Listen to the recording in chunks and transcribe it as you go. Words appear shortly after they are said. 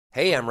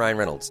Hey, I'm Ryan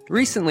Reynolds.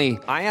 Recently,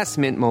 I asked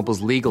Mint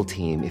Mobile's legal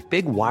team if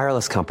big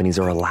wireless companies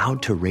are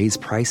allowed to raise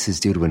prices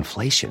due to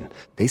inflation.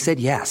 They said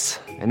yes.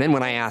 And then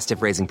when I asked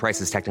if raising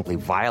prices technically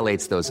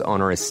violates those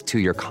onerous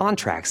two-year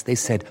contracts, they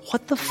said,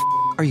 "What the f***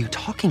 are you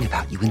talking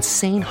about, you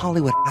insane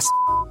Hollywood ass?"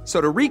 So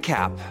to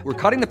recap, we're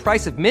cutting the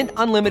price of Mint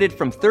Unlimited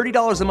from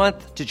 $30 a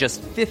month to just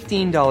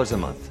 $15 a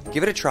month.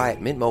 Give it a try at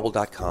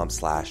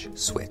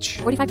mintmobile.com/switch.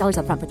 $45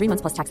 up front for 3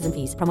 months plus taxes and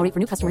fees. Promo rate for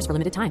new customers for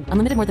limited time.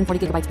 Unlimited more than 40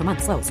 gigabytes per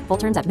month. Slows full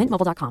terms at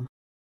mintmobile.com.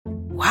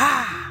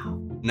 Wow.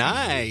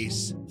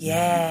 Nice.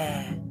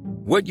 Yeah.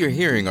 What you're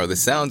hearing are the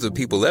sounds of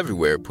people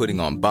everywhere putting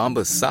on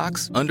Bombas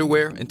socks,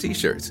 underwear, and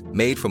T-shirts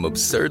made from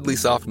absurdly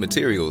soft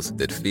materials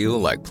that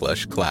feel like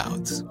plush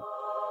clouds.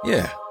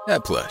 Yeah,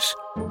 that plush.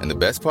 And the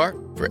best part?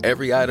 For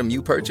every item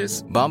you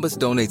purchase, Bombas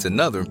donates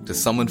another to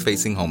someone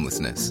facing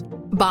homelessness.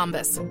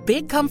 Bombas.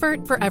 Big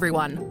comfort for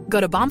everyone.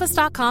 Go to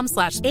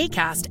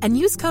bombas.com/ACAST and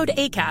use code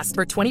ACAST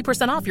for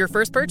 20% off your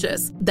first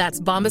purchase. That's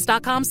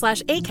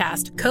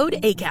bombas.com/ACAST. Code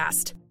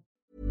ACAST.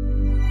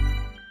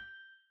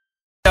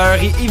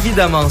 Et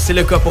évidemment, c'est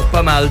le cas pour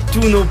pas mal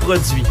tous nos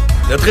produits.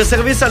 Notre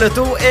service à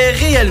l'auto est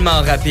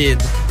réellement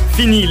rapide.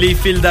 Fini les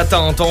files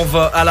d'attente, on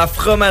va à la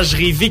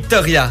fromagerie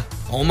Victoria.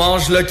 On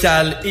mange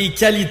local et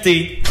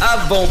qualité à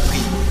bon prix.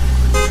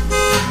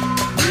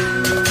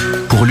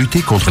 Pour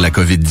lutter contre la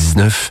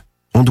COVID-19,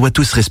 on doit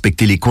tous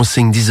respecter les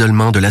consignes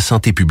d'isolement de la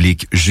santé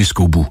publique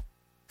jusqu'au bout.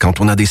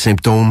 Quand on a des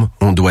symptômes,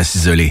 on doit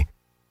s'isoler.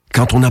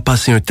 Quand on a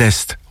passé un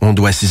test, on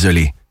doit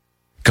s'isoler.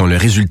 Quand le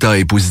résultat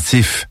est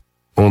positif,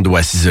 on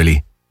doit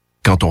s'isoler.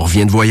 Quand on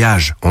revient de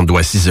voyage, on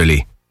doit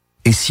s'isoler.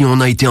 Et si on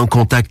a été en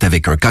contact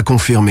avec un cas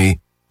confirmé,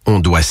 on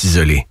doit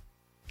s'isoler.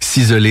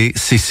 S'isoler,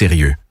 c'est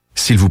sérieux.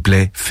 S'il vous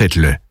plaît,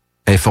 faites-le.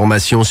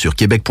 Information sur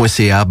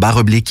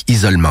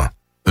québec.ca/isolement.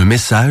 Un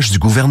message du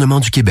gouvernement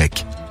du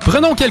Québec.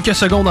 Prenons quelques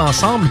secondes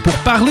ensemble pour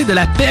parler de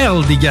la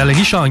perle des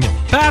galeries Chagnon.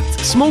 Pat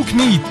Smoke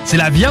Meat, c'est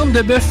la viande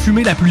de bœuf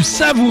fumée la plus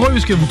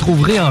savoureuse que vous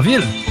trouverez en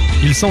ville.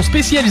 Ils sont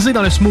spécialisés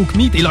dans le smoke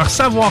meat et leur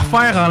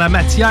savoir-faire en la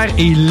matière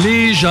est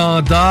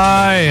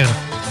légendaire.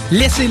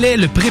 Laissez-les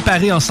le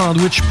préparer en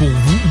sandwich pour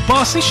vous ou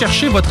passez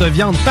chercher votre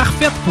viande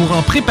parfaite pour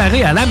en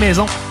préparer à la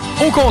maison,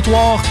 au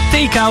comptoir,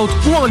 take-out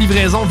ou en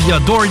livraison via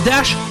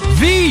DoorDash.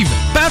 Vive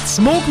Pat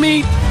Smoke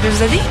Meat! Je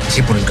vous ai dit?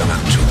 C'est pour une commande,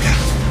 s'il vous plaît.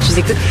 Je vous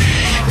écoute.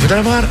 Il faudra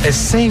avoir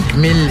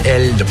 5000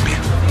 ailes de poulet.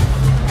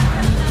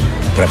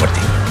 Pour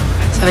apporter.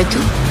 Ça va être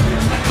tout?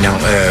 Non,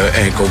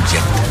 un Coke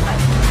Diet.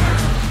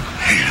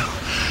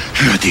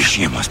 Là, des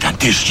chiens, moi, c'est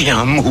des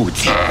chiens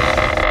maudits.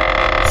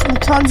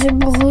 J'entends du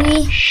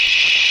bruit.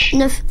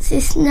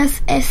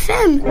 969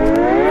 FM.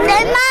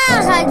 C'est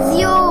ma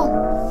radio.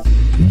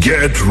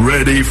 Get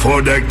ready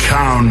for the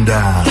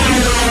countdown.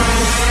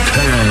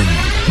 10,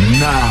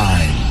 9,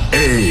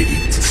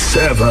 8,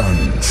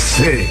 7,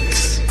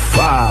 6,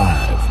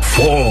 5,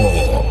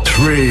 4,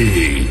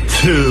 3,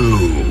 2,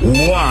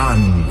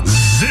 1,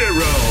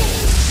 0.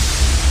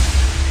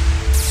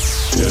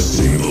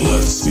 Testing the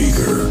left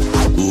speaker.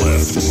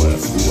 Left.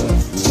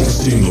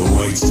 Testing the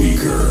right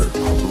speaker.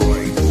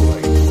 Right.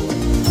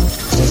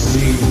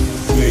 Testing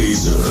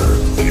phaser.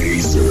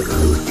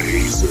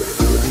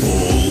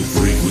 All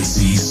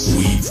frequencies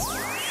sweep.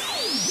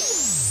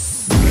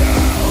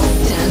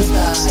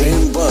 Now.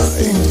 Stand by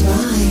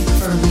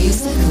for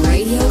Music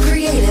Radio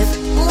Creative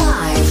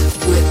live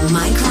with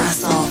Mike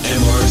Russell.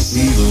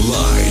 MRC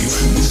Live.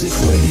 Music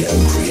Radio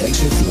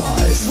Creative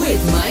Live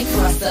with Mike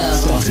Russell.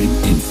 Starting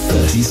in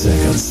 30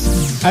 seconds.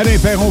 Alain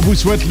Perron vous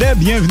souhaite la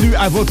bienvenue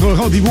à votre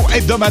rendez-vous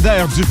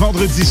hebdomadaire du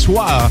vendredi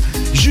soir.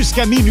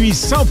 Jusqu'à minuit,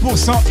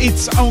 100%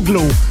 hits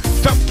anglo.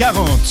 Top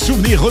 40,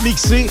 souvenirs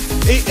remixés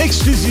et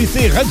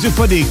exclusivité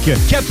radiophonique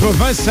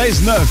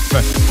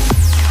 96.9.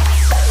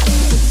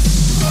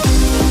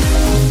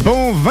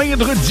 Bon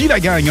vendredi la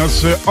gang, en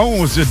ce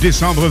 11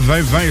 décembre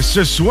 2020.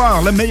 Ce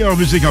soir, la meilleure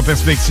musique en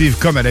perspective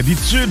comme à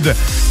l'habitude.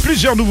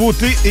 Plusieurs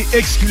nouveautés et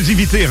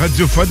exclusivités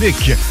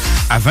radiophoniques.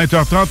 À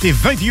 20h30 et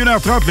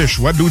 21h30, le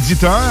choix de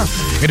l'auditeur.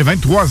 Et de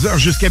 23h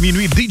jusqu'à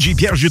minuit, DJ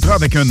Pierre Jutras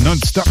avec un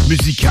non-stop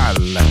musical.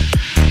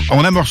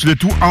 On amorce le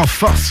tout en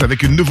force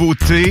avec une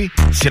nouveauté.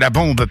 C'est la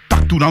bombe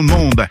partout dans le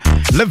monde.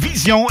 La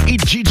Vision et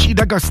Gigi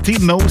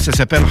D'Agostino, ça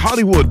s'appelle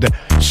Hollywood,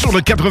 sur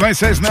le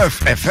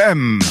 96.9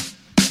 FM.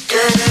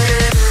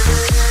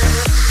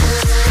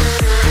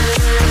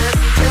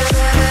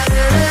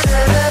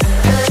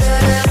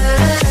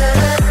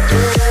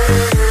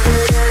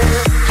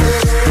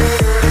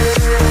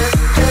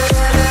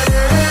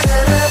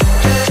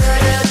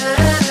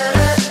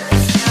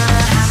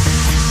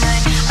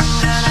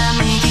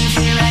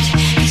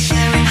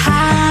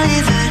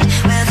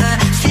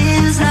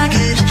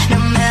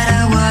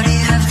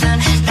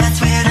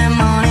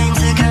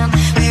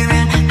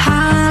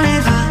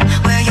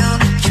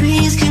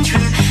 Trees can true,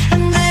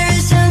 and there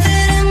is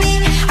something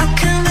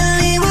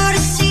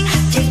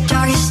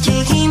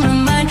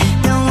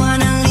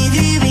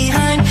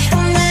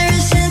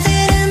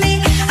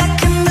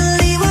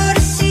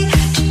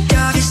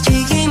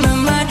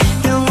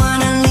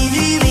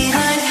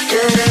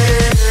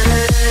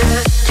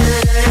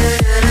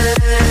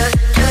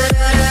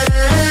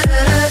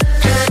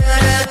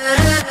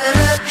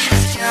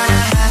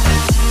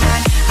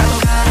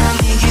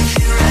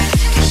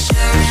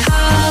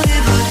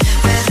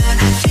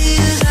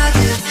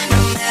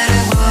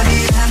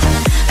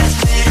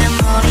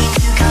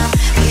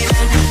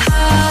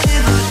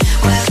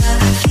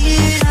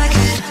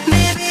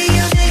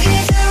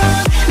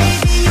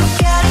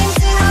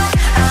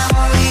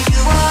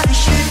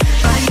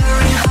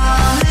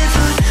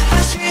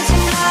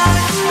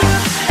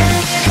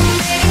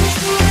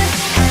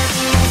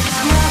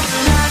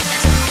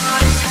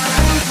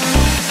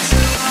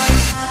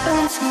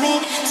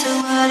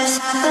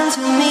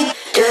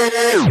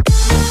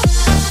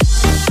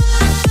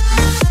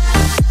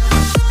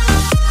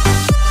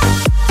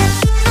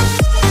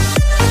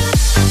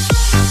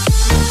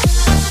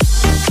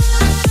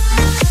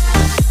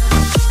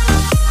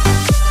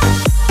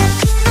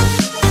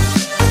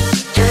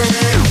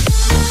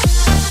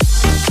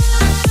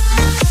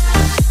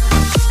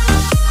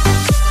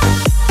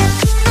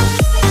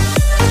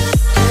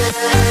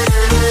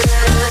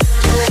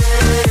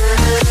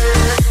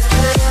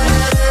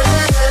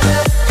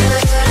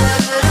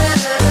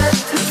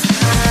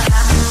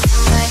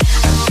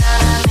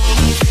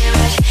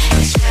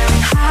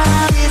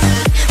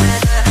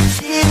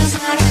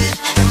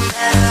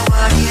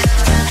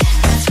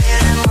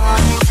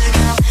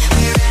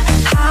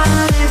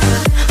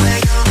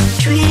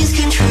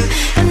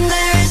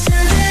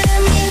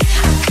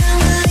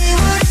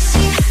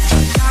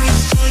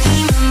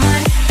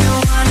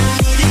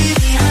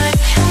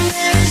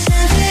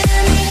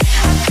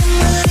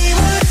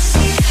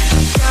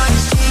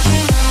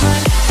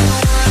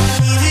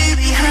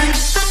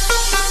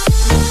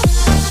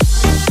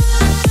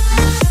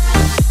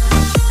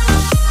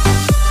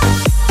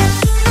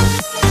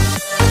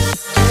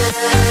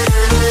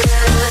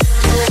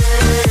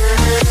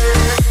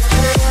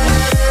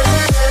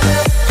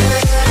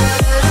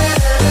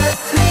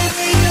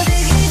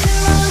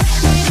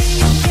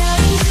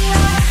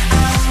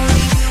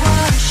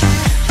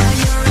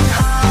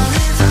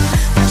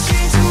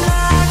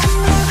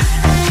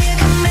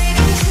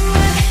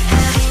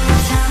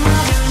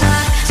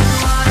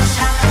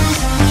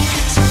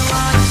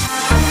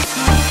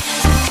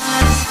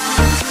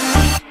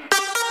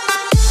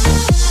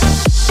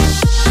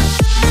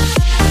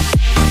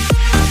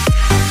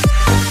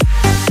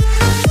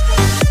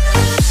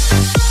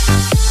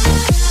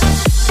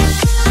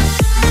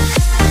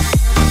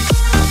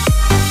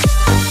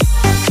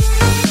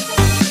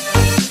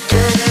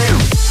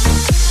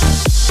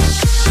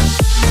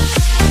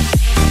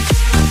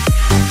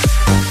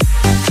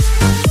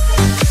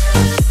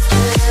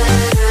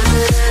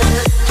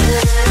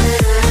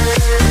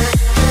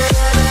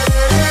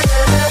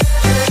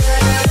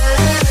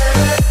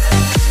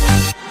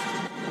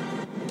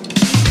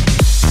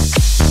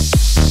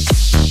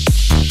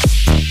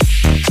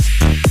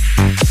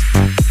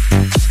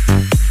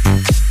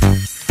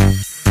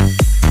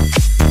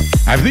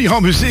venir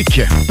en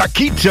musique,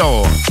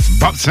 Paquito,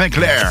 Bob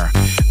Sinclair.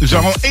 Nous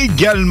aurons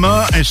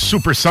également un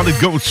Super Solid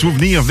Gold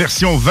souvenir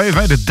version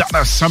 2020 de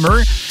Donna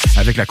Summer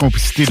avec la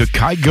complicité de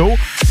Kygo.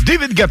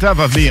 David Guetta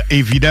va venir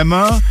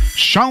évidemment.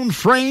 Sean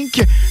Frank.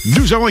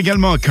 Nous aurons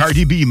également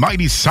Cardi B,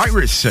 Miley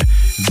Cyrus,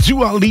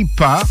 Dua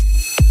Lipa.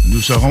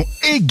 Nous aurons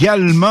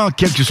également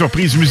quelques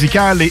surprises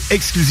musicales et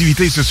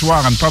exclusivités ce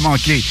soir à ne pas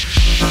manquer.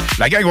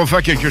 La gang va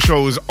faire quelque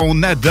chose.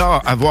 On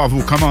adore avoir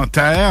vos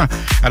commentaires.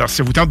 Alors, si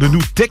ça vous tente de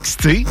nous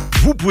texter,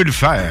 vous pouvez le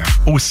faire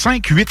au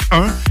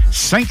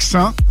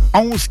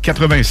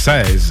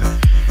 581-500-1196.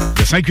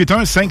 Le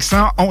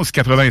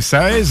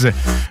 581-500-1196.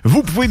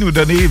 Vous pouvez nous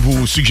donner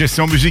vos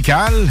suggestions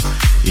musicales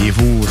et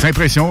vos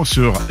impressions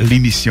sur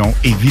l'émission,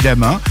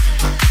 évidemment.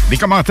 Les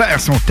commentaires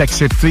sont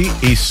acceptés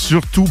et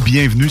surtout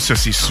bienvenus, ça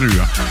c'est sûr.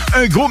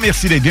 Un gros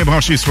merci d'être bien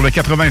branchés sur le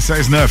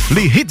 96.9,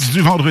 les hits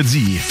du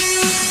vendredi.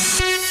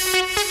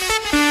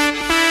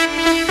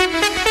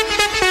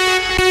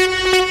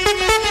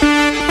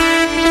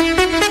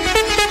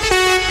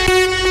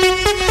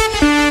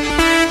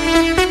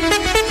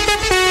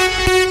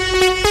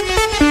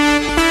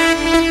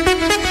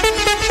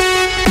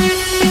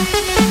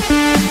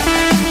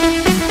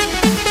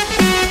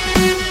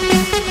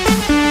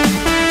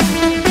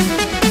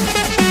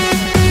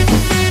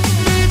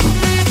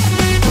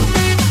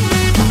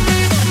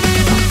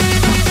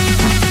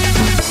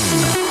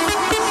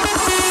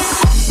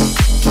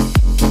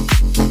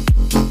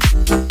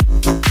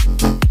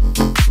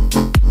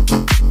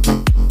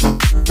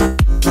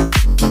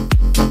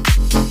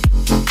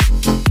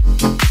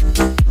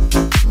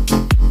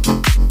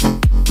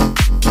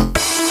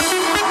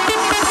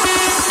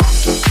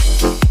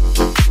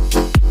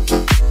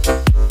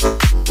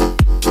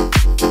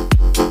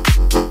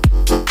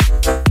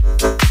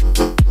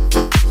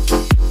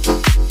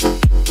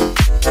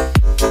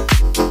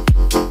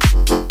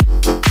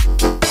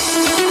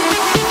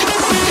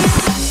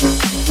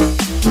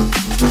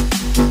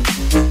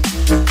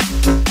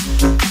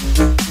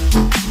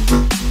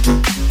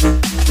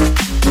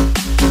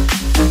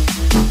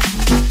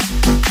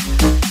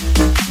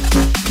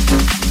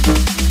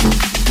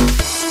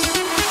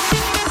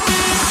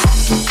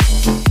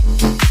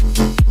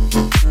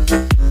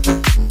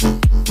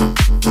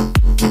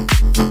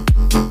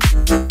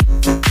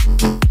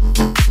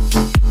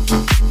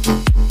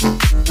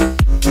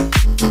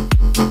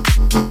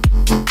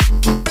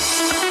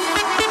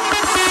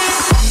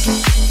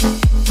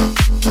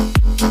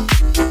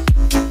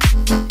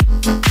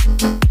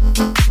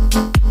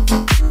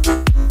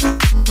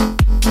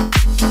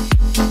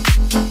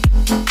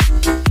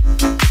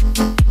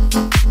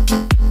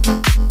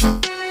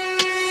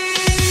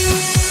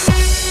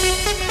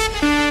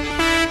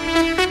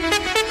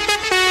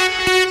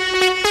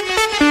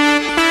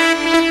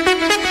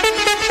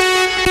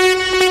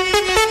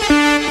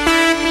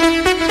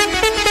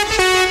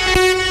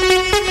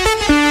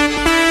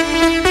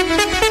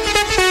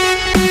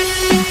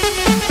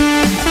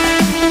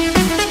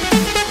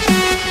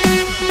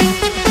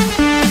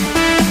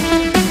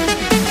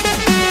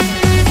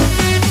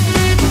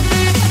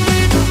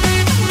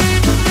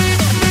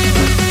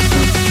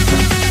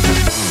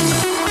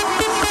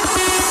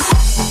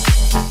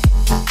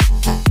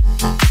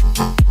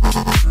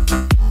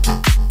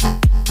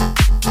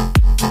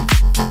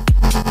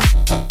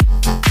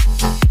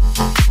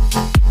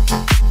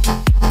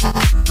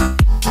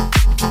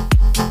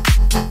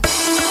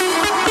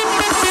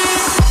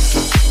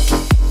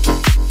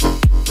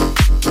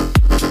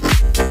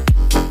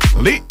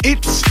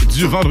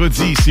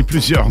 Vendredi, c'est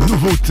plusieurs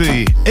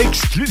nouveautés,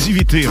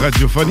 exclusivités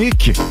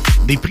radiophoniques,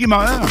 des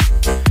primeurs,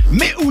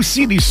 mais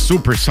aussi des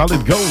Super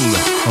Solid Gold,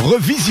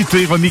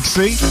 revisités,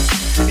 remixés,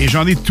 et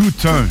j'en ai tout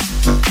un.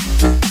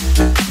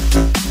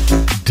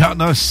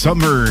 Donna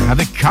Summer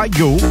avec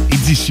Kygo,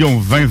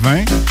 édition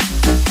 2020.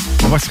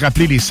 On va se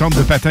rappeler les centres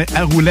de patins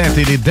à roulettes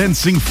et les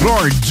dancing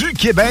floors du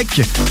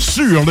Québec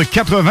sur le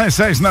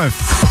 96.9.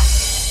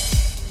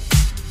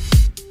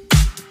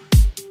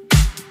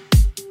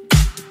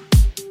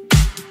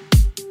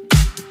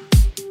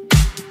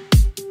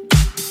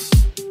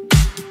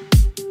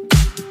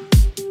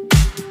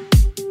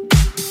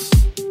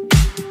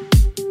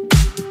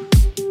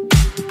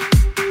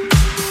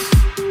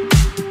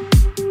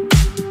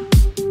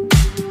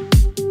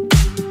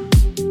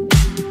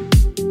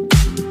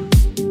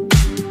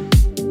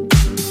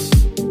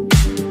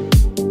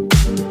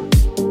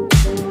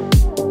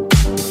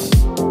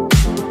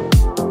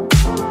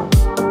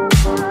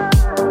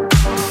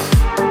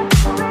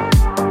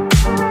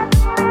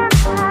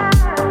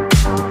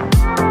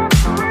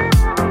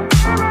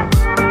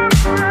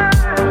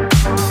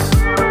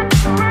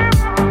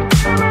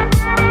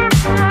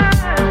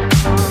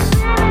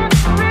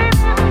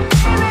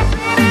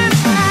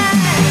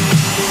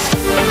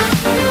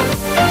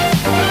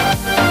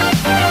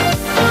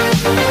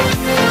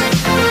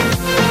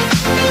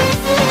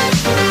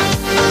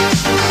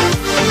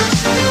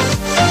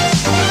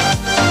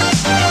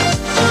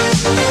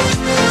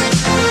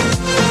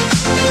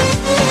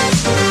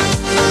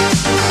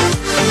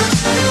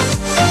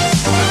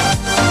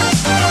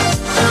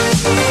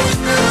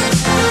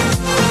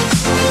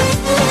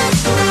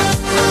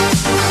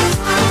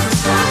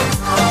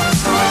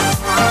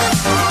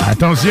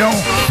 Attention,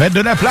 faites de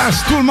la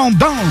place, tout le monde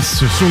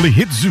danse sur les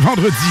hits du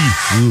vendredi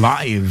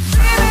live.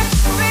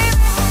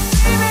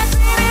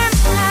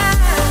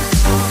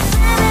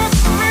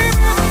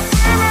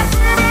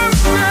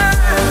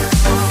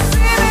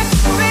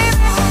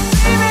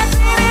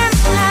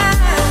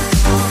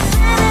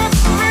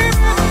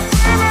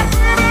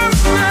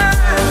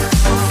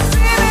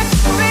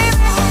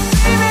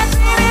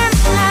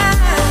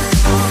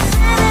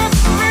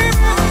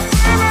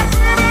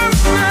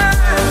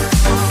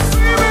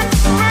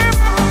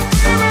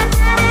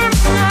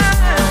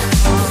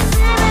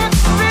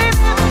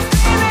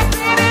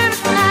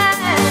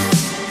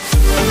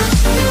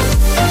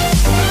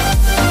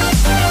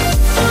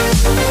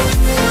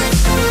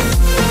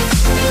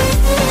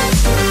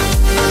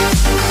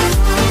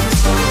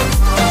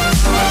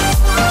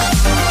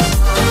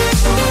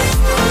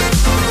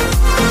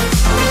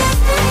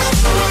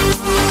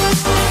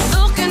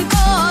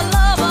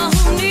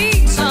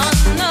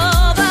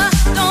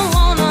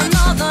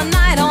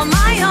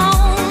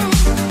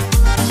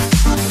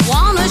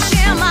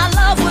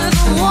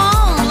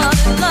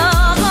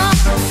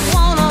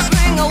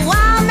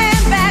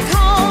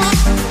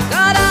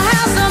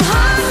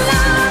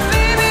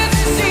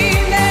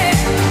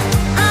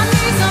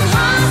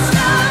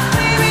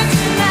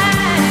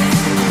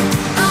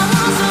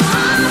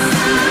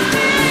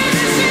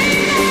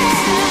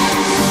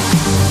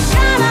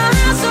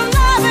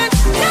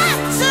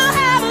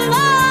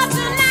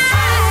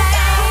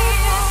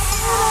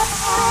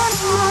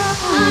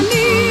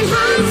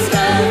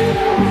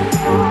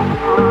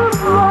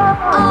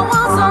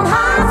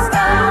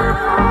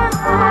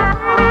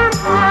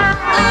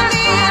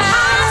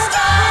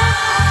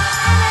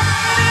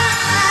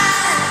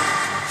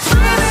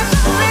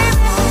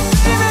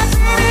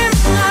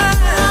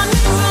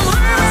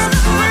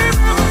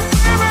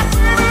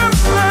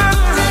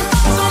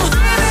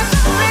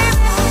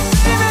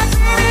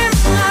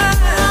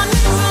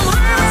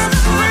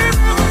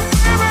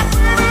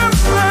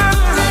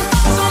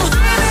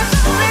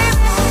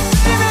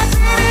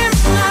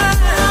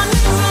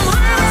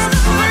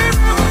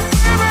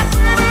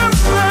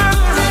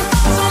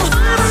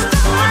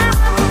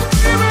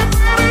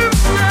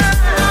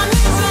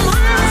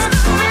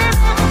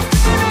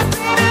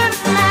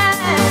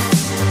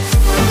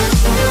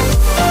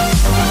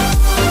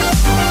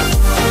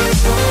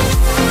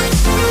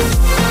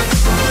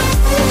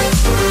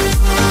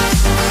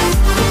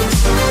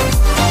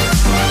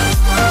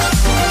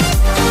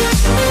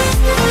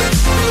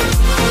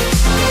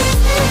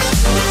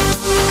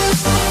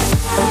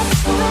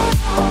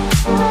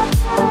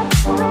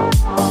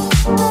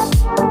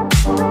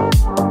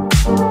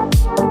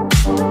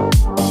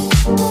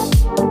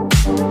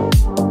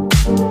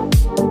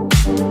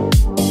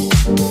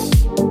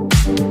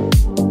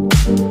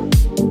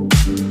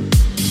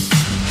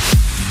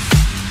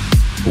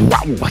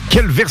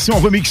 Quelle version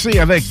remixée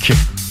avec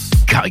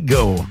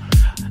Kygo.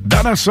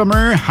 Donna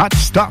Summer, Hot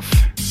Stuff.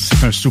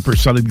 C'est un super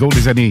solid gold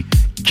des années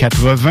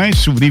 80,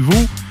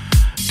 souvenez-vous.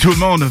 Tout le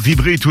monde a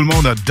vibré, tout le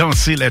monde a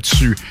dansé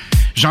là-dessus.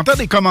 J'entends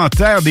des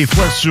commentaires des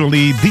fois sur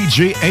les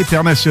DJ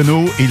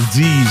internationaux. Ils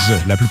disent,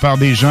 la plupart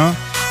des gens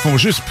font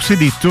juste pousser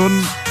des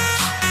tunes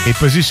et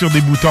peser sur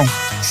des boutons.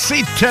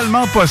 C'est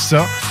tellement pas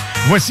ça.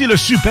 Voici le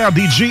super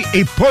DJ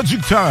et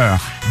producteur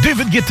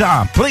David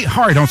Guetta, Play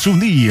Hard en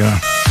souvenir.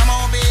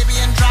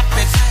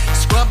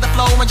 Scrub the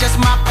flow and just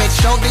mop it.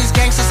 Show these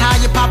gangsters how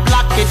you pop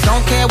lock it.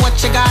 Don't care what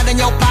you got in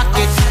your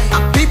pocket. I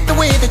peep the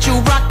way that you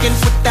rockin'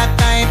 with that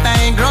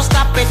thing. Girl,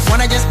 stop it.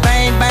 Wanna just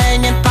bang,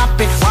 bang and pop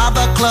it. While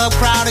the club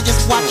crowd are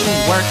just watching.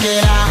 Work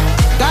it out.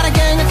 Got a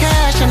gang of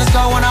cash and it's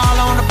going all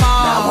on the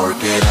ball. Now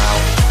work it out.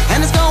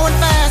 And it's going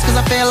fast cause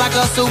I feel like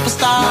a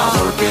superstar. Now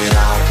work it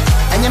out.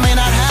 And you may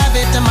not have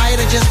it, I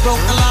might have just broke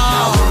the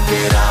law. Now work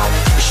it out.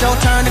 It's your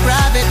turn to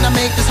grab it and I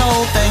make this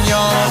whole thing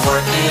yours. Now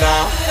work it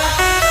out.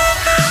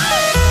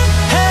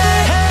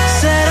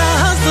 Said our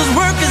hustlers'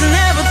 work is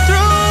never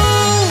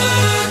through.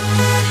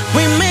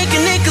 We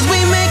making it cause we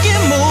make it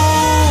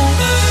move.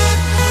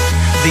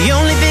 The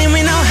only thing we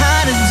know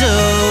how to do.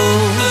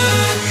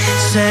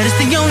 Said it's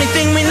the only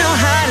thing we know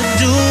how to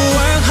do.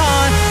 Work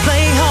hard,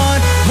 play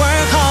hard,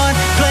 work hard,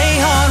 play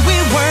hard. We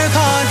work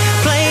hard,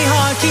 play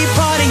hard, keep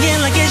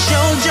partying like it's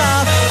your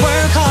job.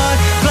 Work hard,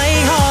 play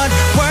hard,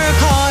 work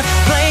hard,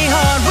 play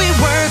hard. We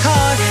work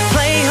hard,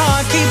 play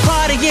hard, keep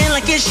partying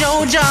like it's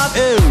your job.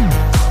 Ew.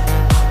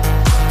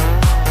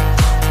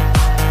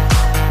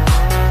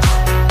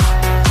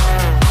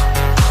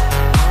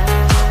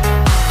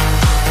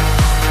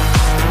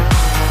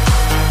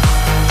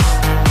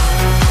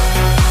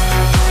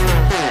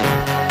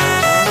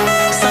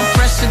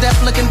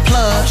 Looking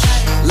plush,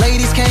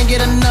 ladies can't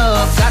get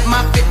enough. Got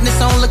my fitness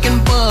on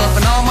looking buff,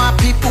 and all my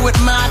people with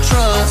my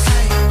trust.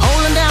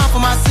 Holding down for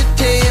my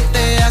city. If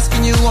they're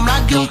asking you, I'm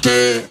not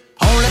guilty.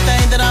 Only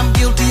thing that I'm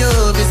guilty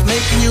of is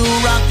making you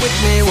rock with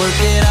me. Work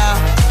it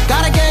out.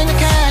 Got a gang of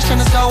cash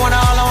and it's going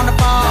all on the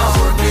ball. Now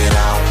work it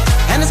out.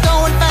 And it's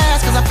going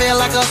fast cause I feel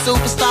like a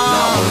superstar.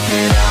 Now work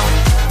it out.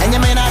 And you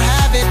may not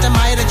have it, I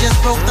might have just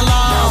broke the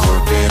law. Now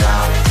work it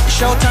out. It's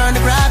your turn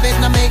to grab it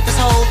and I make this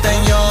whole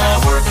thing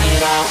yours.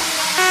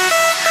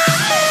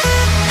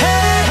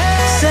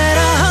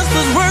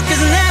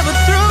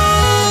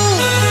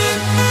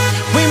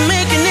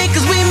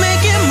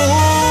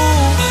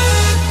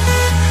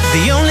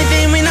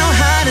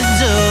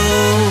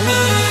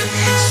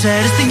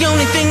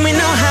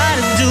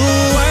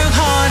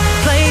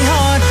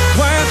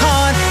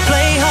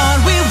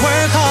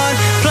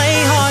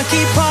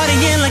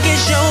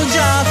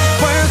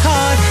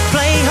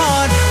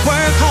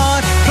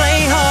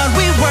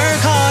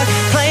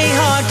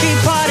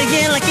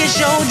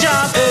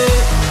 job.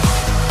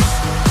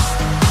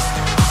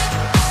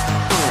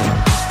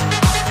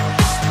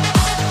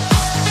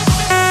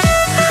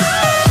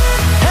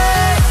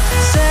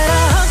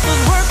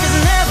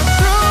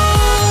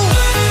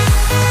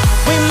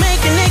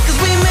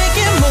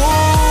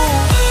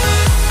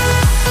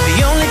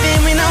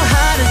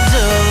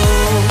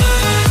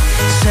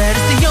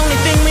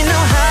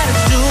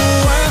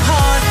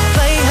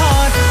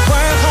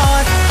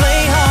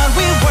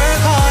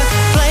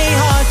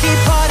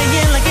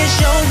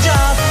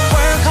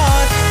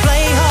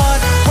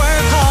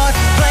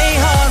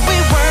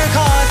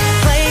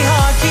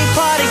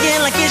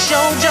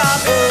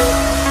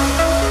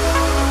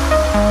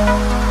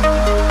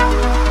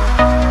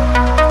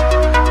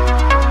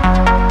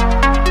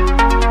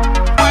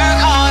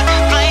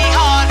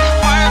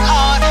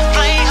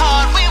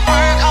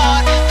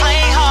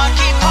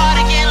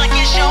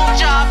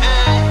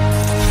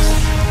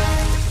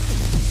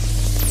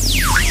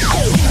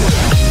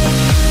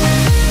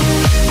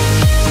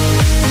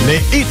 Les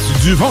hits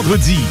du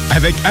vendredi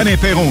avec Alain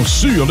Perron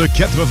sur le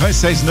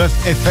 96.9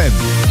 FM.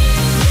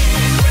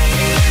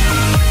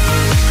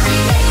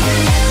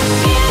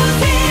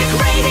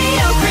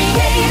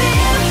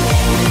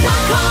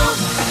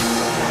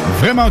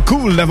 Vraiment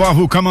cool d'avoir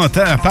vos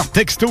commentaires par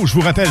texto. Je vous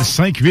rappelle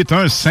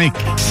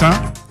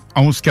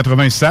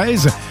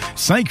 581-500-1196.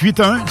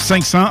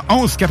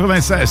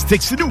 581-500-1196.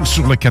 Textez-nous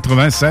sur le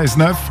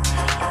 96.9.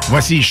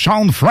 Voici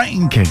Sean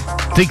Frank.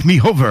 Take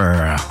Me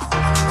Over.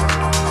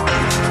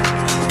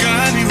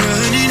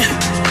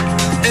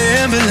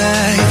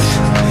 Lights,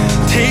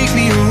 take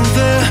me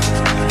over.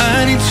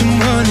 I need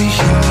someone to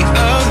hear me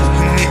out,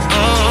 hear me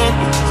out.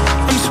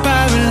 I'm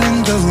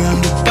spiraling the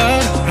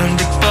roundabout,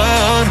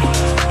 roundabout.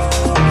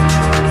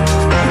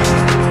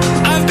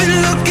 I've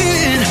been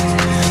looking,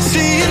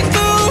 seeing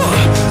through.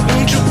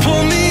 Won't you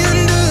pull me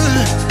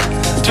under?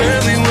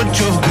 Tell me what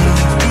you're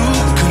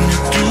gonna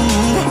do.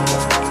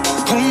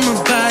 Hold my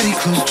body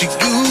close to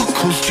you,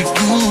 close to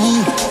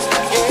you.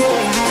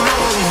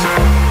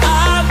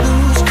 I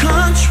lose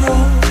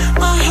control.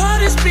 My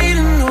heart is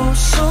beating oh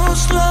so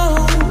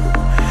slow.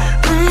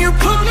 When you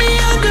put me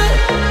under,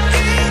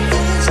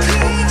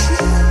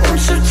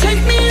 won't you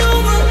take me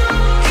over?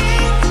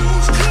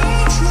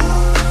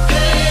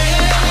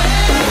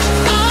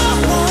 I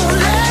won't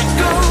let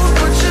go,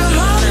 but your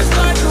heart is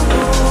like a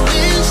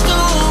rolling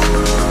stone.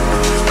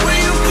 When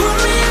you put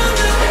me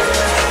under,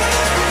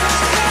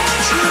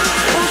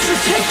 won't you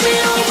take me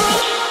over?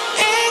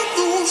 And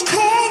lose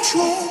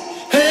control.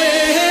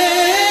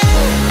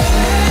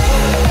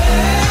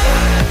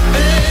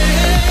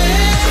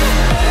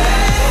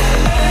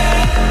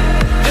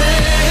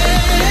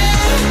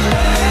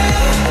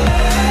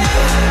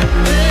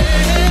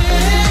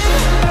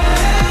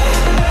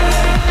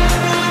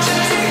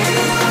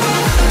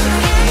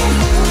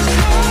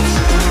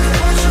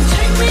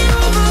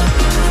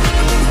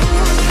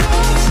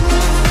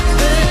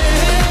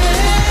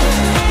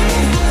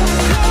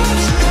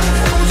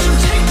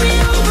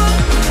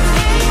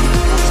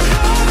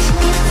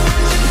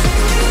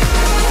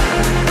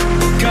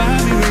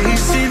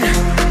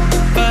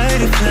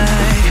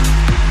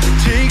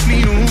 Take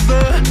me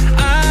over.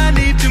 I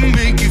need to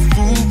make it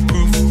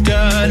foolproof,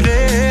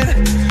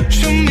 darling.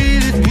 Show me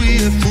that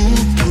we are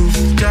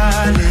foolproof,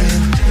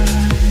 darling.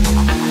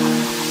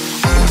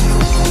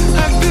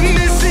 I've been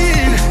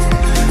missing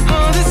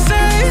all the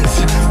signs.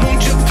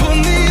 Won't you pull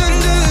me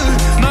under?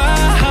 My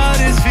heart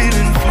is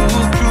feeling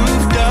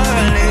foolproof,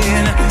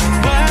 darling.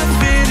 Why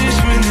finish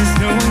when there's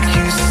no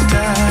use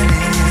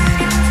starting?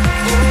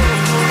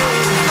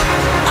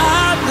 I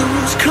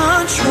lose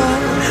control.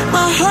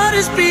 My heart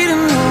is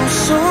beating oh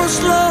so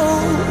slow.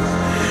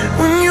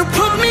 When you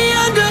put me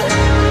under,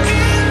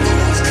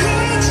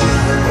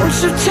 won't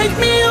you take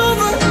me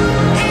over?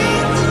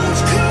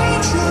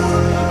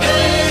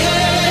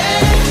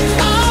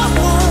 I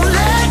won't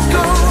let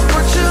go,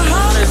 but your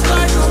heart is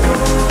like a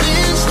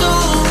rolling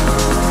stone.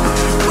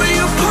 When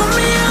you put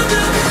me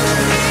under,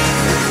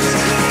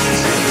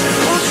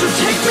 won't you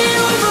take me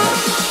over?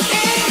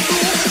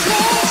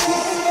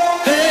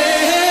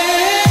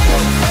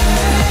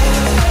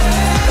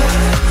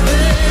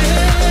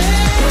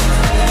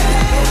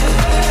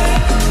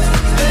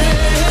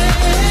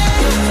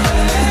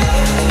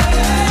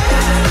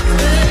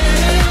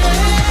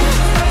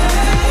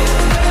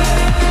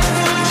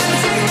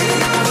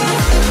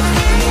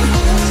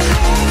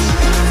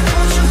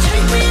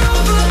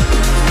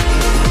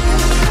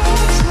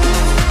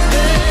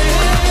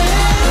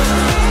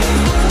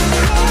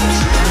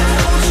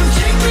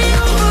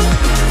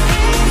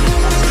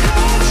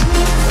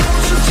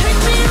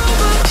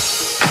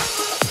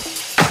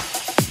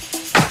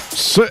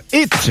 Ce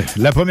hit,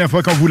 la première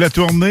fois qu'on vous l'a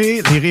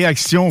tourné, les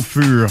réactions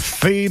furent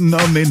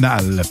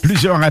phénoménales.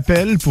 Plusieurs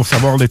appels pour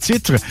savoir le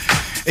titre.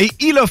 Et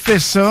il a fait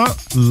ça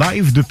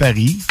live de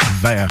Paris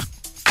vers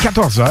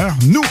 14h.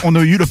 Nous, on a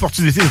eu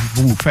l'opportunité de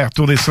vous faire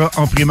tourner ça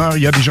en primeur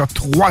il y a déjà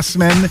 3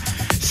 semaines.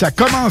 Ça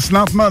commence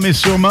lentement mais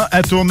sûrement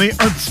à tourner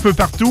un petit peu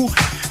partout.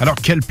 Alors,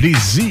 quel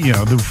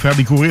plaisir de vous faire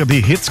découvrir des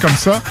hits comme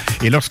ça.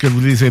 Et lorsque vous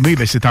les aimez,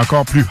 ben, c'est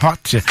encore plus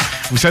hot.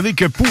 Vous savez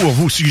que pour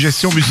vos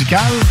suggestions musicales,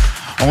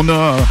 on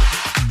a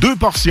 2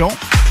 portions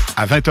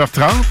à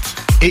 20h30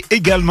 et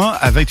également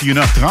à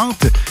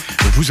 21h30.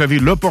 Vous avez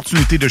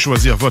l'opportunité de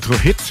choisir votre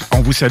hit.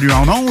 On vous salue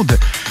en ondes.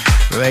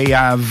 Et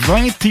à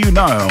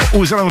 21h,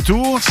 aux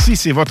alentours, si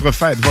c'est votre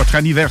fête, votre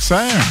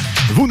anniversaire,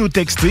 vous nous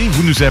textez,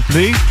 vous nous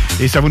appelez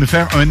et ça va nous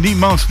faire un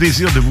immense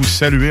plaisir de vous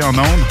saluer en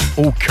ondes.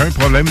 Aucun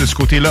problème de ce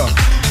côté-là.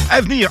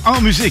 À venir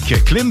en musique,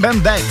 Clean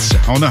Bandits.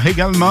 On a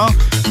également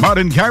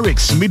Martin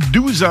Garrix,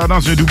 Medusa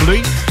dans un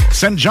doublé,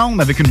 St. John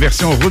avec une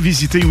version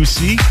revisitée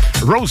aussi,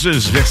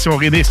 Roses, version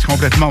remix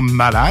complètement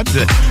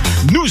malade.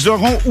 Nous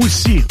aurons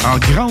aussi en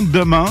grande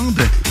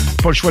demande,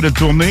 pas le choix de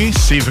tourner,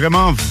 c'est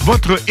vraiment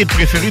votre hit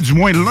préféré, du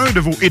moins l'un de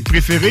vos hits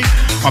préférés.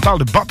 On parle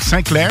de Bob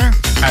Sinclair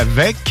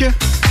avec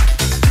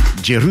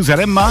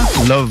Jerusalem,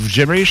 Love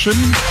Generation.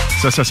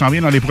 Ça s'en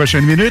vient dans les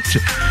prochaines minutes.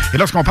 Et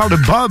lorsqu'on parle de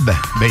Bob,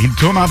 ben, il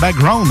tourne en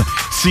background.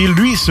 C'est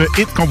lui, ce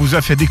hit qu'on vous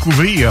a fait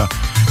découvrir.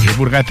 Je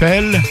vous le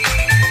rappelle,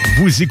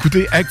 vous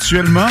écoutez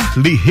actuellement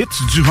les hits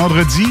du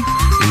vendredi,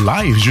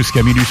 live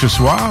jusqu'à minuit ce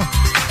soir,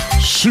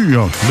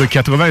 sur le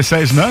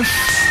 96.9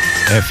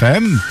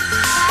 FM.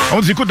 On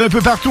nous écoute un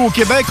peu partout au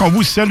Québec. On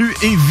vous salue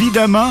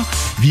évidemment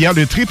via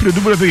le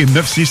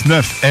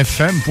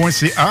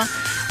www.969fm.ca.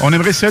 On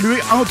aimerait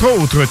saluer, entre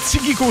autres,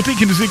 Tiggy Côté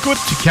qui nous écoute,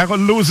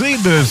 Carole Lauzé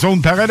de Zone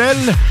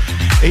Parallèle.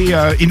 Et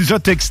il nous a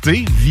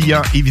texté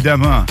via,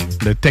 évidemment,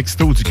 le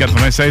texto du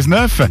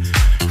 96.9,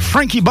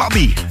 Frankie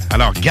Bobby.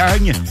 Alors,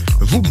 gang,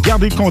 vous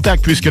gardez le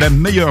contact puisque la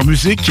meilleure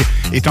musique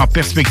est en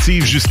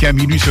perspective jusqu'à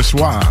minuit ce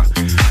soir.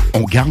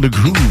 On garde le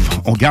groove,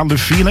 on garde le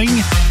feeling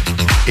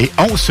et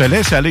on se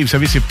laisse aller. Vous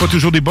savez, c'est pas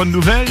toujours des bonnes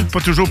nouvelles, pas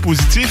toujours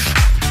positif.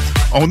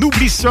 On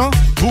oublie ça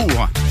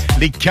pour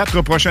les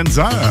 4 prochaines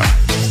heures.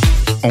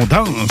 On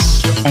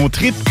danse, on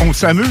tripe, on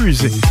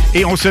s'amuse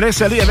et on se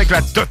laisse aller avec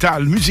la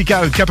totale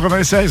musicale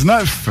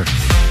 96.9.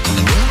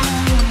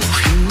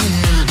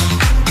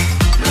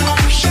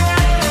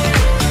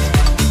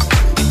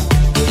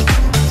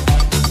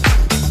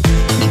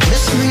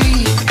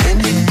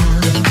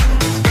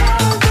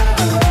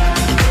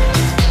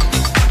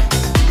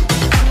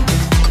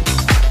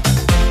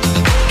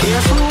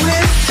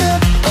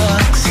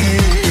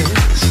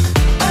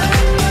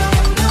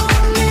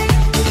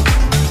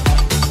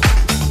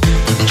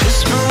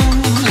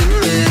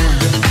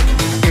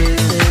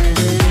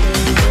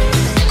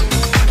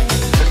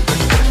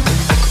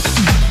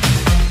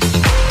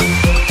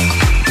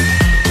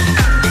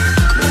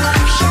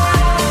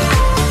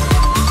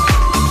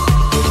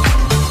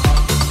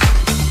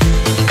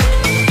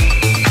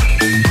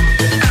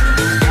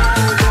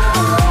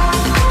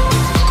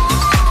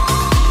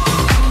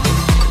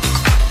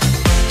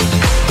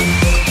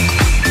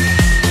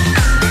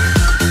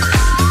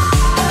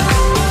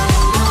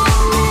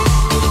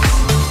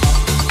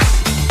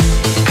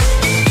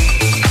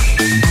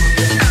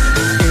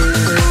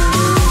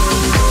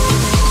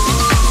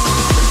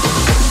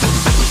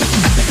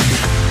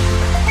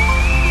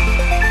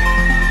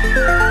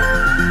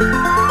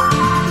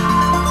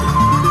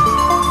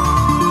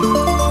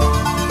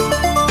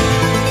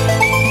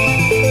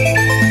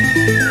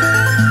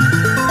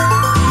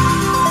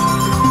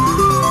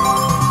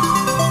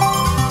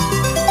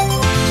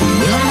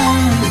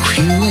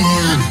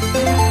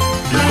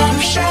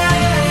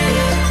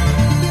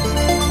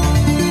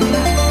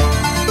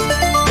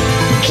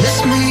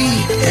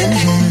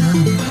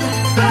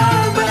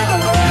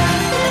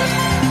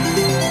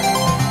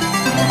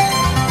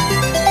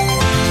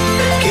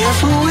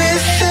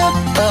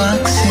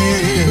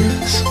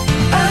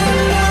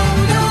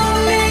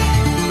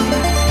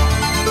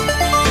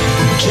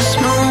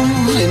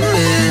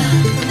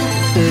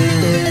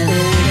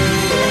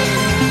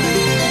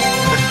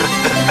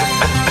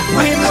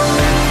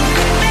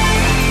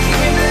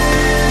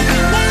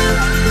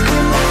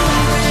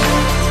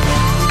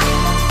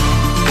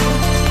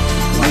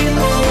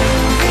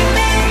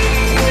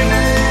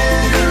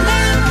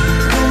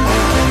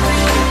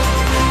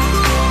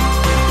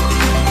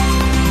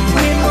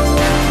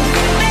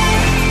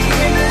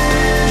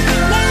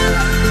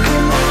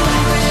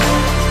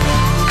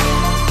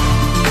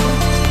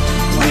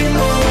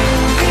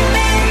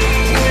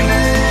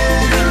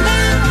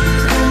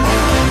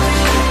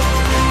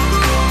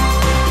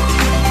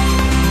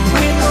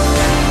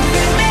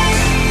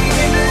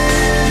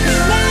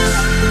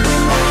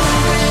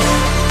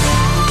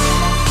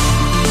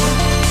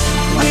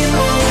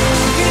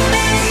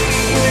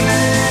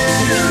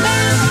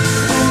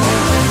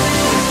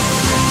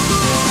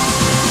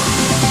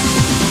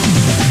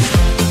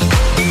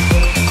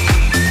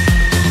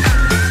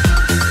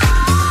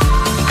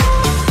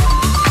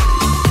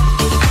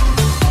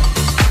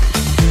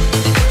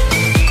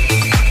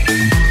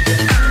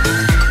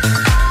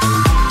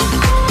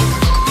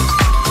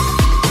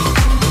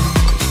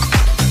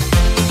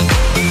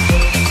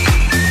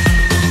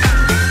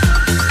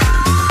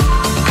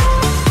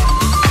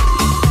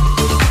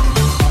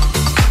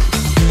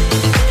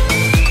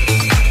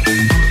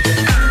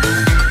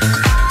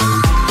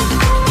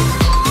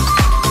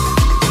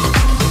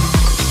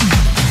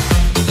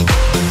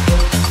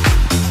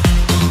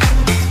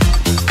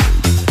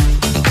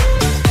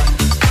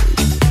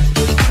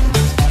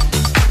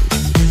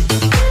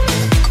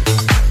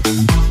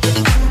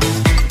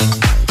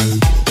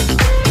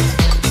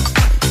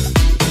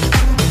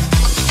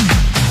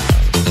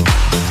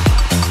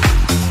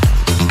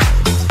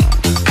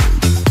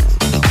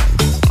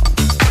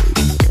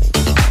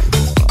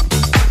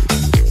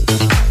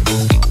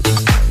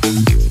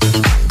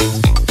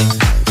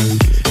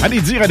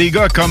 rien dire à des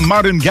gars comme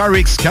Martin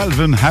Garrix,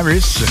 Calvin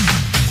Harris,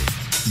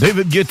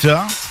 David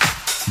Guetta,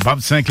 Bob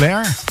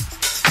Sinclair,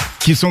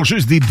 qui sont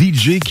juste des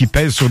DJ qui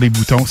pèsent sur des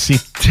boutons. C'est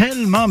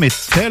tellement, mais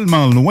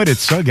tellement loin de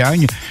ça,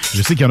 gang.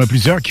 Je sais qu'il y en a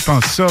plusieurs qui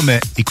pensent ça, mais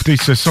écoutez,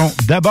 ce sont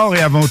d'abord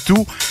et avant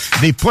tout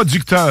des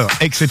producteurs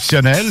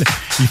exceptionnels.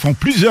 Ils font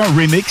plusieurs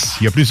remixes.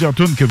 Il y a plusieurs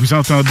tunes que vous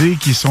entendez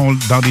qui sont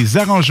dans des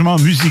arrangements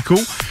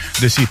musicaux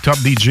de ces top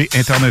DJ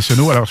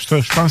internationaux. Alors,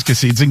 ça, je pense que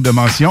c'est digne de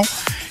mention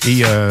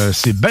et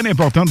c'est bien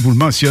important de vous le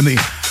mentionner.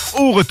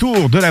 Au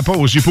retour de la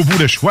pause, j'ai pour vous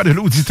le choix de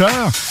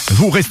l'auditeur.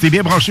 Vous restez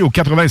bien branchés au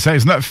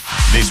 96.9.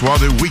 Les soirs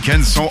de week-end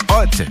sont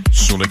hot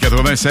sur le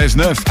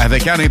 96.9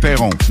 avec Alain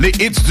Perron. Les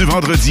hits du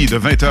vendredi de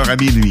 20h à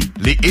minuit.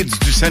 Les hits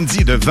du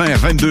samedi de 20 à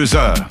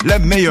 22h. La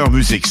meilleure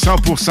musique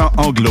 100%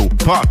 anglo,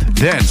 pop,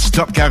 dance,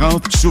 top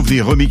 40,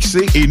 souvenirs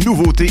remixés et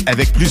nouveautés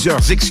avec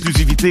plusieurs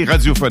exclusivités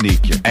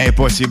radiophoniques.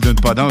 Impossible de ne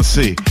pas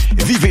danser.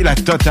 Vivez la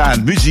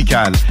totale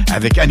musicale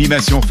avec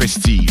animation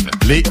festive.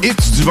 Les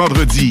hits du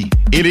vendredi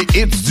et les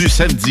hits du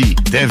samedi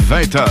dès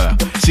 20h.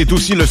 C'est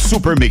aussi le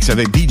Super Mix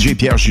avec DJ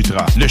Pierre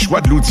Jutras, le choix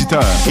de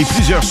l'auditeur et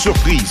plusieurs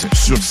surprises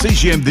sur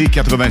CJMD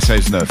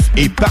 96.9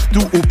 et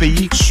partout au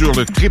pays sur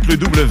le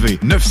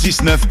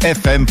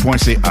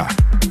www.969fm.ca.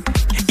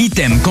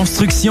 Item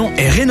Construction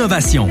et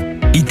Rénovation.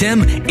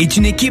 Item est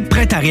une équipe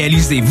prête à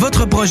réaliser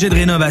votre projet de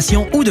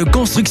rénovation ou de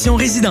construction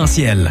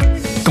résidentielle.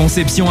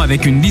 Conception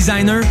avec une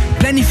designer,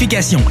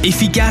 planification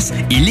efficace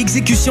et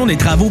l'exécution des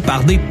travaux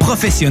par des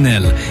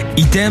professionnels.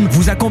 Item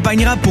vous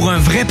accompagnera pour un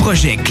vrai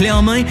projet clé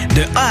en main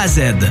de A à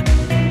Z.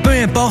 Peu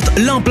importe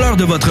l'ampleur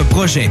de votre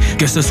projet,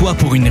 que ce soit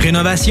pour une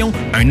rénovation,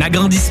 un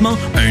agrandissement,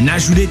 un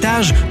ajout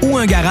d'étage ou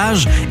un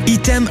garage,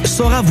 Item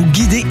saura vous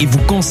guider et vous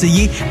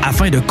conseiller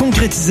afin de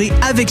concrétiser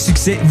avec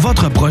succès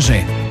votre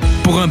projet.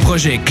 Pour un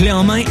projet clé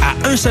en main à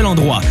un seul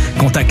endroit,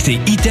 contactez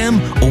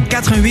Item au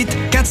 88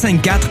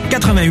 454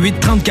 88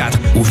 34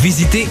 ou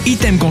visitez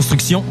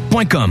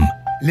itemconstruction.com.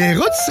 Les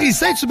Rôtisseries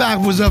Saint-Hubert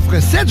vous offrent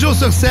 7 jours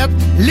sur 7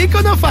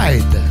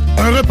 l'Éconofête.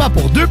 Un repas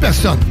pour 2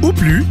 personnes ou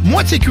plus,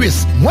 moitié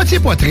cuisse, moitié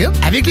poitrine,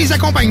 avec les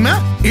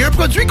accompagnements et un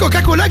produit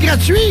Coca-Cola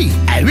gratuit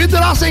à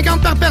 8,50$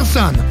 par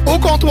personne, au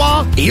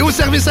comptoir et au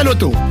service à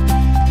l'auto.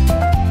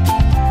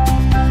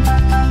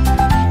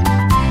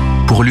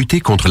 Pour lutter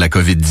contre la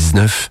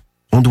COVID-19,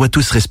 on doit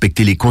tous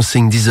respecter les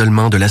consignes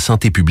d'isolement de la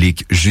santé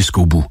publique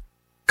jusqu'au bout.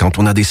 Quand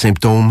on a des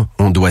symptômes,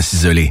 on doit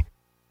s'isoler.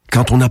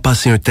 Quand on a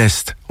passé un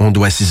test, on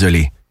doit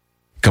s'isoler.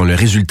 Quand le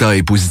résultat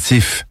est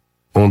positif,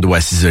 on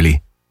doit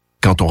s'isoler.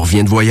 Quand on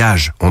revient de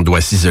voyage, on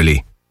doit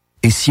s'isoler.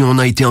 Et si on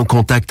a été en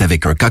contact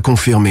avec un cas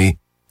confirmé,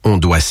 on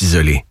doit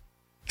s'isoler.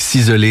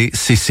 S'isoler,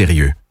 c'est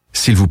sérieux.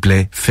 S'il vous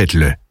plaît,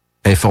 faites-le.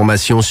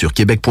 Information sur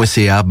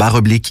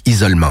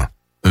québec.ca/isolement.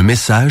 Un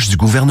message du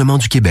gouvernement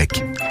du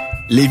Québec.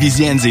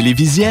 Lévisiennes et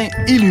Lévisiens,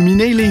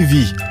 illuminez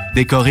Lévis.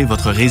 Décorez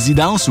votre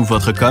résidence ou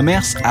votre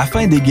commerce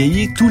afin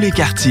d'égayer tous les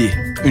quartiers.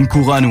 Une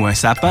couronne ou un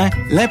sapin,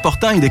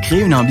 l'important est de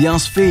créer une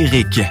ambiance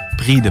féerique.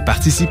 Prix de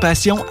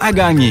participation à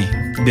gagner.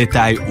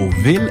 Détails au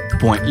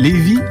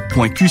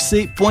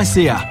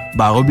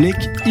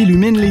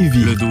ville.lévis.qc.ca/illumine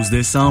Lévis. Le 12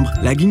 décembre,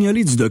 la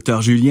guignolée du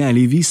Dr Julien à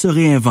Lévis se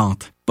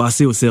réinvente.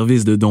 Passez au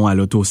service de dons à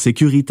l'auto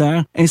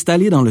sécuritaire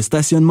installé dans le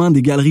stationnement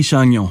des Galeries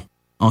Chagnon.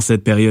 En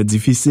cette période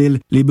difficile,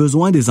 les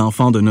besoins des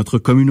enfants de notre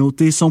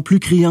communauté sont plus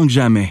criants que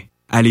jamais.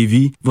 À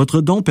Lévis, votre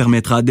don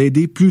permettra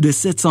d'aider plus de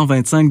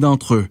 725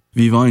 d'entre eux,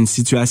 vivant une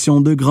situation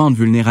de grande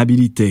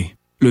vulnérabilité.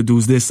 Le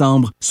 12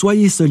 décembre,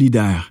 soyez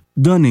solidaires.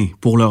 Donnez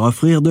pour leur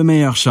offrir de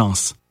meilleures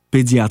chances.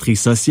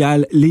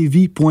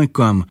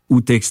 pédiatrie-sociale-lévis.com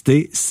ou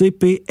textez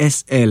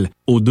CPSL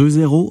au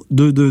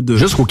 20222.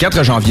 Jusqu'au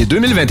 4 janvier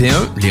 2021,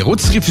 les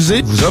Rôtisseries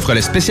Fusées vous offrent le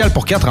spécial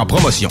pour 4 en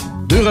promotion.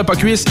 2 repas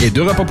cuisses et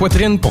 2 repas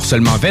poitrine pour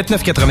seulement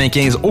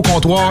 29,95 au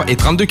comptoir et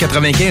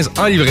 32,95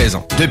 en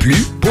livraison. De plus,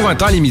 pour un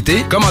temps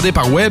limité, commandez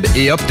par web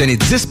et obtenez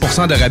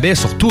 10% de rabais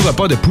sur tout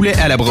repas de poulet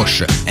à la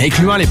broche,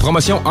 incluant les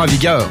promotions en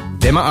vigueur.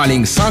 Paiement en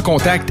ligne sans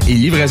contact et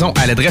livraison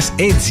à l'adresse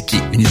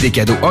indiquée. Une idée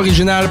cadeau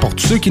originale pour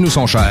tous ceux qui nous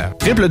sont chers.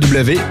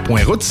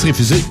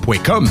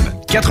 www.rôtisseriesfusées.com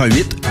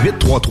 418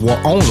 833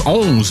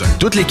 1111.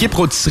 Toute l'équipe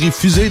Rôtisserie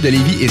Fusée de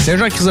Lévis et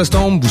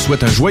Saint-Jean-Chrysostome vous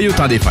souhaite un joyeux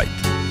temps des fêtes.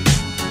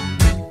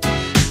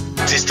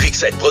 District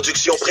 7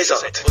 Productions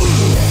présente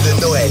le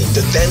Noël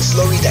de Dance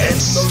Lory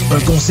Dance. Un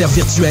concert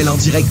virtuel en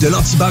direct de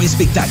l'Antibar et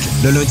Spectacle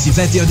le lundi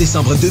 21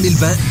 décembre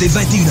 2020 dès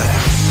 21h.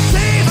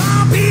 C'est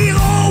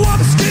Vampiro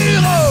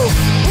Obscuro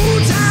ou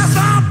jazz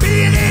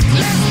vampirique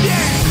lesbien.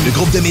 Le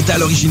groupe de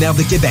métal originaire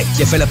de Québec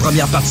qui a fait la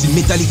première partie de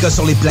Metallica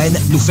sur les plaines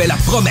nous fait la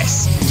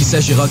promesse qu'il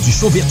s'agira du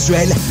show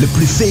virtuel le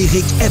plus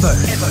féerique ever.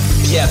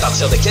 Billets à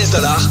partir de 15$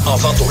 en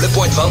vente au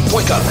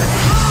lepointdevente.com.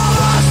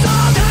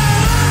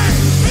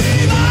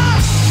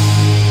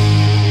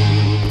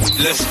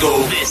 Let's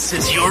go. This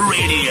is your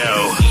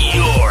radio,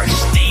 your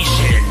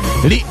station.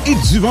 Les hits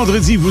du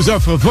vendredi vous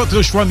offrent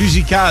votre choix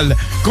musical.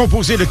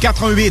 Composez le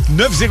 88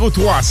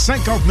 903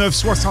 59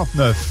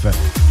 69.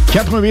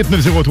 88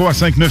 903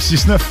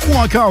 5969 ou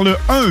encore le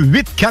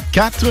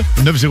 1-844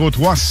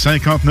 903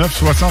 59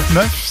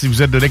 69 si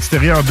vous êtes de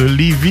l'extérieur de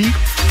Lévis.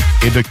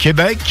 et de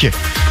Québec.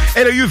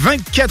 Elle a eu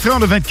 24 ans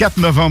le 24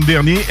 novembre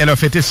dernier. Elle a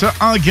fêté ça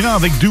en grand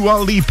avec Dua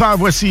Lipa.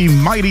 Voici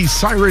Miley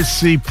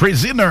Cyrus et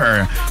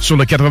Prisoner sur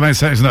le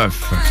 96.9.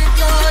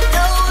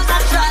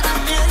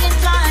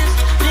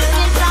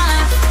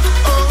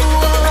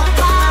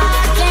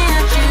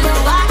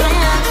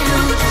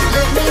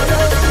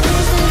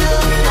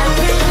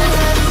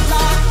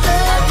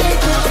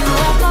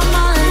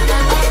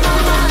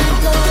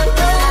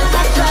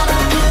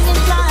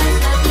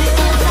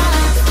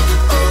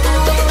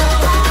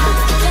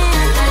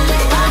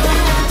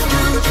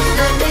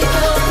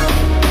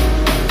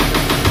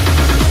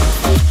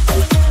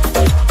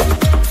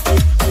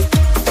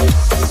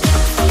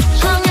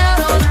 Strung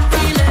out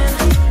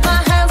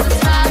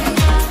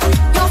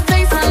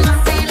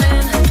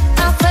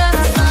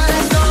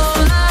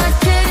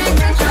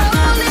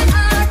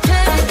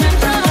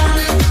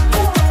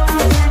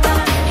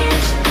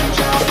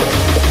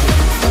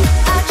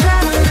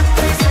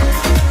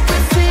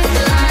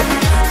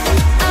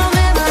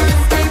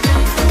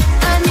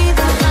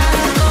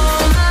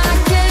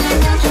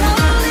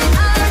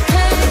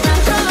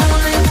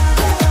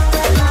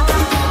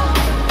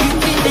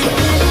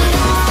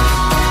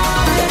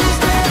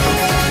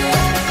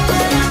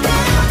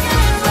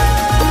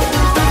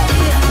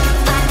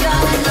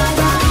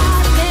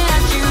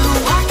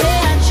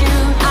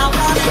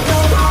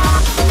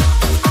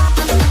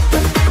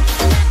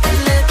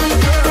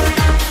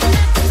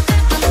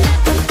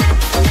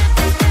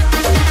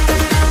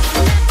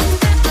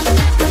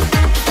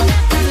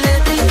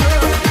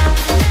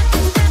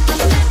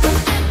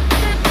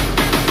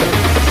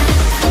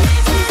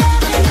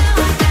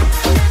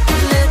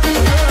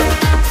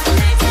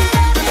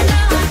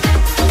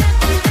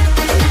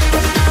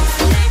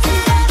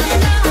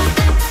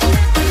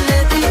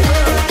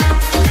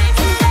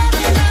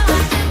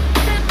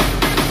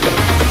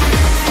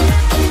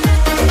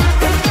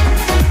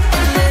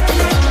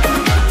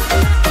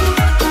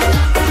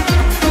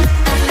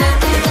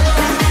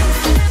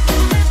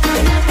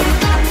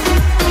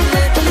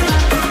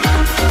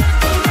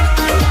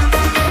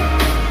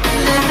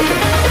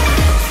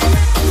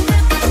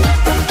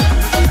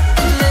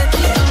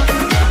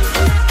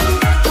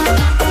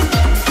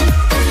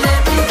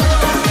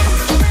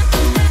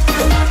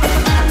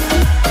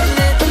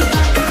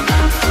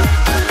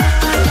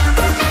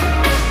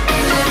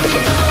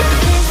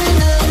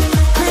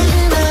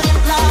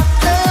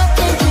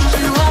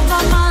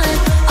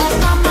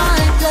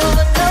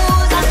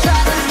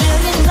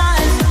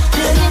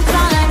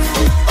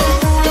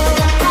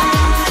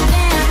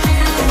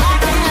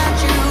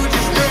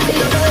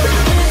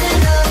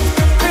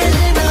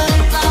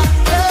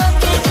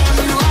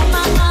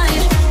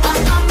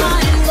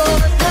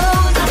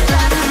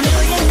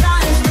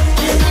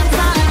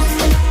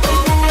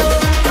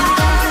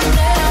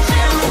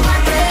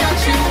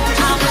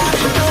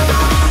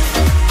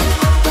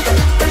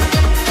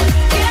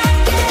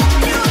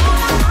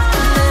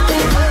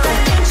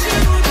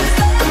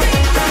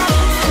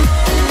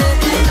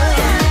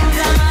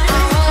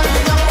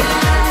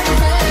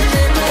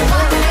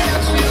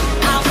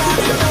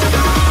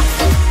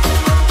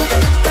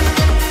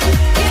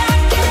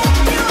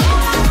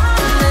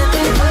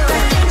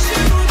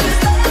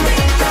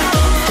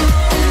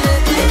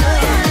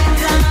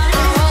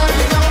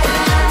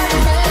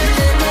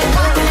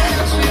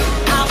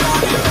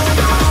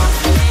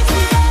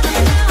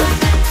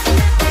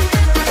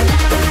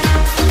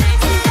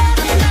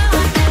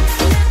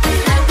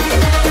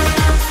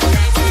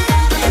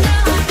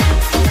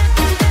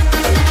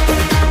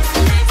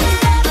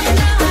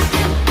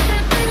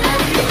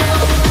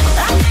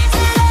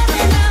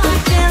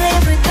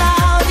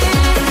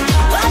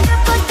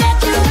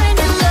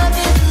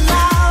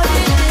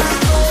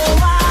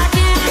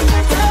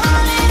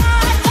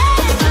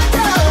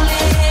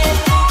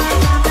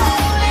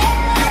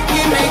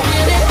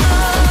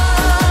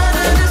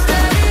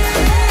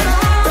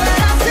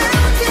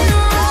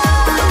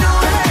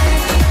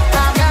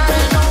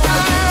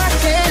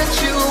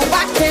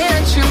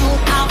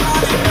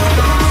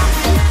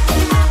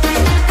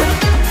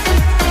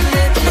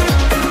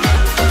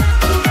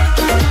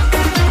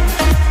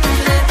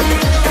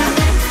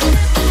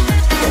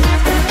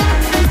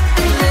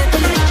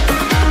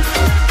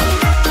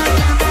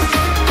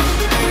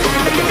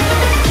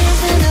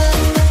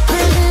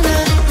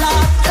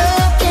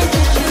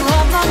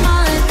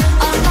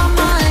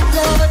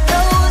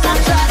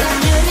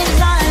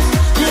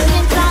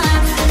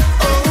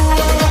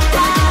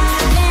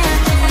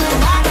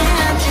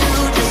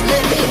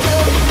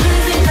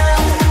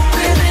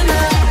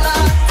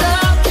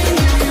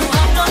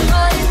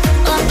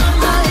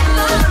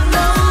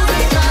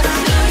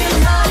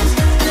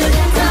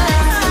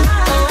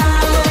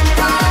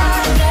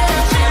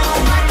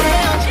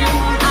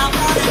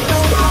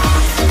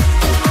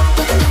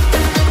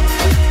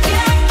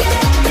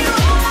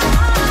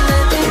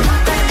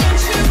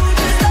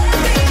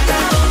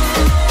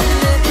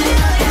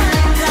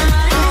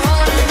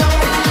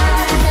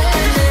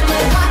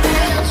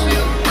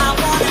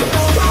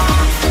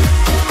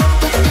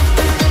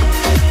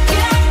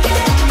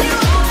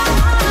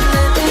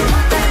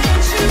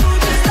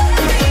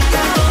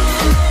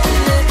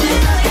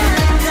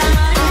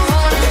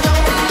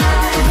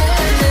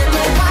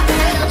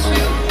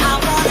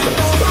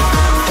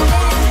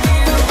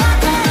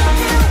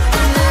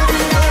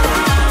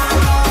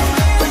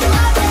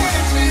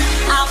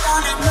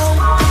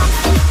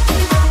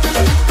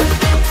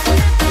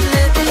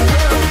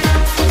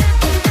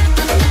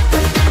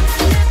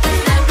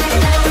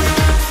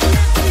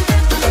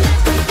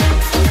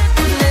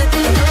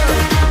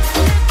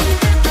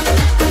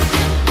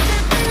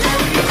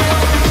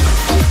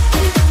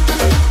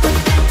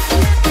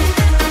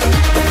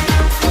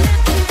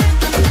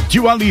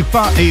Dua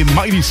Lipa et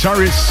Miley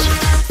Cyrus,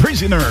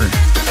 Prisoner,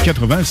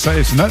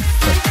 96.9.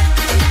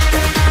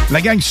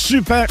 La gang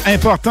super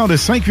important de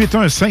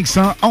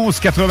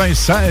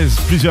 581-511-96.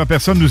 Plusieurs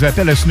personnes nous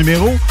appellent à ce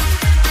numéro.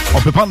 On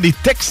peut prendre des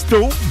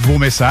textos, vos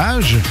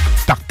messages,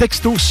 par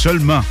texto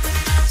seulement.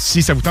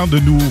 Si ça vous tente de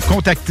nous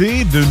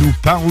contacter, de nous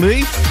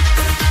parler,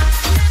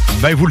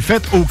 ben vous le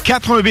faites au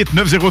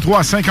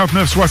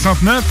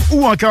 418-903-5969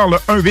 ou encore le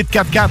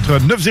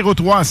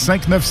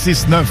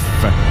 1844-903-5969.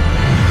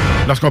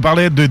 Lorsqu'on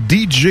parlait de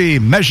DJ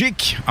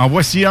magique, en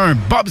voici un,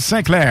 Bob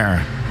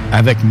Sinclair,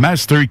 avec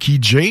Master Key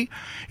J.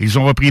 Ils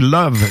ont repris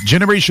Love,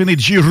 Generation et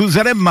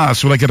Jérusalem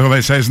sur la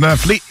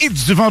 96.9. Les hits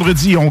du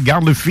vendredi, on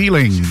garde le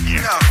feeling.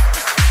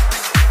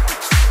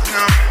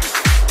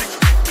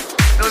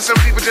 Some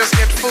people just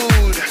get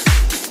food.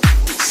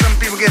 Some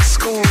people get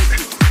schooled.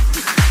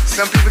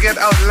 Some people get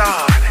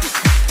outlawed.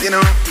 You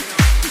know.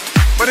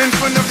 But in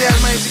front of the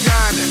Almighty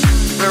God,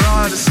 we're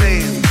all the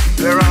same.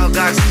 We're all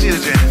God's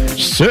children.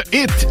 Ce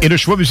hit est le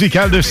choix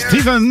musical de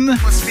Steven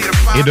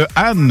et de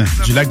Anne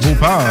du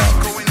Lac-Beauport.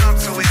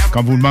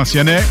 Comme vous le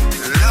mentionnez,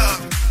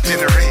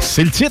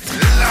 c'est le titre.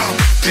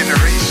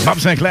 Bob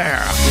Sinclair.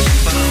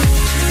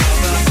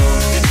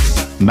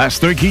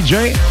 Master Key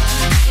J.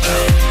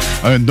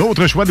 Un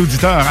autre choix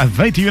d'auditeur à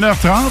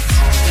 21h30.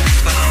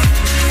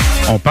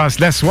 On passe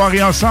la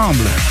soirée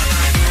ensemble.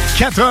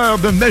 4 heures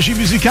de magie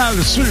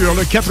musicale sur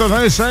le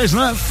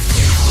 96.9.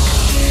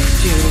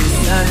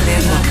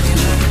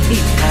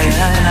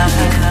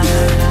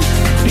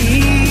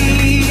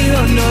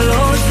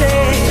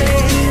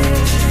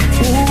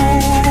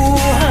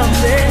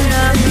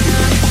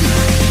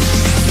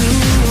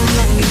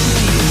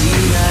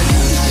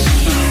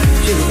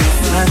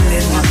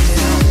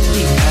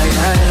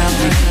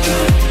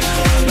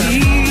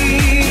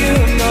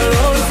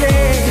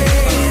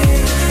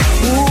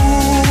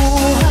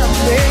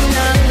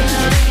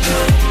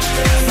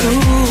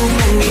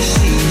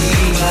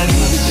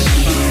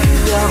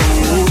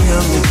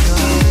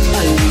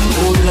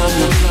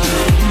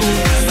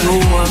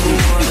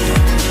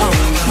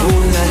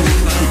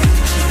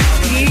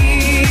 Yeah.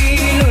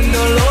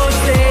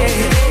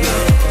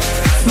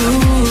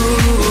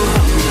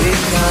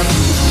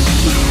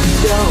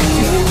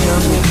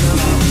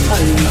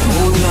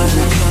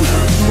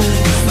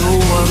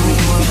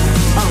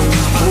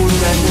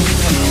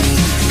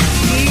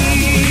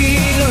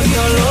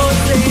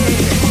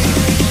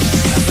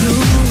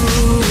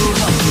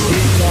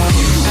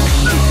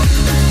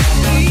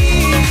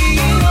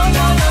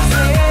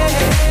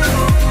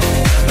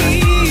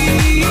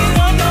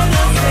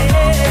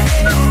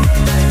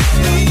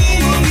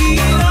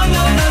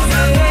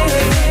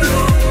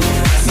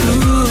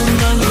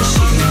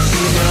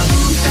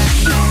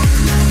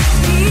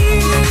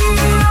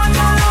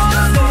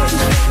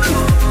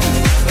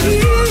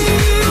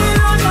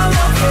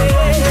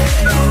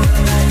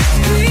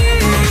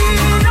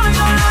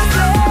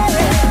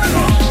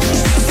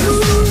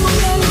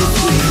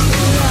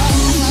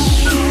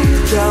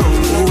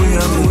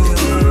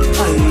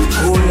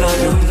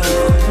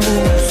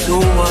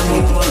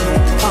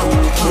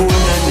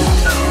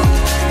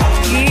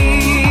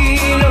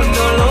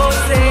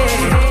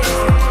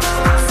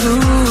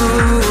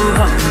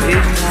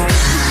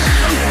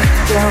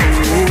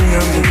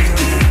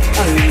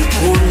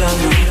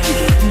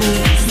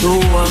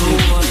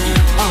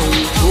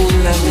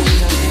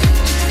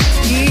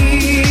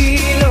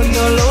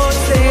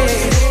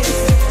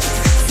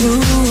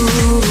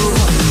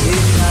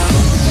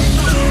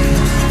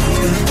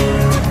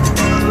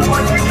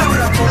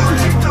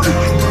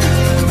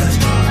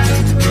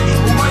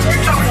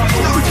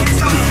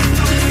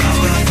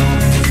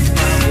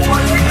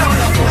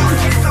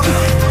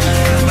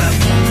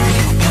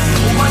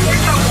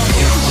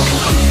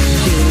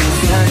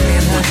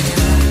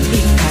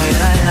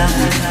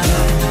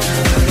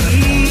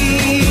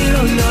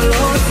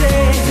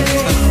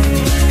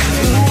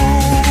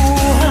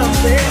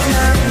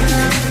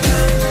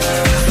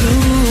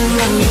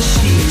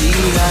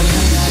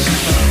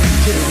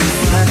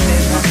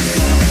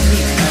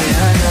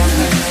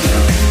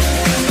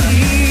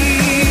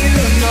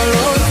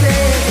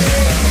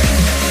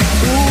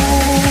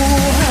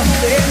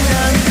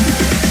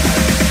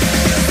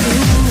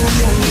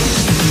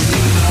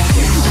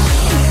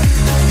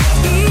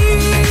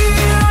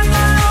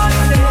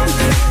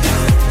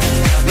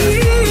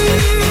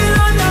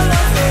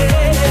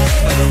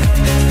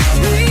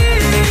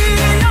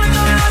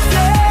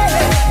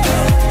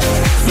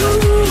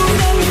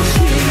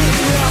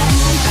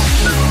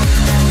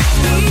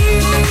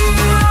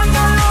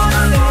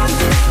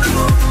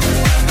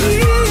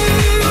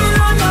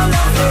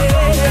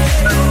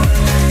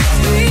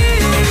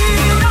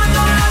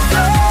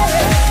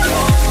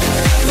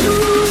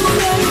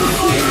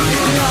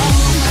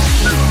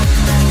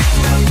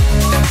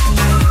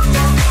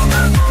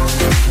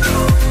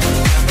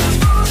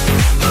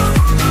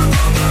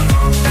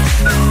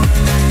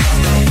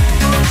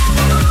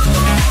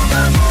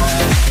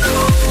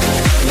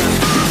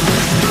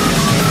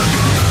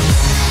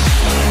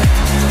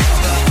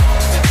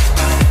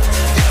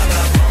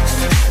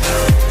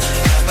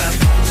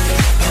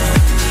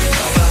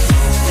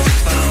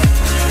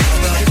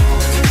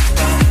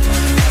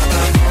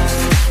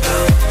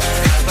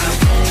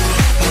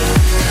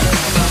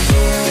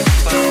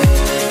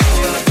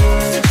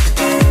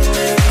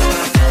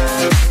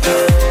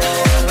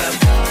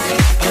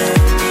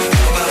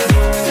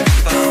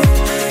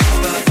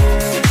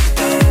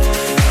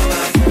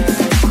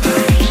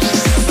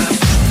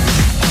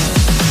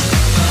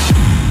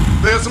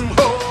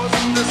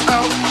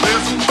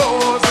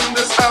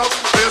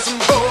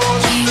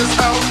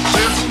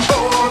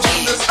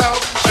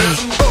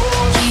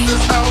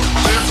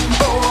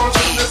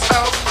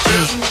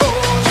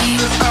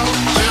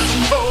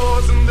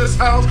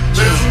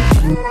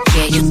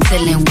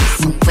 chillin' with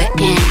some wet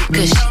and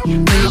gushy.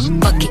 Bring a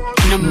bucket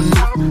and a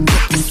mop,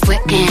 put this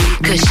wet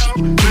and gushy.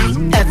 Give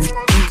me everything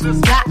you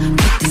got,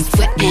 put this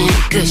wet and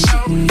gushy.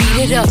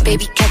 Beat it up,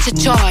 baby, catch a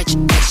charge.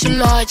 Extra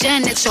large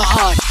and extra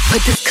hard.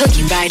 Put this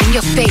cookie right in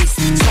your face.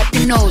 Swipe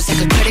your nose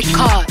like a credit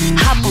card.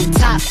 Hop on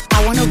top,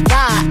 I wanna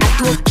ride. I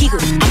do a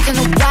giggle, I'm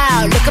kinda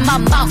wild. Look at my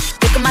mouth,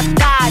 look at my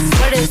thighs.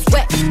 Sweater is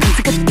wet, I'm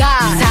sick of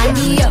thighs. Tie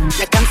me up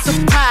like I'm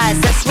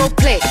surprised. Let's role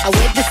play, I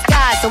wear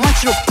disguise. I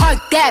want you to park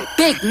that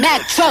Big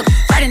Mac truck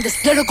right in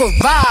this little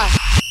garage.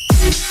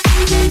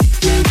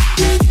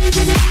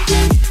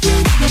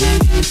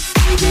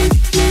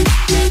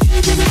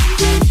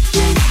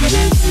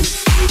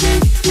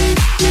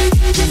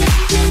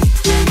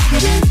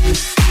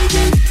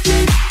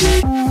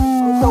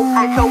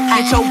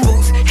 Hide your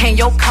boots, hang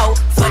your coat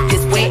for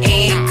this wet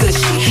and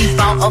gushy. He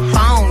bought a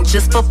phone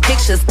just for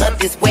pictures of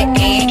this wet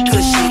and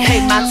gushy.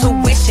 Pay my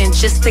tuition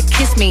just to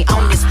kiss me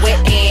on this wet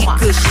and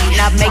gushy.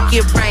 Now make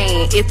it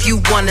rain if you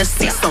wanna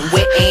see some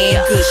wet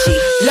and gushy.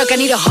 Look, I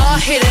need a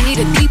hard hit, I need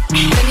a deep,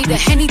 I need a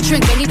Henny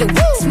drink, I need a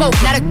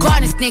smoke, not a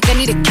garden snake, I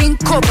need a king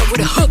cobra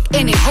with a hook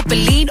in it, hope it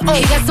lean over.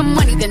 He got some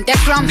money, then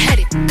that's where I'm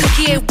headed.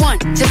 Cookie A1,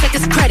 just like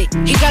his credit.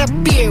 He got a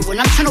beard when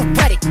I'm tryna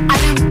wet it. I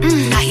am,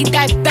 now he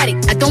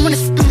diabetic. I don't wanna,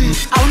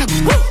 I wanna,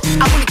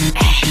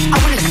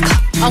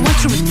 I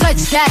want you to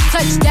touch that.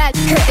 That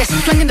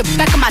swing in the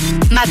back of my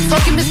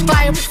talking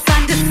misfire.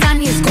 Sun to sun,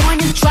 he's going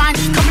and trying,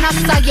 he's coming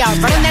outside. Yeah,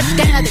 right on that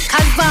thing, the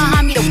cuz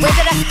behind me, the way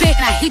that I spit,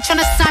 now he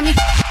tryna sign me.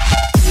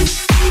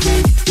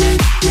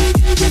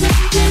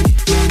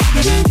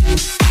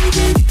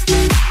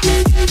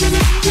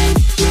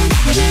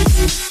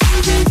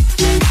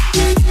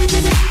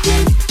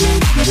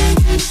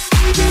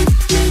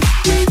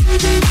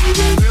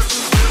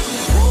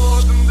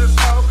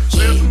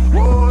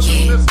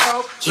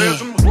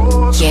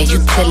 Yeah, you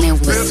chillin'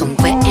 with some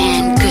wet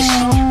and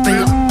gushy.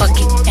 Bring a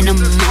bucket and a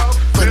mop,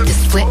 put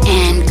this wet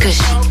and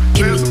gushy.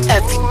 Give me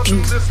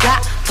everything you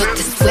got, put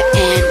this wet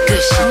and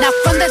gushy. Now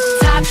from the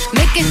top,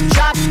 make it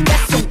drop,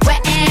 that's some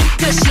wet and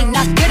gushy.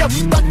 Now get a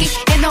bucket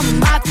and a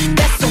mop,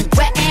 that's some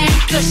wet and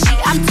gushy.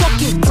 I'm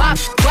talking wop,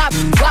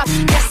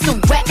 that's some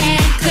wet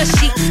and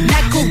gushy.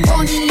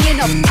 Macaroni in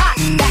a pot,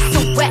 that's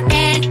some wet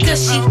and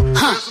gushy,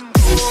 huh?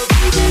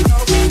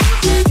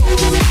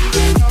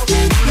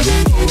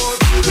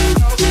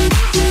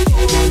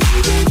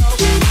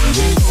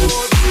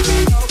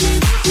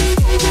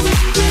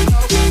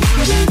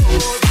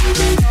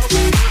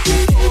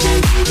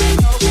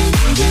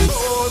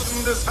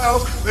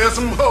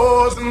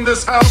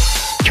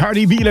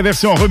 Cardi B, la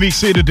version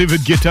remixée de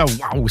David Guetta.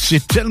 Wow,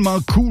 c'est tellement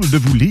cool de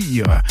vous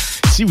lire.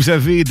 Si vous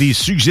avez des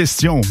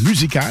suggestions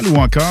musicales ou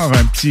encore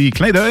un petit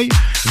clin d'œil,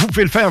 vous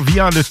pouvez le faire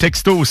via le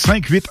texto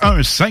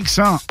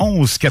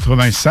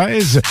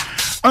 581-511-96.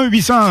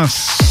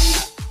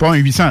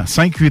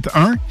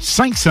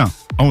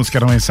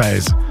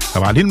 581-511-96. Ça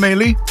va aller le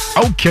mêler?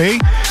 OK.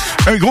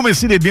 Un gros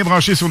merci d'être bien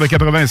branché sur le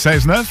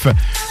 96.9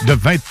 de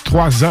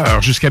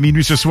 23h jusqu'à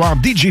minuit ce soir.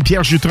 DJ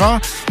Pierre Jutras,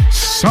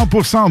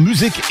 100%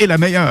 musique est la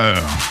meilleure.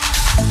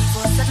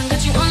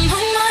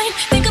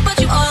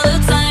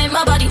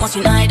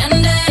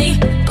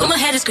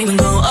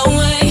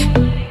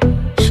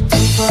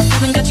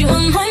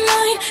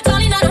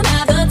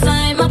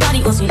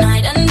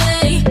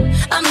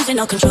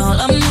 No control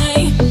of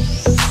me.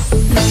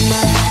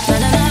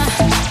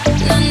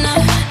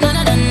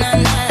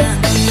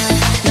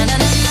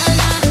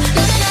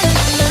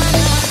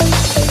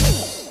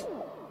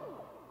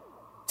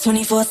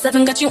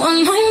 24/7 got you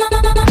on my mind.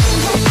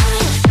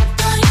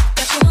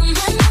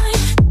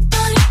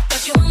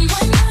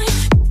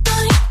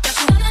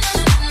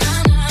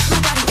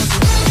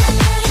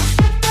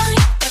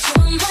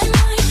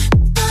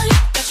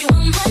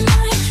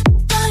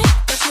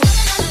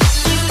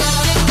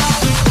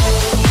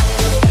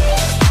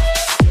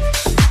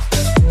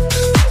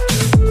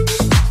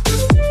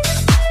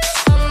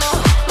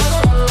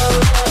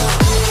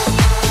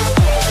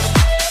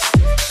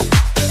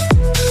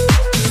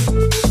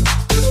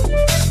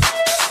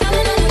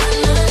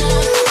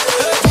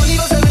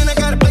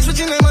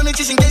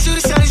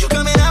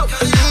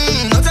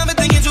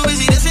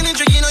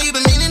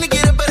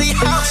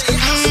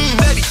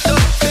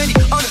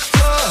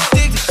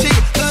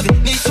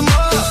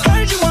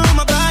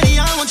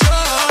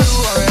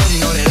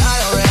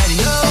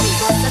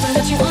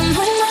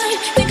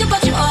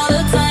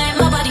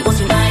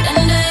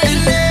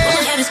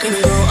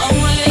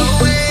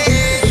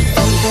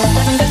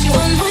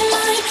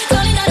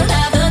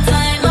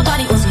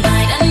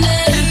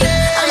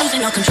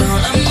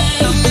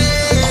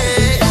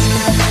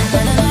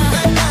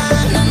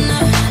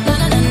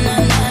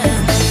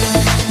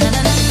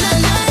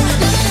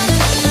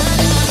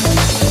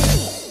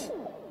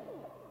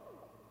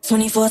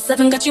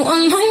 Seven got you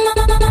on my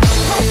mind.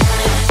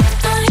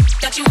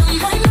 Got you on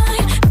my mind.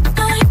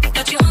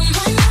 Got you on my mind. Got you on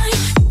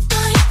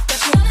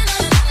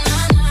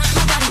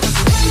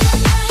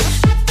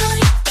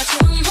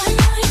my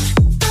mind.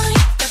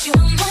 Got you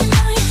on my mind.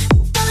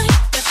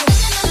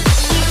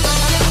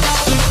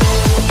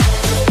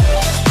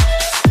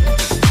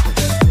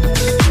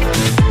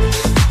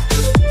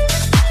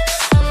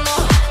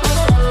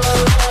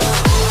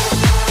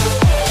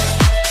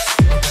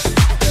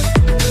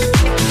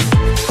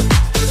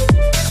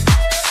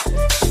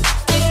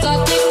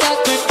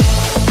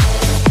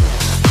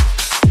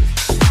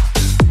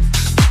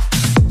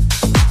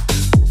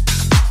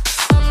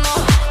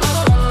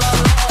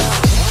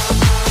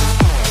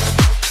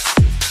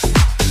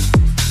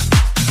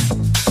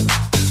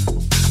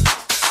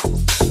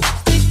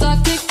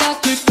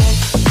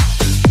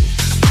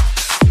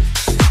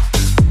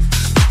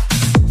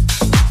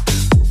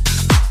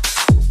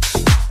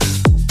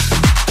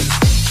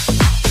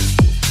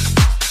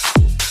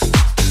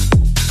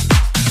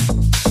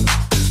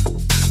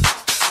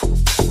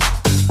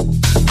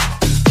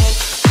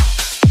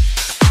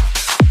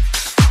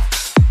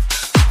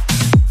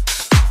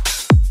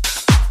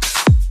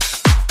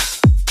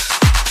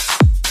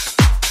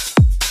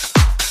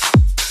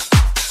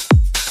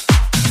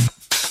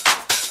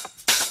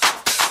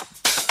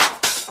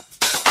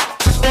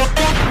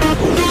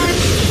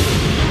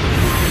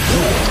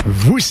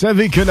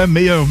 savez que la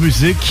meilleure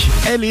musique,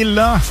 elle est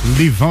là,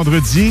 les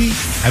vendredis,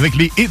 avec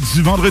les hits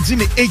du vendredi,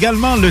 mais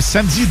également le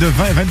samedi de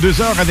 20 à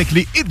 22h avec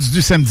les hits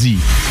du samedi.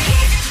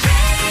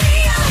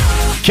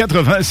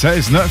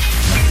 96.9.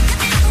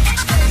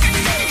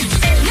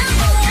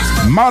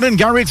 Martin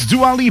Garrix,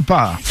 Dua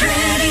Lipa.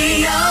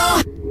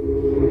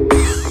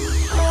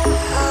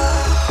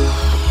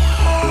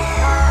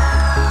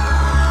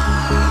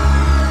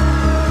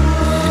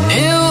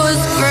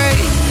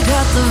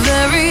 The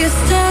very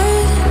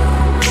start,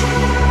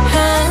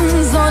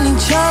 hands on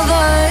each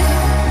other,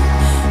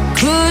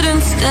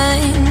 couldn't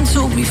stand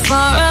to be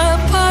far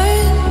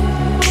apart.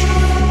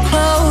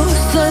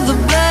 Closer the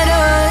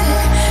better.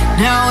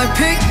 Now we're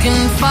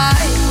picking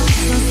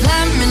fights and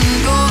slamming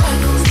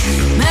doors,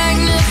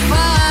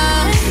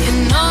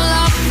 magnifying all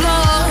our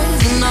flaws.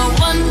 And I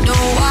wonder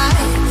why,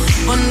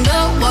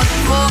 wonder what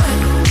for,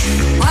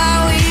 why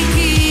we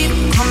keep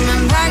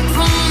coming back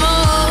for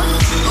more.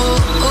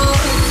 Oh, oh.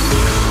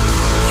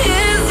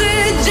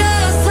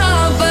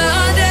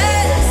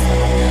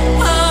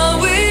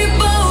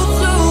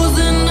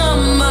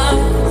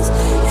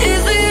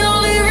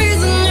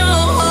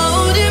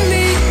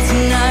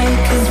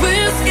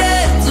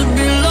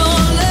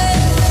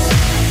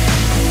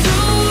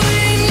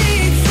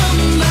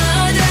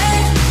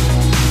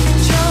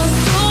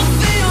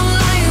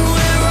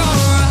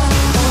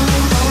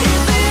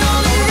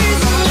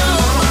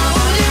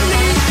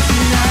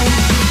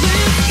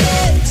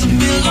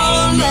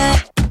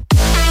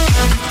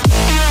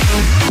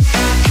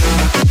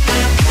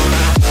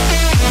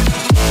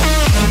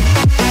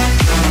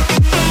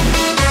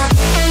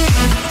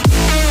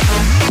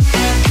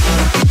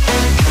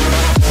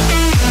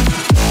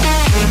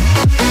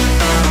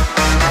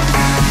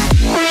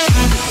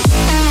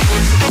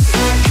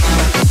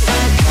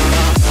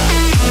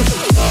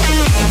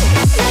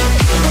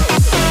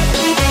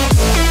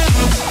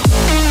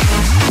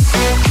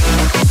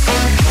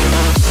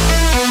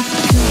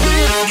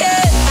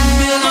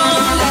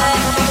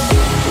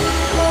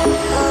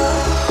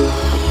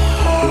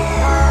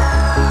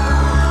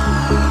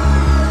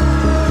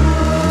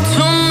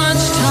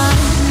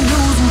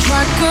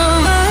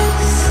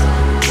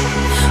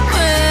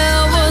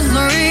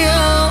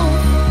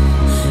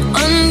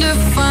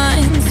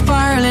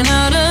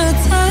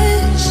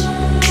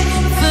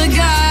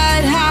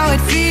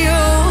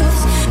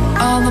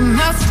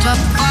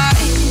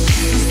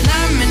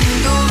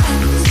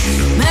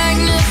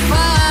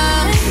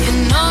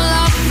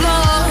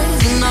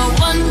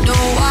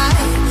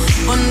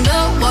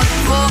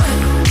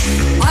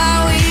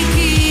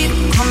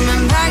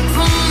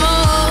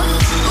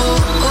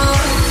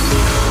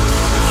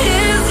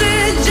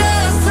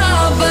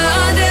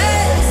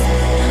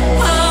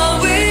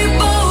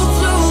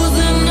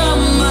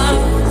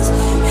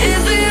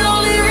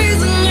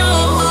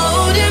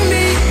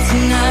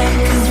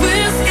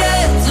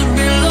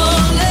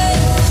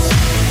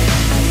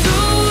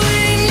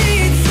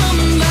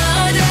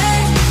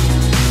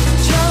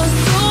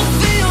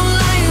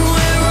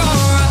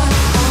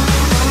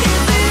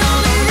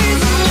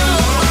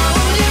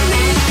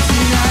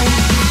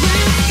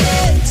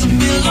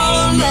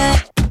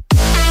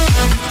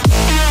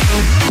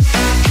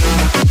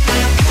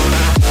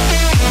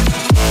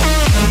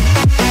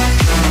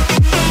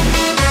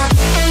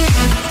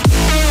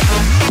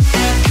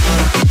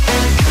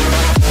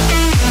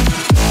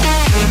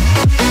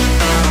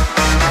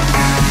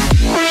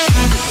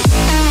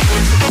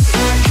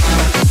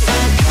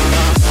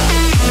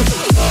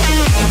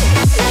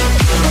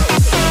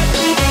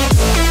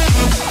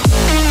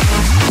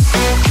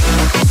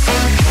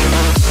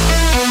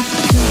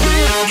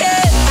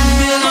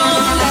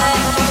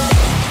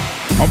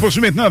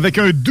 Poursuit maintenant avec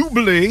un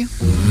doublé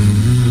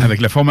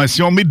avec la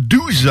formation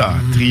Medusa,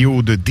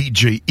 trio de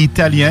DJ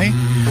italien.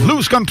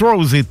 Loose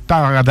Controls et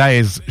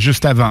Paradise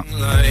juste avant.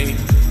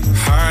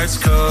 Hearts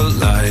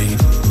collide,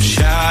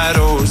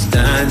 shadows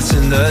dance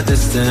in the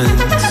distance.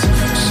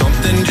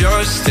 Something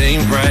just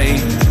ain't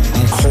right,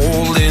 I'm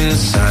cold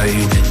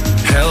inside.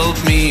 Help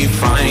me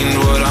find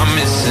what I'm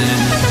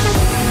missing.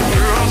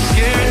 We're all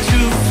scared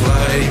to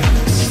fly,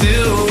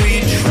 still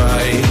we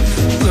try.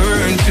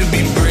 Learn to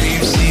be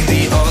brave, see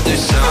the other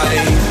side.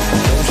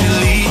 Won't you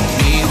lead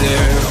me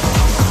there?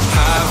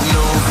 Have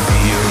no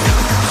fear.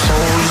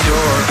 Close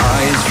your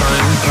eyes,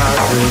 find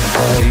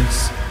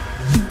paradise.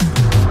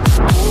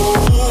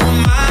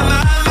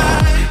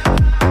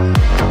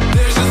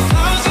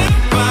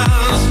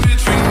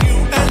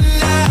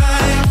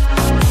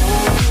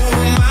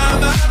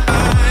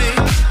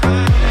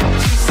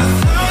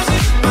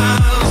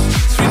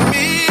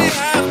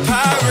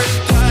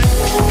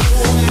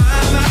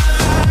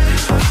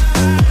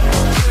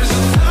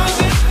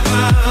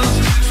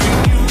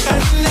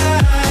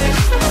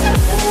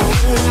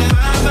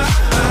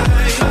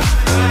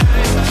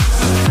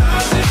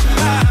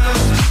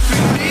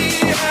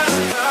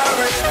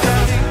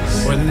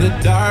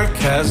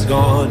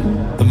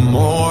 Gone, the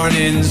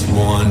morning's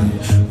won.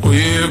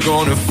 We're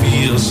gonna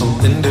feel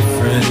something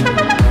different.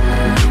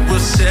 We'll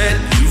set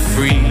you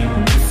free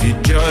if you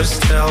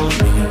just tell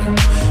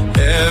me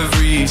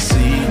every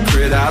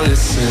secret I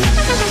listen.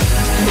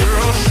 We're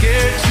all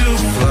scared to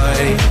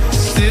fly,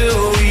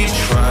 still we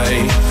try.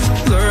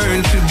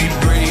 Learn to be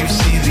brave,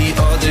 see the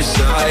other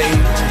side.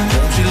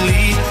 Won't you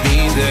lead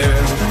me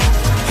there?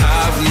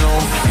 Have no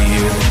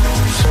fear.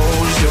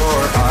 Close your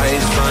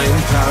eyes, find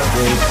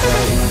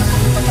paradise.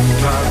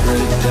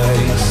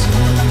 Paradise,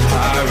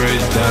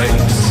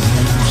 paradise.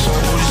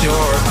 Close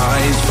your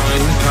eyes,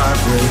 find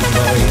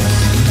paradise.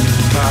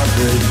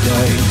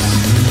 Paradise,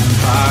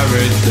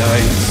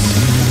 paradise.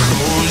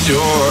 Close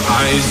your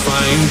eyes,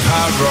 find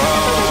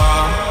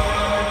paradise.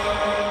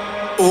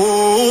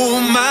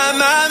 Oh my,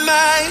 my,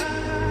 my.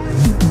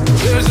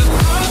 There's a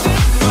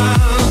thousand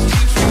miles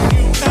between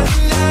you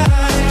and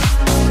I.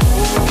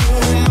 Oh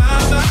my,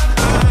 my,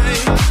 my.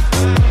 There's a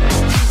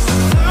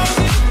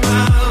thousand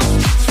miles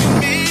between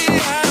me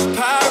and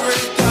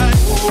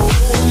paradise. Oh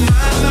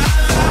my, my,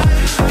 my.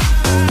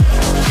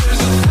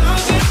 There's a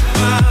thousand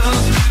miles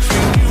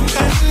between you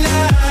and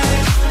I.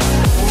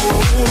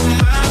 Oh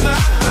my, my,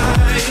 my.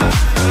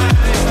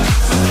 There's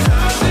a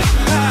thousand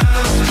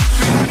miles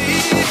between me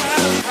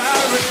and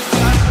paradise.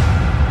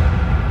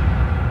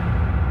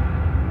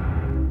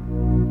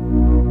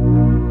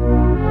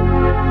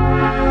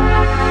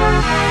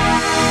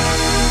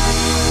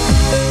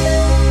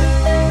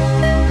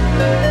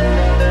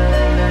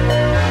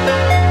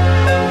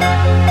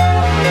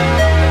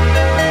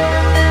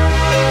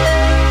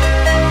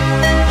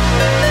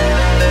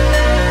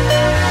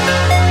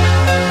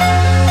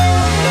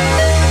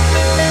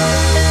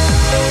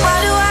 Why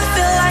do I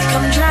feel like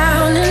I'm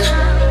drowning?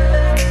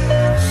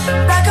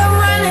 Like I'm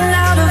running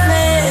out of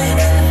air.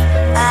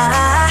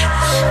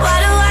 Why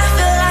do I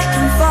feel like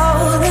I'm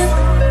falling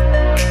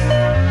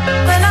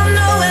when I'm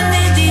nowhere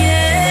near the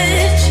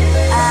edge?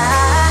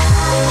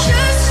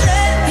 Just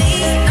let me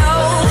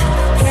know.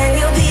 Can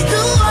you be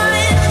the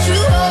one to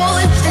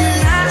hold and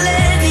not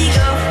let me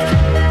go?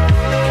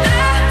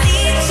 I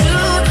need to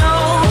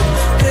know.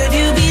 Could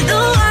you be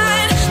the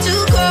one to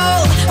go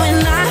when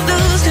I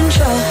lose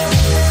control?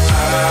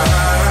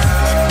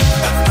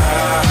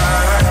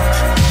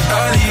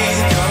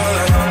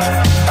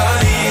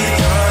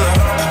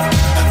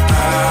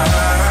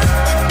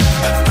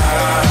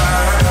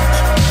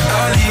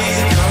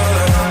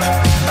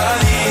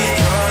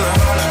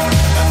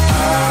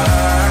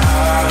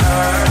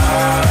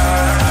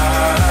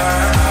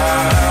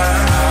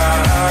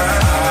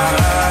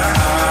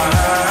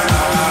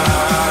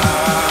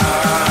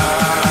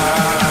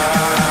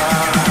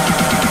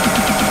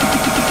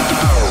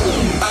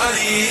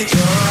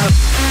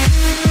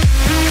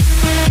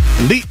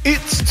 Les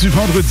hits du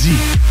vendredi,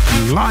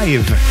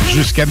 live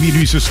jusqu'à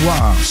minuit ce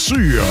soir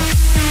sur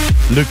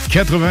le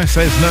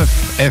 96.9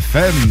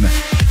 FM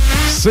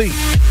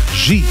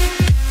CJMD.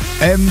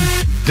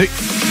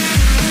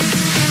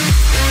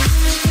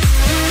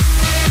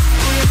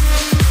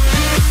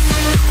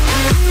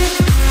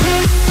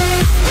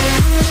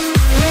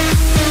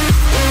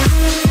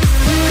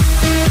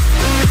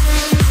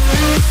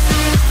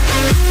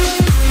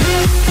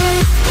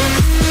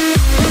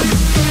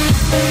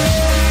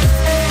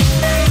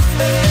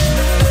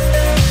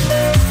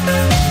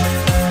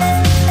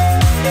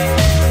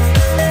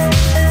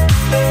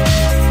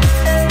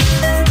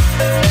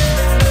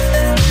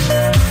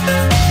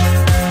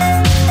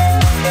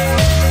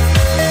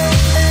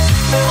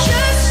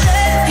 Just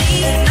let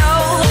me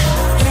know.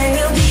 Can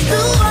you be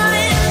the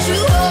one to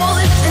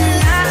hold and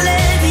not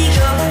let me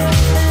go?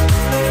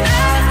 I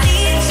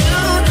need to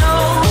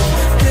know.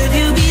 Could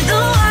you be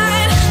the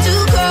one to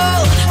go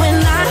when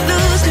I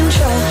lose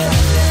control?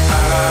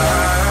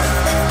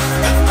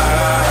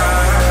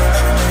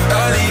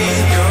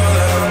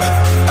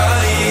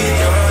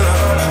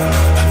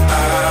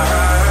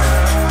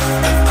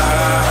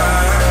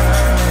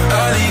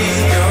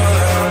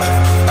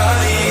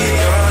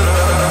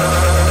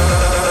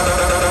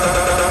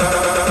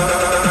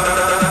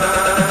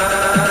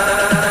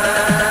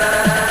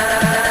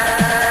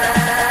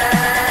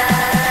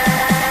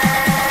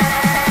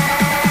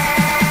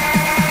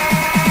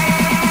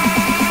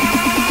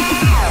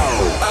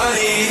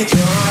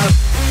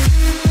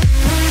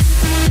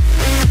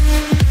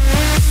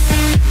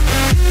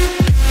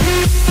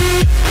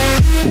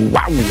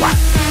 Wow!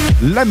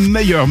 La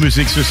meilleure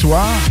musique ce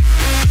soir.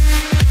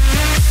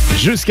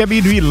 Jusqu'à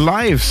minuit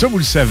live, ça vous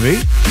le savez.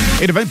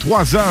 Et de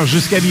 23h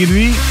jusqu'à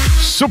minuit,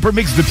 Super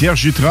Mix de Pierre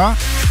Jutras.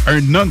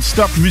 Un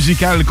non-stop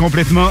musical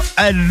complètement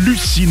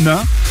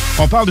hallucinant.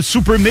 On parle de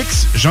Super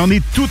Mix, j'en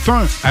ai tout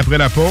un après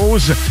la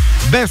pause.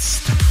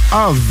 Best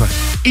of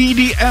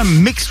EDM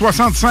Mix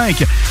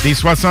 65. Les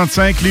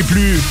 65 les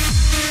plus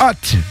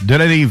hot de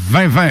l'année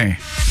 2020.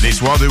 Les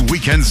soirs de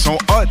week-end sont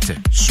hot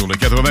sur le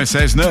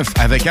 96.9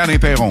 avec Alain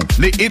Perron.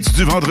 Les hits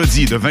du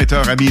vendredi de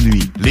 20h à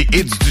minuit. Les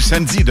hits du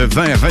samedi de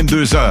 20 à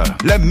 22h.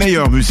 La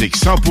meilleure musique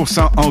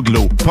 100%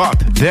 anglo, pop,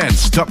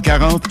 dance, top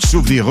 40,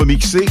 souvenirs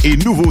remixés et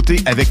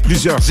nouveautés avec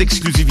plusieurs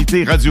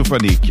exclusivités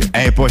radiophoniques.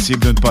 Impossible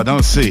de ne pas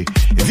danser.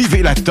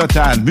 Vivez la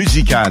totale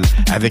musicale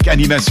avec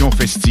animation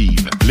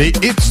festive. Les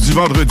hits du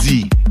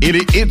vendredi. et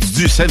les hits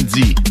du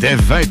samedi dès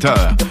 20h.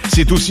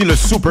 C'est aussi le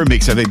Super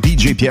Mix avec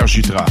DJ Pierre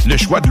Jutras, le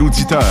choix de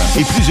l'auditeur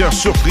et plusieurs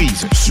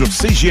surprises sur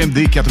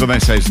CJMD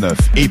 96.9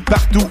 et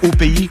partout au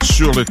pays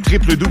sur le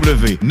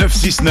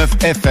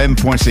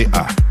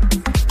www.969fm.ca.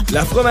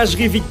 La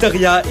fromagerie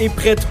Victoria est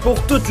prête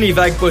pour toutes les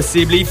vagues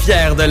possibles et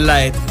fière de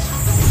l'être.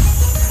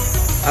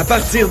 À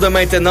partir de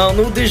maintenant,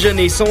 nos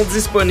déjeuners sont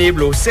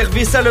disponibles au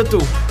service à l'auto.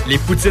 Les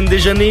poutines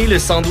déjeuner, le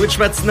sandwich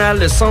matinal,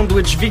 le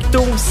sandwich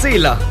Victo, c'est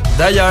là.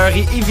 D'ailleurs,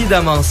 et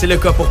évidemment, c'est le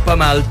cas pour pas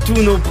mal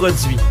tous nos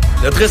produits.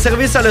 Notre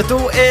service à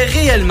l'auto est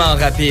réellement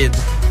rapide.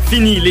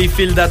 Fini les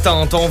files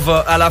d'attente, on va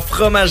à la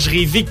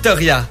fromagerie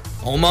Victoria.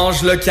 On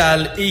mange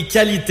local et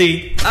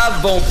qualité à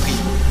bon prix.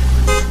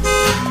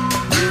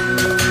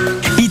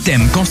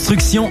 Item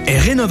Construction et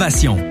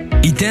Rénovation.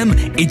 Item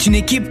est une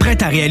équipe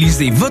prête à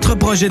réaliser votre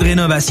projet de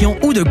rénovation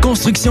ou de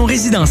construction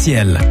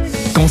résidentielle.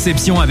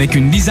 Conception avec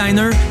une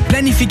designer,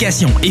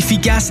 planification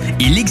efficace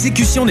et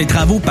l'exécution des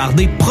travaux par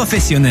des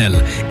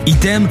professionnels.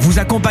 Item vous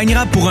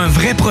accompagnera pour un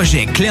vrai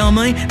projet clé en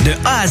main de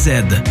A à Z.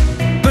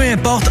 Peu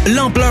importe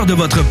l'ampleur de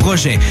votre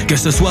projet, que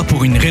ce soit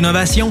pour une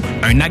rénovation,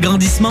 un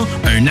agrandissement,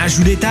 un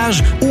ajout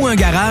d'étage ou un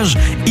garage,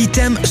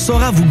 Item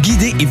saura vous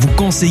guider et vous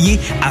conseiller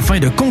afin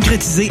de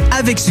concrétiser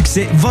avec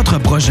succès votre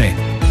projet.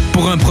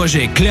 Pour un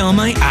projet clé en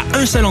main à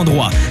un seul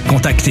endroit,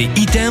 contactez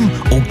Item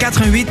au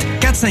 88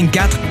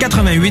 454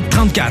 88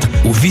 34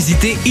 ou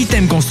visitez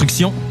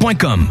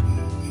itemconstruction.com.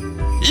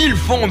 Ils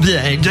font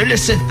bien de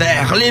laisser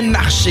faire les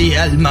marchés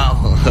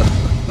allemands.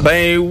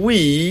 Ben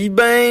oui,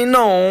 ben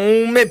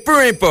non, mais peu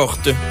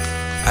importe.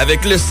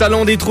 Avec le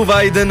Salon des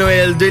trouvailles de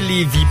Noël de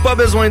Lévis, pas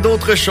besoin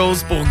d'autre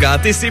chose pour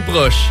gâter ses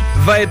proches.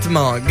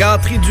 Vêtements,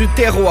 gâteries du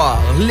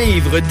terroir,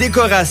 livres,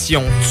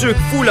 décorations, tuques,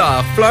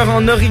 foulards, fleurs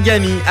en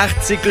origami,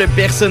 articles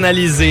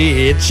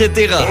personnalisés,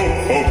 etc.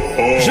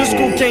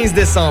 Jusqu'au 15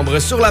 décembre,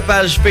 sur la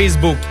page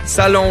Facebook,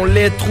 Salon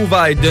Les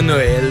Trouvailles de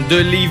Noël de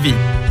Lévis.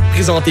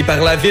 Présenté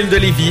par la Ville de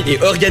Lévis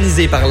et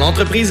organisé par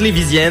l'entreprise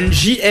lévisienne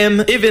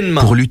JM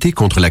Événements. Pour lutter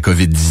contre la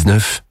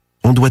COVID-19,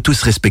 on doit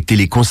tous respecter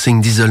les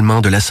consignes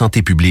d'isolement de la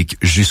santé publique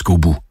jusqu'au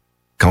bout.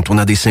 Quand on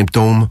a des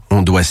symptômes,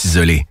 on doit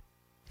s'isoler.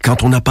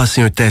 Quand on a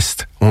passé un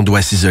test, on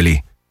doit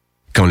s'isoler.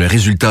 Quand le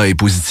résultat est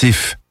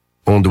positif,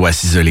 on doit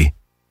s'isoler.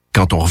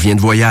 Quand on revient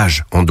de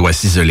voyage, on doit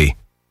s'isoler.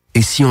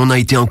 Et si on a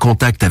été en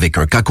contact avec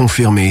un cas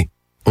confirmé,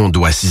 on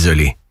doit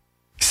s'isoler.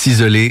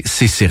 S'isoler,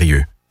 c'est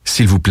sérieux.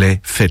 S'il vous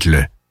plaît,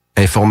 faites-le.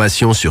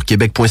 Information sur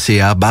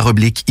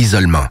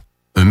québec.ca/isolement.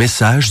 Un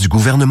message du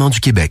gouvernement du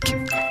Québec.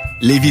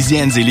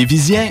 Lévisiennes et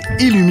Lévisiens,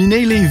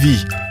 illuminez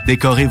Lévis.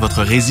 Décorez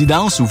votre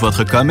résidence ou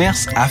votre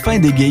commerce afin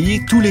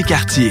d'égayer tous les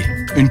quartiers.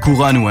 Une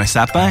couronne ou un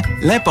sapin,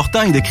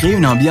 l'important est de créer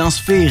une ambiance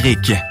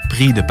féerique.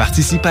 Prix de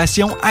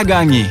participation à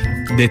gagner.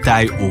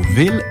 Détails au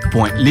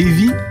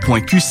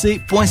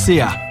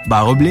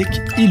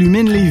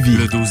ville.lévis.qc.ca/illumine Lévis.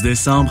 Le 12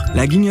 décembre,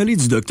 la guignolée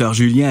du Dr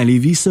Julien à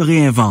Lévis se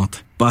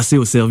réinvente. Passez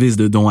au service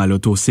de dons à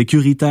l'auto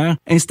sécuritaire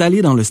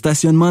installé dans le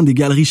stationnement des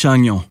Galeries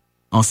Chagnon.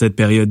 En cette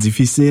période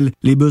difficile,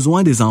 les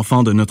besoins des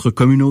enfants de notre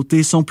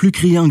communauté sont plus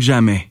criants que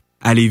jamais.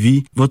 À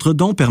Lévis, votre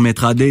don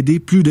permettra d'aider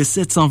plus de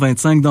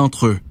 725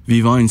 d'entre eux,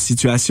 vivant une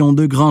situation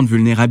de grande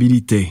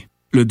vulnérabilité.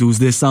 Le 12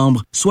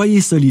 décembre, soyez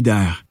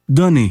solidaires.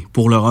 Donnez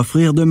pour leur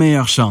offrir de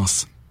meilleures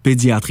chances.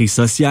 Pédiatrie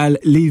sociale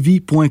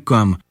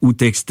lévis.com ou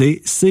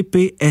textez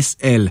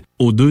CPSL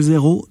au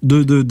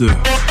 20222.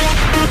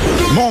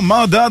 Mon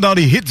mandat dans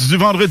les hits du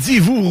vendredi,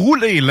 vous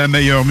roulez la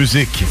meilleure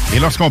musique. Et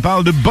lorsqu'on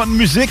parle de bonne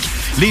musique,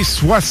 les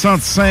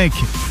 65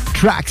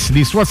 tracks,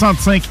 les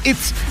 65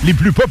 hits les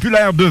plus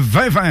populaires de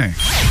 2020.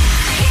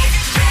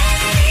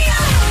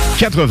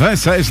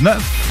 96.9.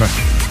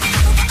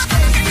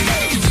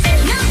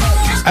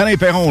 Alain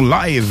Perron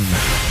live.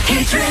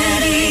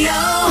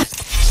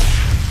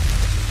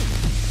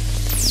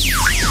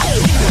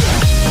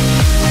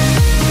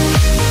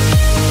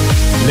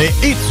 Les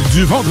hits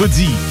du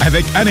vendredi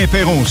avec Alain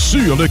Perron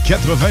sur le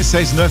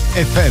 96.9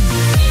 FM.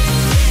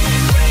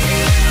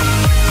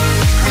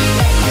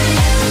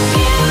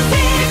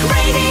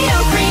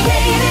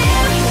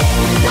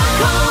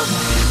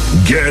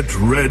 Get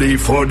ready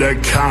for the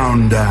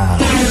countdown.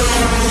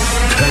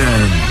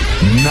 10,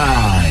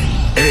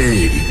 9,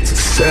 8,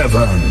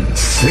 7,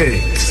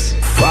 6,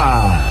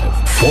 5,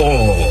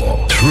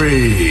 4,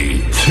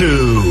 3,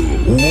 2,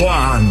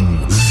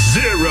 1,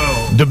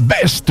 0. The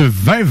best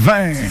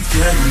 2020.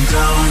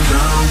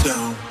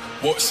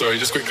 What? Sorry,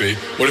 just quickly.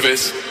 What if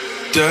it's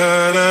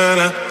da da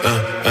da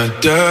da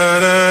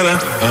da da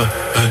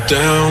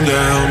down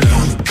down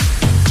down.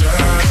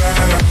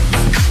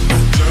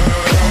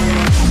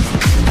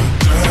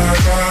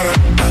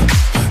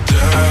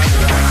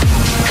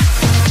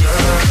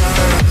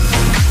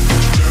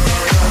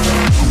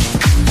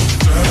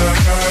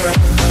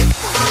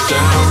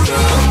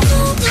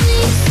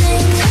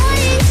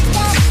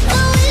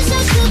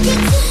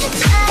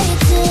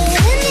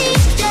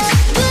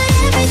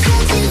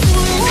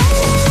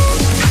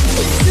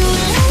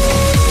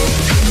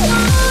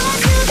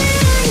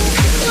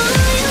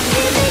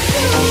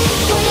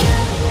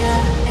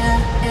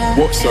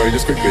 What? Sorry,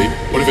 just quickly.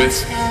 What if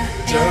it's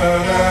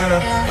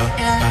Down,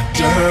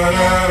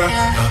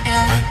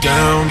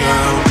 down,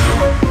 down.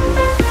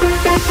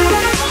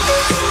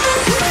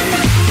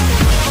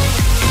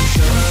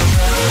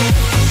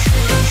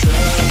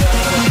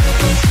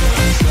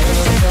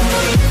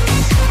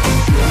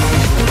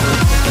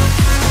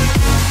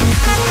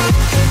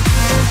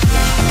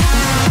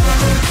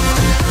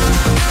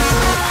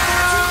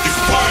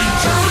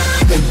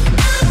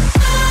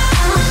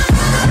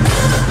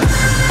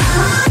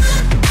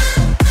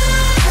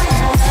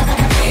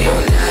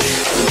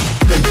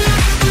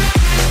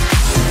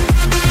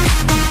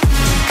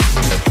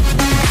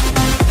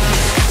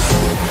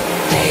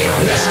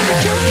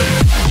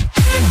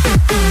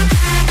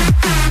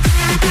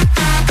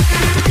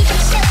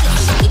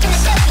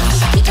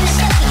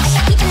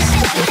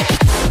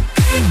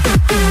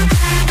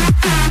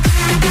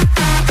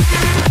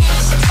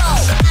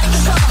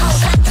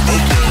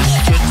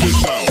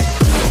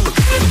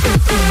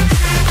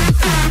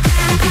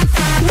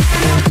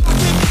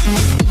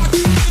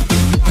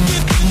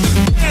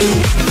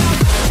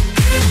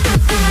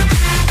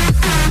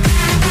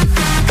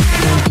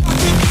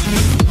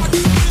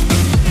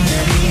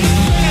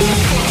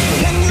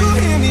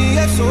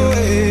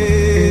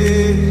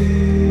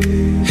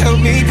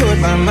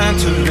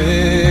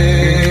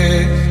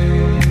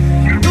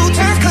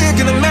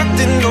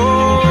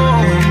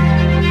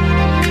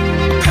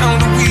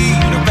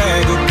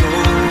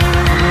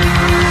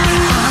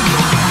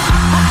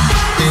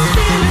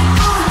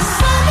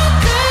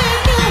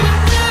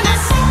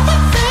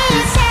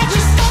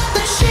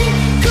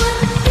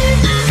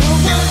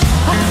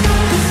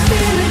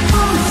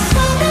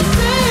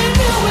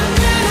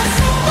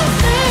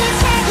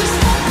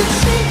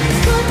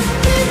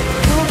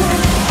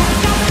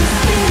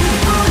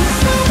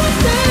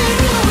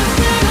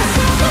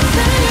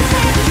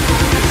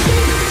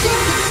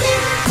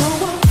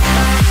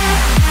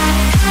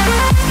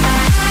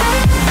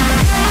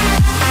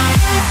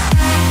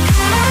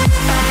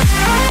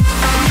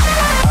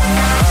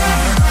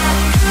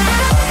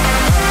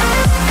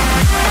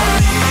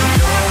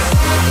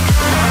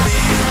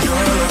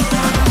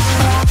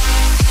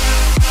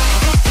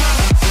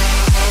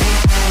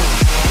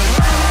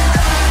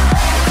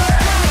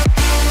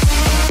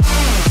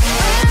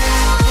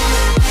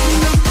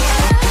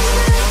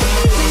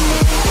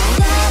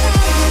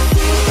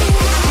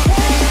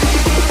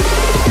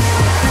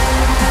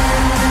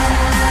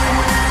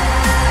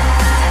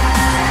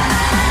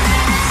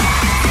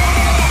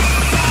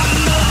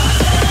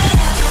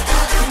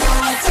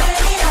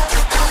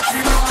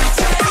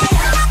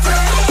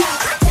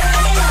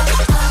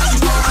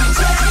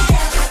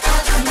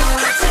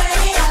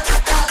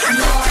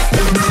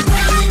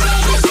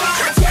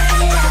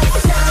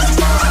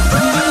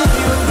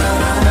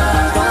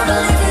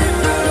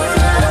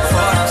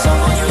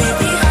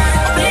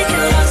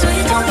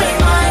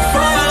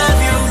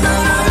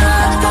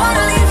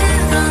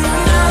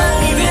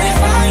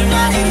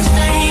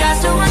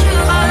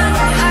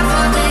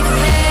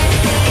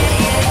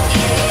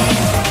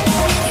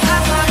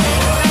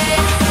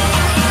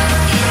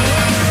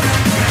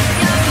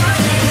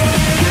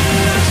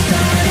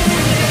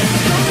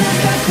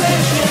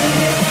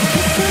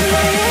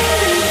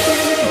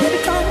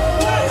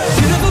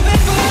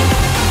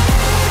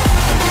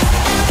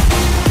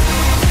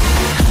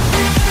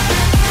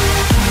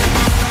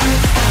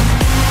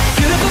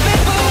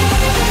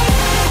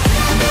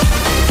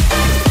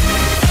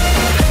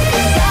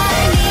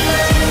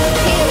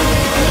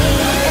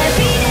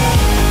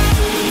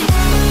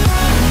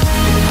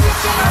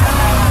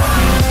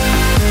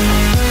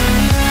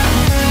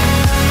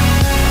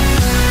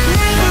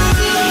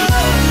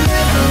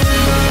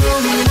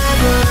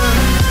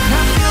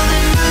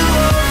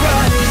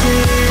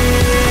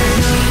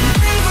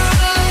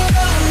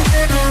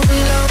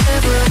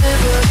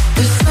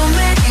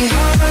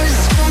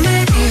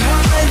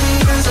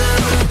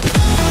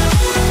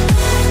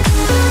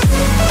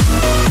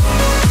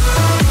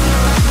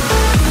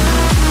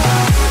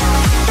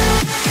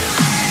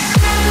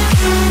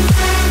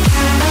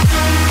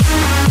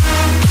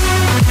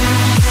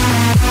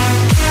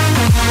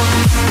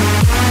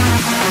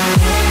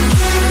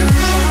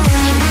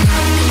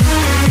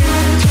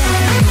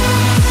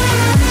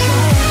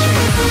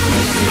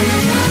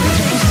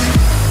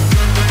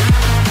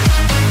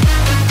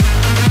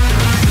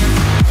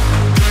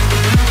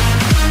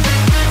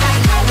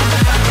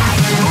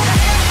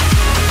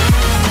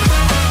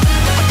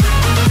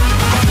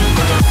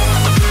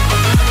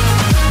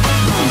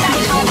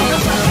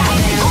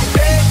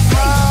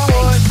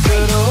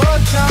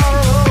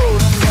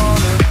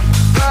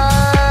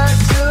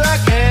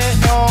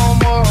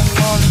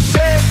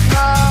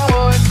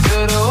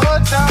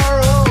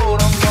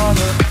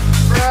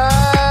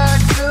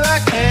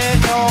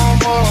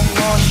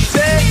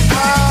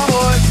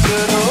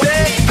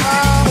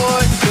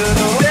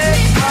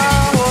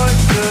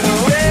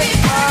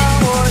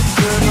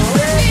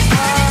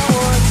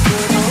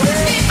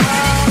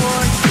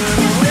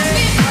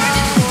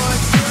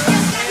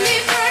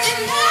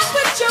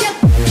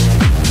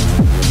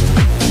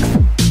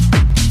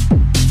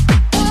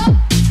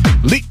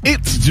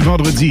 du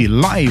vendredi,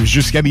 live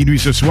jusqu'à minuit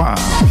ce soir.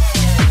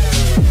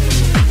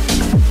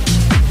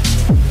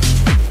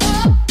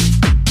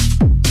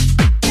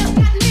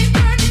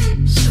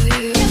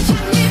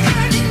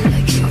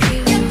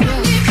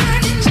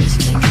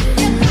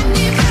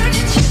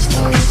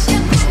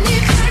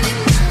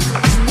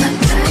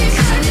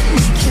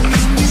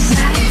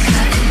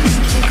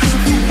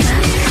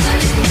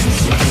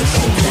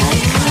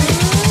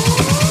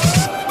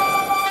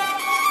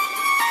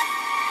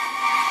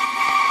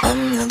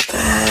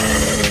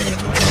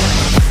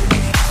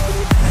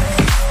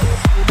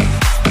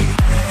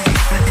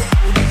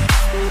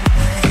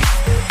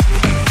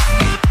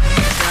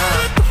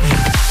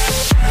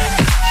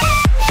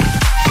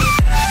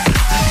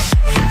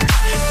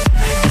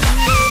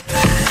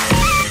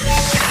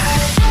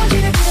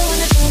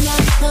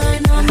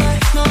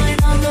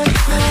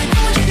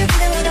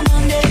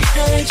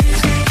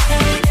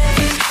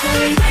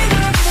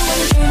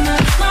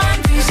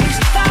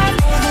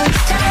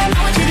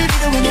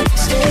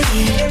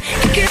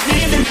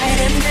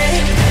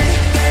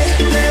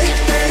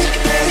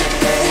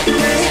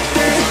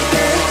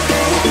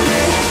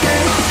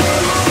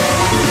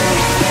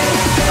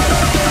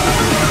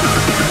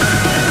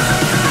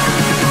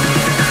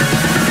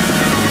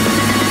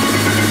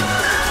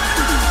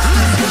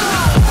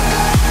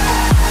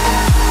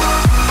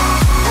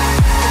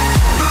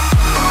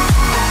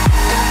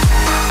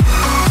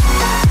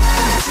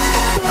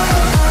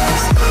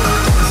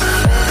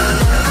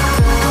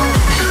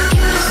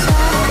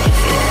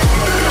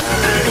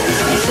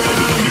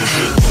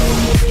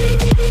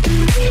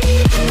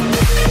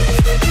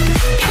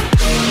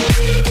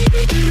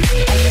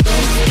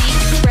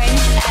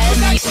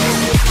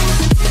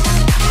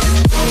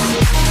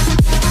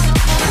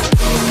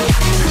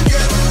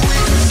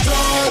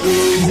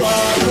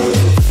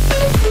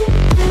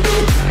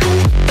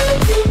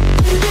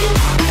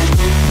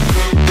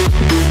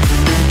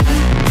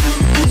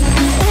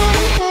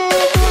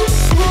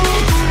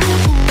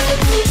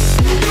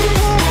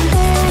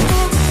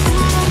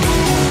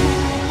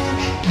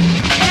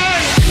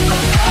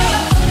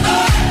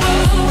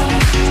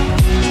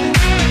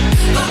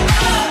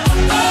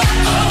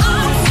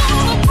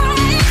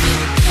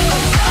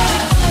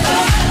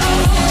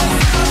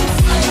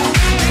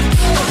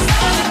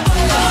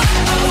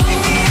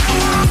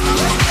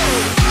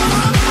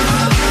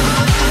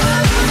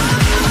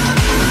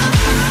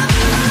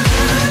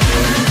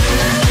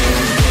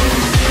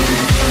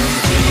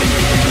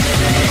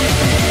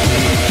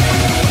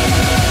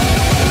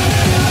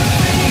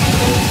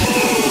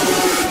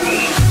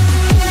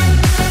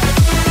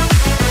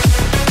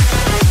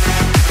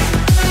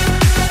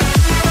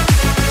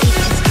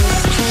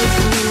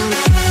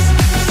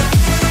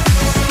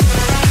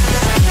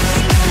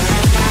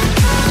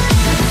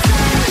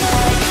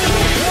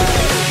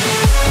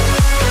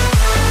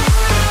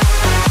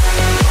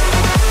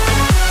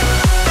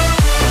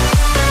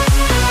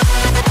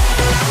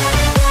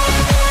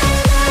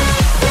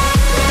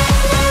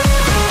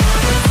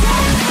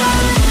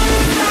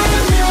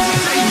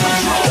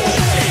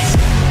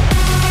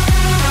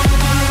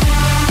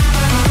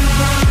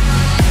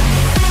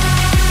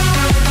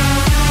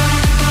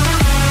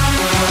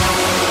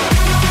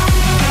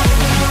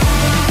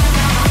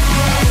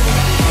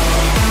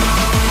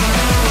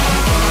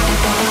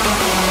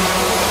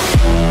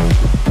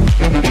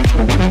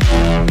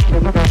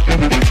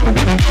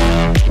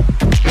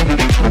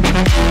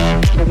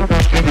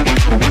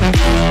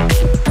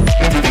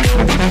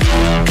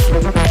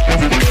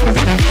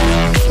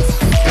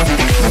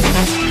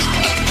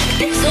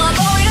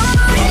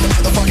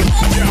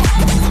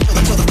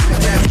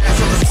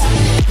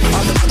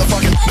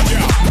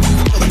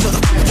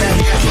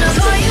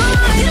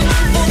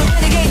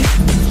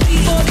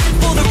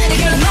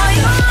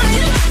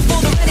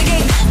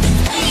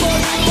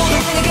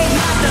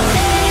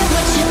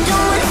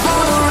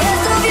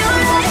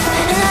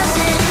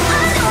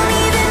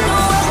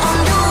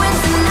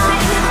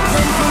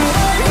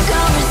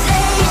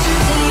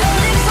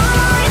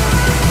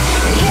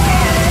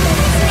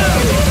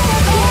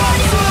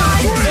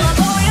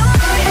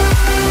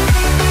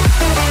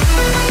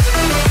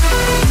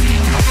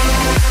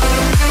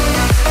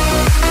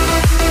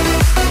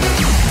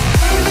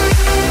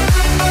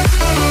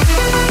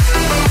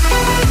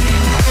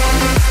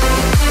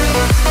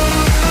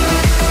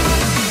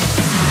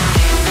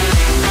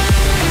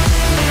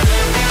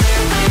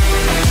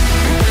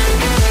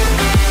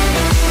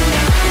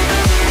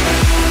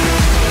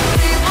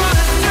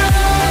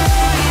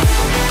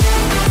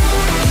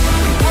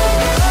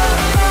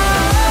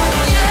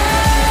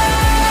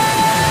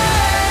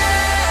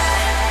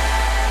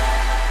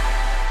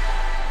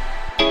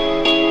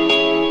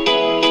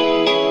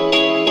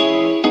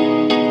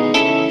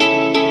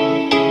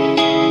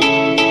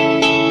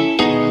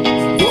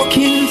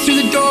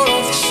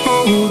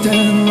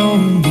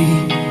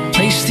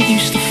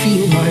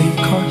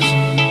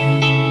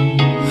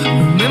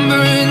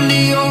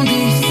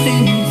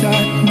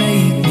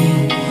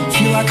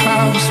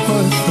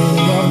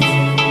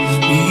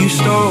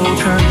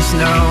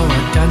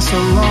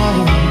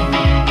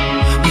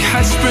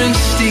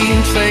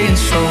 Springsteen playing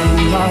so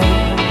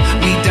loud.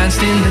 We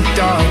danced in the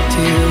dark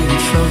till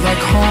it felt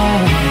like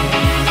home.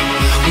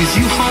 With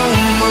you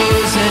home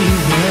was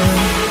anywhere.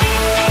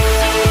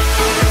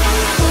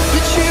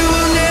 But you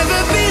will never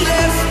be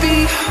left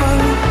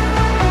behind.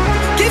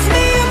 Give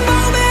me a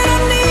moment, I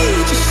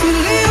need just a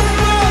little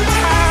more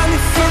time.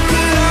 If I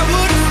could, I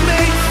would have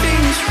made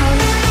things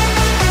right.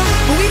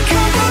 But we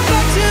can't go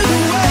back to the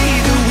way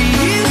that we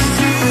used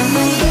to.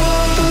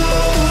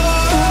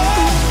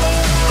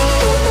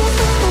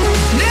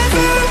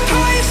 Never a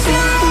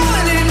poison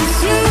running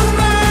through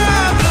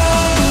my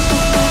blood.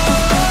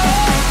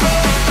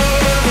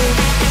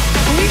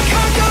 We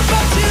can't go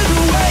back to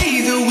the way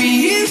that we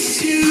used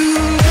to.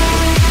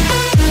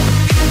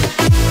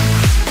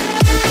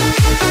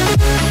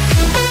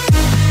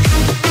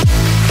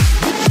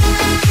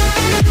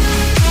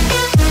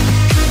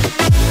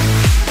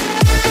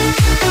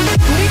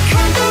 We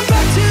can't go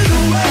back to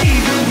the way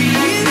that we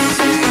used to.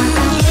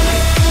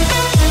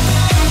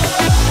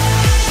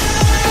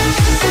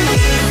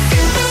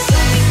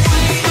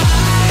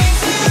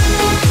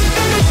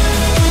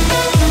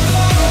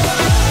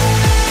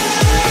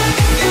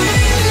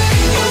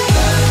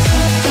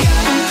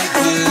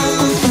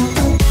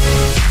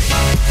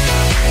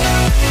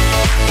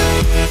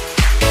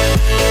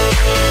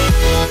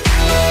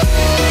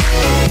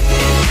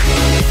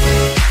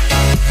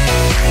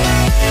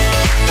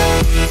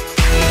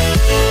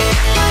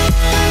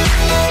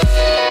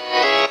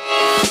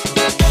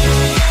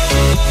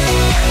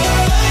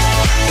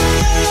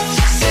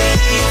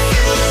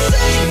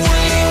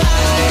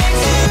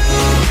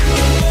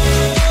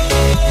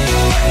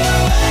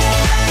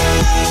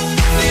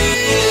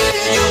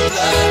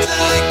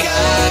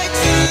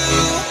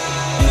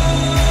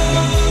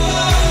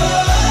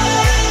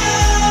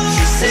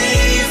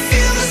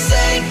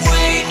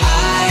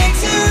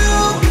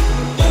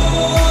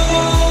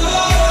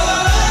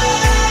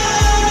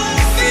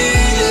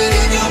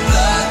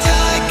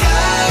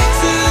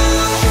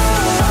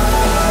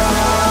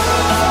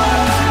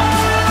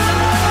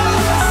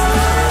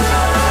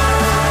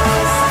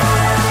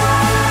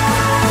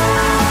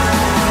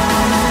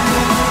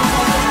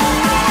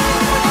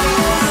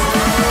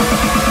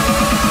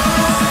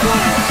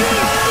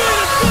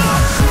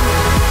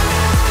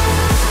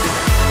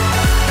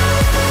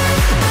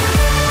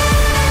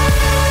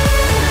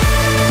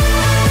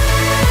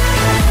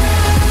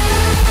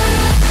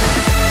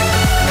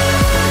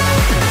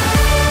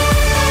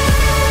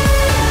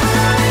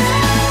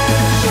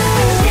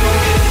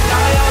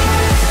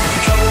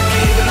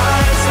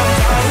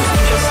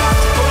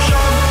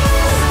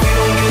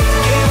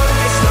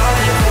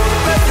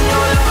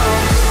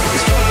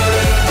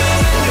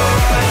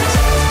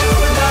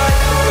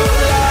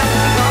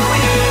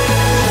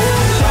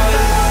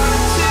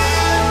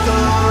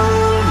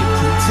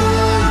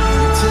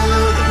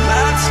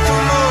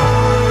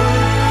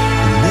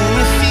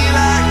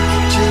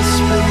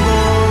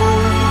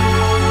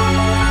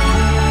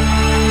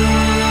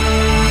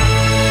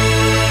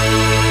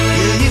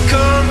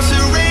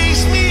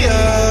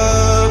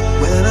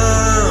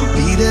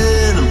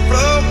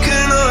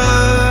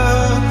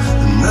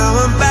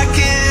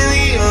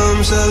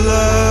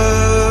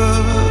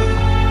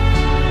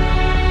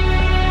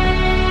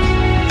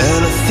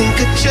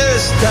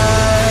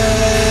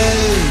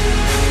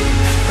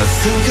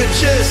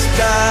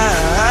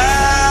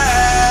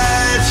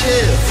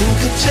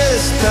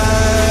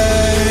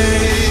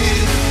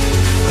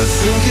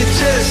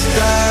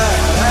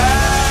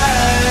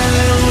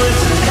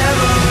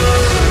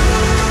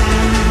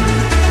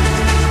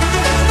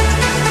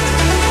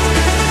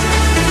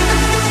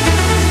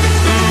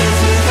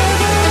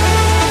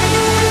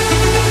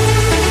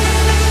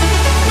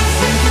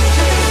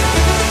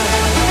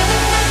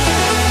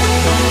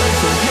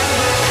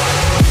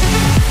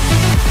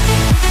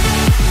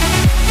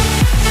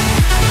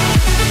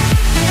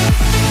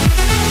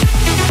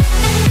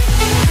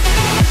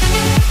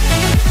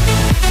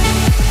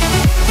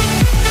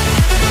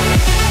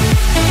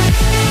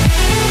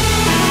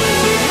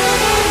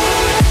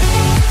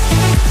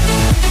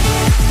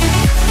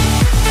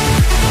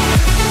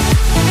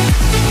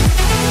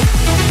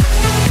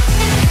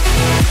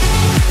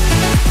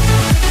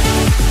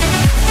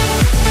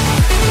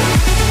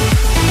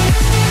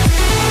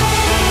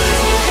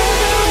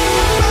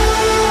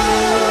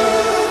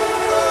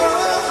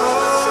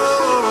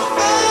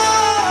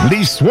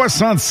 Les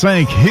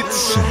 65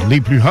 hits les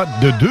plus hot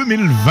de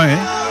 2020.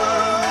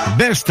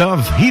 Best of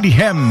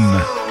EDM.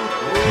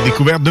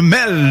 Découverte de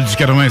Mel du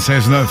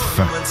 96.9.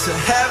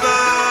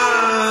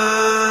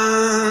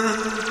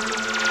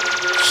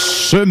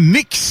 Ce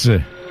mix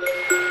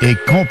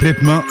est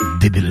complètement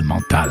débile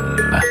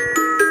mental.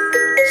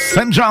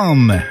 Saint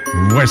John,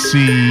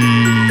 voici...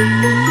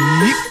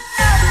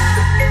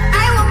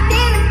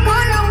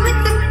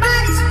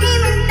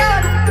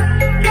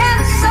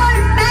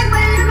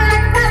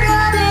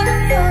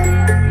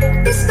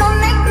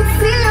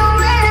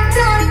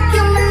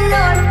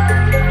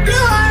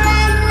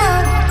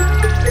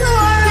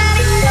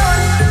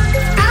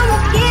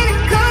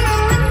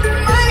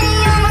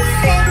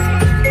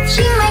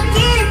 She might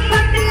get it,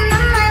 but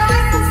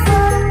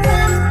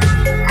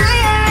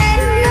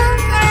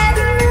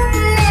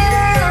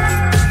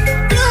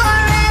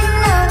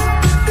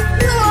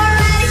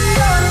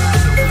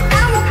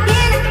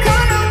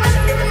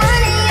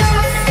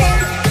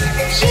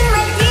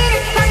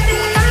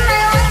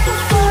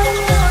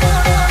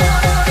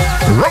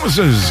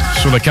Roses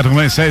sur le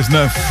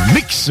 96.9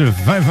 Mix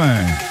 2020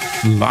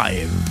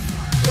 live.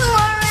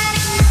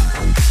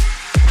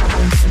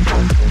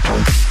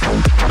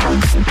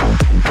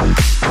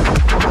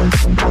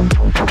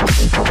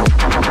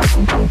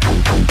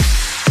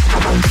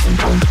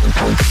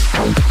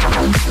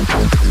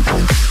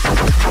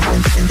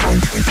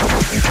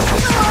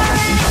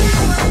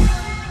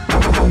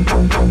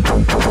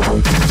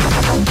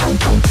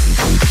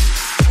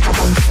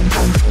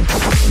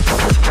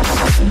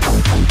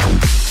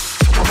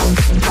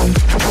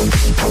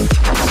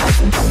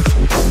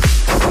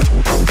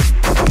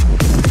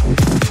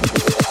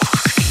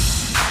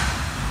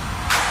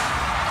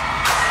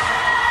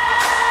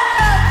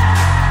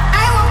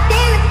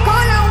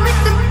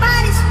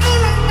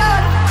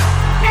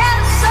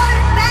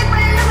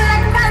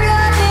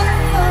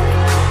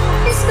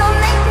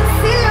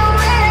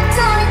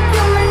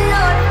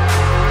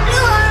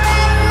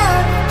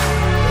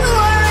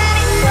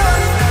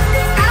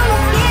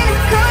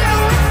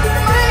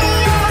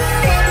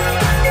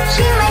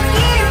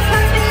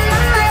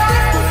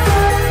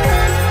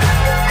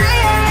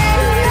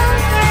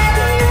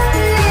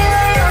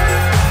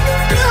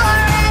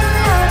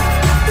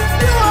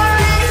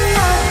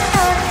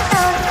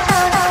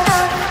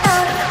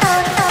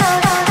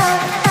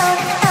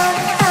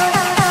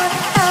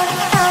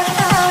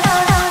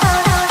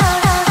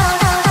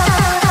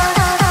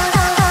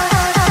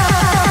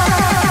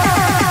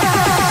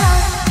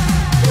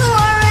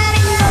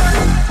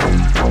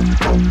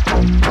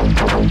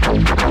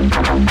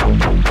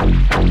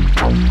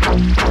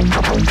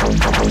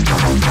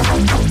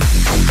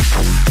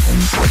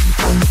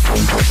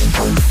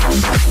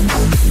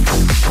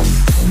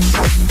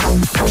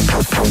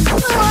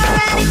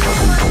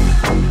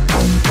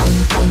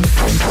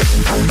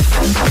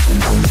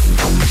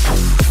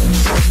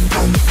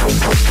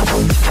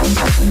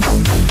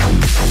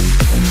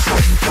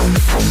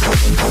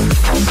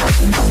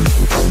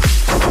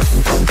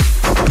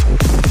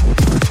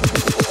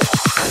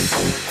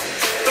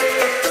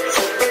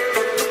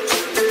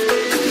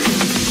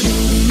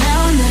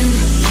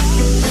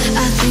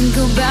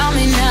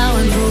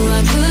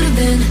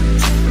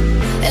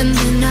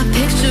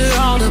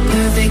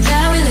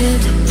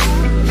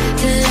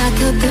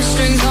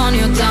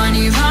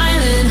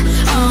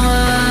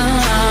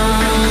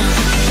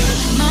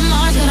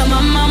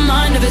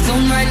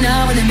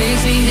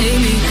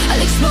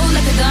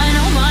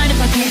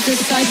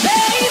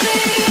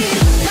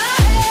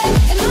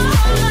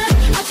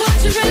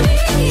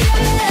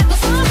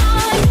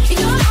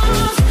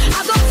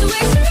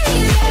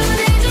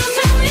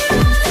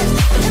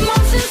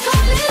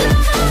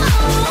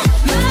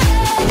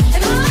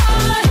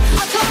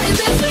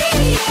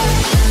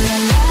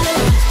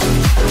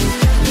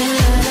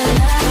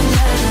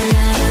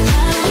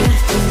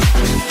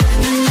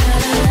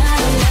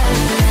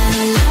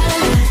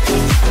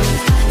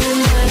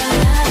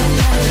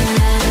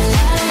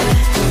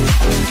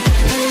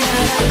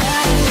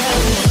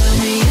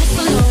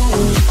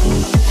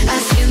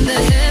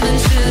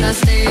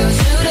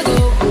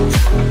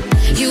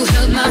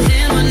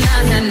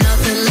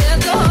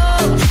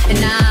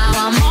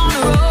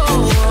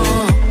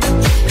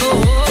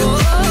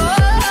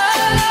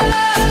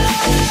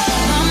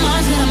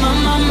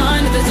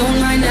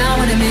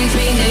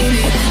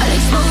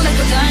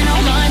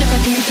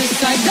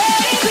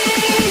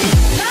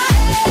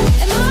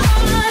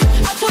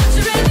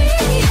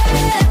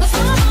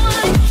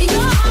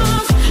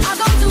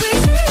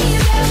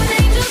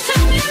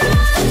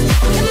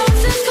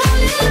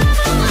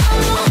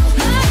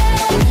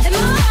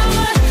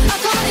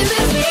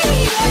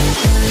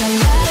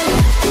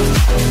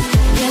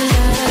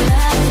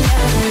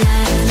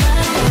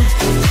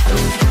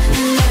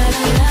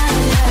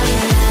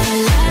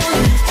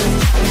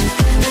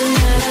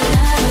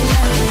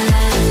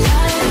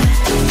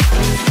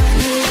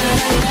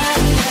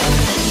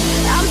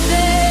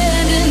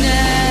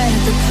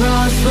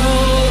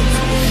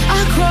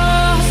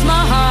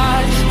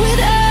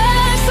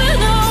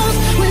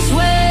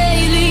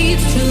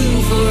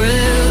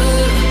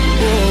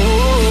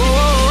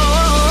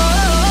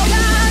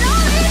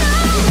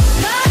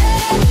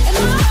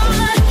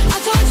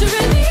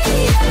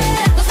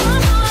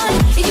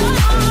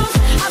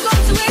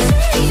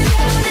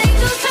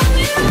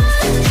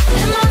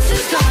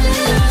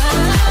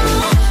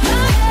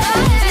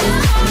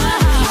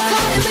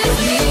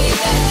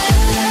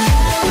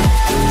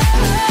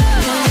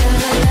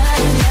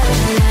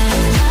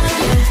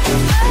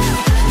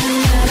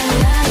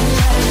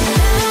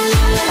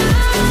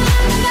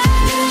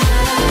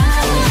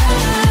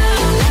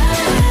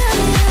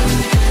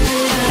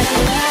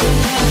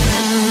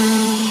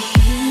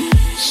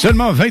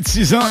 Seulement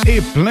 26 ans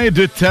et plein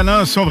de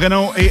talent. Son vrai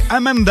nom est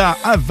Amanda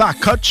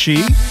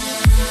Avacocci.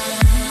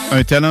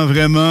 Un talent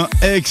vraiment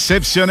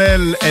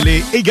exceptionnel. Elle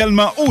est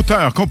également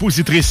auteure,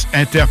 compositrice,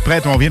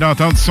 interprète. On vient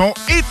d'entendre son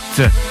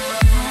hit.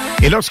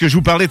 Et lorsque je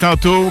vous parlais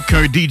tantôt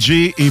qu'un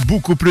DJ est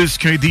beaucoup plus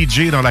qu'un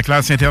DJ dans la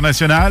classe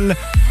internationale,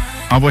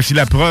 en voici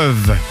la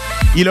preuve.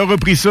 Il a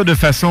repris ça de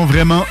façon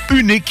vraiment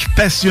unique,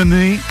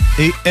 passionnée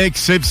et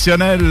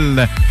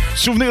exceptionnelle.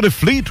 Souvenir de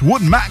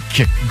Fleetwood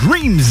Mac,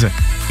 Dreams.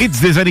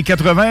 Hits des années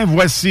 80,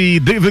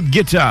 voici David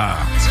Guetta.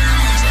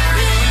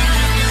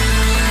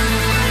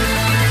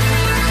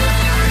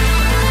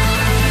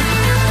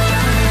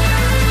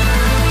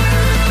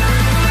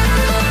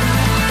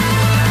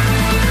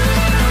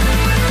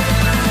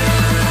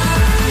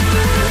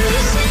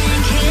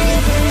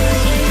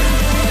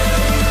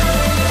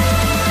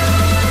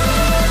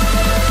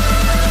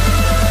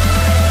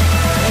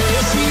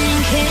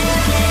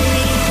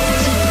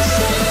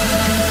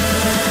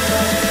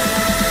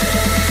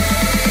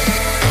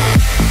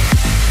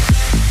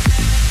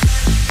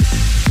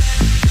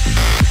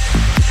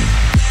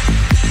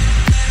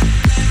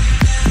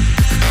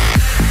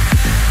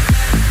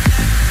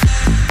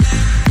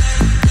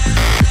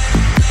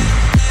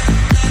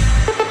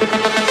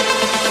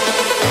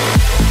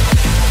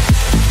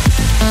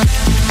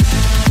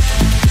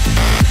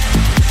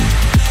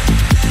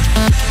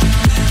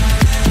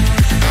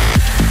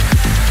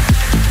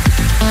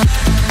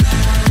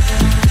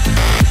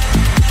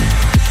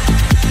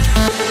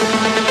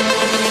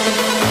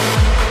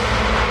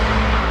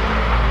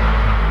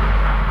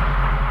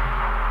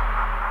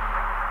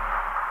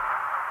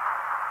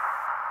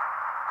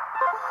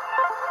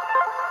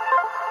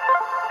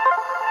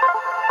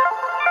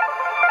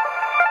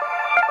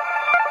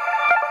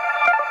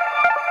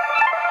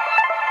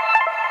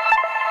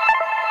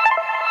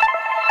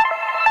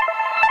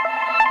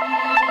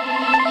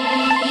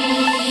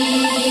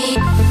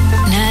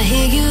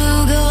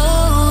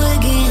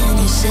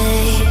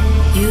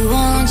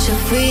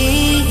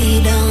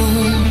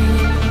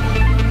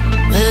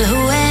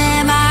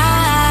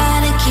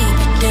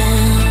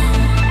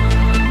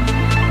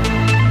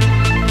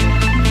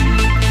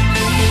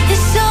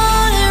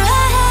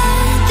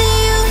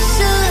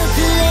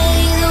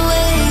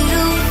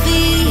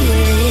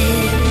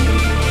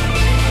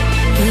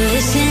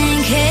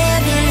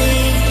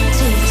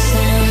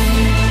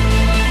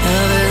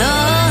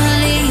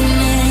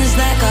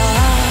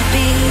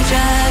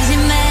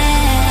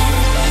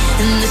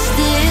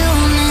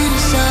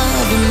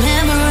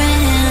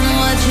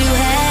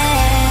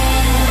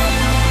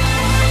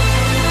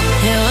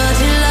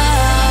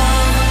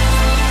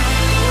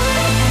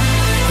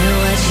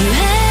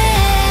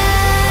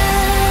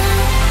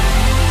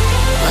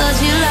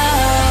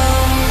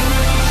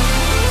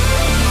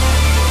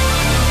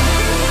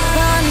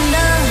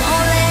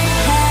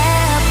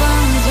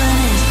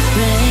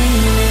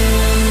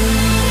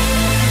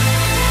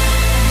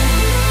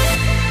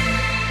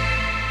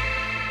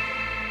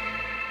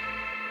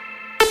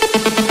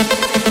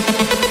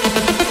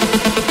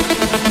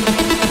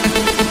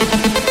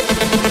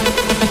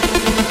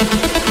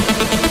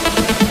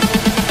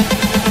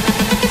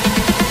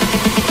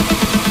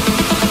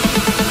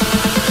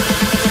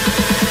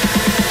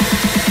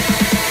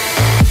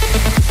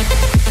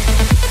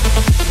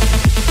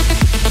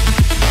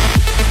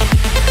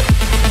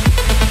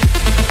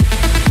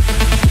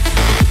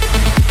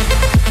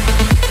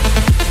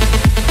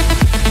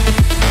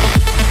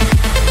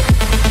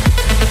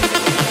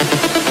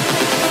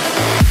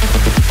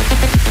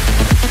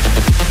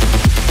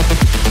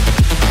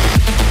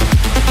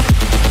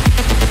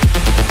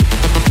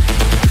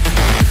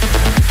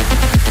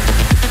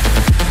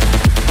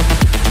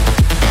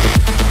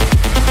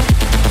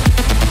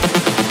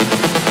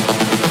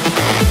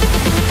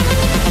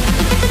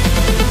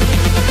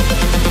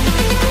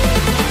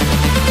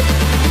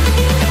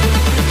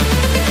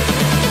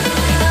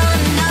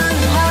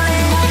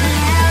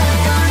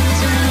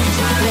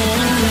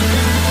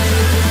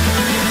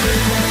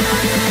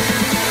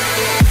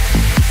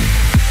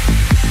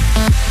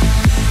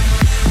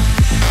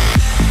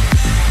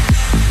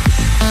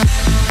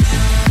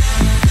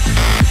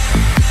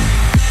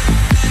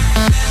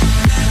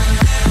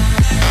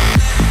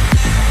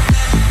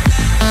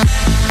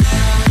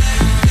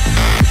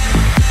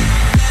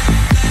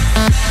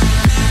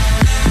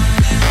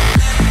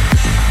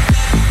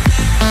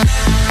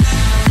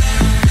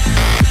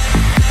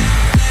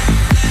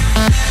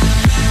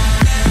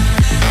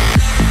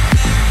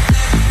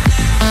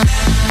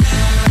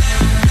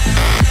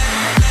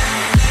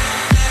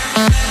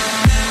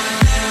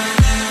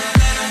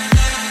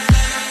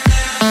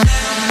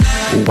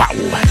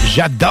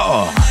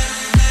 J'adore!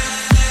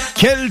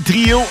 Quel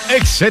trio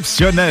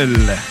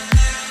exceptionnel!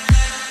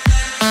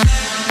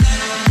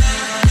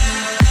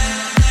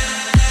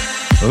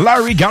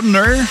 Larry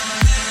Gardner,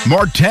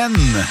 Morten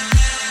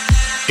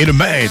et le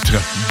maître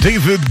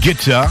David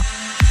Guetta,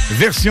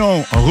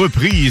 version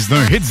reprise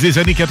d'un hit des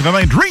années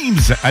 80,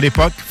 Dreams, à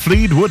l'époque,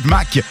 Fleetwood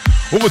Mac.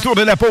 Au retour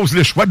de la pause,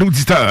 le choix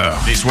d'auditeur.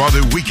 Les soirs de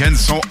week-end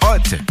sont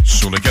hot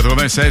sur le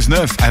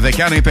 96.9 avec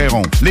Alain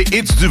Perron. Les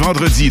hits du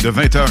vendredi de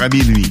 20h à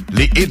minuit.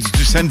 Les hits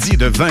du samedi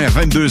de 20 à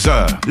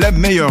 22h. La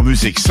meilleure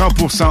musique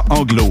 100%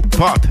 anglo,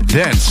 pop,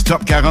 dance,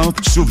 top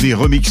 40, souvenirs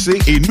remixés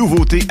et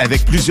nouveautés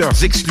avec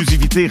plusieurs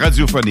exclusivités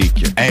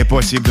radiophoniques.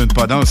 Impossible de ne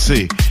pas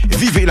danser.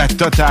 Vivez la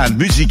totale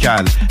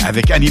musicale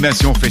avec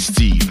animation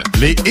festive.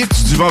 Les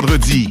hits du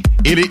vendredi,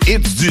 et les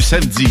hits du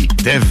samedi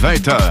dès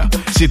 20h.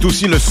 C'est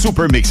aussi le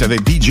Super Mix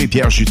avec DJ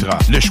Pierre Jutras,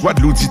 le choix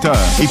de l'auditeur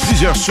et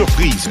plusieurs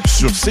surprises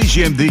sur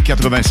CJMD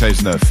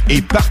 96.9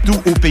 et partout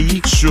au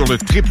pays sur le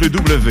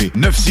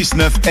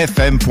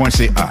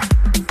www.969fm.ca.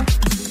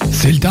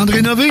 C'est le temps de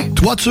rénover.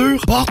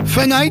 Toiture, porte,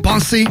 fenêtre,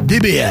 pensez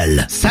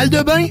DBL. Salle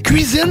de bain,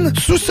 cuisine,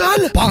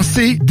 sous-sol,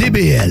 pensez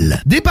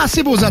DBL.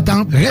 Dépassez vos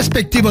attentes,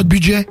 respectez votre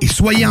budget et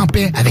soyez en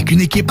paix avec une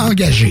équipe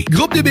engagée.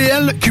 Groupe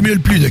DBL cumule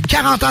plus de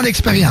 40 ans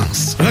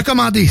d'expérience.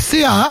 Recommandé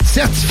CAA,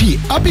 certifié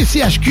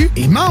APCHQ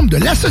et membre de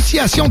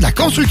l'Association de la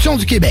construction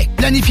du Québec.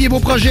 Planifiez vos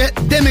projets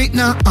dès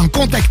maintenant en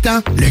contactant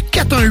le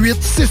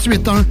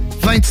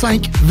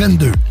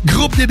 418-681-2522.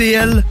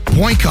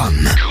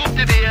 GroupeDBL.com.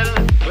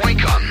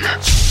 GroupeDBL.com.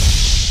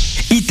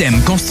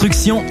 Item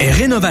Construction et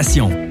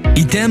Rénovation.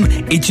 Item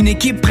est une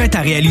équipe prête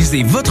à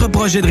réaliser votre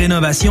projet de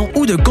rénovation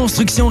ou de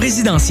construction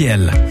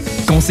résidentielle.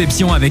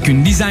 Conception avec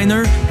une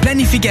designer,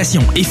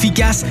 planification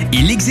efficace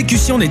et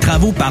l'exécution des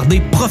travaux par des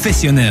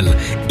professionnels.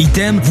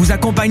 Item vous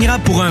accompagnera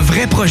pour un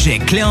vrai projet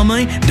clé en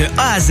main de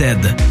A à Z.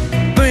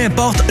 Peu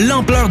importe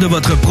l'ampleur de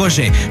votre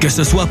projet, que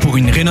ce soit pour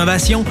une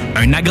rénovation,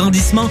 un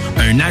agrandissement,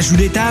 un ajout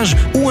d'étage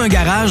ou un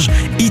garage,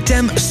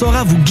 Item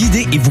saura vous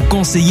guider et vous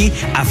conseiller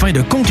afin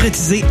de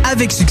concrétiser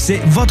avec succès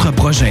votre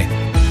projet.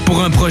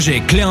 Pour un projet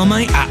clé en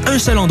main à un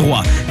seul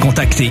endroit,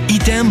 contactez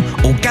Item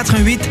au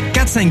 88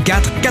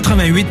 454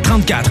 88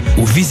 34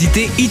 ou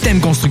visitez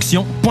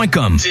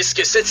itemconstruction.com.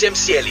 Disque 7e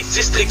ciel et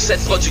District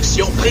 7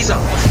 Productions présente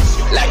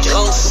la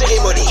grande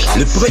cérémonie.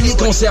 Le premier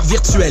concert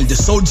virtuel de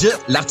Soulja,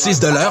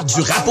 l'artiste de l'heure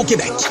du rap au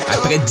Québec.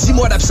 Après 10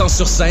 mois d'absence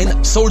sur scène,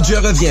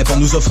 Soulja revient pour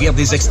nous offrir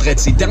des extraits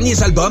de ses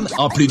derniers albums,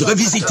 en plus de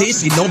revisiter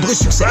ses nombreux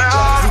succès.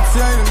 Je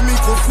tiens le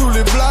micro sous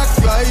les Black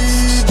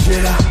Flight.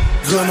 J'ai la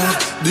grenade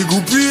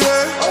dégoupillée.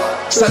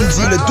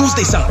 Samedi le 12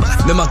 décembre,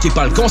 ne manquez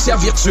pas le concert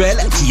virtuel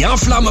qui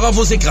enflammera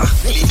vos écrans.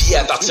 Les billets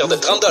à partir de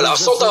 30 $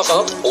 sont en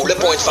vente au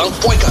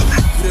lepointdevente.com.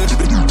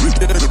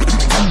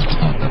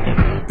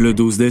 Le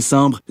 12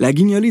 décembre, la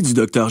guignolée du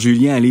Dr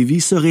Julien à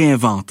Lévis se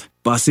réinvente.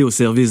 Passez au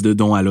service de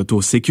dons à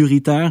l'auto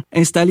sécuritaire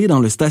installé dans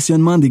le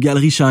stationnement des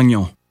Galeries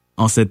Chagnon.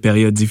 En cette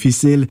période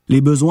difficile, les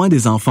besoins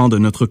des enfants de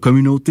notre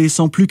communauté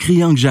sont plus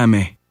criants que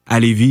jamais. À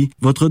Lévis,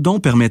 votre don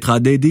permettra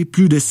d'aider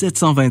plus de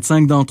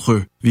 725 d'entre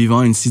eux,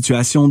 vivant une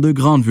situation de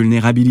grande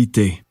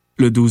vulnérabilité.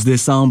 Le 12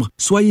 décembre,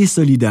 soyez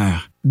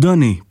solidaires.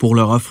 Donnez pour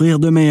leur offrir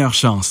de meilleures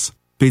chances.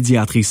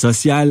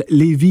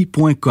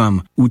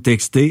 pédiatrie-sociale-lévis.com ou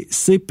textez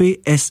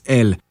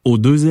CPSL au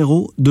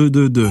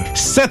 20222.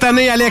 Cette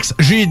année, Alex,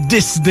 j'ai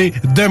décidé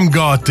de me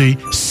gâter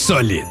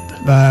solide.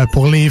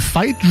 Pour les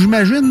fêtes,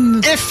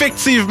 j'imagine.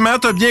 Effectivement,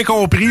 t'as bien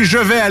compris, je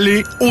vais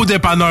aller au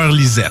dépanneur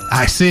Lisette.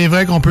 Ah, c'est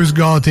vrai qu'on peut se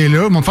gâter là.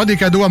 Ils vont me faire des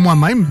cadeaux à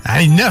moi-même.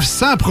 Hey,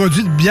 900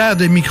 produits de bière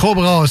de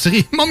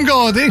microbrasserie. Ils vont me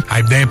gâter.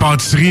 Hey,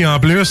 d'impantisserie en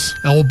plus.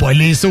 Oh boy,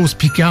 les sauces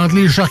piquantes,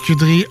 les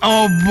charcuteries.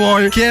 Oh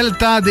boy, quel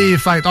temps des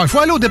fêtes. Il faut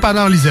aller au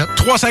dépanneur Lisette.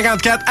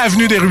 354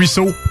 Avenue des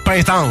Ruisseaux,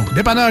 Pintendre.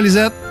 Dépanneur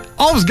Lisette,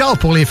 on se gâte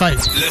pour les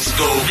fêtes. Let's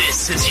go.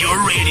 This is your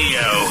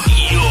radio,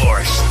 your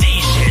station.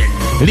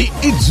 Les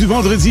hits du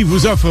vendredi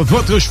vous offrent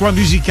votre choix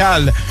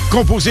musical,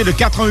 composé de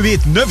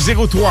 88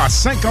 903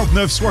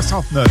 59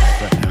 69.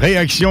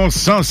 Réaction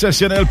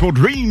sensationnelle pour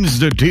Dreams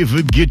de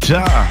David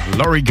Guetta,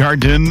 Laurie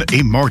Garden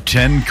et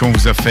Morten qu'on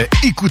vous a fait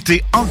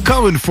écouter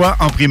encore une fois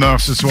en primeur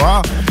ce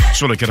soir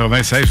sur le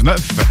 96.9.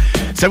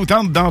 Ça vous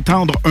tente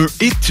d'entendre un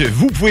hit?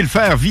 Vous pouvez le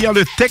faire via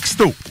le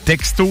texto.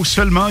 Texto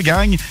seulement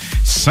gagne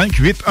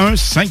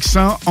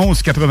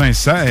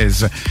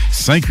 581-511-96.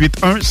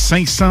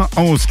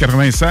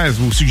 581-511-96.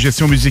 Vos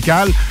suggestions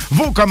musicales,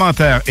 vos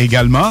commentaires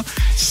également.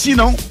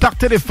 Sinon, par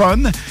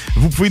téléphone,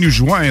 vous pouvez nous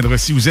joindre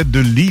si vous êtes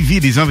de Lévis et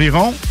des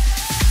environs.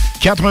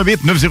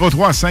 418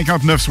 903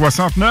 59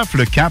 69,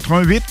 le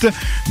 418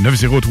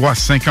 903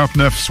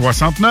 59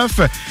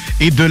 69.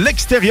 Et de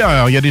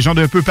l'extérieur, il y a des gens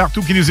d'un peu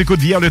partout qui nous écoutent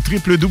via le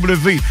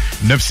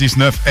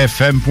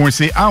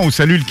www.969fm.ca. On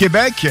salue le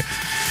Québec.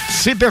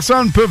 Ces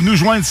personnes peuvent nous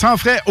joindre sans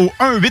frais au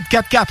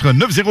 1-844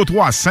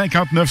 903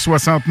 59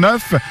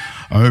 69.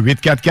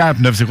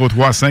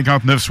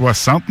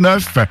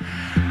 1-844-903-5969.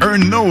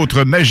 Un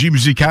autre magie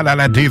musicale à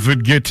la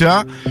David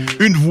Guetta.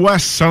 Une voix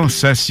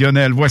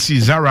sensationnelle. Voici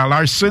Zara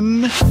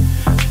Larsson.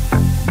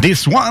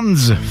 This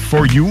One's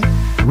For You.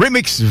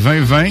 Remix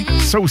 2020.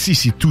 Ça aussi,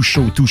 c'est tout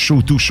chaud, tout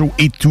chaud, tout chaud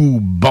et tout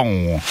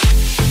bon.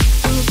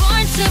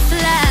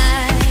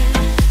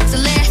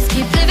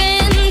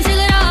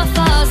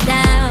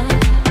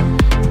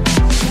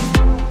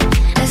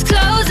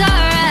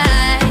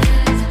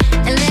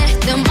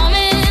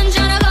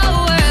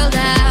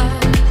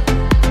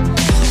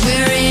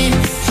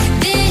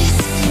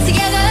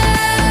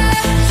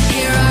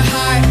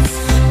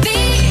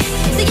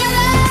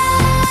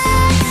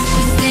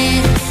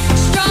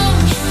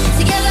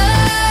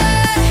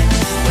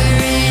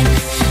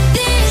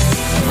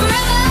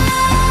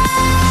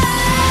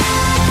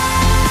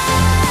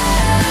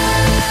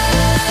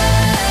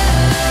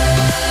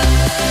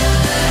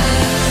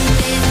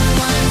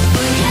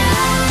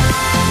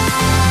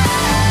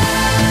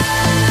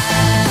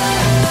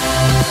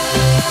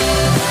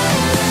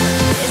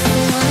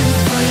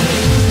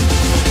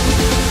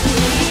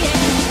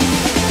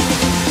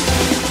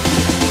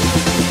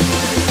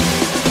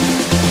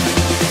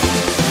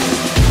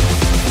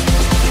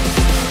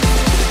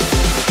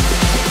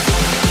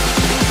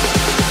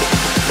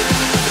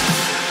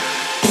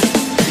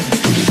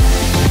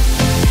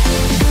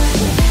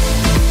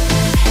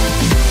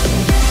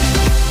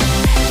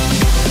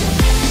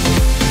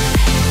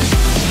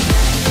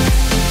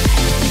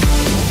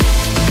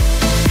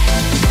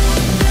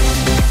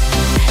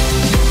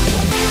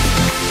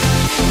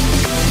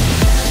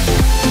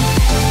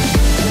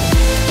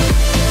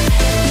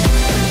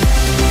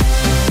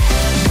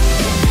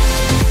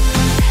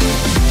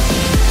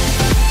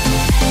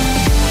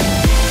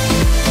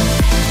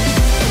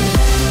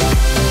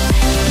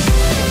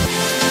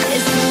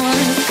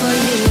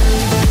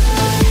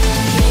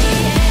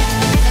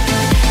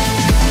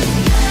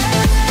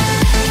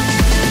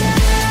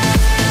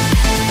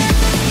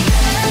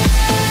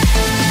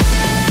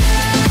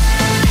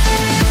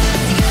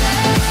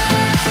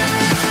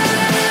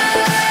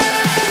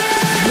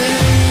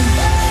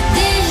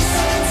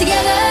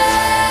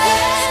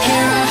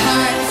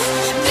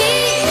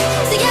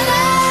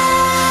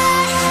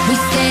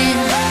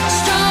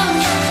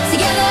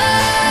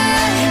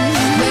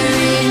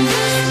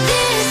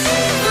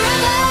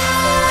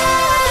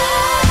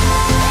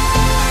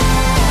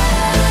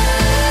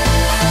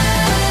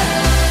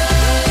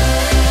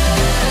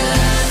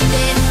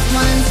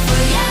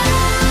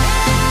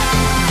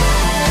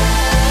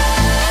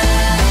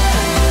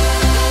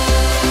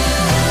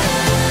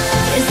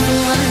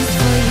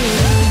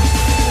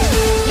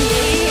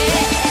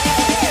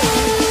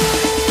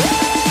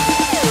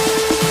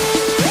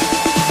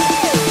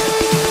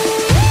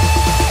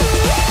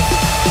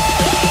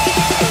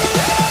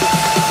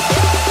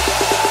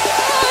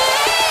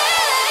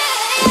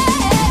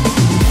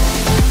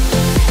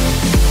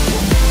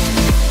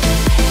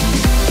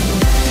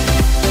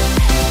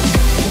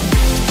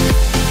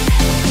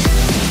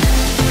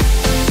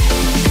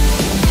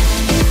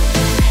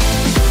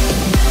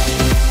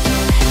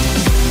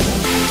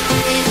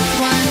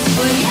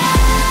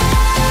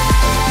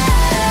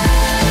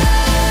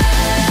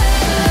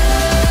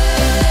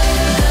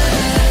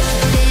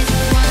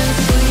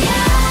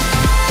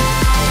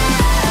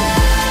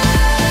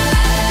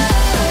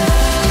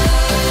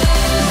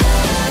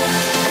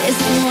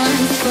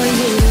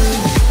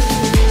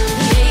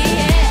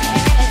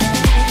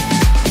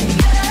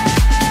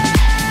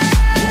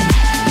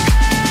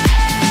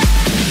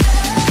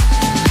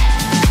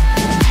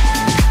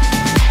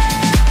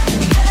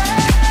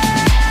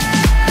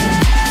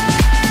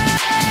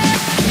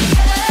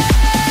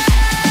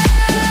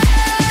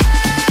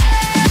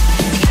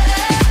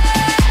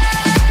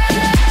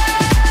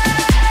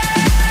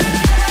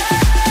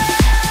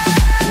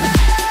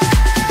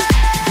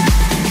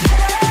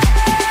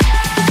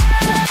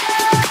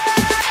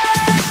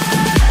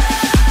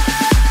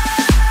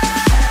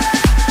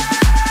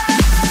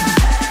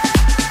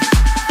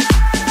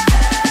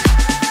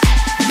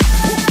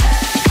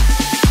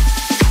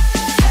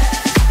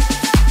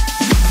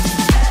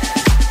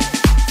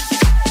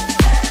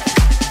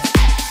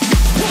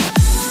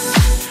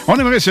 On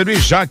aimerait saluer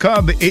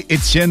Jacob et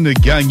Étienne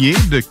Gagné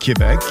de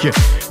Québec.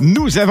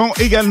 Nous avons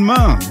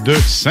également de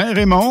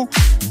Saint-Raymond,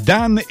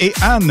 Dan et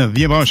Anne,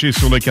 bien branchés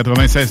sur le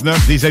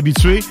 96.9, des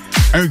habitués.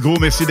 Un gros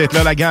merci d'être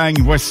là, la gang.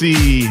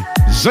 Voici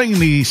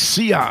Zayn et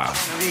Sia.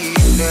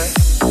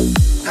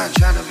 Not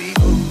trying to be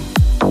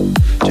cool,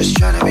 just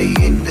trying to be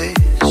in this.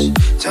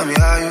 Tell me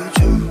how you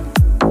do.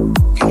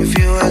 Can you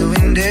feel where the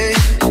wind is?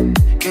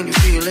 Can you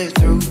feel it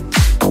through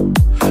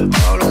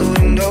all of the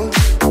windows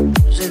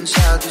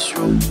inside this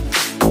room?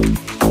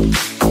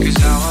 'Cause I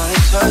wanna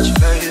touch you,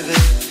 baby.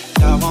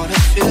 I wanna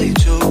feel you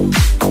too.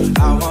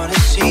 I wanna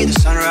see the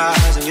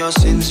sunrise and your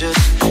sins, just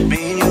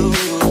me and you.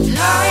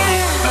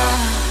 Lying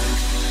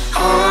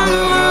on the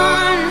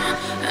run,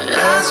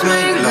 let's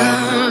make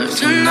love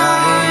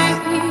tonight.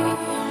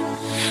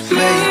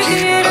 Make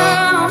it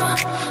up,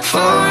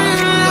 fall in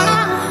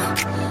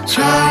love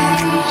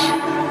twice.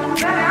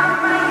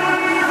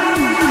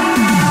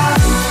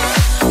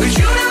 But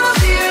you never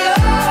feel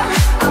love.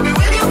 I'll be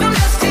with you from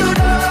dusk till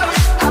dawn.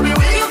 I'll be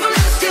with you from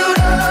dusk till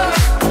dawn.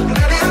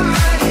 Baby, I'm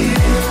right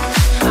here.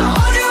 I'll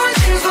hold you when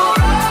things go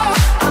wrong.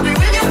 I'll be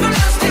with you from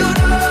dusk till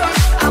dawn.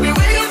 I'll be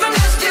with you from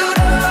dusk till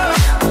dawn.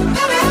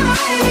 Baby, I'm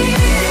right here.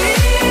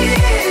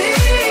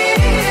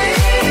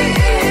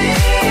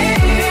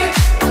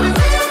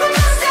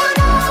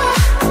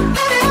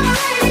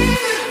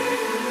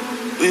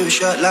 We were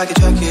shut like a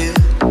jacket,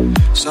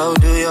 so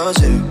do yours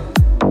too.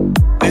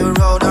 We would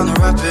roll down the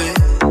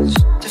rapids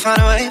to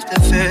find a wave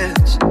that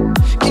fits.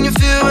 Can you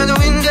feel where the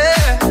wind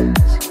is?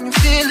 Can you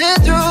feel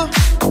it through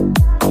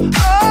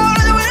all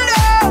of the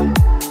windows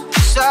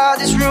inside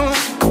this room?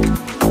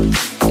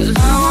 'Cause I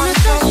wanna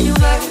touch you,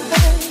 baby.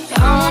 I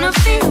wanna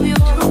feel you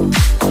too.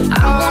 I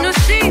wanna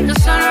see the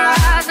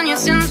sunrise and your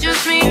sins,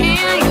 just me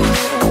and you.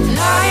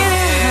 Light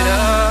it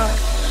up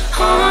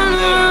on the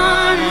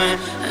run.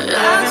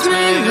 Let's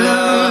make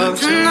love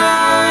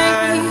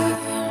tonight.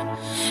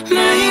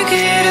 Make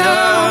it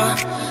up,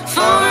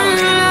 fall in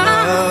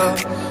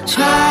love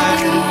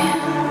twice.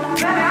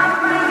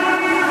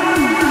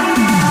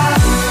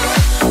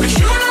 But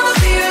you never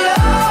feel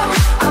love.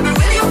 I'll be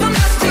with you from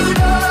dusk till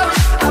dawn.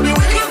 I'll be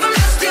with you from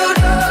dusk till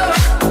dawn.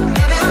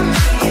 Baby, I'm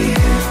right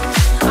here.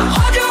 I'll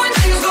hold you when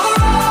things go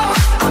wrong.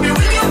 I'll be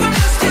with you from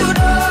dusk till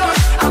dawn.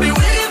 I'll be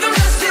with you from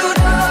dusk till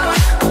dawn.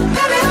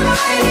 Baby, I'm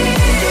right here.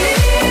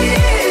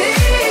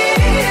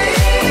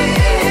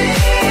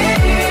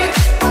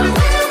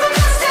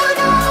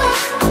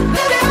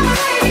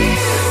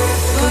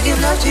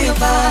 To your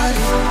body,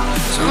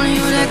 it's only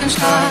you that can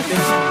stop it.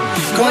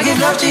 Go get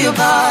love to your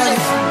body,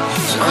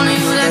 it's only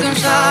you that can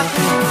stop it.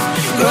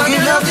 Go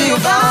get love to your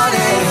body,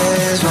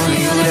 it's only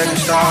you that can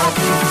stop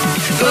it.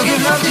 Go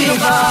get love to your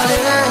body,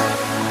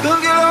 go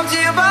get love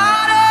to your body.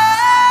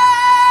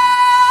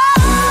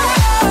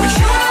 But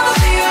you never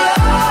feel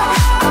love.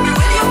 I'll be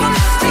with you from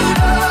dusk till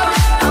dawn.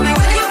 I'll be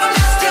with you from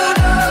dusk till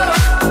dawn.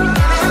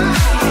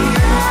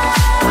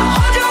 I'll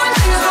hold you when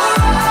things go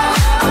wrong.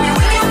 I'll be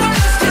with you from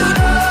dusk till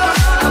dawn.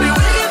 I'll be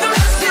with you from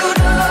dusk till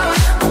dawn.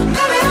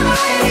 Baby, I'm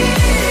right here.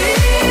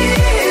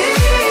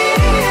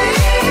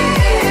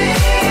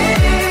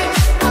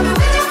 I'll be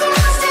with you from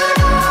dusk till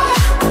dawn.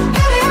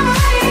 Baby, I'm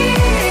right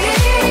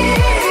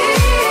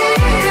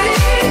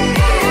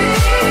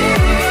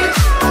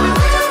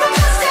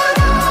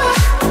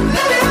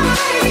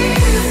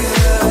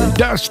here.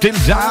 Dust Till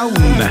Down,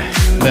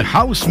 le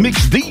House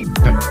Mix Deep,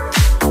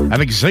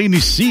 avec Zayn et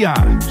Sia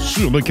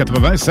sur le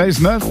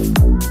 96.9.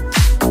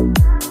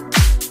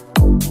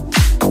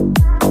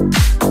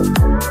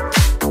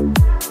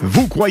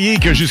 Vous croyez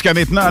que jusqu'à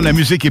maintenant, la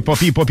musique est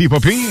poppy?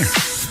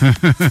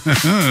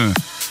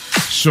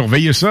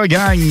 Surveillez ça,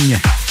 gang!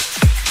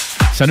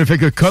 Ça ne fait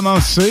que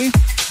commencer.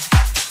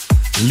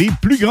 Les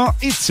plus grands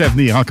hits à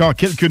venir. Encore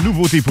quelques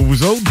nouveautés pour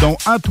vous autres, dont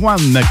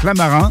Antoine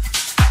Clamaran.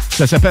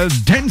 Ça s'appelle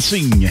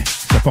Dancing.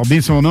 Ça porte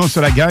bien son nom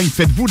sur la gang.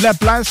 Faites-vous de la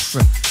place.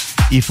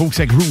 Il faut que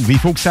ça groove, il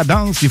faut que ça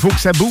danse, il faut que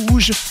ça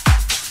bouge.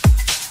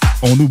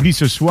 On oublie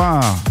ce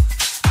soir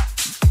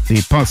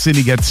les pensées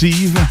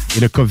négatives et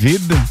le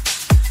COVID.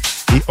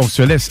 Et on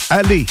se laisse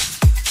aller.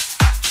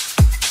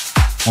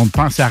 On ne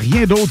pense à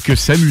rien d'autre que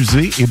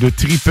s'amuser et de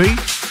triper.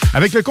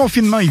 Avec le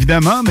confinement,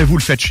 évidemment, mais vous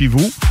le faites chez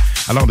vous.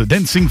 Alors, le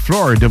dancing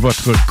floor de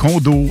votre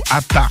condo,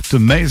 appart,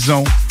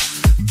 maison,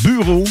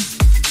 bureau,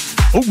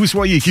 où que vous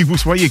soyez, qui que vous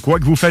soyez, quoi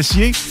que vous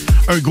fassiez,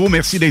 un gros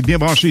merci d'être bien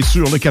branché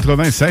sur le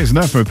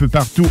 96.9 un peu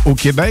partout au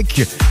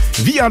Québec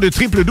via le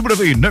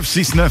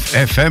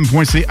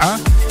www.969fm.ca.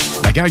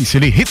 La gang, c'est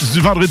les hits du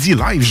vendredi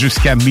live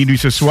jusqu'à minuit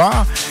ce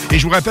soir. Et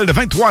je vous rappelle, de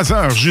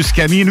 23h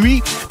jusqu'à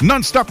minuit,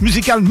 non-stop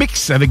musical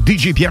mix avec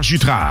DJ Pierre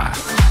Jutras.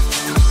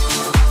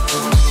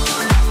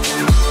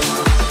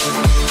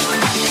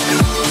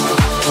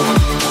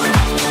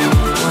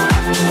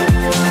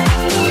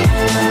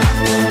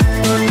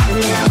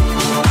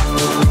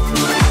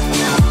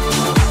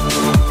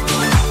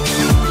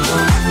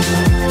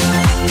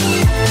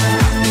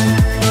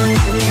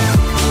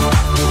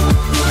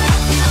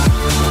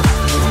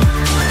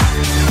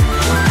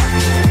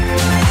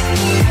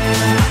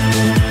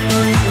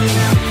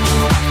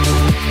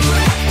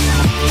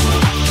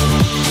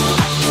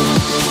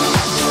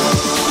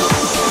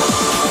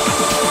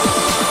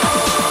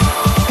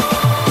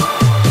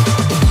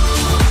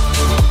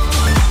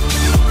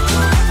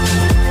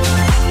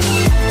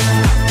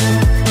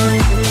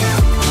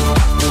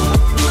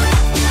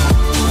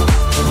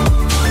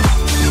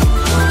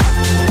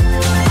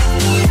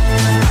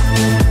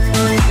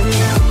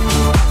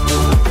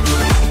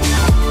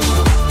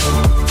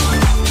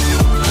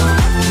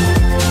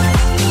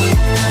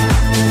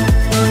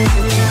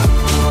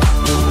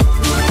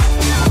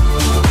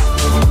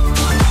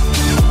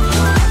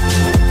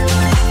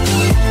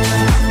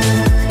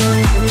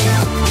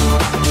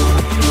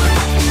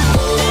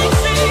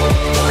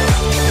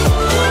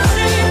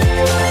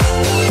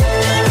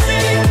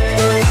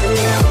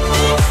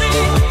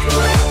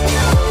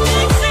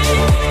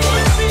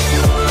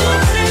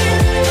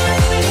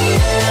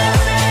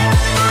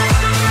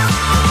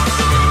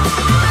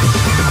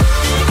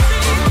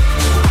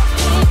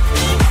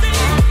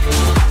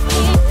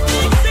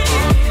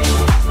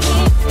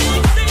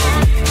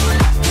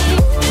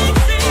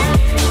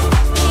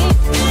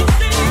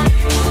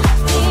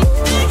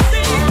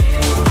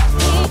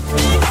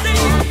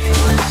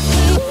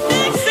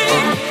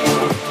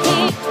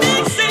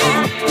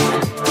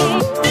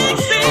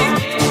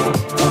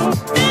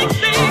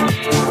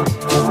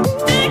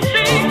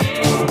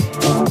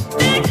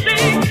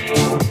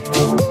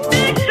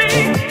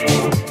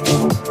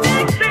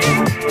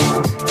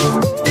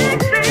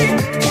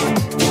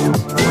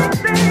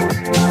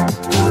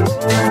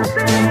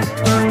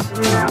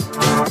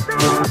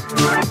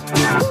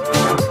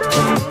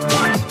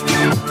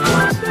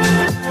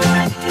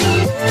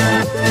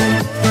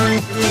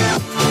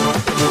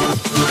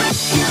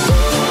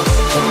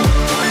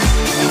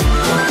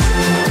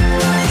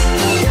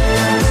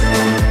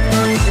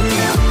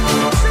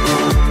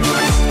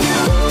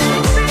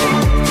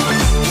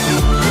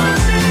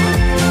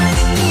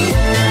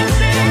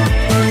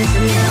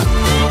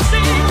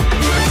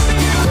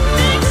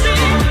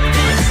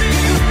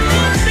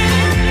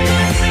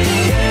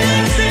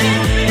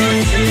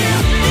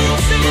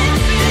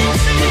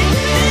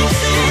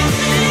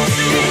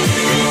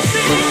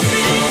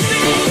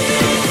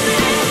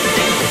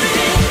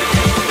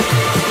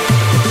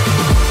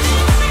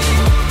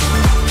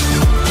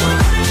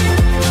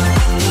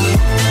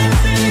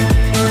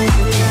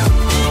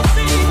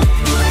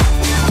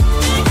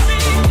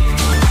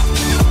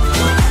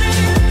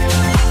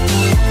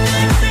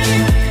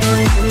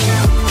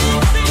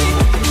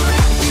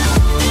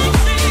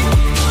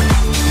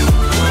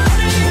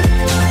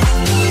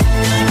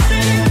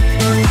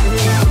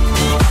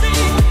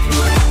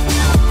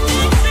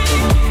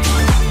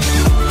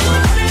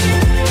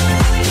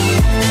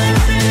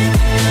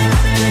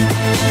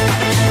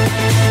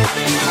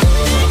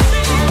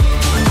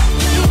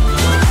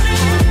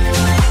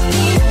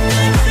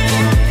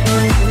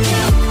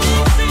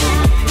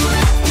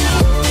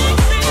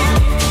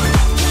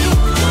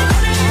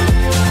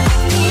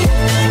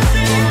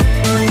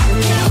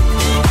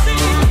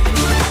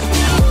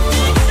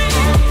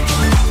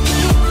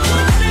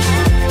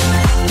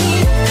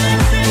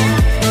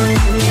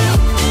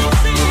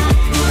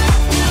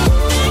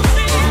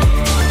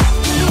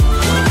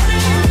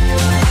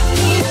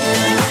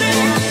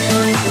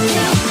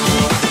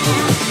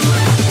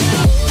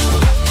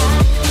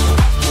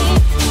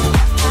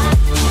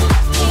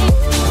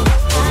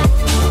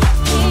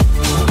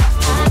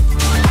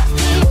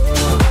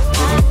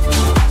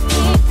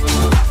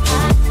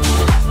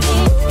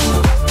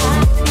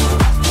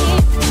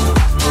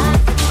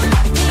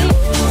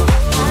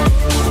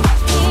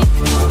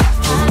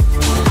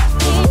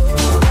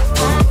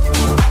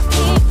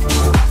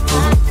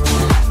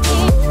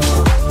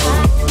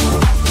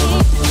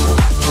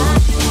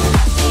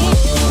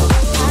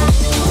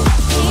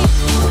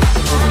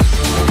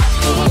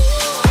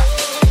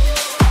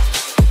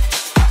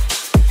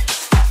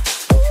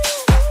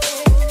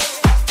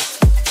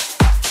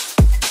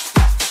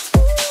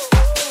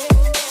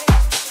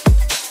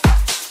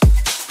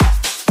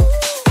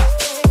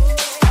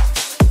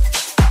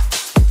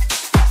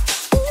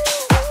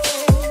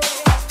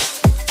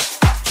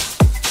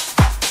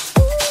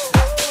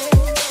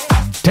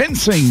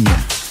 Dancing.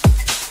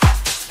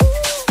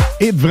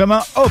 Est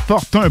vraiment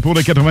opportun pour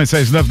le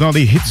 96.9 dans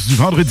les hits du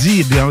vendredi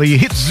et dans les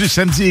hits du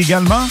samedi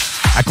également,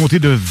 à compter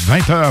de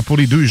 20h pour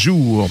les 2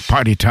 jours.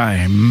 Party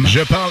time. Je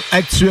parle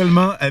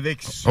actuellement avec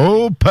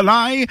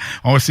Pelay.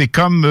 On s'est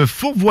comme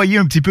fourvoyé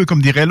un petit peu,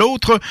 comme dirait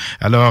l'autre.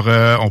 Alors,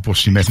 on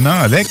poursuit maintenant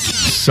avec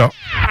ça.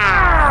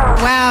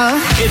 Wow.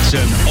 It's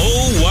an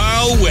Oh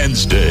Wow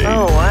Wednesday.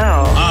 Oh,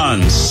 wow.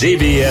 On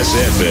CBS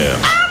FM.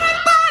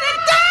 Everybody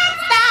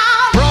dance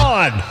now.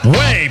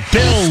 Broadway,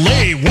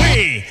 Billy,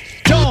 we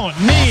don't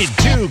need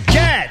to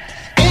get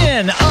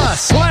in a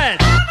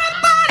sweat.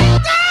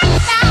 Everybody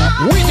dance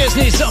now. We just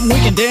need something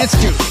we can dance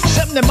to.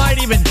 Something that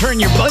might even turn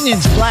your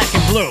bunions black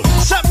and blue.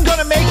 Something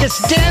gonna make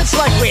us dance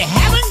like we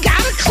haven't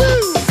got a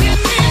clue.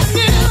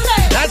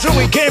 That's what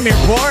we came here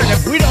for, and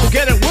if we don't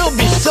get it, we'll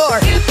be sore.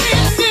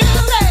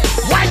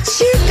 What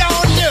you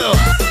gonna do?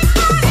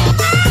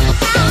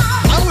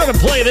 I'm gonna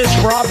play this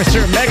for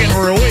Officer Megan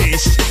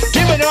Ruiz,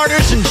 giving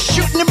orders and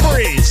shooting the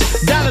breeze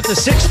down at the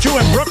 6-2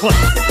 in Brooklyn.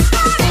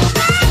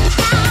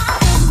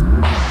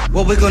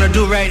 What we're gonna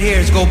do right here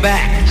is go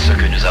back. Ce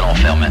que nous allons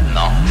faire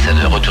maintenant, c'est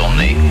de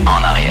retourner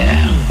en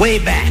arrière. Way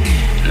back.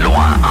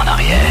 Loin en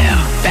arrière.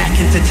 Back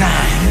into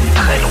time.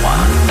 Très loin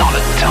dans le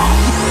temps.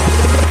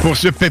 Pour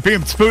se péper un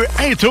petit peu,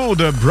 intro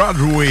de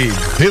Broadway,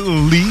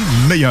 Billy,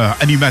 meilleur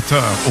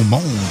animateur au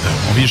monde.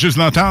 On vient juste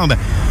l'entendre.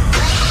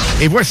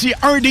 Et voici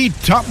un des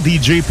top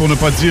DJ, pour ne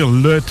pas dire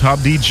le top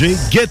DJ,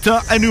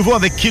 Guetta à nouveau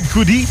avec Kid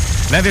Cudi,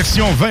 la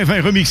version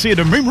 2020 remixée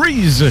de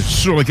Memories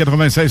sur le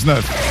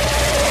 96.9.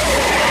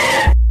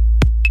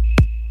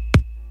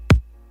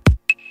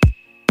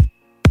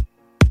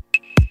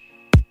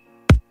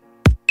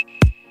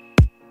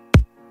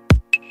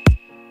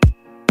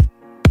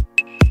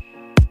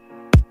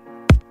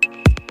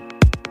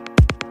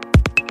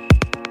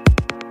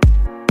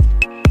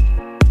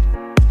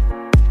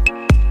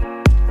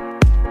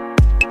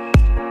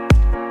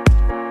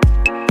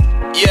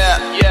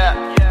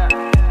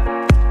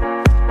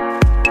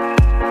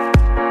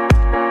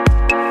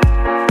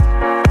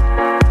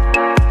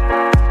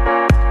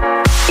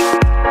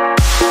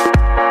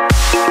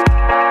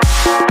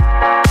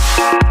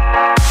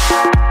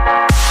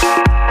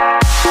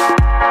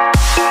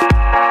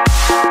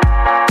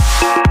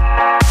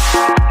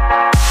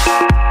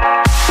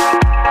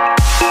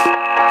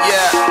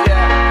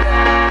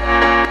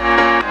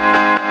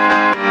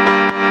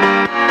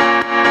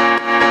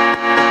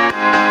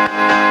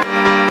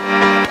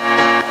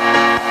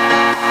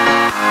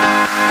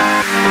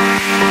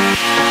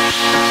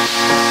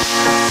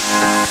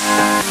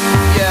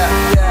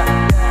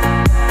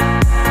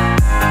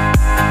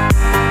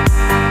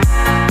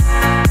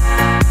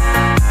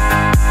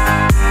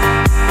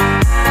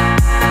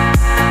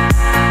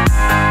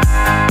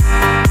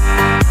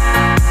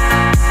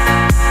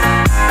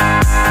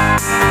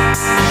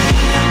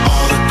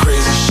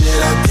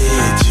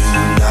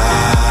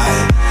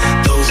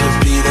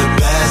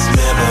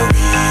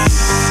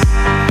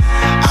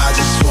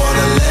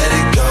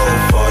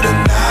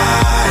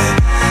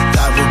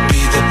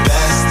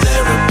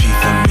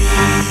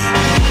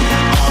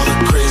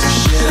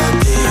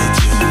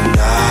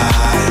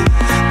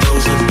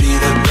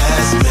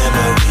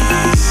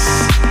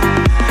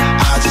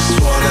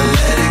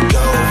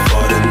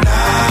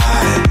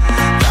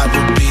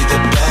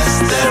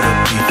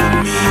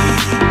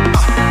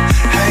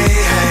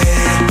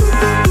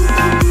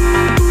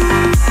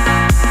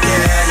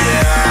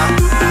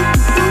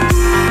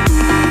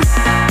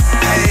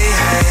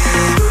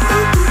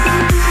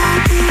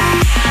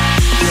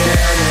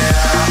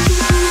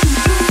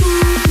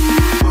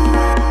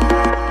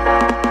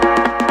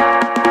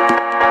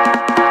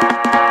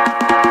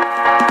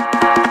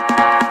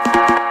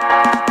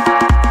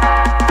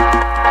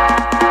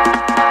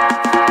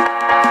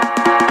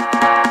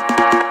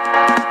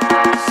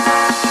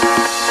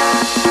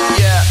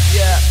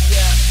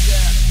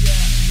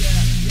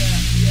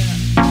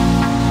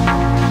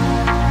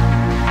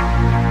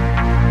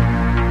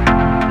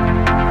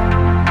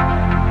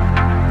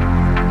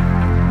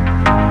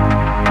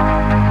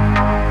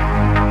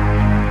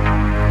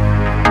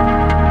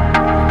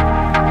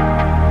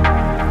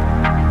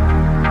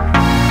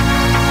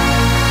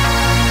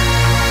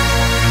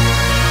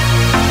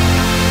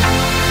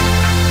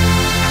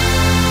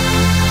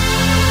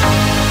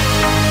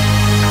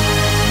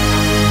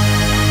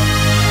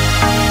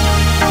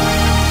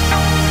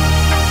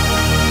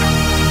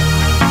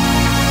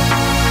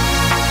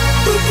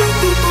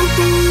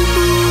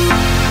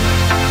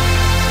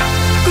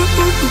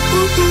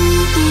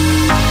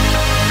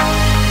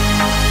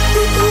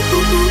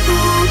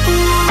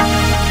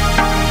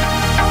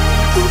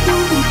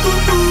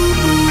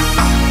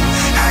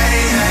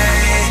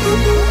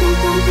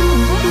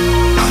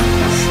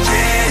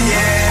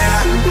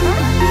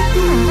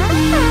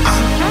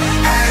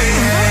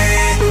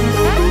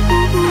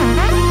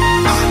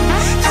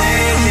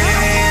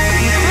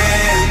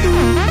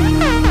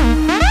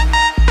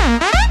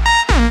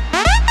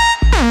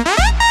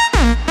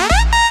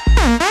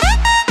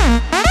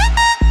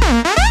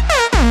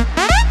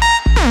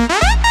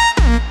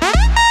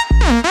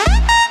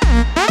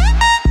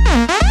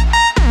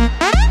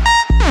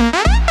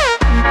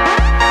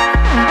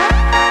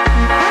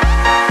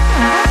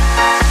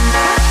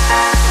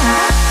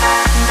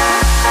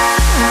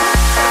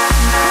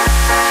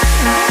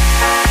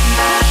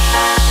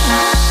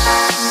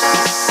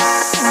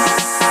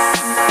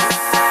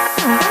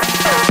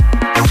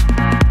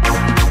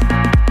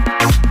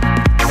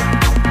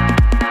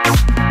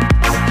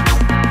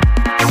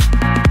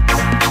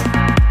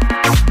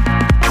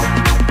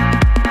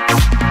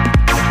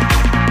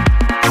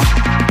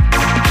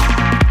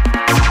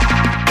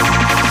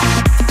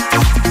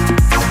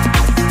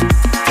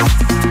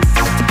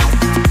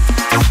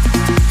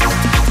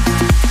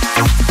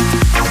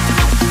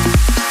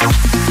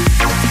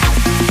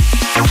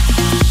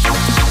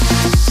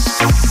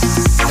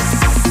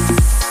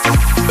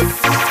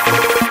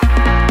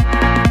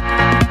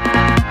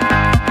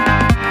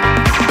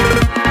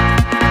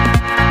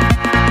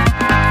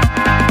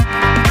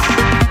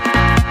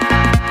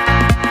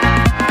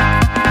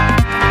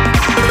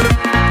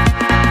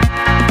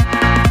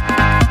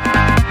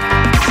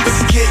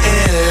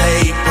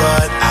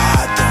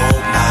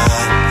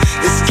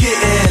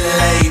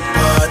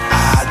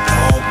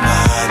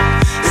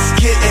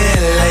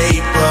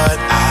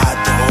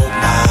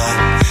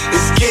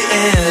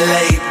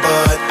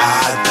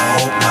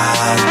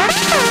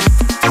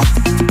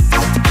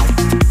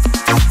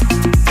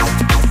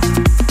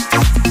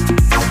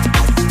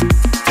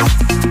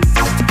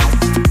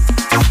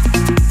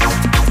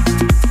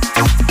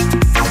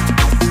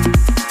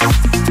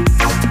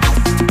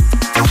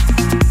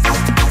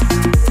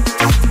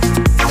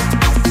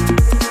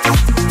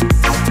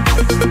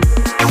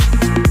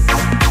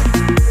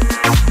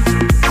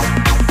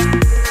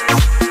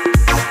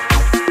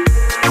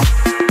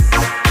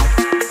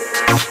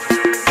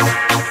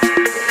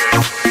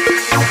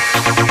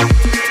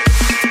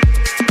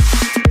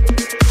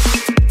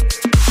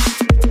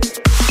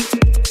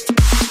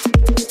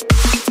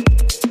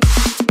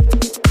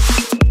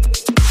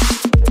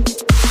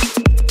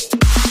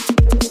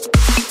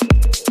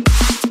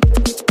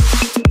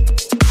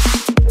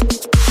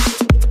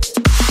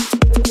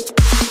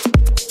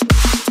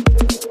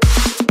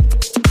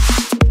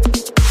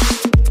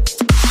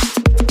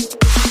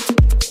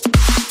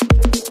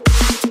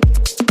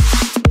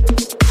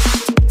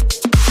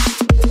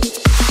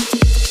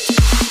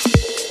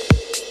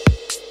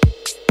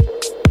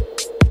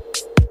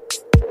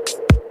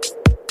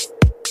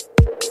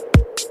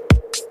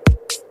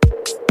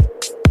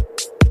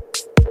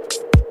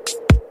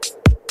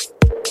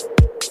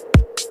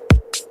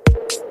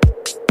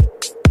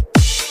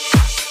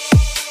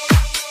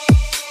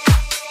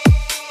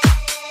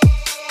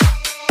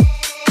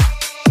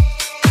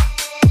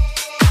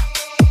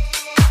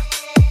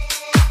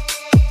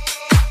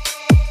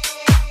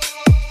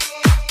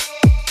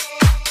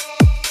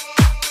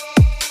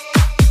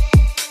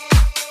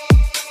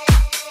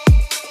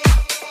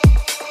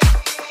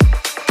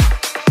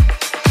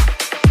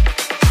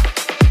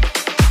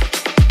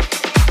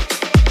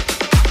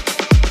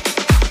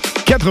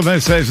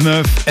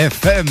 96.9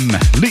 FM,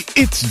 les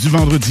hits du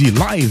vendredi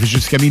live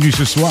jusqu'à minuit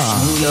ce soir.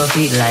 Move your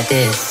feet like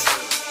this,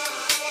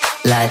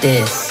 like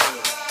this,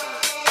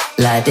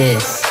 like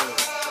this,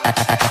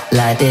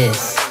 like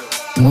this.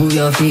 Move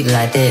your feet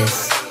like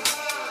this,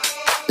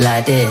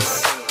 like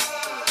this,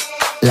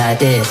 like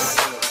this,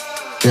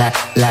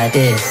 like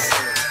this.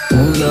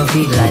 Move your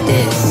feet like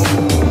this,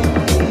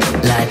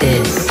 like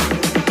this,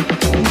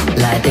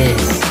 like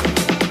this,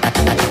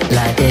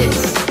 like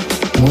this.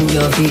 Move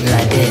your feet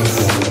like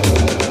this,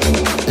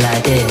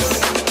 like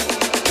this,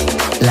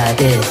 like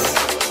this,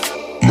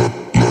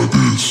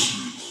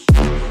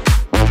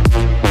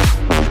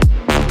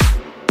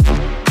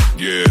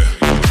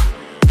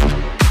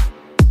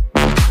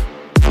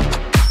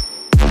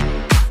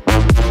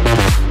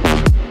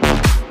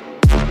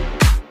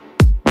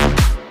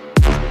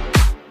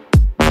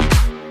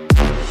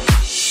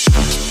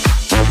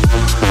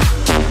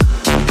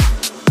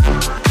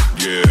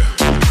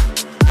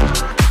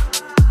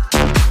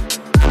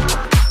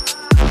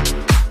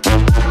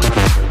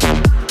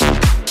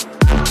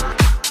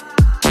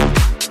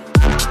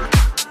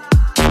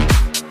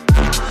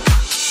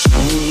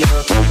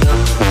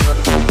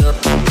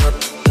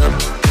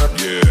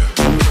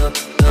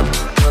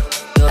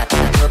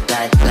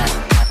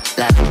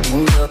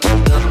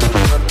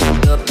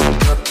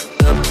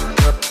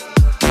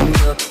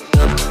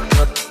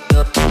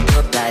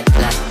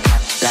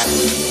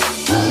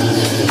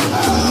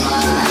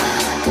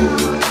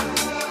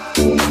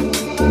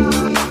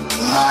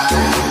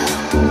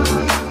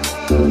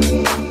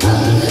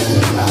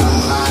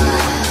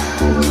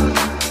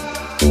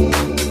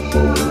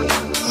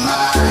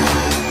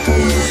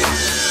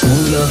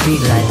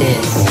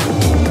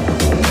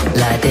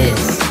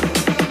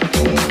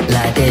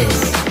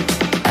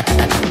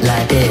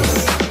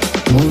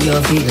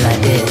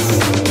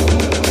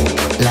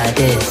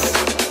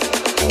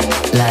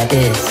 like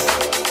this.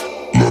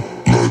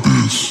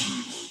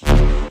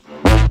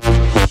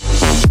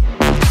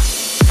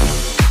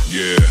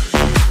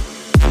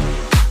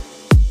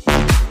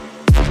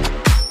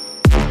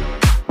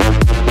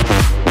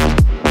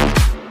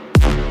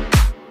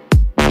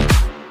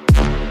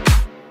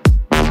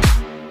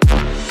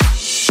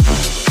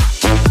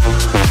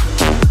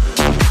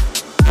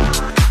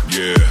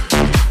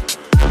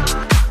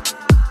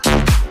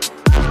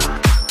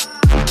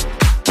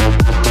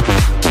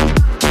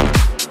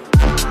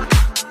 Yeah.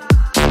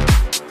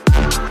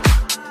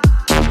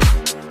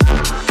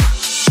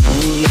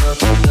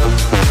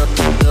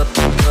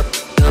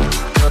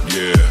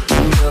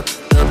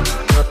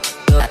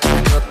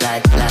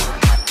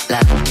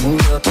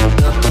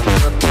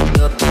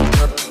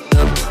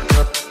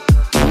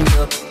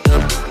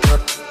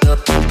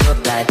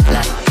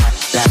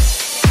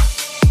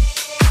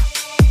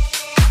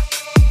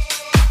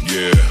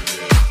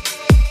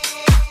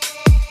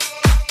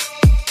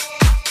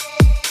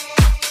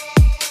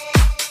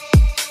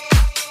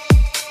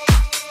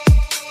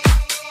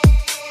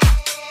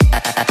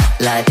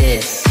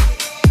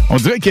 On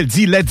dirait qu'elle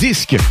dit la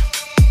disque,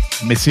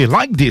 mais c'est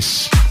like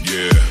this.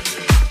 Yeah.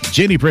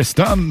 Jenny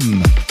Preston,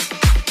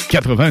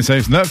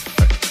 96.9.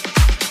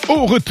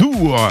 Au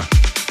retour,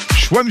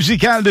 choix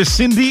musical de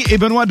Cindy et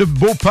Benoît de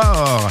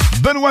Beauport.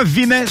 Benoît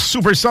Vinet,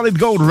 Super Solid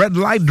Gold, Red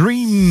Light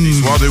Dream.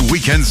 Les soirs de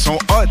week-end sont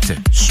hot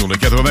sur le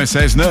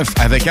 96.9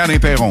 avec Alain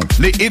Perron.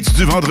 Les hits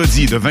du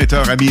vendredi de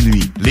 20h à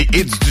minuit. Les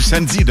hits du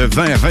samedi de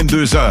 20 à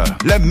 22h.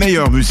 La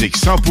meilleure musique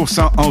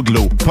 100%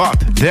 anglo, pop,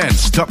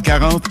 dance, top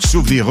 40,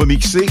 souvenirs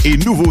remixés et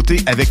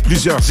nouveautés avec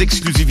plusieurs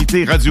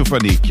exclusivités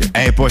radiophoniques.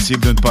 Impossible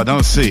de ne pas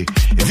danser.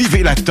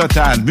 Vivez la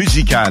totale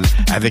musicale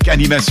avec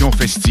animation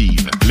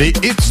festive. Les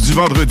hits du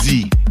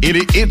vendredi et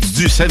les hits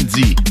du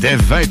samedi dès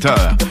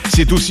 20h.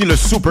 C'est aussi le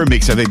Super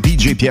Mix avec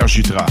DJ Pierre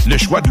Jutras, le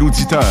choix de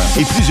l'auditeur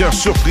et plusieurs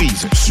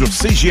surprises sur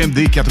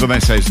CJMD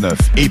 96.9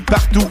 et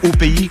partout au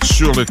pays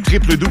sur le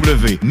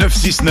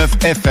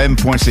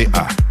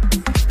www.969fm.ca.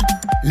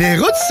 Les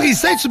Rôtisseries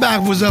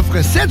Saint-Hubert vous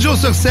offrent 7 jours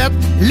sur 7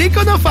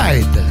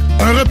 l'Éconofête.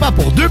 Un repas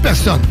pour 2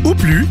 personnes ou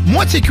plus,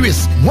 moitié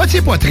cuisse,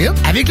 moitié poitrine,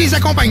 avec les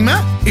accompagnements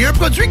et un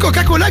produit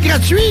Coca-Cola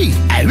gratuit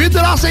à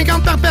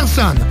 8,50$ par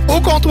personne, au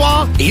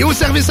comptoir et au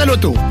service à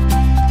l'auto.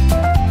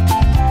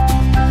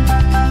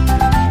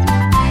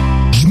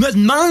 Je me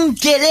demande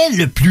quel est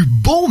le plus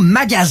beau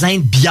magasin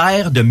de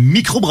bière de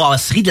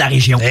microbrasserie de la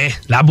région.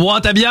 La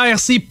boîte à bière,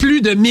 c'est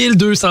plus de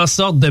 1200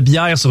 sortes de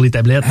bière sur les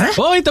tablettes. Hein?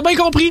 Oh, oui, t'as bien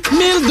compris.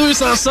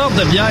 1200 sortes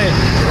de bière.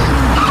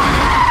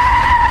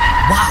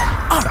 Wow!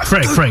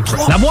 Frank.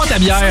 La boîte à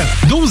bière,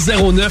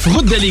 1209,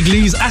 route de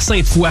l'église à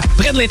Sainte-Foy,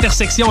 près de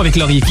l'intersection avec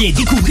Laurier. Viens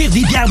découvrir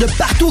des bières de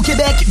partout au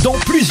Québec, dont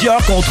plusieurs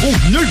qu'on trouve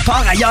nulle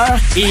part ailleurs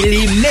et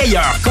les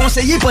meilleurs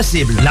conseillers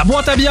possibles. La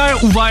boîte à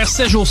bière, ouvert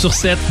 7 jours sur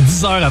 7,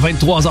 10h à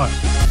 23h.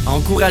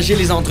 Encourager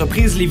les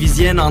entreprises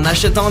lévisiennes en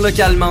achetant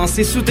localement,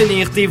 c'est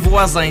soutenir tes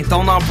voisins,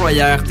 ton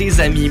employeur,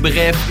 tes amis,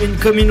 bref, une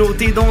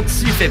communauté dont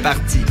tu fais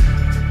partie.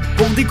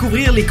 Pour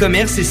découvrir les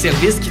commerces et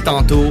services qui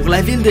t'entourent,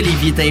 la Ville de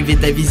Lévis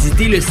t'invite à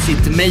visiter le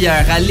site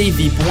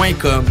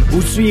meilleuralevis.com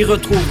où tu y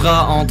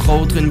retrouveras entre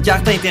autres une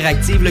carte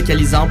interactive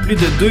localisant plus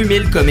de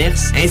 2000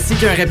 commerces ainsi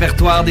qu'un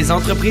répertoire des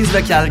entreprises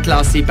locales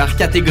classées par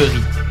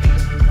catégorie.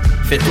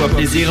 Fais-toi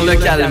plaisir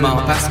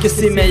localement parce que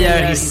c'est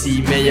meilleur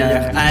ici,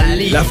 meilleur à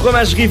Lévis. La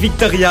fromagerie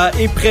Victoria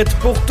est prête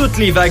pour toutes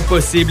les vagues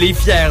possibles et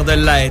fière de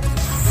l'être.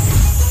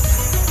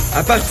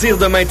 À partir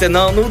de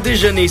maintenant, nos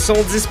déjeuners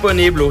sont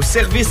disponibles au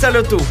service à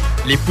l'auto.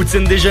 Les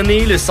poutines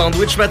déjeuner, le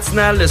sandwich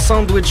matinal, le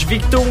sandwich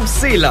Victo,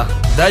 c'est là.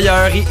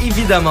 D'ailleurs, et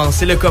évidemment,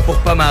 c'est le cas pour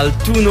pas mal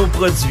tous nos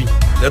produits.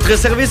 Notre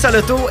service à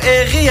l'auto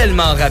est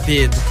réellement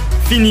rapide.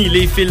 Fini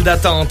les files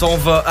d'attente, on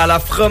va à la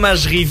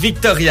fromagerie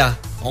Victoria.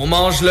 On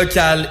mange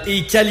local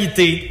et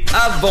qualité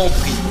à bon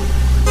prix.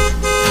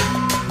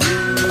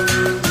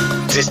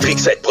 District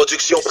 7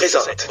 Productions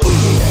présente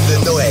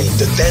le Noël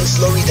de Dance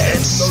Lory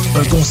Dance.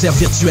 Un concert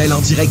virtuel en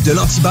direct de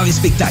l'Antibar et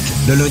Spectacle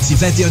le lundi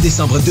 21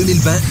 décembre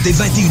 2020 dès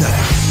 21h.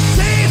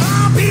 C'est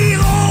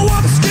Vampiro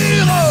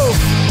Obscuro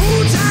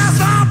ou jazz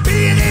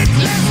vampirique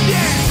lesbien.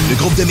 Le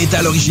groupe de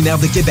métal originaire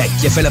de Québec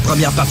qui a fait la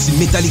première partie de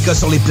Metallica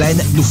sur les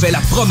plaines nous fait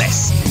la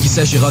promesse qu'il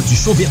s'agira du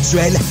show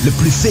virtuel le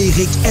plus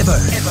féerique ever.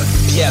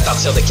 Billets à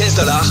partir de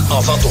 15$ en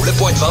vente au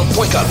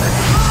lepointdevente.com.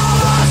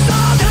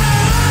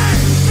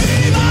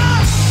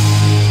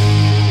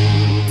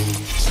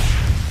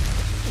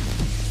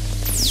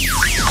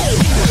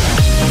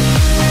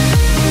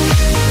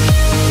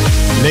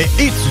 Les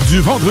hits du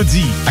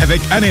vendredi avec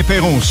Alain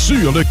Perron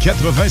sur le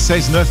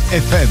 96.9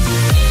 FM.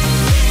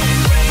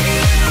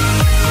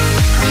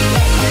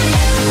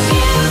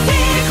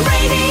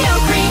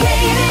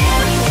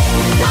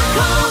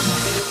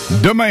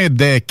 Demain,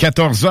 dès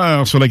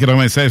 14h sur le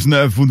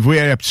 96.9, vous ne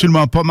voyez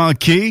absolument pas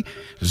manquer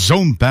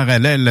Zone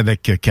parallèle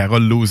avec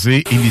Carole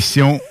Lauzé,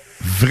 émission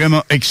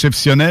vraiment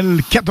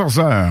exceptionnelle,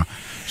 14h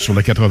sur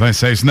le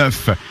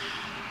 96.9.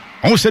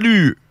 On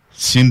salue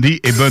Cindy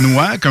et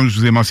Benoît, comme je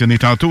vous ai mentionné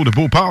tantôt, de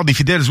Beauport, des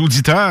fidèles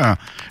auditeurs.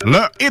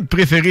 Leur hit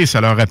préféré,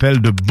 ça leur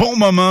rappelle de bons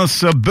moments,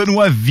 ça.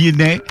 Benoît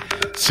Vinet,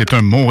 c'est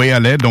un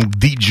Montréalais, donc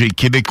DJ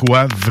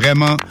québécois,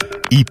 vraiment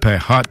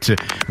hyper hot.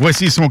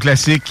 Voici son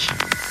classique.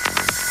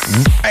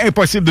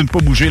 Impossible de ne pas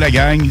bouger, la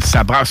gang.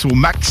 Ça brasse au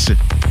max.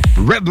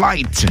 Red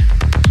Light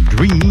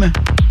Dream,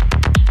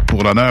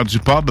 pour l'honneur du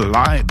pub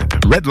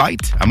Red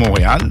Light à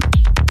Montréal.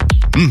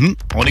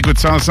 On écoute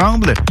ça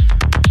ensemble.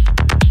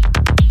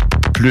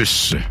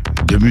 Plus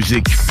de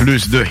musique,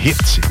 plus de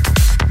hits,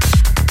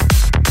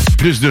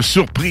 plus de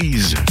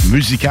surprises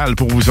musicales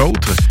pour vous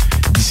autres.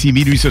 D'ici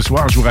minuit ce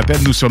soir, je vous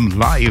rappelle, nous sommes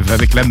live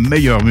avec la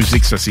meilleure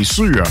musique, ça c'est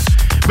sûr.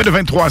 Mais de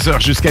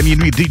 23h jusqu'à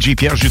minuit, DJ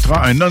Pierre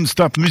Jutras, un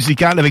non-stop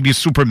musical avec des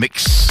super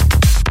mix.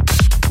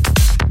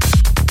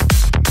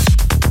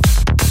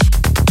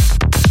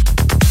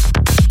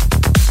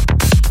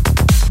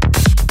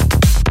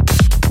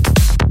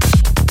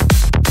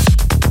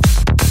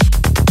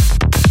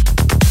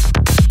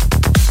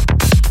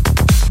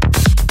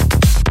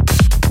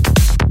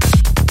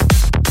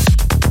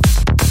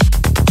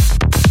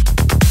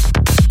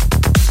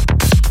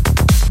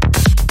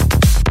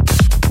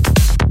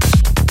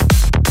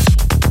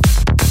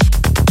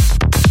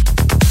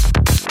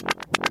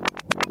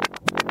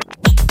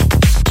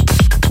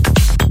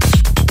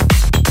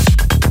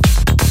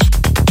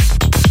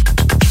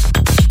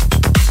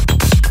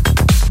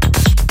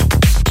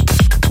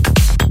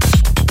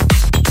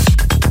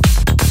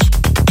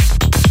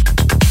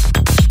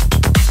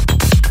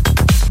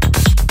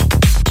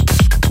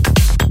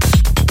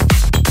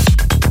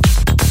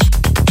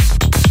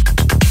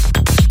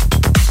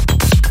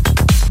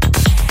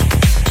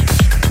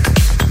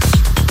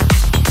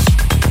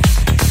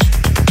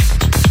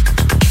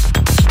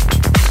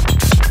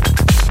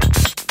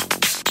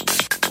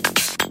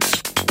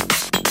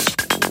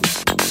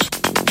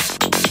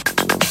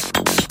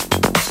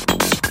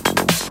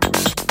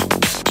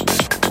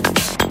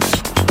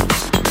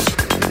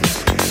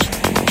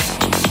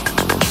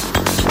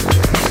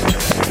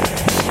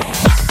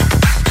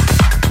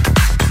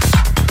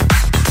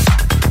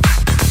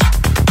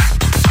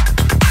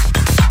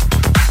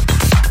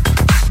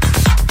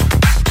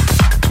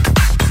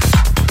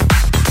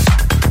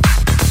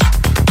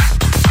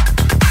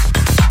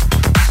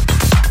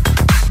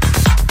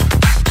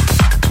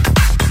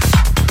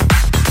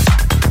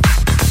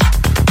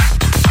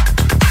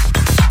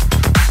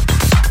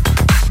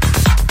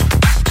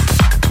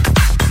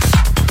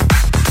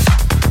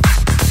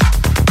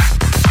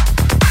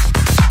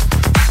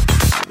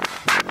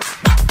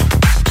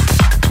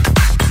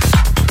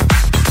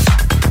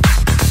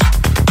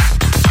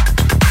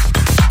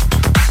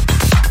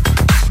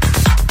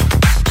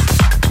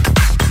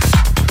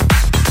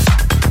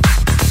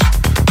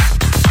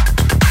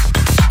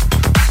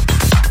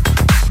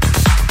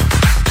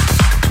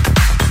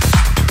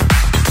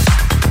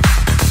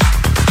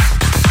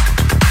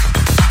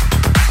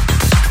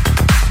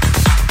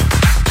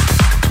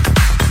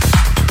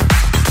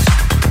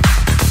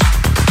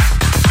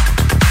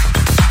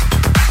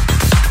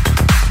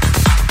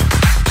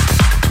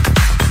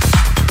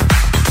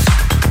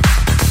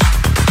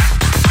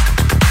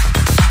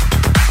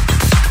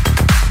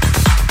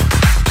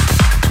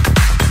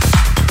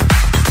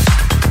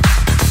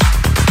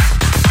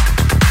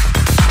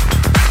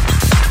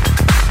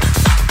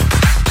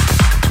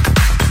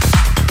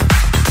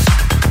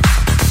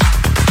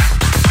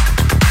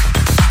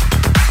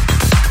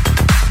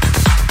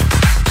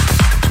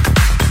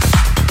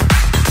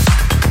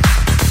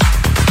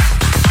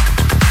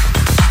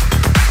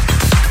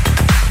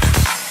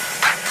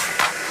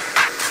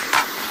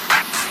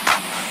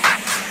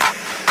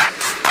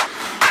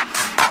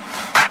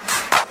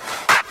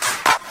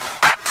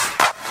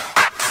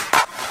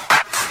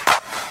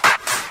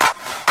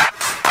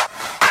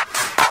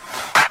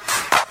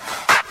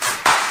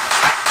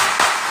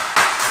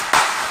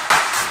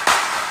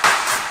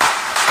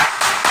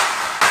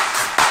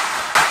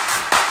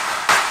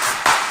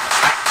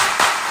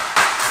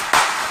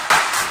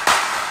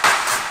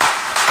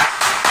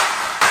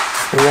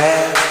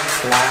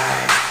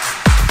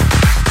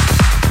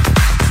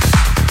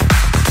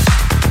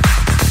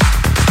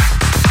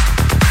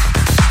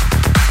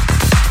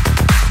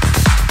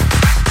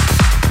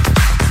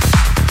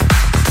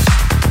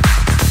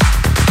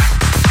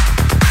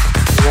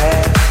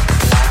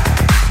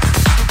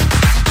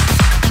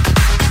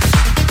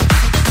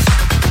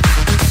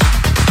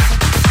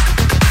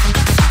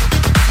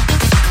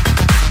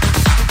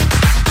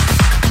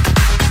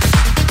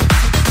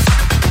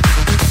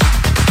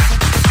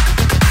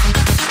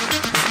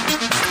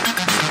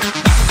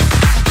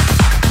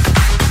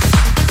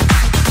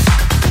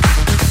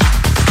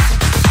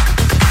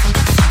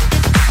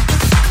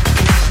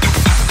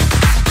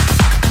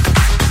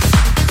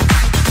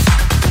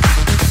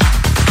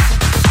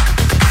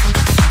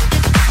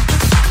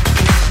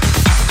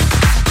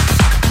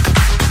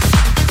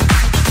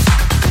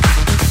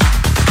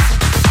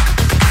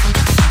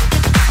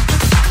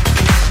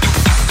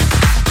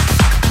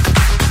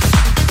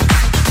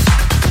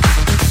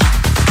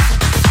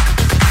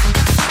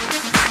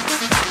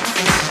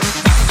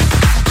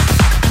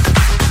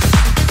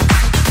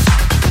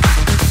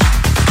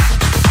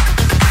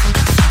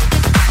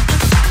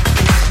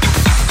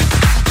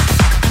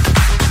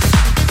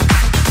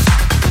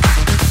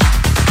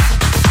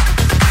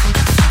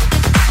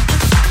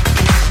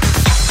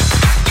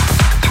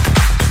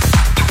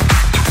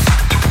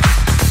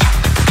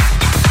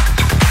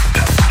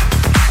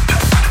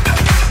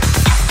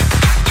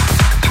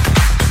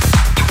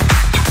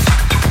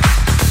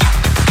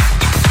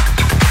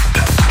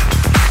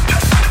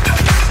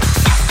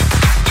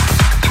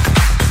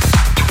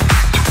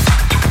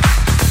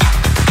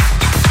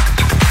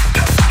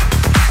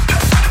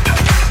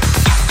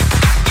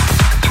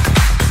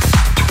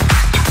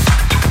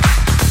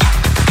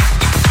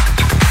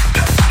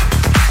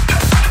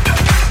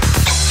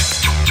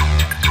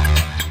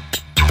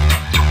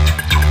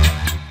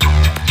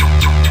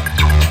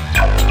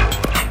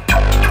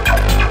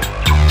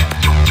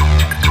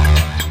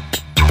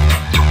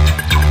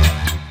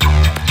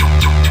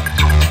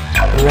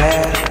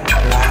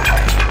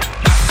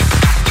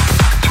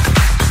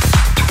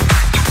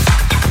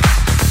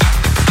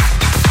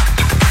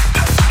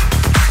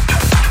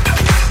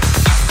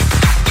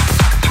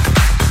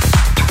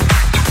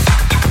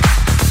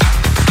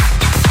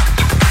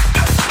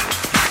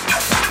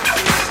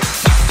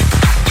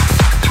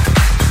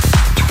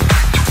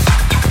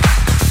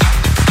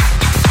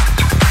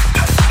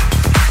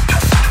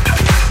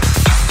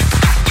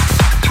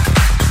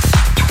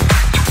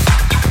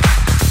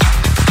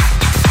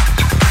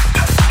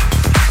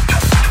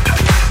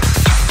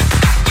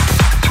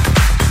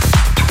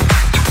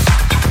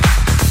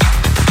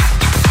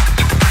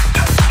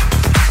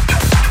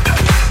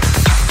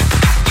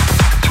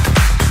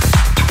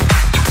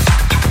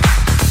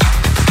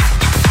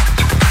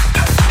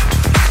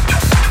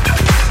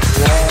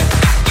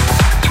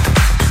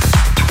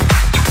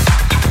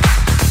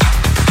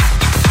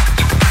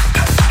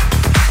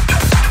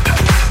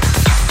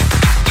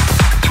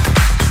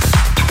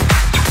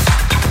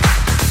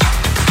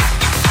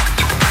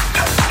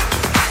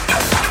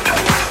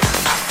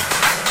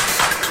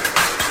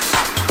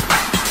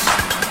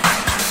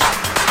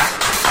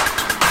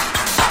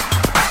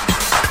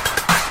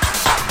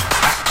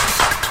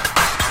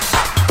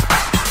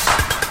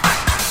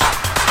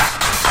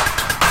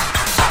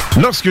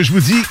 Lorsque je vous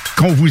dis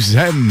qu'on vous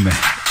aime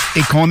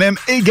et qu'on aime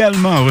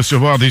également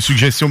recevoir des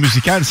suggestions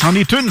musicales, c'en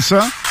est une,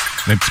 ça.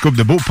 Un petit couple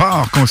de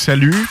Beauport qu'on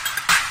salue.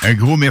 Un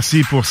gros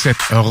merci pour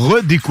cette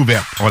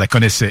redécouverte. On la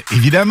connaissait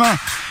évidemment,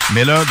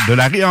 mais là, de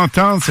la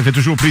réentendre, ça fait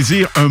toujours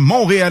plaisir. Un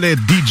Montréalais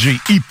DJ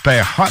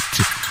hyper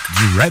hot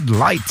du Red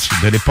Light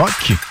de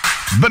l'époque,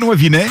 Benoît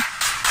Vinet.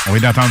 On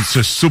vient d'entendre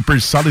ce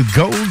Super Solid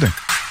Gold.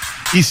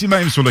 Ici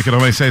même sur le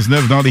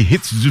 96.9 dans les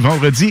hits du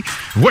vendredi.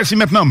 Voici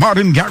maintenant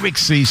Martin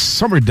Garrix et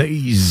Summer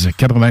Days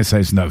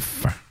 96.9.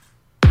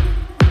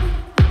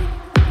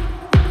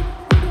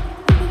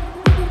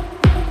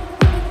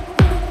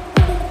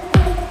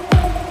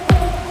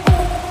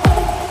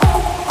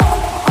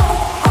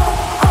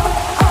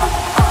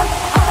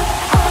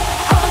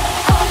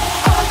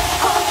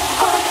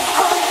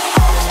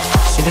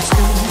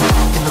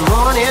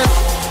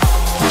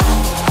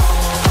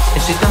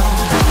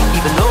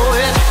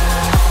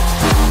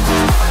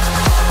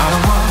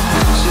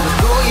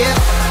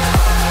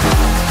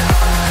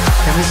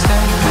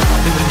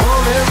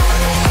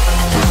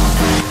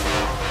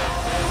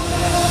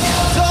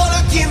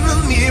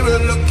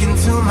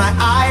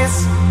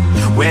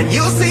 When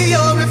you see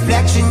your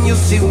reflection, you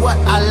see what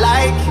I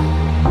like.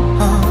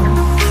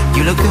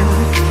 You look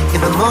good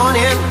in the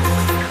morning,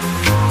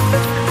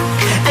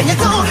 and you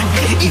don't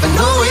even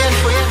know it.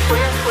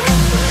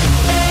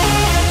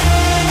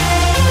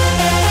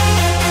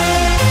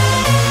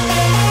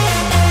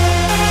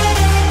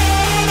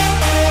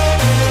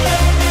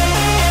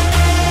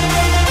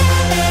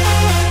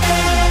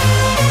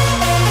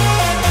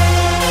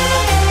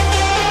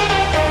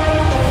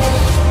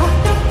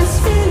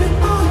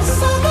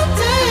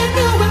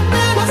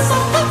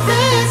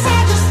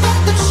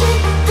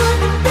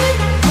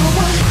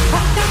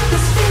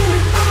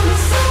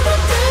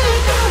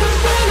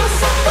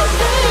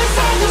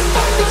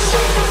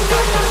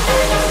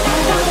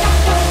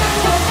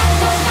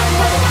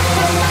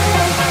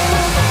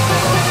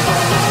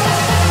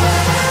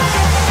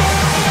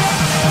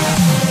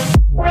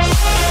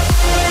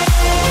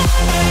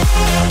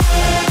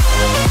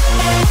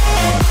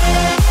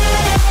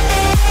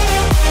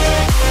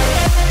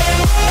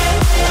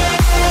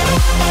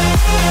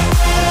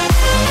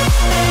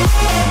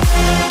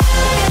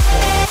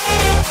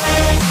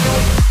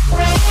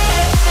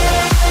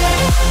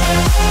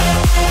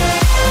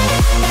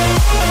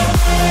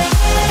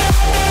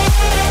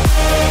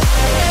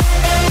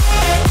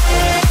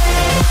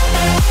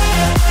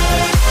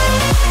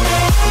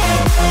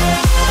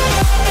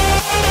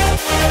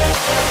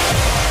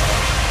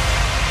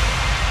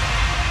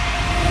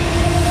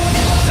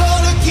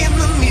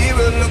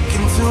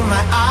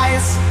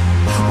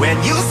 When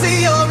you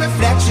see your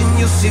reflection,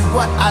 you see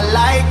what I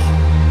like.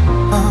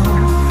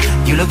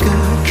 You look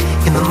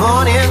good in the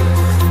morning,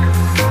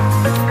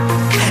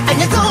 and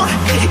you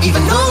don't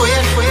even know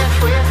it.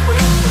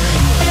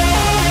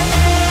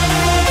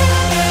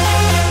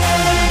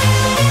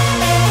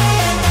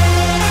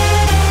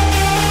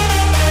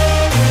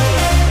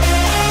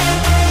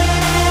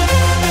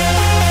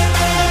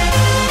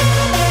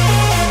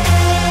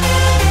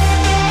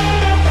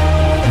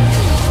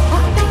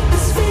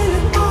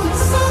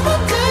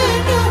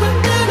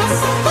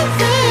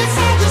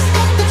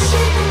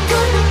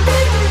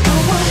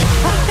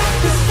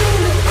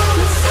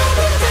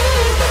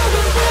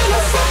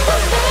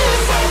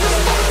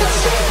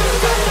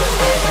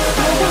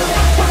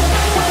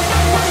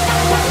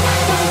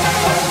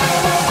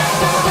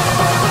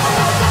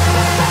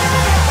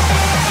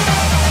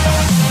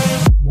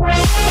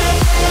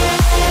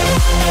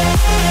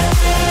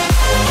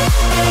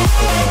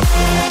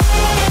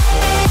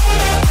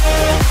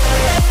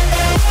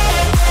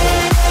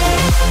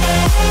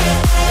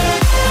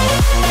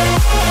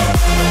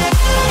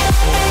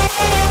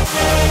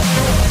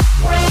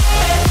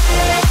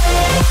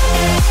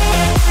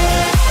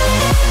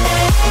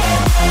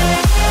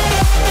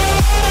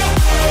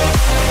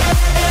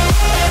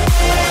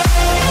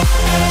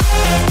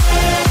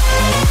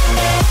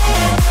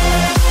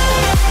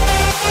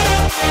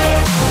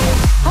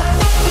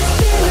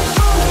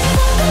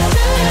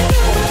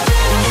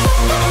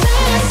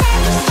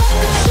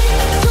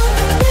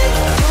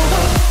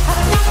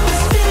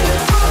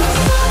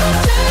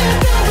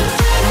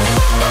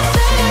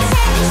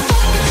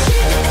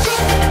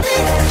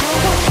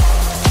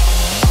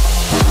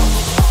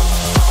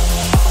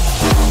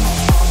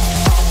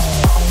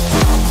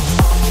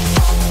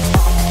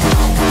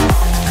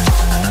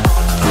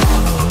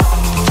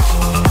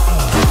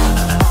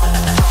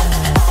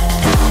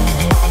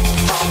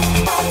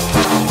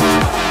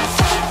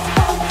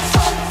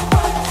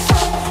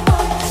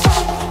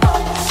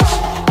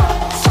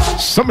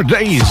 Summer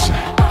Days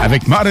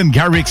avec Martin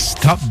Garrix,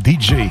 Top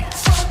DJ.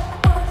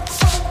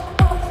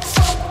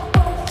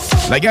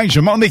 La gang, je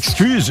m'en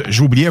excuse,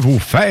 j'oubliais vos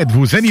fêtes,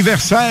 vos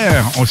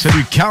anniversaires. On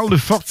salue Carl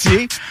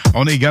Fortier,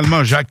 on a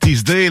également Jacques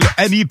Tisdale,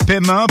 Annie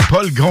Paiement,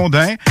 Paul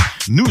Grondin.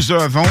 Nous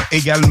avons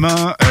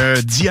également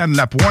Diane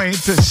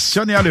Lapointe,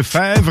 Sonia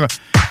Lefebvre,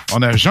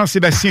 On a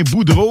Jean-Sébastien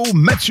Boudreau,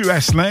 Mathieu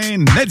Asselin,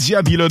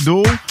 Nadia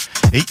Bilodeau.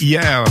 Et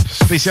hier,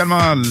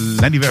 spécialement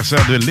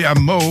l'anniversaire de Léa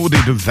Maude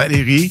et de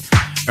Valérie.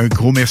 Un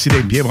gros merci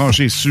d'être bien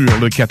branché sur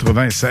le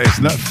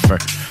 96.9.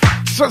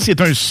 Ça,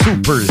 c'est un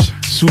super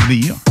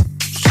souvenir.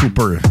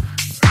 Super.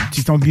 Un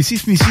petit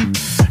anglicisme ici.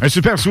 Un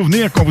super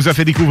souvenir qu'on vous a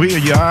fait découvrir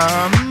il y a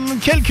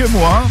quelques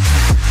mois.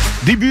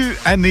 Début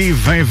année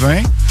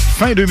 2020,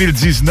 fin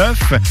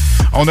 2019.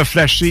 On a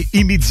flashé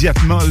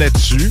immédiatement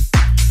là-dessus.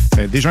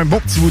 Déjà un bon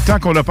petit bout de temps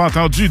qu'on n'a pas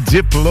entendu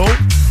Diplo,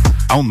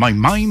 On My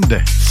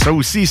Mind. Ça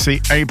aussi,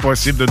 c'est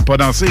impossible de ne pas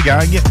danser,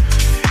 gang.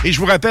 Et je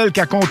vous rappelle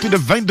qu'à compter de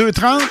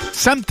 22h30,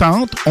 ça me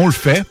tente, on le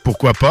fait,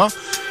 pourquoi pas.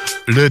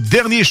 Le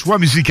dernier choix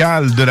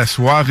musical de la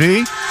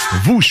soirée,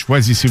 vous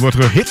choisissez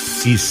votre hit.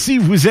 Et si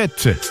vous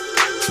êtes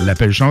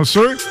l'appel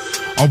chanceux,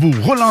 on vous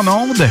roule en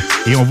onde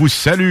et on vous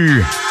salue.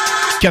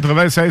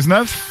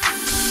 96.9.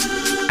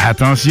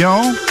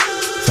 Attention,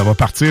 ça va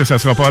partir, ça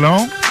sera pas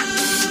long.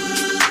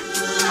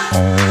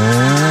 On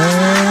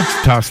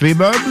tasse les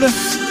meubles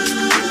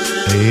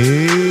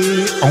et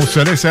on se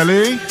laisse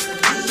aller.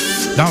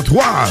 Dans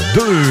 3,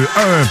 2,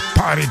 1,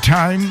 party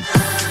time.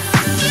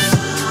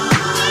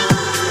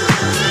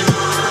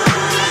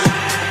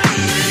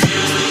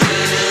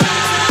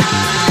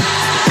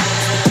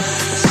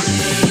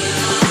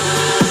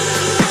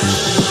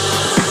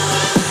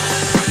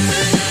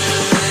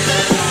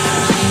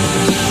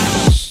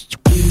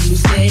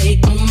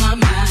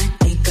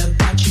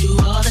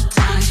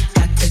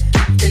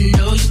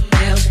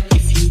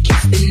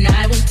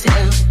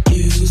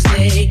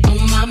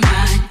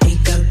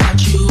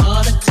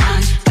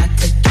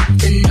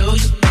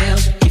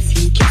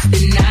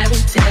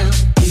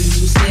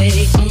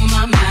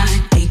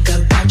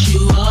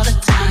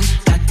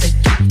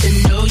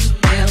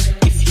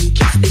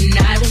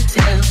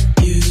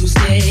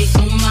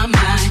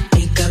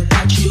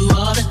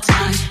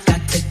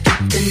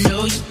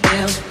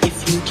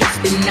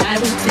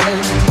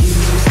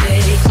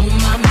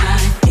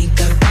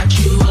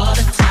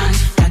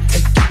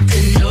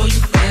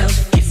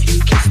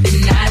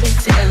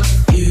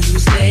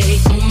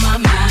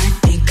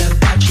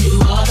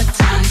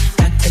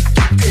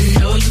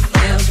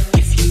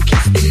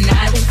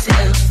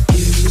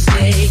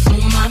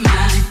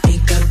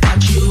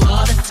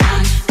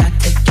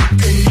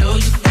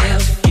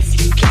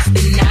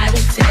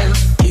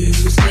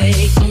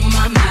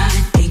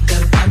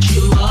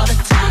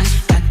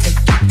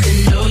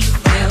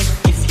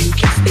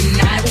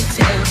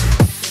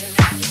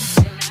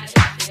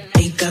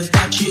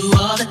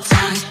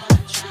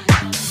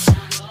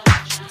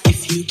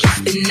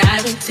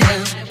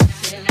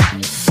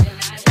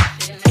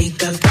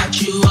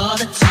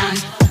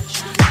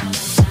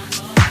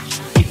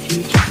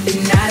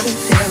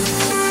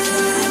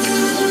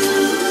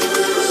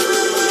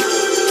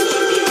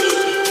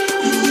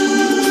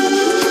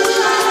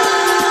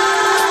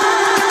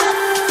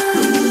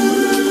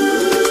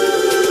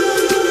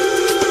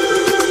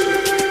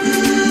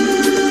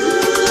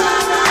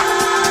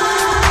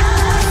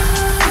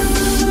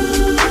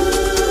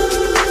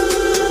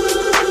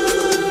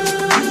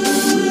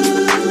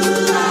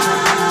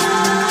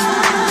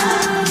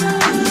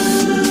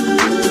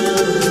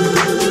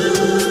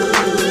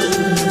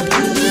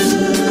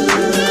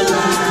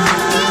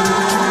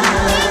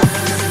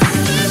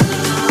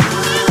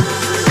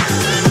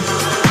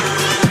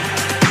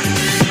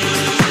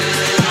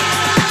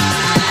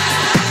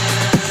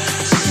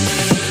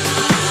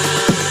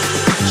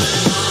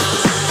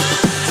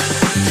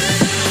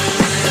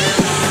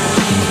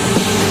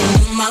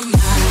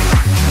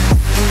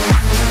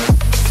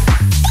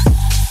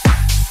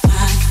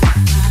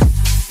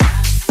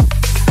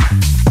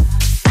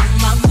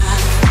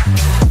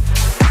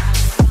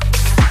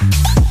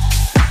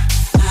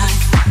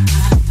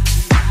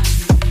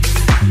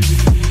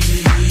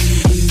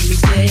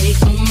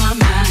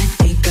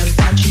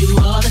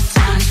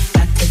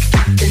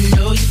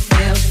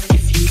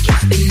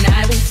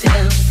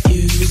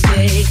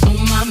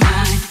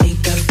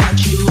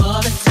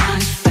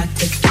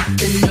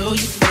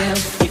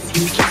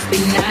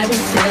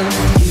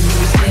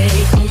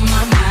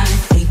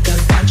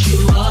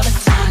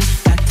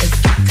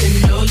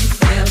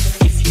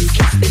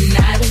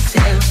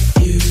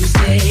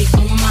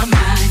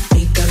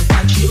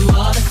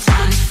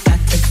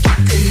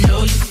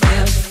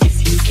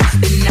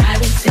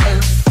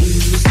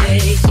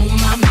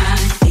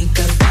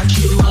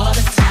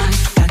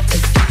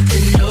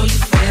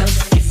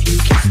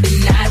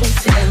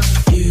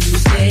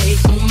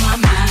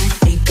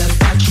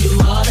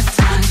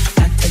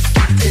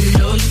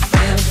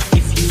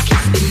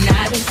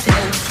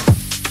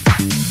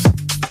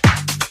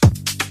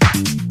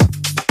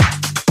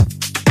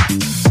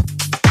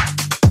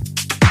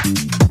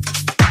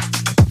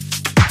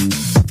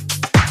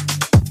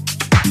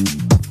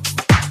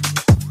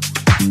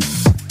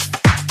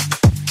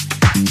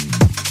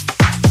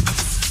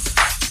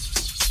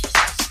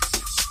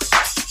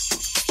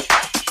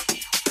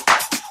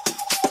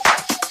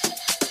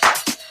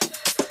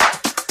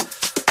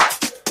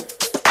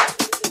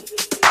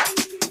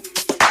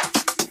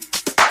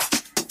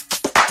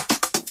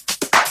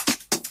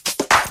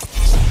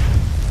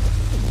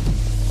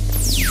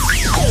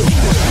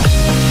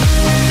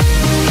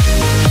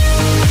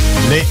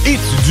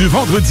 du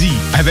vendredi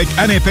avec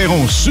Alain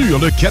Perron sur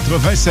le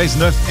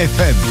 96.9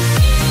 FM.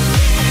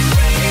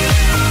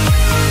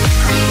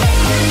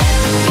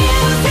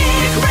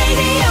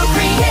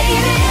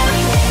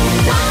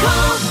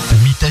 T'as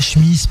mis ta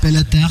chemise pelle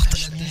à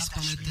tarte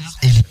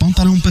et les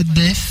pantalons pas de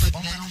def.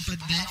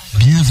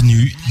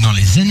 Bienvenue dans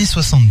les années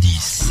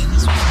 70.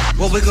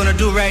 What we're gonna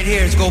do right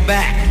here is go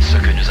back. Ce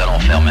que nous allons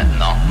faire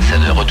maintenant, c'est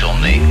de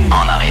retourner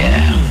en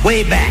arrière.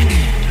 Way back.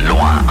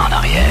 Loin en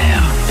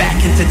arrière. Back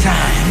into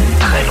time.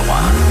 Très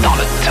loin dans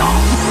le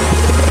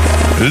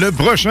temps. Le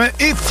prochain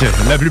hit,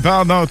 la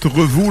plupart d'entre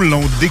vous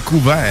l'ont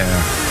découvert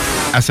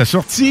à sa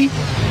sortie.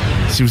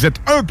 Si vous êtes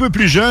un peu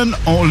plus jeune,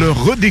 on le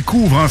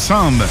redécouvre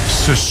ensemble,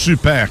 ce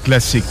super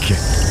classique.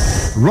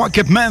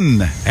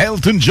 Rocketman,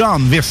 Elton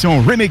John,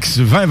 version remix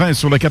 2020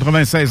 sur le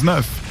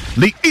 96.9.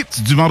 Les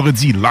hits du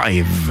vendredi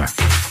live.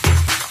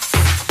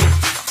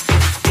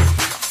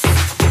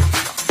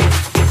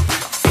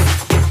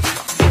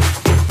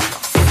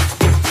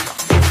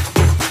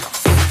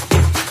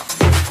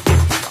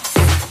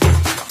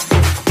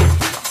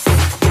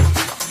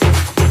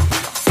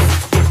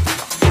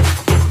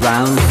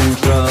 Ground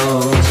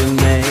control to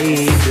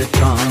Major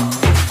Tom.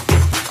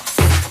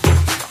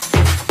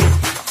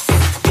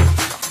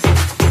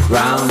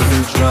 Ground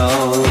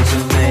control to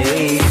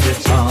Major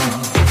Tom.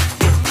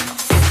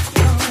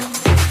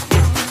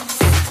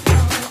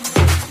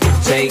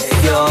 Take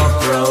your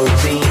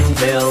protein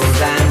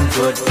pills and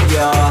put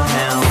your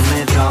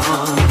helmet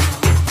on.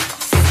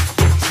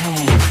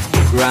 10.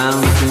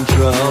 Ground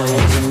control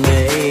to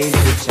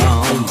Major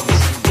Tom.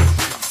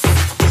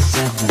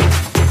 7.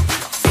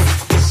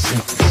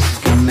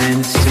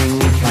 Commencing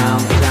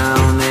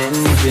countdown,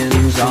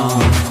 engines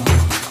on.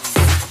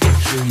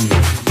 3,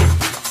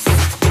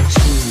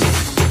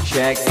 2,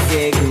 check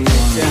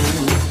ignition,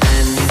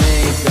 and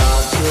may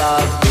God's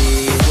love be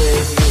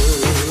with you.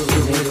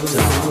 Lift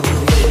on.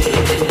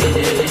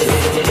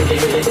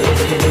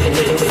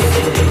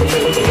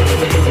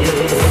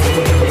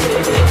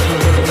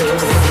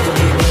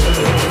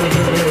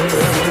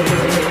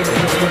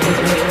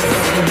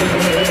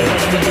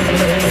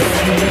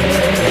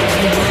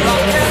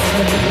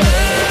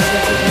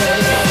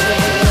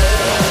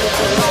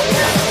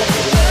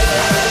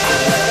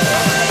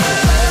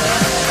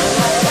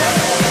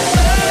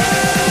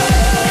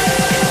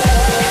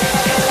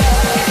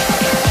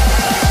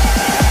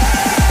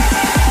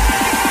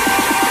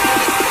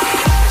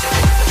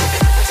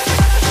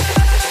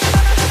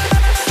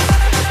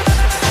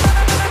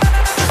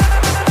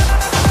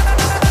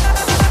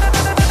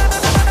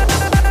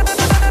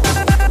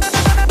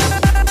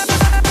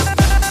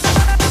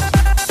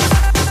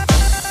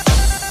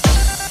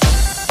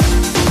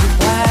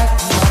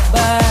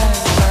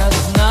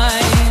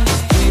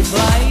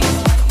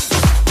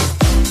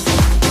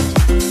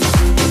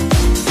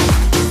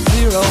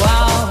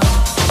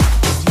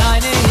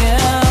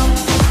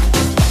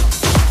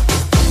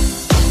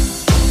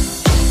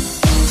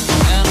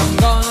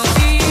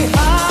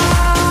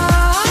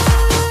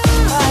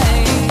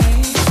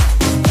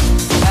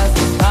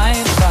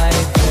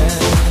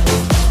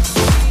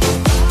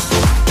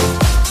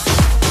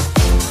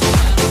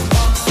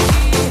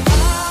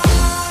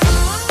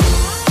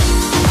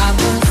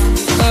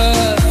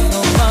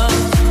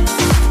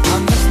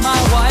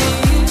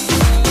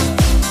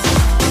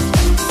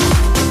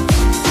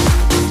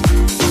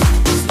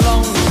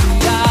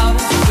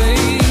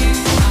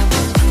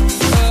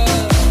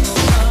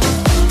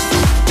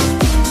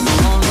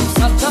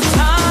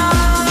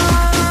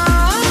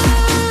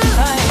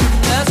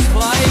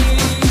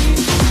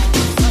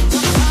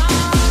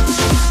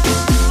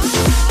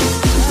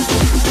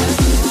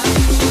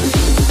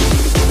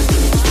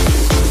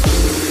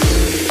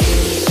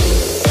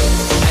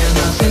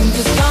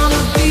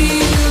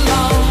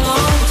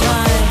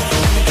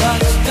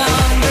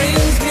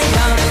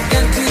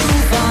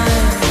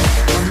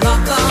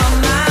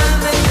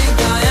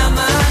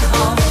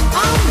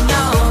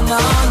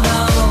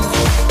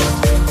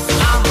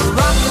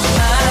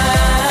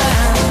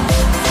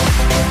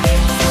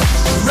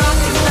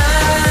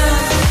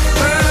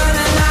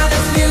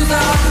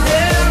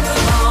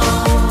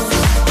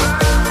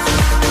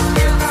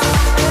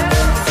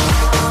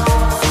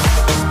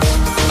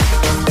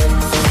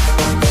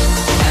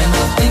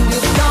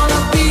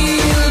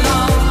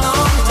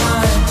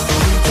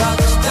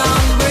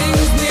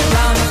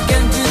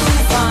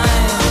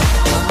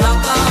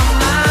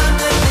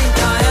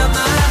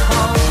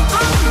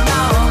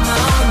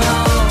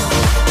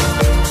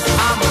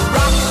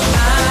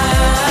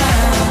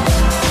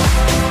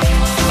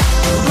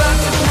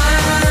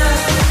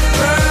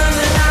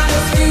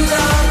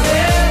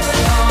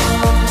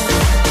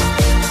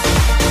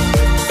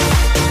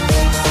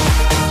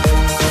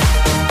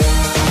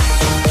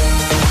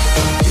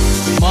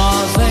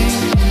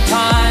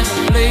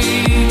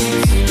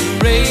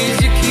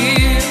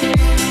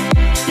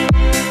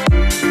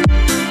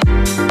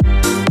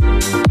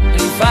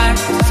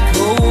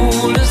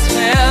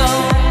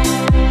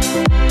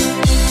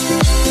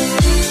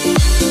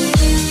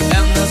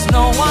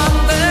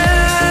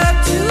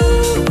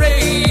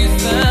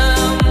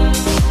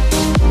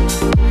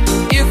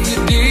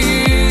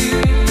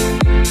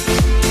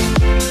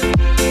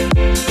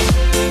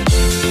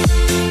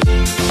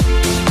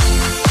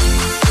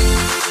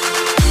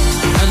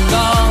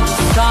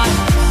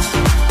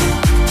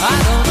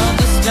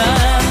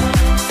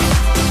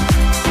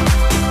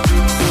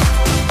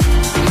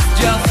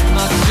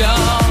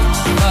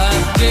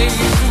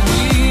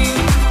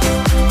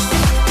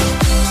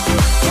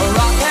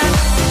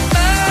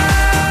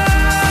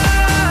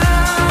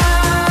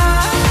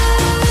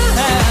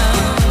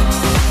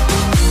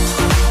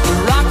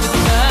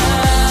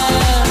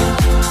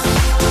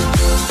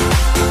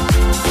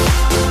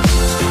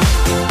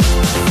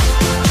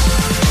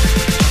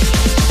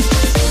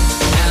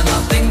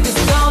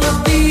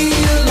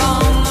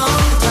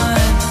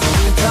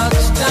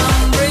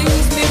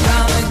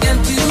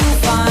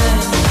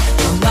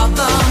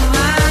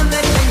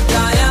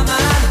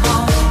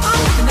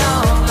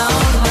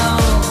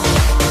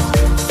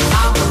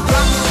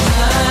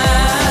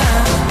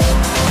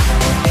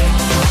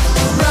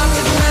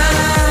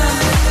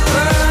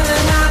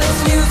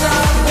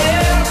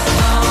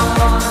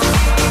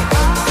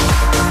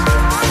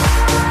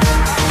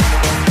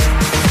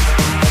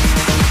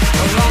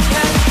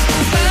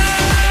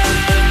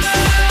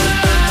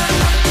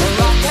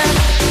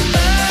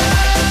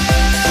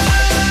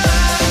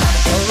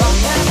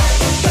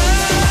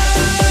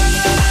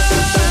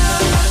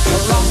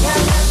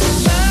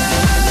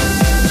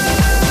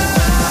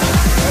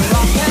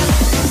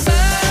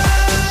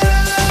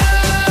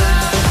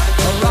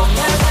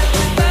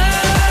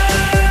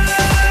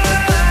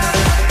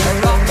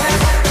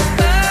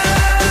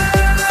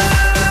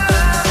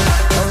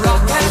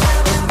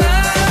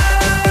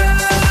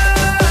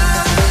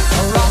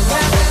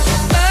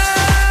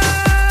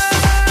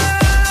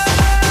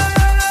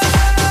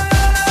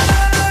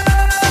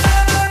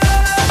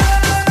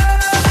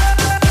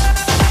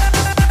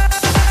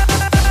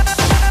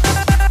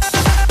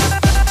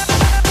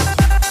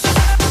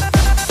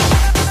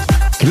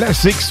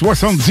 classique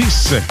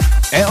 70.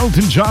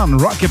 Elton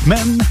John,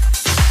 Rocketman,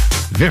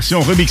 version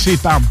remixée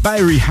par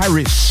Barry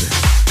Harris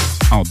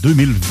en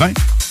 2020.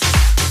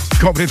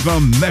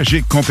 Complètement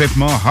magique,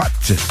 complètement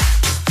hot.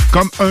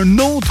 Comme un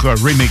autre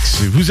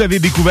remix. Vous avez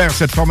découvert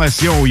cette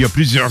formation il y a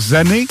plusieurs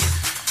années.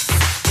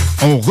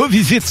 On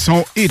revisite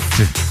son hit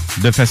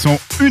de façon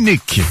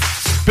unique,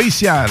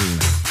 spéciale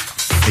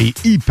et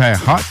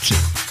hyper hot.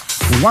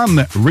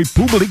 One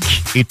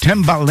Republic et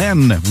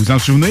Timbaland, vous en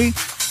souvenez?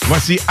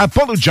 Voici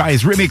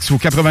Apologize Remix au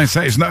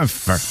 96.9.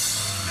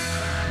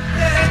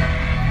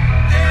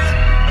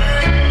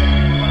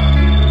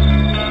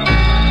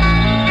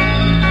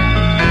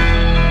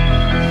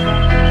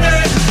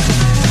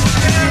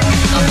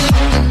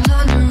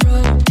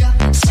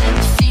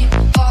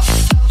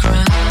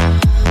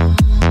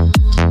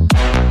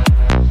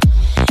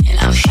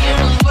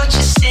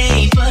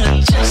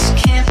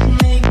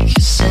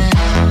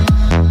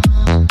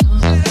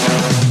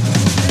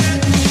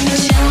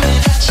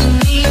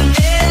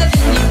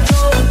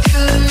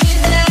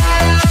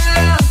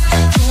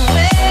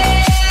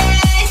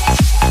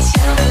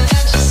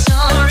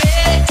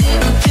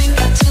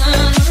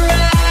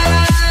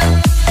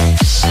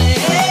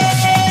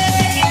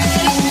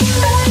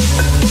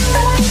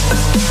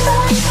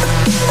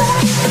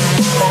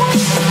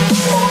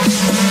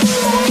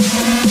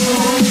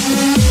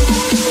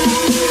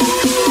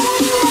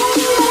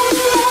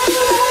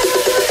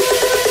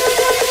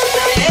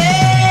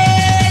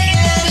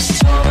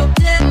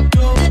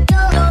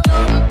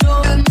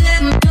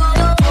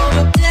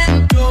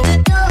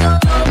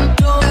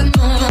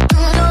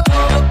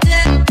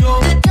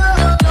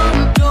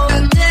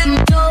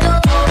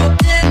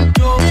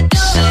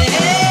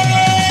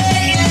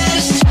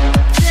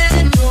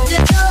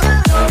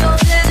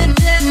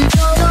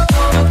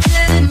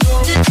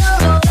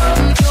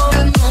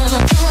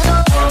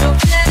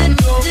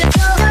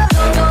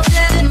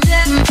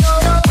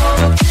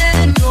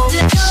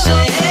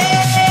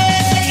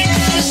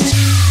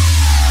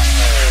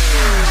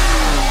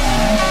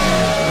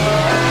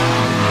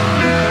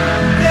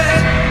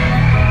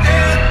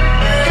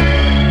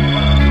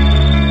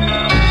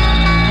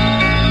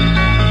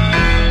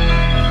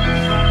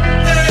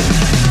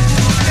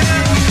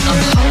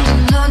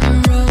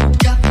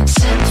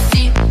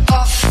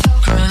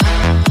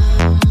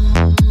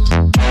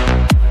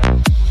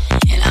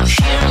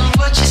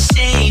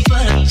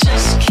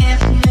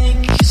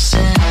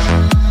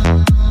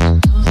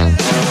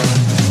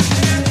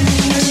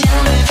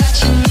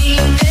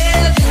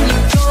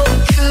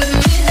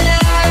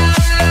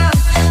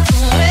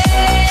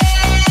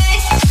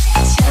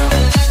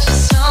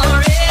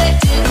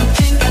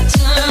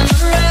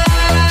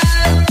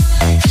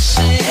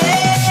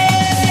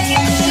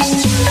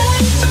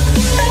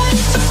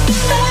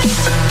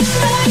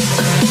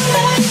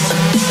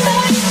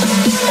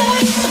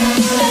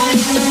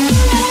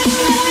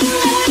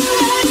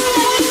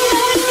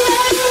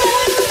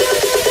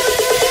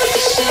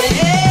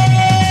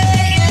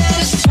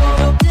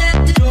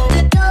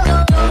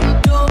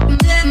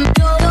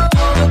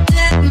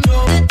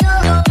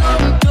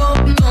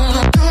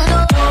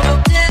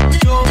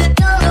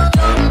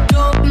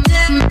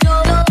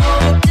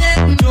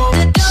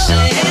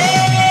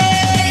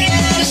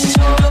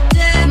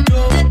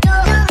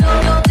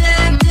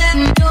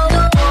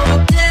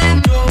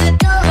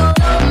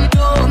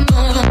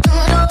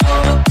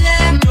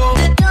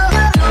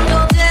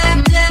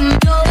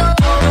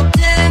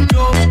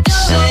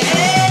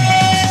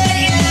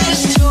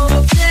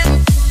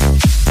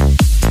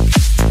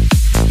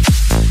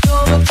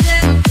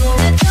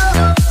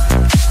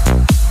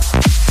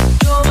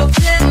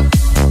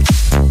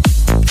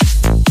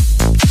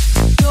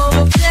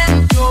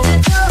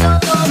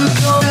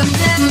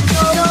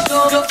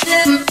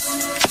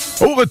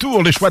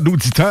 Retour, les choix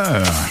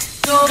d'auditeurs.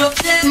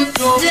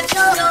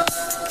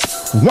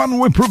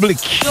 One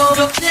Republic,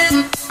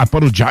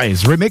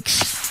 Apologize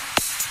Remix.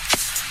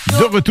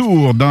 De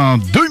retour dans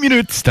 2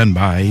 minutes,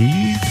 stand-by.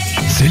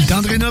 C'est le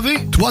temps de rénover.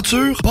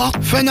 Toiture,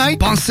 porte, fenêtre,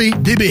 pensez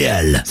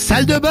DBL.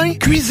 Salle de bain,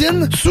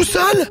 cuisine,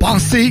 sous-sol,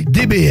 pensez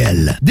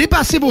DBL.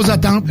 Dépassez vos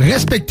attentes,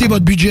 respectez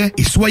votre budget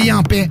et soyez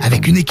en paix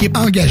avec une équipe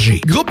engagée.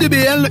 Groupe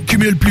DBL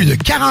cumule plus de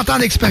 40 ans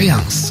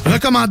d'expérience.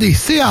 Recommandé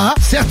CAA,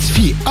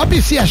 certifié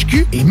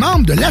APCHQ et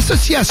membre de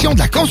l'Association de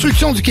la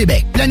construction du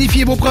Québec.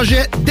 Planifiez vos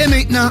projets dès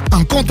maintenant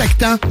en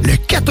contactant le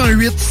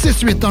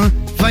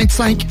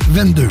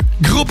 418-681-2522.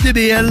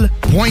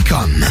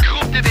 GroupeDBL.com.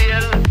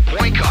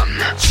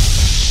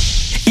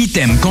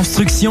 Item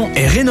Construction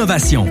et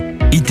Rénovation.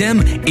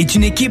 Item est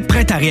une équipe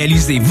prête à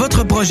réaliser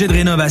votre projet de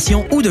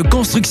rénovation ou de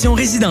construction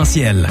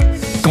résidentielle.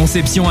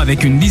 Conception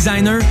avec une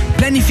designer,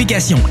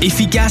 planification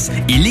efficace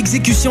et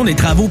l'exécution des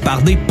travaux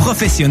par des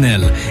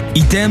professionnels.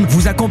 Item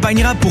vous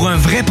accompagnera pour un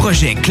vrai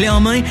projet clé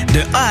en main de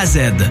A à Z.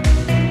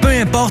 Peu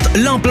importe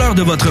l'ampleur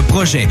de votre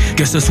projet,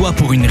 que ce soit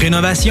pour une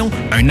rénovation,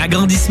 un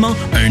agrandissement,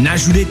 un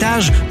ajout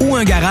d'étage ou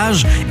un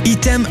garage,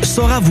 Item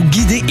saura vous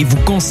guider et vous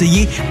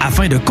conseiller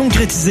afin de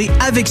concrétiser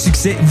avec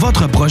succès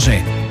votre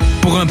projet.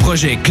 Pour Pour un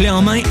projet clé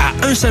en main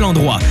à un seul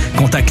endroit,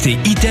 contactez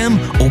Item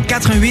au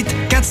 88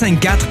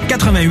 454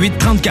 88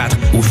 34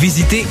 ou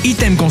visitez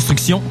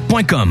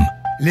itemconstruction.com.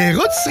 Les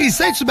Rôtisseries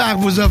Saint-Hubert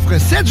vous offrent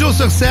 7 jours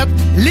sur 7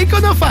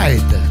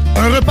 l'Éconofête.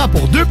 Un repas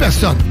pour 2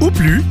 personnes ou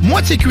plus,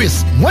 moitié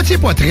cuisse, moitié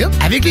poitrine,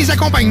 avec les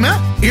accompagnements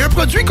et un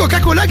produit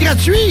Coca-Cola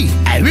gratuit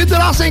à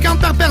 8,50$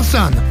 par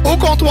personne, au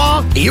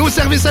comptoir et au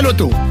service à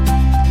l'auto.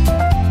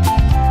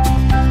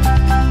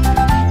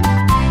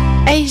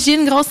 Hey, j'ai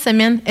une grosse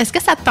semaine. Est-ce que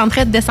ça te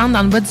tenterait de descendre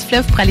dans le bas du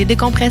fleuve pour aller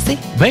décompresser?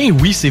 Ben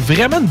oui, c'est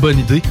vraiment une bonne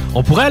idée.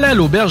 On pourrait aller à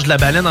l'auberge de la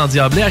Baleine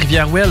endiablée à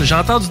Rivière-Ouelle. J'ai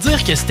entendu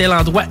dire que c'était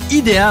l'endroit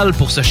idéal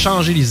pour se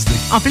changer les idées.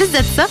 En plus de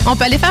ça, on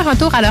peut aller faire un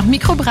tour à leur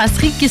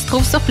microbrasserie qui se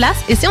trouve sur place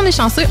et si on est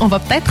chanceux, on va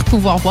peut-être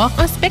pouvoir voir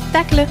un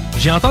spectacle.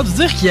 J'ai entendu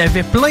dire qu'il y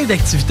avait plein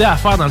d'activités à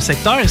faire dans le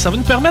secteur et ça va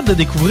nous permettre de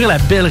découvrir la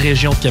belle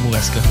région de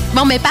Kamouraska.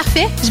 Bon, mais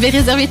parfait. Je vais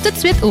réserver tout de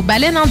suite au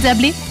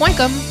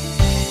baleineendiablée.com.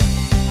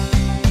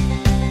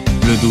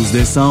 Le 12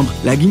 décembre,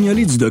 la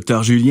guignolée du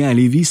Dr Julien à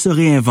Lévis se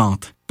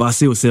réinvente.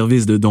 Passez au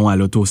service de dons à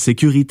l'auto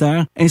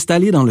sécuritaire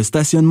installé dans le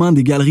stationnement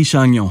des Galeries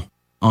Chagnon.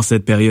 En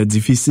cette période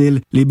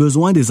difficile, les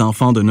besoins des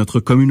enfants de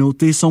notre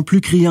communauté sont plus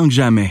criants que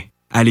jamais.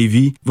 À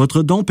Lévis,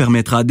 votre don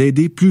permettra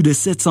d'aider plus de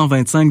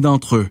 725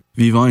 d'entre eux,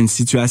 vivant une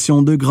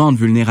situation de grande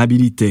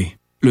vulnérabilité.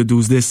 Le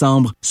 12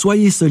 décembre,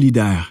 soyez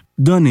solidaires.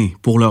 Donnez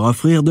pour leur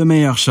offrir de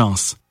meilleures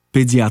chances.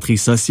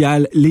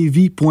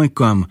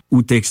 pédiatrie-sociale-lévis.com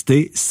ou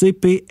textez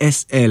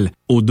CPSL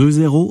au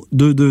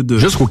 20222.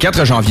 Jusqu'au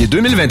 4 janvier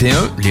 2021,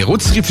 les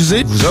Rôtisseries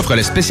Fusées vous offrent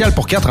le spécial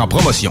pour 4 en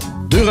promotion.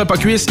 2 repas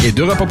cuisses et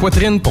 2 repas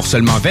poitrine pour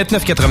seulement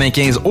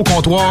 29,95 au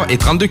comptoir et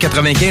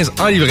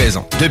 32,95 en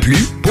livraison. De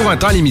plus, pour un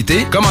temps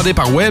limité, commandez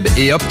par web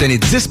et obtenez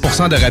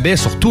 10% de rabais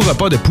sur tout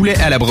repas de poulet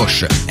à la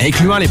broche,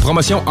 incluant les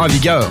promotions en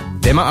vigueur.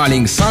 Paiement en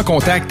ligne sans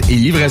contact et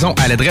livraison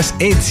à l'adresse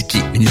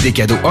indiquée. Une idée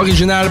cadeau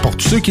originale pour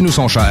tous ceux qui nous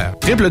sont chers.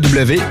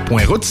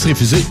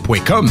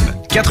 www.rôtisseriesfusées.com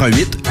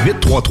 88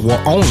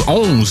 833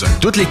 1111.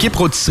 Toute l'équipe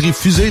Rôtisserie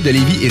Fusée de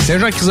Lévis et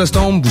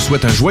Saint-Jean-Chrysostome vous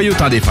souhaite un joyeux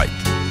temps des fêtes.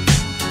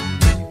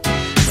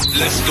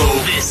 Let's go.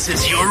 This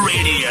is your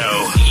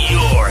radio,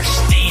 your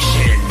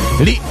station.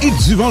 Les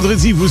hits du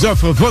vendredi vous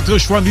offrent votre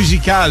choix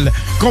musical.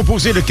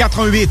 Composez le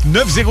 88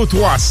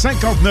 903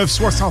 59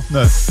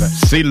 69.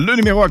 C'est le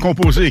numéro à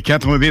composer,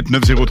 88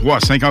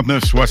 903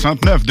 59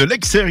 69 de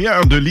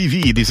l'extérieur de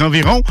Lévis et des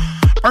environs.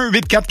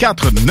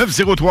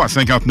 1-844-903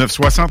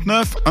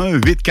 5969,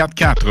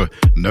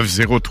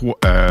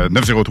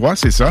 1-844-903,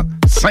 c'est ça,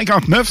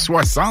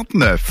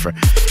 5969.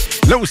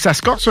 Là où ça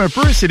se corse un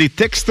peu, c'est les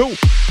textos.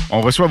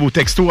 On reçoit vos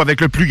textos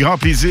avec le plus grand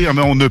plaisir,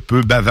 mais on ne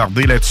peut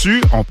bavarder là-dessus.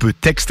 On peut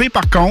texter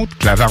par contre,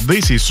 clavarder,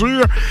 c'est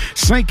sûr.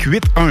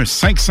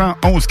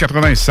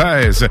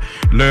 581-511-96.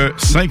 Le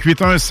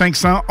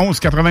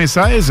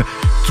 581-511-96.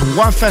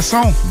 3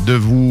 façons de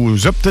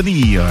vous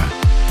obtenir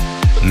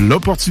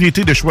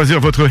l'opportunité de choisir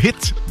votre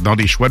hit dans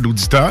les choix de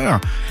l'auditeur.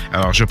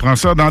 Alors, je prends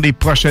ça dans les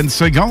prochaines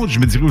secondes. Je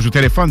me dirige au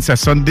téléphone, ça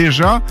sonne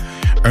déjà.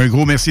 Un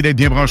gros merci d'être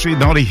bien branché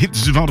dans les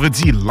hits du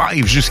vendredi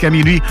live jusqu'à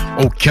minuit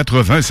au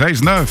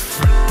 96.9.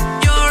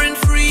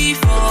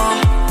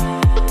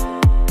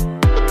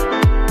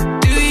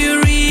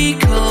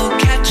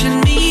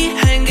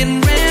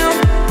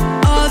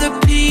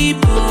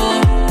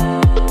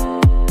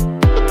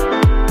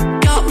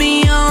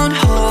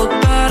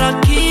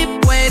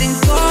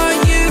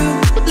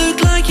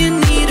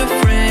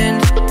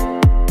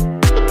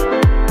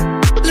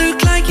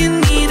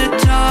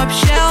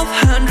 Shelf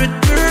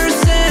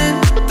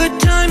 100%, but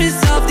time is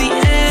of the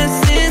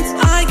essence.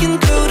 I can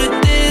go the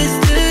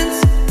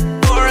distance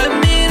for a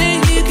minute.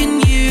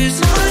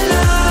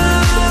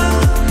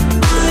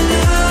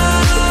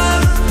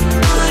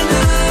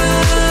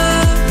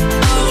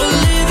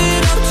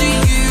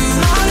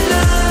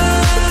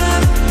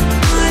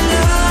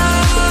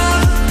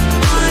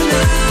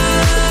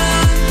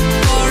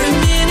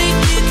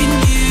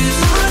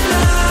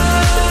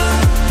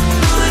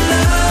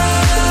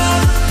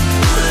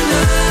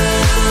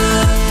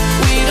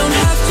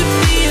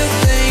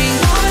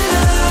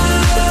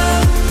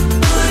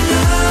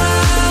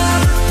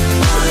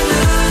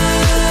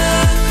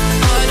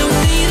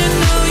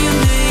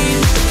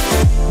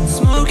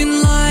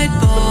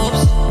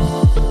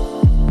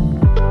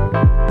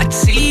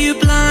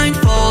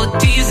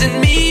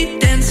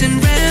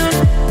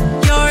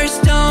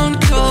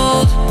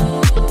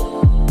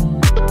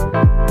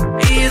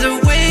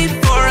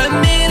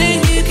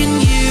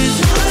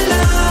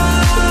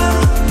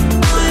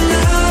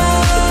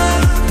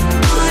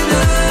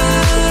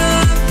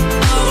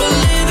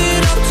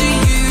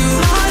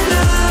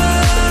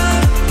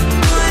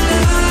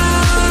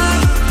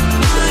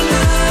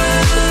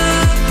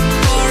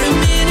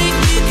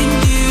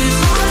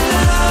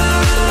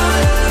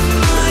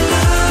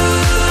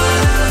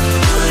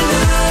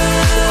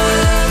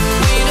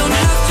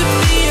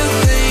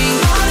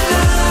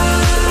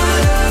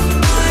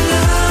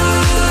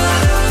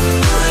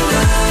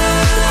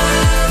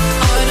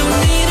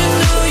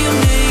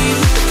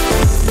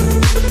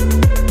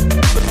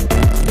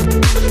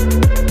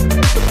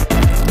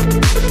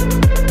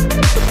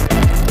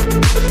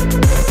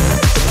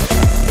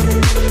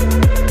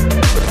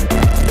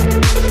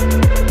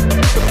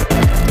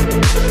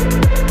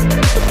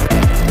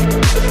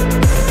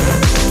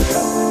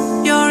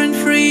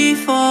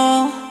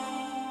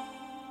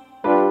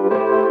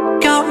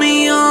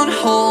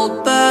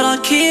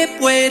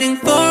 keep waiting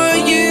for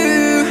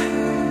you.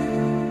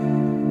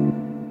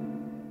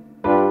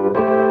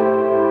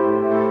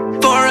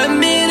 For a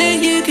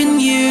minute you can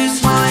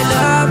use my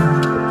love,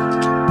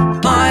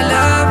 my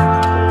love,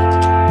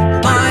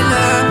 my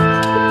love,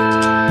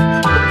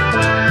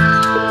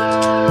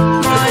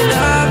 my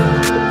love,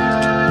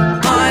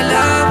 my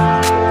love,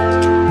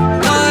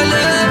 my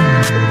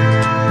love.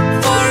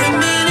 For a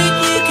minute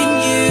you can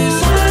use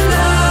my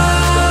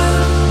love,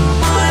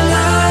 my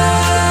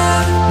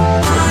love,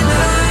 my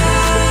love,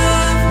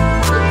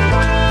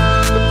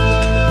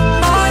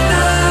 my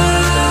love,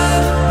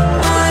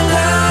 my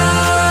love,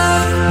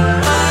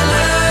 my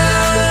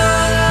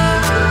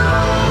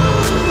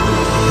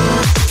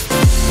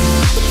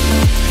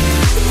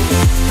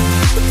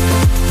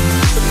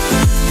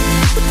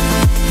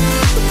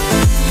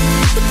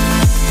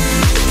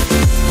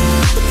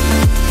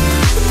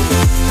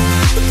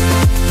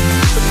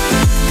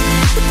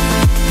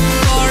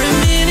For a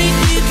minute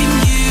you can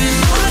use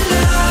my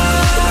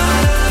love,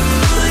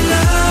 my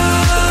love,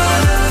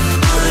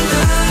 my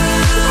love.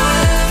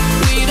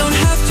 We don't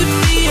have to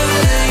be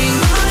alone.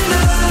 My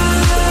love,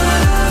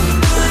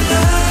 my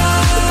love,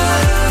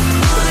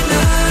 my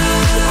love.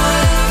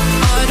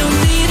 I don't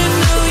need to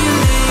know your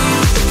name.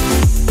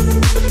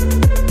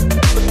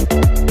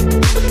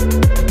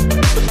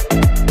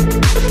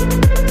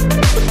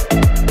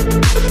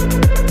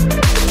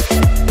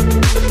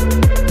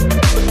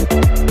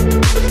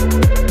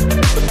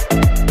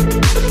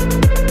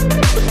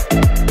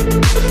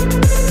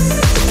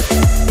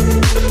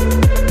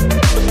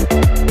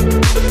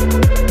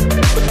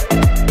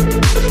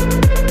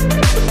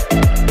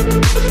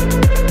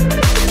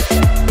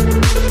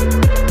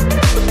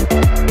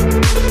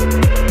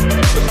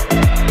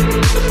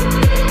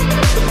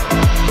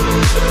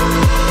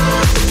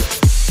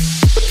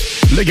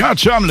 Le grand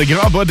chum, le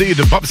grand body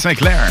de Bob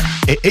Sinclair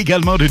et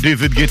également de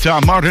David Guetta,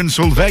 Martin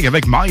Solveig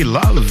avec My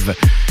Love.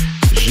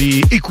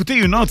 J'ai écouté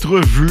une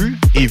entrevue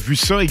et vu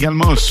ça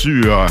également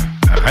sur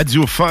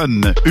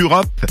Radiophone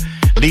Europe.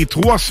 Les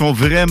trois sont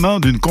vraiment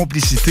d'une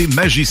complicité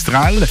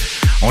magistrale.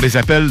 On les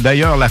appelle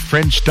d'ailleurs la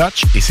French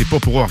Touch et c'est pas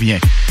pour rien.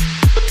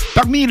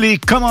 Parmi les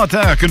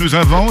commentaires que nous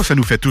avons, ça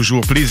nous fait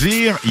toujours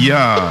plaisir, il y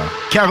a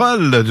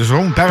Carole de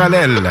Zone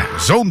Parallèle.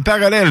 Zone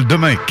Parallèle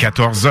demain,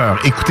 14h.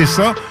 Écoutez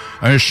ça,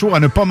 un show à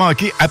ne pas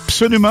manquer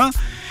absolument.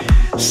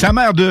 Sa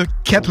mère de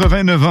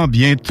 89 ans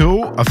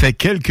bientôt a fait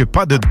quelques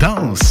pas de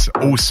danse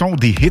au son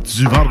des hits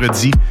du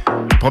vendredi.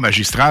 Pas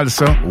magistral,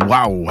 ça?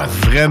 Wow!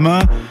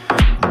 Vraiment,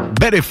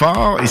 bel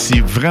effort et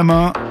c'est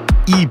vraiment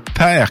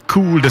hyper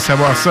cool de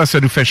savoir ça. Ça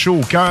nous fait chaud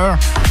au cœur.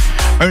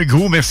 Un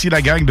gros merci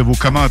la gang de vos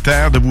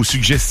commentaires, de vos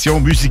suggestions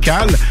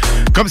musicales,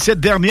 comme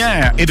cette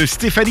dernière est de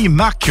Stéphanie,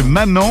 Marc,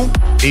 Manon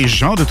et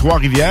Jean de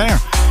Trois-Rivières.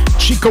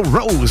 Chico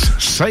Rose,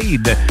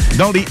 Sade,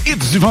 dans les hits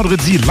du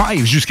vendredi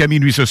live jusqu'à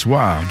minuit ce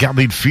soir.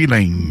 Gardez le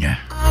feeling.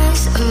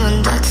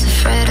 Someone that's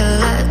afraid to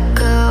let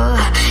go.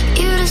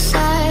 You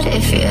decide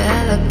if you're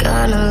ever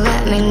gonna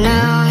let me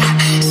know.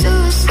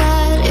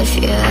 Suicide if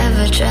you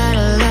ever try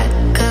to let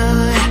go.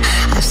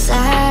 I'm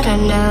sad, I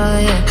know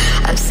you.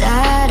 I'm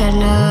sad, I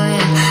know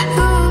you.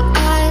 Who am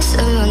I?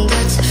 Someone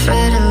that's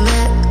afraid to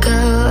let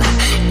go.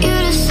 You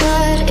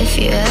decide if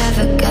you're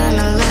ever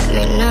gonna let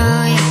me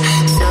know.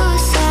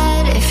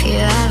 Suicide if you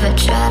ever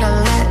try to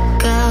let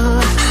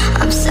go.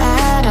 I'm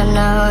sad, I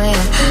know you.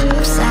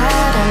 I'm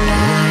sad, I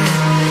know you.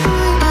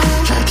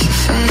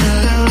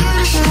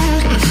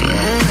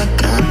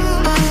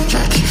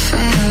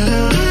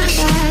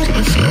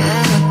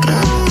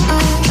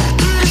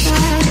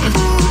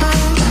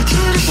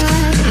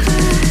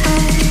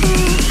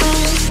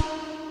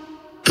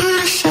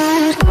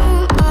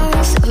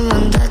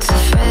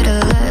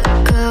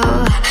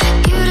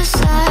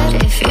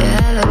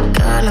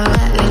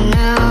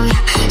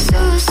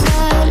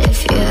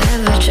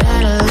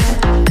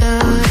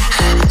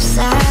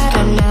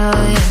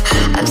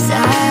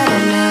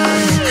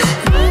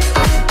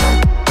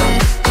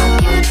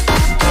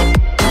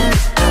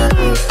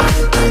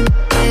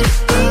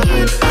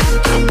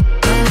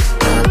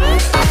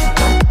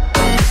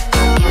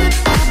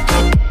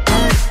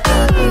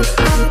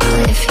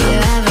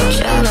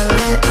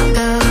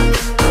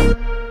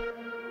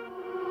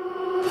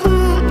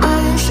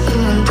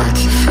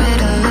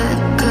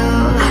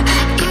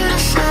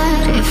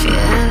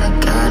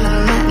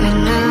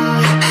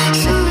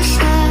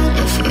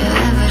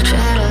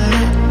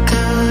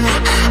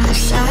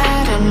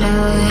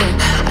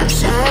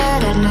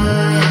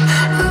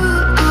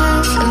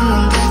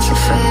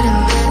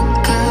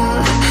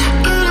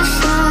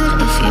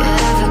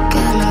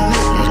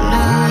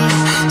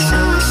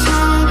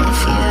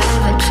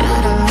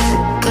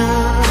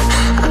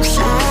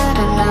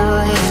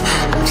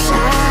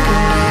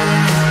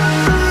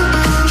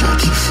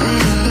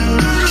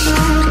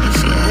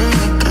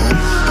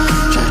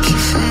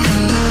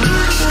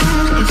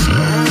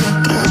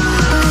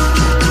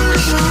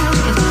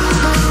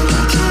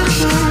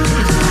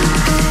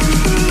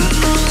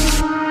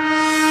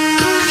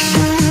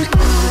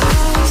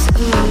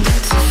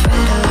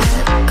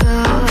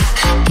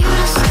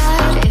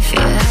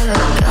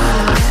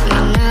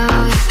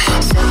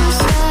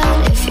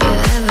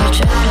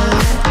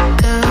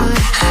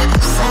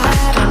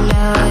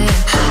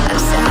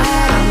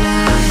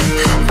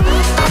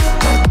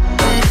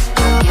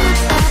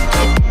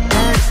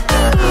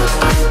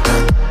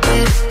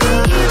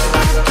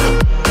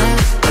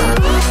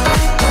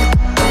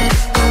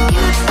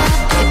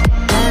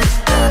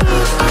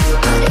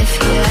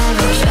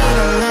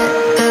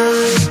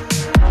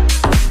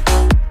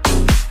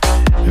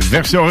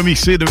 version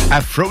remixée de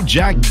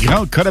Afrojack,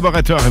 grand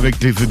collaborateur avec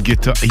David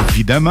Guetta,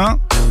 évidemment.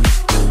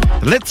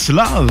 Let's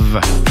Love,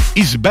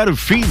 Is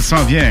Battlefield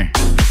s'en vient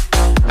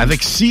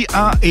avec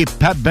Sia et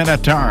Pat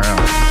Benatar.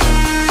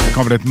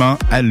 Complètement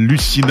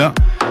hallucinant.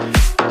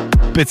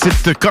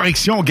 Petite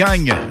correction,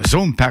 gang.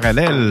 Zone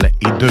parallèle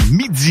est de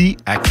midi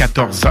à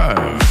 14h.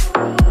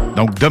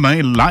 Donc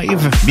demain,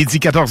 live, midi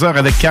 14h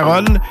avec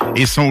Carole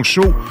et son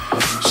show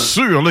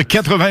sur le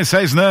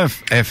 96.9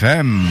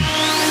 FM.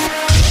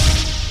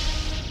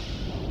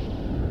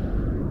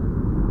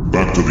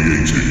 Back to the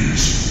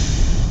 80s.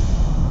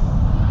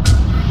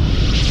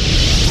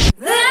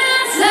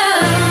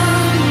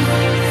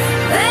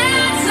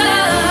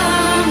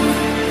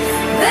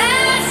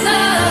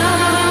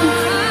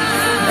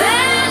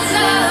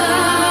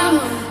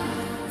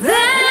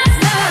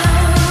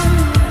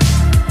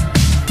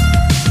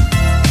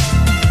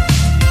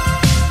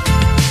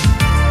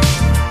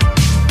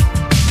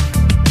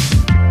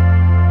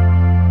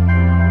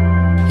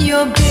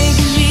 You're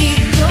begging me,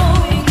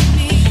 don't,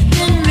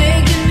 then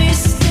making me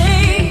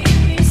stay.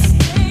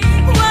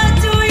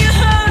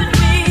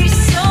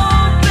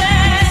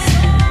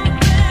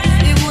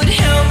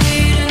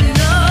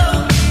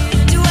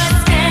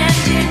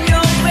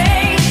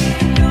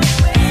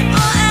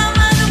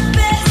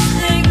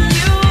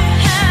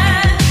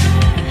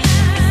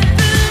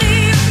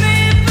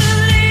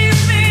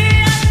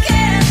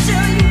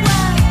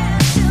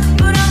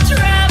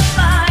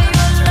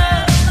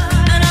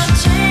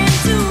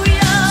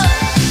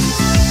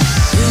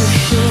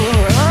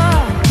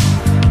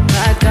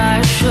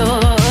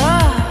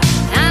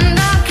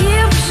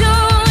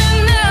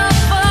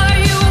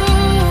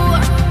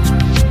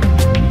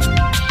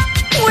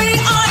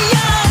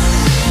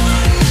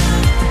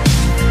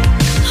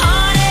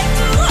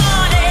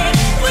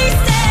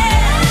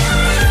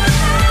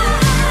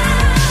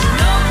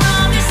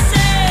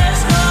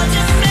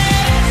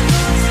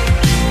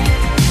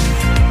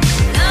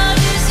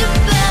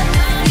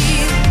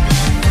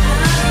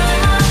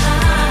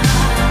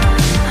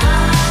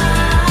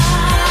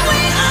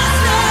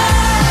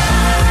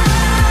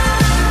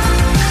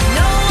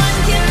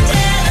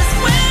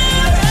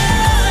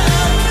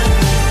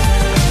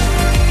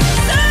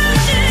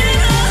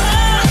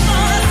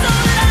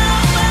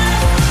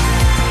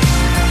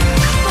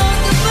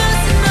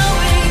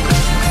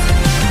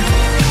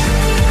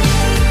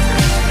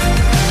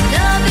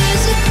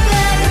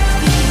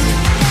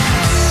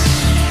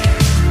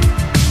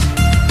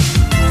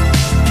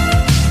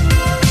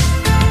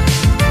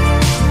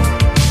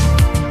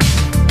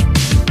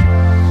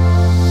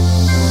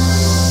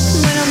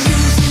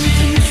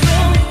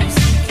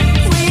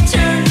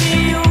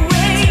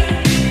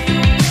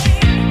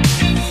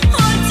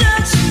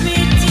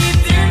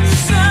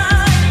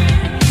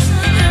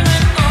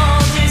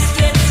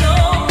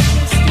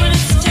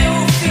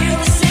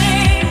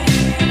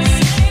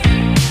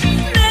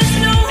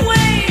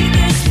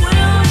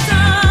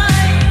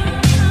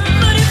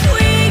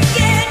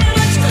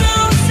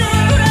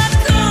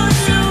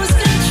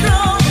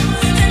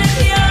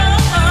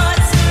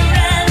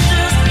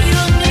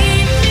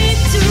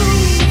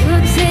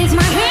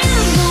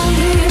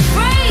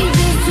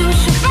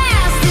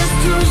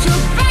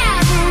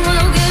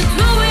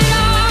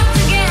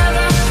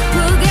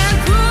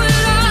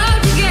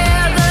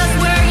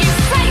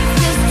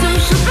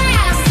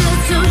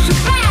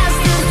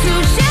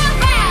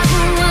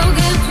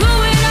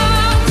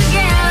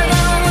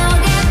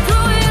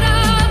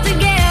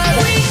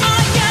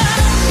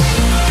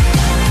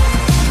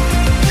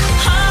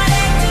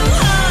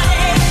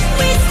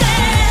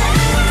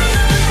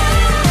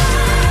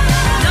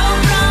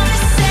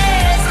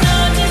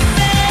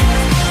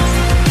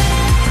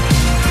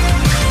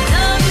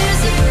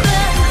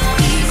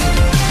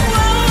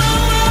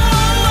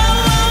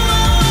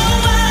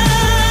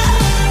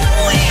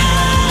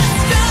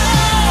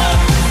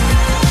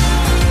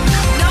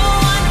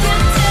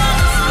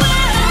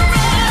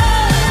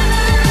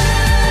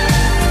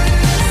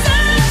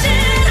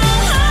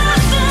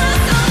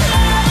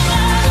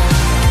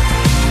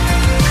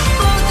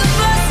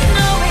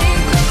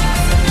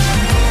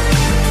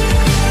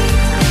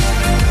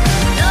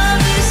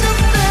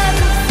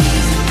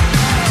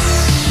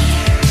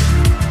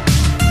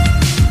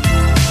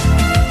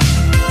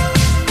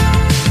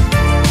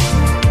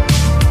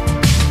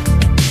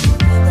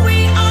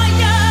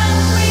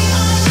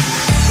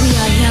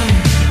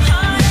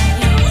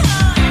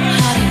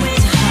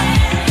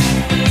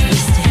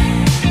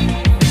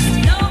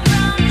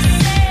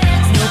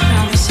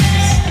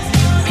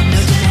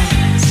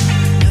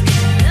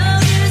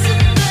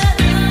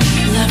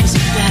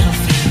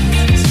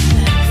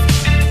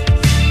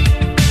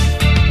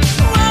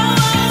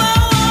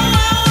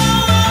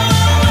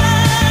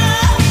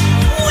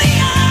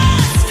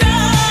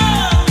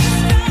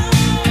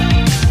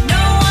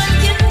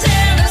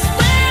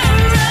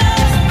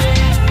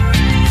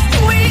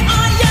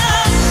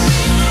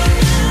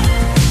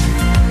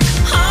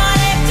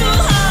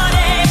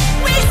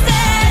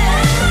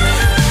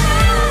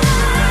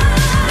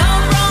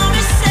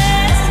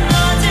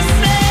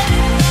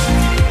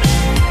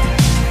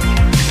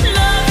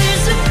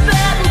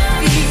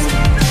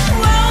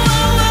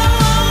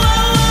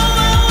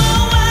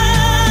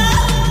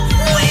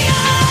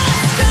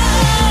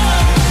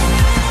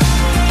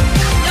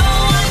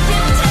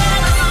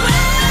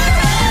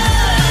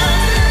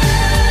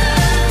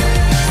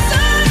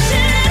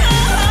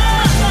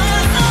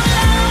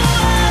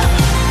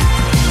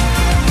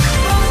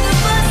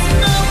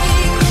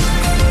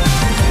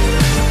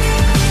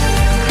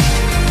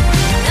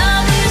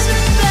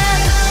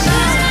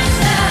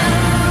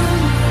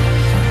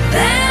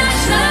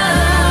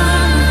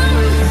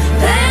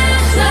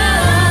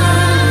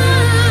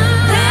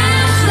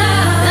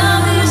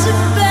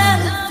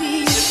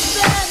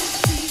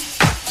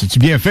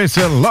 bien fait,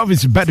 ça. Love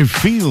is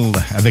Battlefield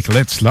avec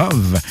Let's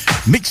Love.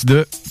 Mix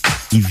de,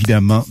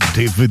 évidemment,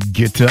 David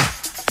Guetta.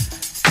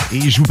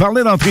 Et je vous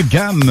parlais d'entrée de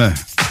gamme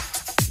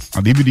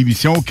en début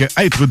d'émission que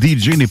être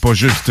DJ n'est pas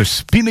juste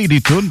spinner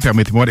des tunes,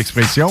 permettez-moi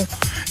l'expression,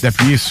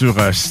 d'appuyer sur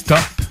stop,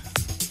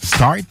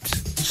 start,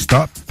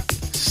 stop,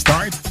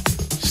 start,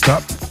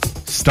 stop,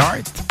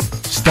 start,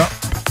 stop,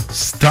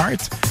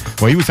 start.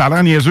 Voyez-vous, ça a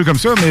l'air niaiseux comme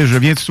ça, mais je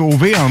viens de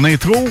sauver en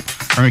intro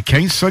un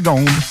 15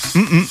 secondes.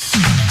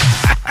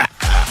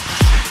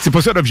 C'est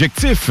pas ça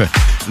l'objectif.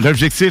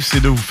 L'objectif,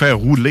 c'est de vous faire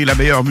rouler la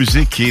meilleure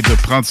musique et de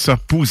prendre ça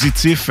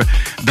positif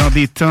dans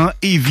des temps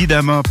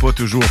évidemment pas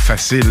toujours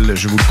faciles,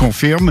 je vous le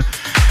confirme.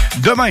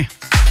 Demain,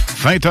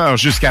 20h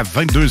jusqu'à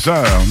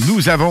 22h,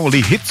 nous avons les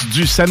hits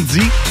du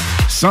samedi,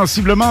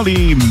 sensiblement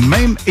les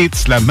mêmes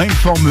hits, la même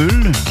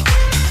formule,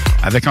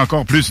 avec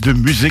encore plus de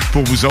musique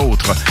pour vous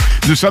autres.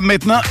 Nous sommes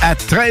maintenant à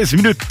 13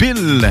 minutes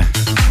pile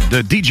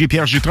de DJ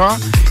Pierre Jutras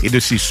et de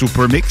ses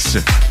Super Mix.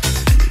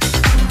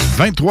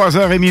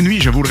 23h et minuit,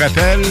 je vous le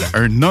rappelle,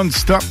 un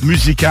non-stop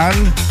musical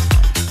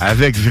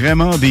avec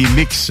vraiment des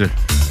mix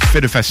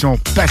faits de façon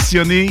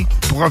passionnée,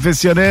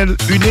 professionnelle,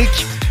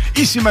 unique.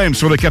 Ici même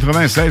sur le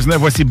 96.9,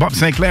 voici Bob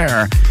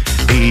Sinclair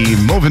et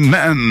Movin'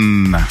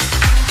 Man.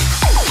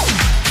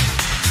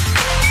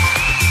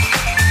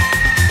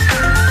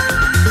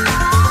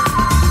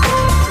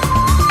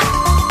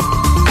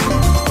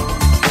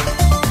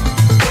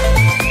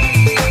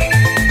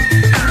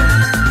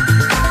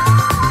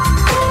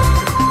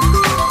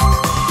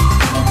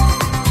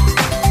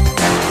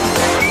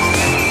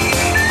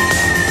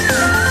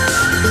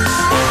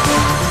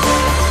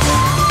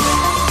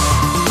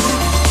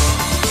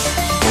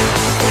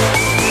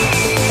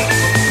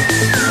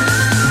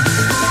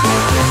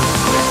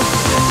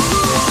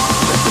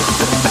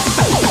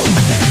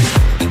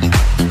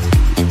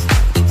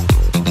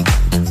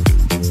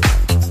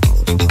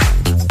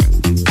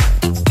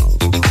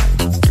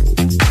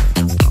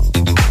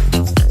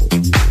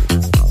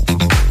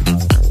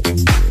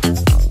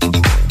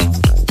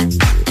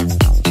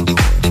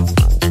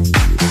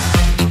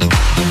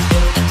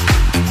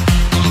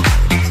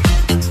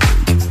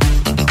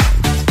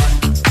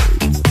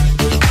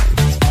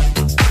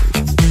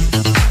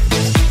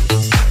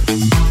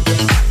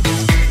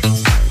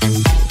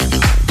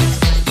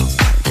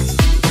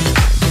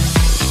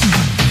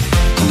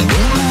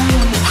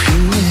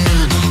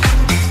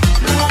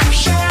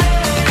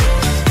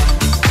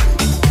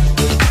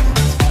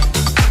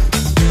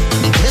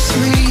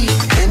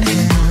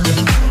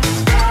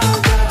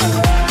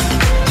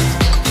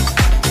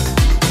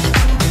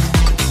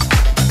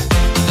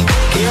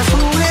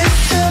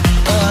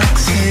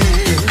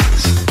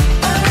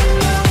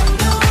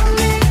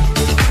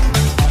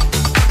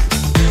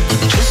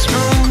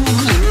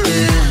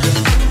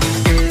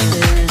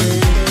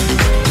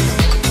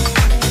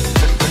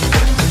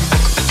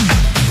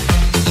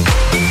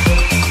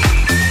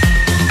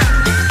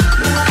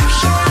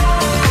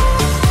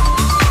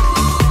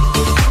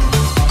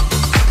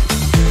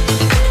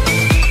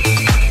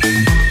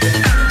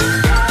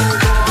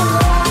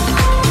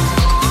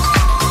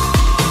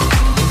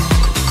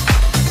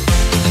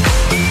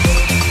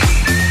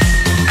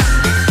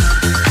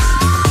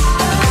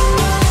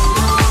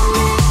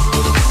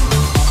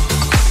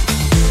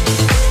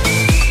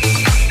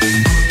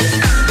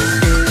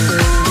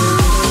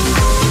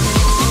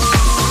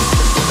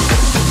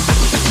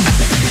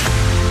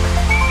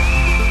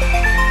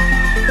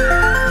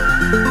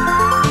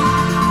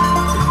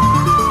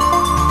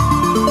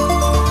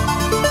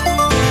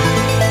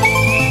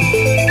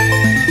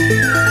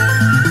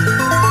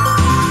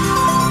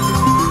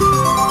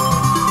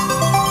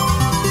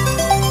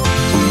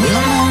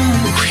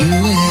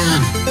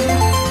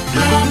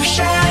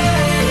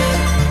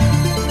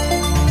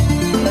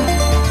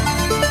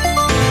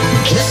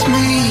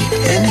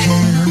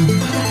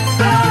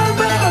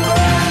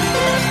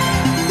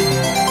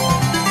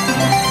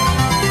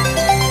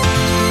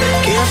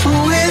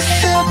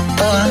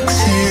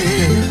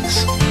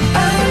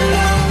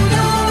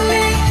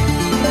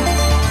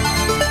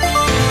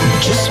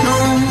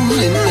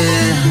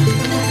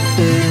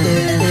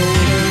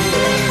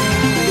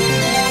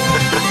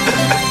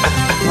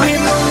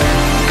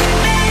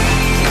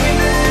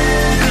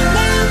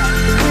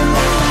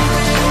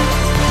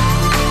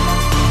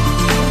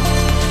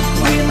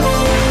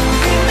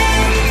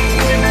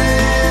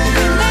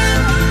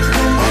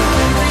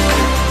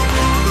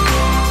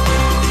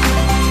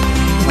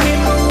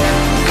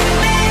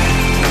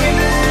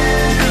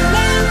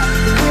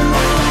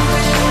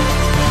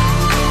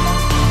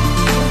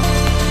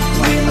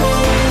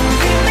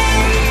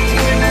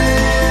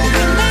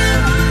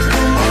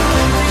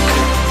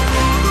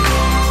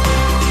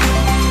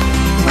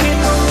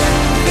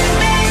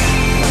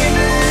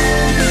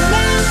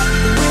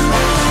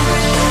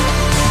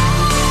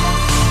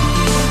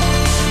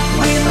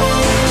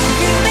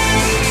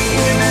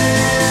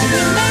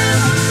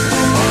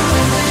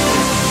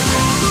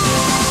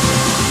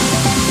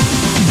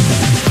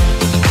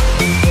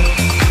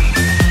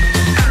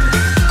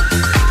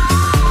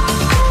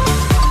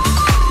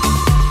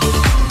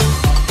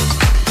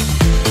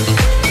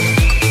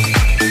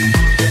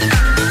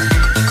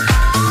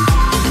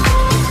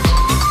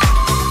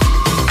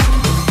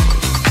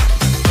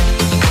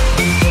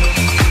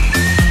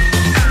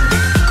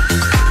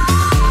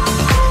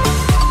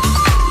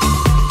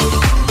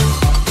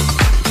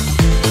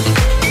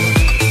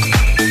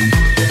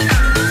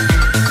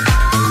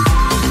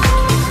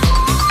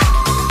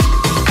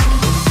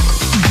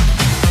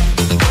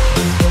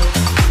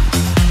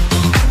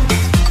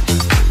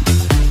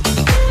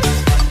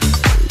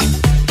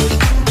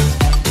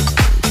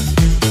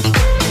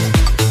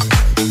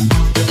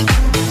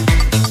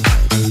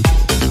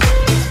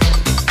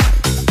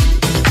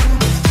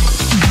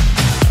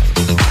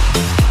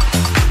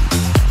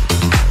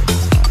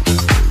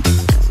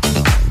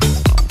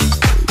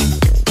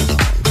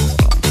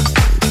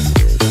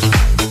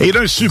 Et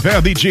d'un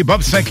super DJ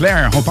Bob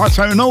Sinclair, on passe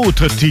à un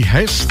autre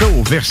Tiesto,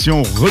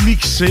 version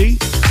remixée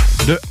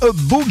de A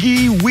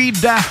Boogie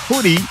with a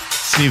Hoodie.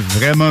 C'est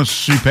vraiment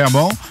super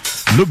bon.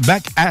 Look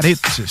Back at It,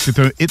 c'est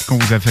un hit qu'on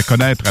vous a fait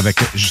connaître avec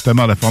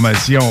justement la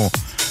formation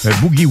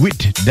Boogie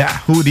with a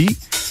Hoodie.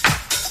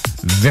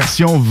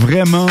 Version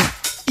vraiment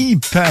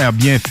hyper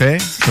bien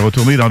faite. Je vais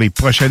retourner dans les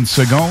prochaines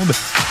secondes.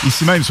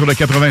 Ici même sur le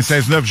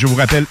 96.9, je vous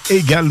rappelle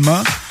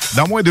également,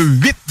 dans moins de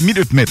 8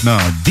 minutes maintenant,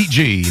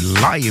 DJ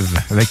Live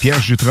avec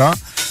Pierre Jutras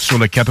sur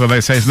le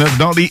 96.9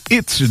 dans les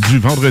hits du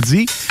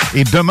vendredi.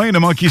 Et demain, ne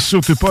manquez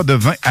surtout pas de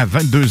 20 à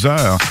 22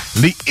 heures,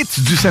 les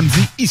hits du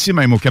samedi, ici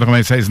même au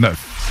 96.9.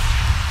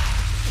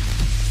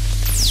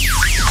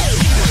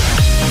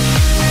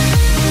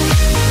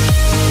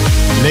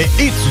 Les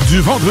hits du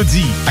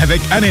vendredi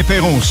avec Alain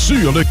Perron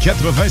sur le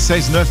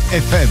 96.9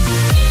 FM.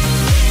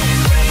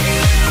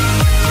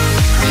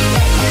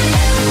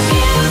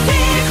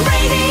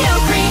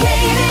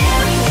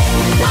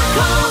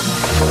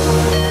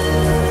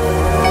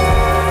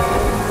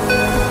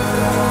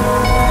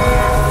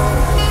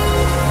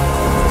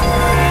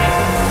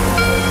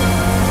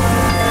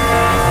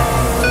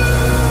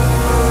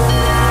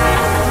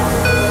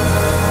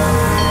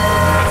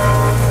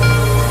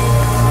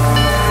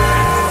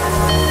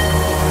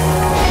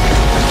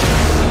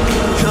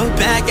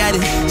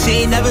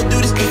 She ain't never do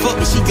this before,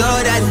 but she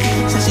good at it.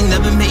 Said she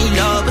never made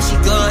love, but she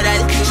good at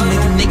it. She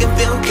make a nigga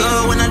feel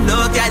good when I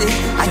look at it.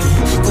 I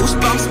get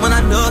goosebumps when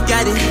I look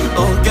at it.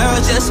 Oh, girl,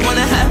 just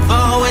wanna have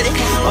fun with it.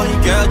 Oh, the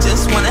girl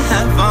just wanna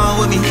have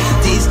fun with me.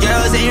 These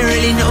girls ain't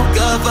really no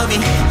good for me.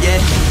 Yeah.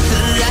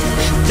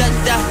 Da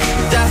da da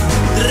da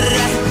da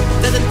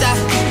da da da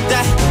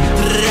da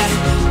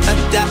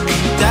da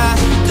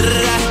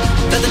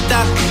da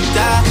da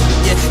da.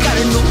 Yeah, got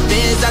a new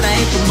biz that I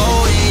ain't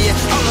promoting.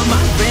 Yeah, all of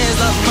my friends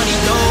love money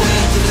knowing.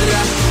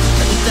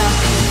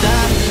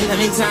 Let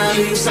me tell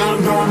you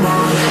something going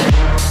on.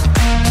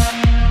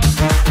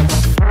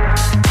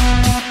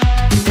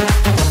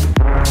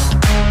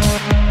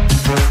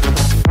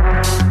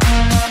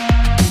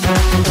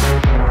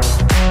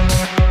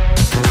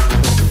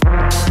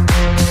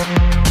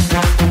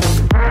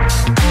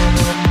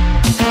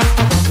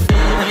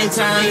 Let me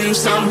tell you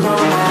something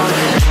going on.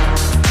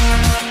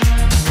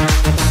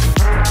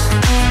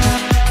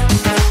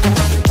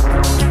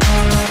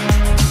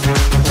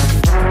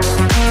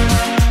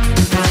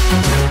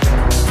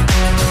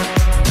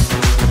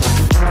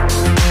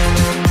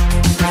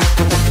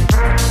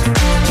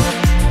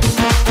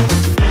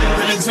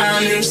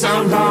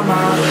 Something about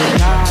my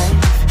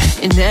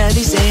life in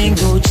every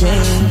single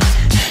chain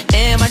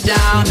and my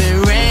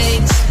diamond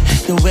rings.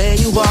 The way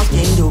you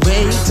walking, the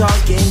way you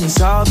talking, it's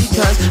all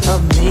because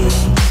of me.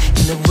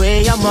 And the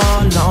way I'm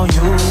all on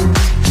you,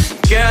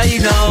 girl,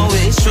 you know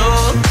it's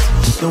true.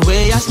 The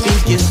way I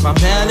speak is my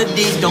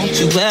melody. Don't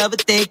you ever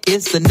think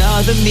it's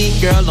another me,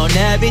 girl, on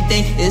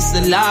everything. It's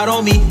a lot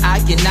on me. I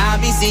cannot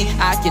be seen.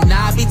 I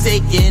cannot be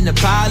taking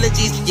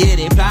apologies. Yeah,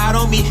 they proud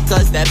on me,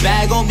 cause that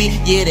bag on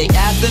me. Yeah, they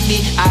after me.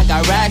 I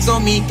got racks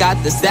on me,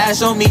 got the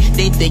stash on me.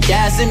 They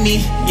gassing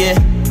me, yeah.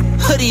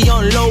 Hoodie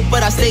on low,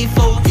 but I stay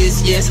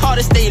focused, yeah. It's hard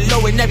to stay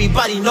low and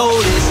everybody know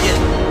this, yeah.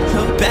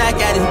 Look back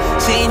at it.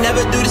 She ain't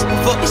never do this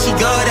before, but she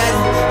good at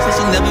it. Said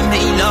she never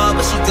made love,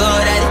 but she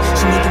good at it.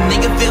 She make a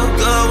nigga feel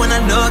good when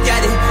I look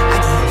at it. I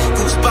get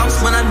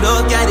goosebumps when I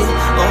look at it.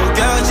 Oh,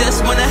 girl,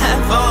 just wanna have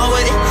fun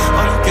with it.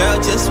 Oh,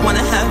 girl, just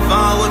wanna have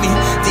fun with me.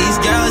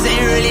 These girls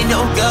ain't really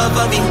no good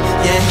for me,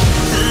 yeah.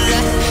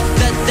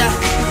 Da da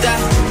da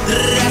da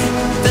da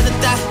da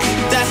da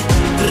da da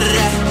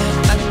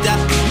da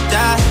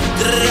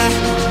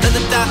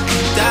da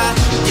da.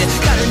 Yeah,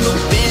 got a new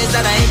biz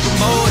that I ain't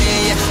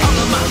promoting. Yeah, all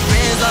of my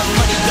friends love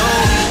money, know.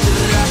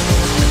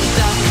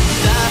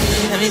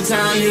 Let me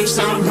tell you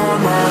something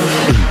going on.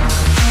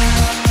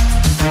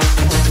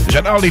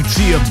 J'adore les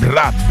petits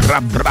brap,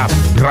 brap, brap,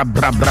 brap,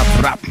 brap, brap,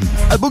 brap.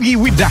 A Boogie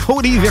with the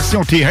Hoodie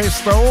version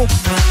Tiesto.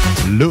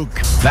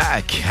 Look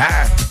back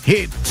at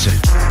it.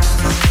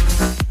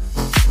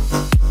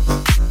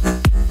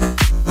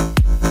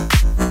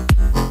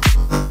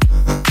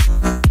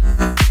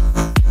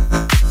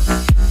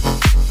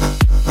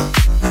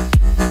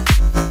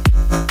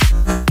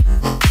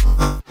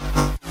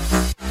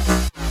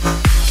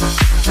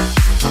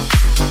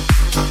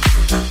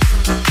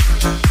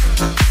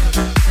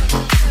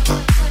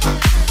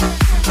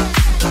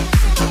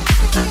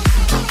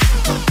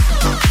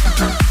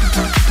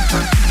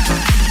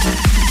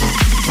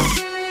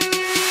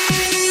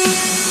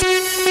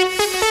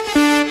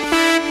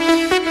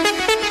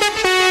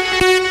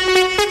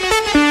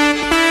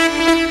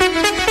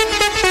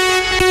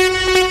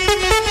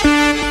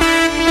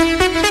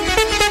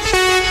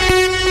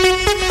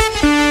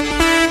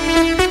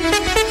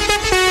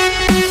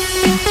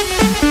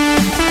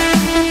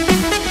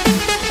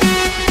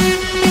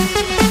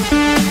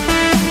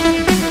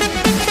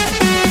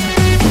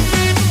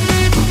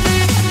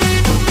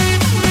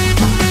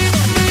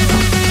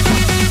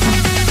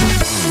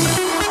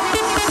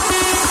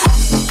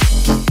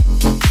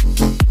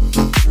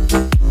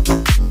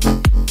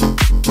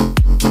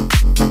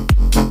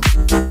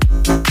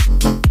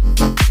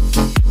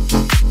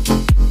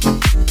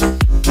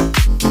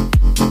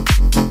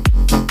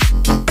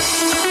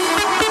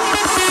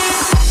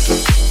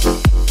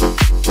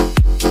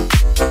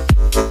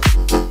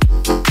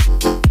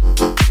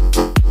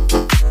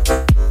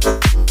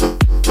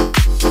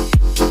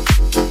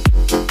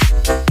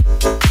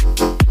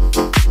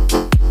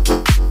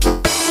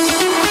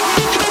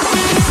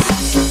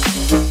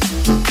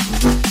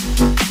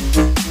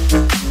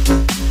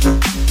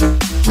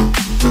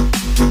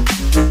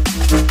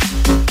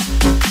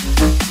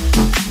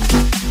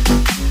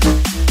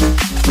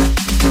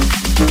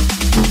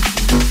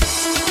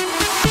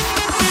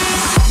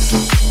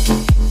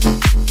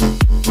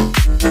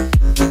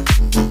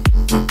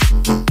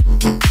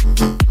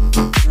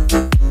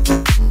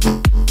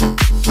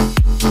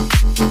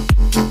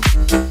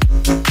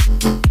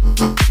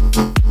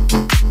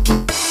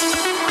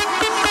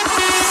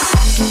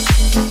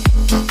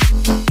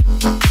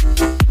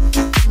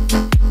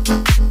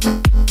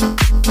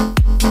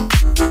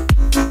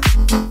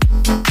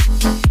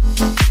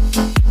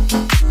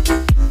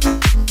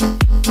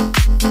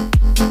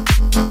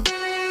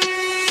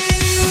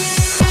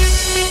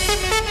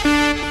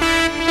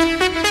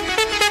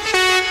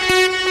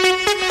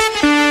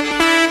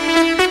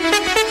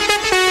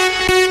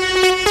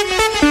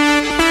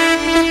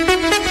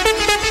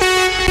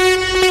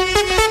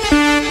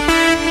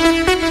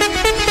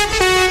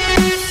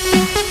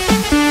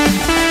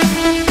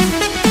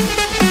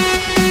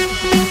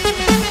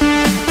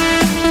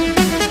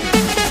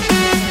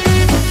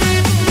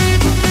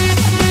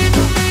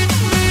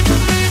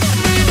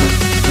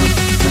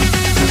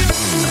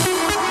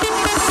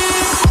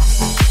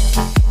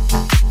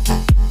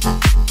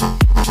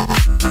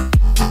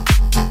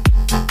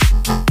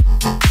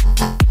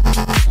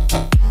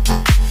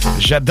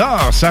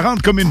 J'adore, ça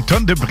rentre comme une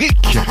tonne de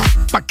briques.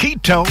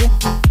 Paquito,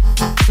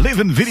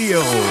 Live in Video.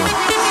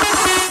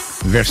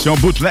 Version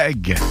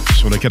bootleg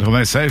sur le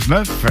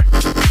 96.9.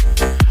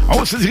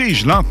 On se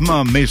dirige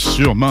lentement mais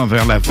sûrement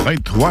vers la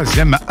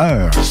 23e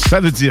heure. Ça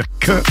veut dire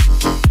que...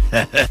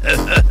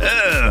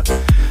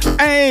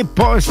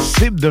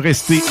 impossible de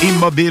rester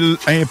immobile,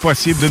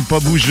 impossible de ne pas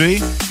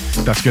bouger,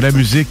 parce que la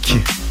musique,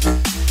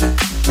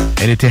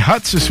 elle était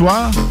hot ce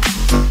soir.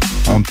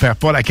 On ne perd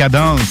pas la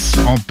cadence,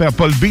 on ne perd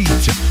pas le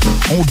beat.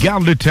 On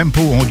garde le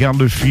tempo, on garde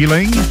le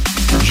feeling.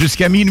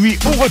 Jusqu'à minuit,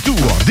 au retour,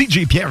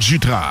 DJ Pierre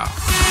Jutras.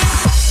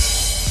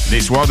 Les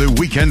soirs de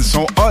week-end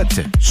sont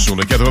hot sur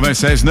le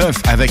 96.9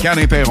 avec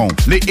Alain Perron.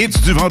 Les hits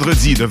du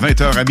vendredi de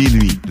 20h à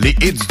minuit. Les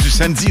hits du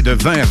samedi de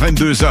 20 à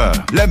 22h.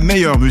 La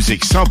meilleure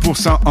musique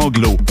 100%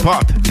 anglo,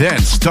 pop,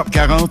 dance, top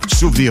 40,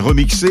 souvenirs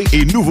remixés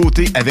et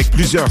nouveautés avec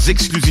plusieurs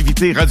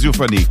exclusivités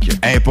radiophoniques.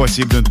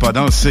 Impossible de ne pas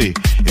danser.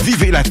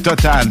 Vivez la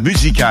totale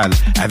musicale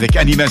avec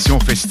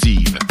animation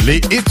festive. Les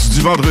hits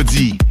du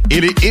vendredi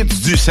et les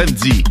hits du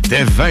samedi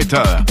dès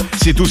 20h.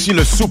 C'est aussi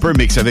le Super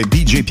Mix avec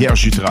DJ Pierre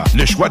Jutras.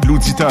 Le choix de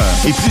l'auditeur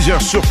et plusieurs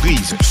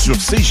surprises sur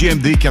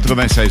CJMD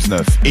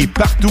 96.9 et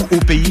partout au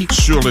pays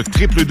sur le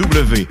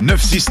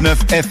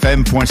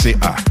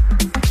www.969fm.ca.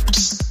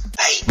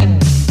 Hey!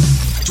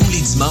 Tous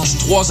les dimanches,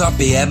 3h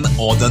PM,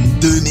 on donne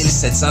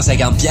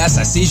 2750$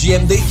 à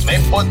CJMD.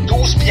 Même pas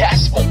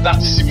 12$ pour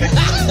participer.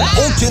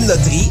 Aucune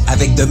loterie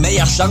avec de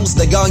meilleures chances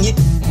de gagner.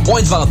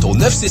 Point de vente au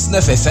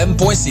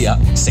 969fm.ca,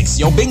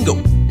 section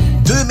bingo.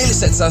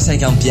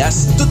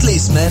 2750$ toutes les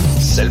semaines,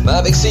 seulement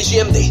avec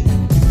CJMD.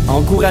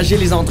 Encourager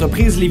les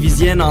entreprises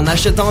lévisiennes en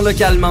achetant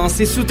localement,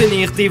 c'est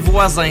soutenir tes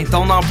voisins,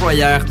 ton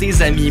employeur,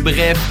 tes amis,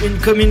 bref, une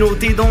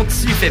communauté dont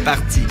tu fais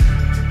partie.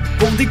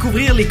 Pour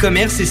découvrir les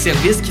commerces et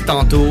services qui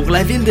t'entourent,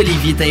 la Ville de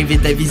Lévis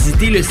t'invite à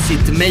visiter le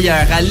site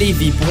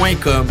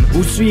meilleuralevis.com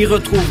où tu y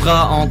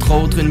retrouveras, entre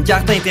autres, une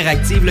carte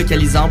interactive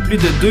localisant plus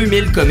de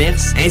 2000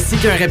 commerces ainsi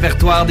qu'un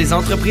répertoire des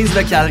entreprises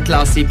locales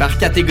classées par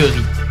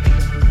catégorie.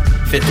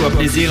 Fais-toi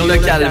plaisir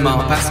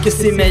localement parce que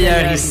c'est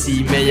meilleur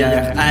ici,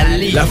 meilleur à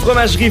Lévis. La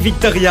fromagerie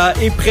Victoria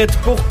est prête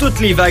pour toutes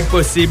les vagues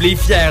possibles et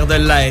fière de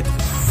l'être.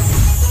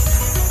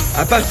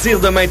 À partir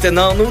de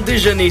maintenant, nos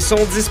déjeuners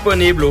sont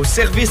disponibles au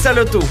service à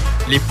l'auto.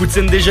 Les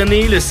poutines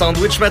déjeuner, le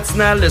sandwich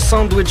matinal, le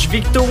sandwich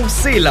Victo,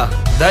 c'est là.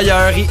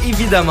 D'ailleurs, et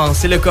évidemment,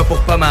 c'est le cas pour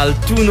pas mal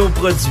tous nos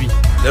produits.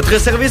 Notre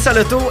service à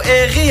l'auto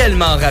est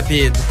réellement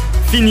rapide.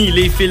 Fini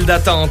les files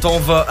d'attente, on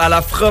va à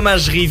la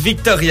fromagerie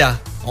Victoria.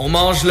 On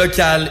mange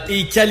local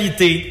et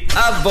qualité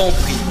à bon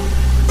prix.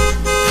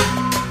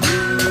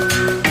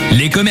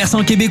 Les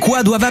commerçants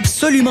québécois doivent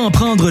absolument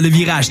prendre le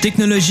virage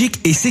technologique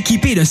et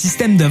s'équiper d'un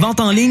système de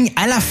vente en ligne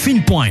à la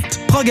fine pointe.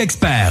 Prog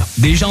Expert,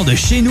 des gens de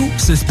chez nous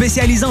se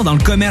spécialisant dans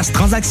le commerce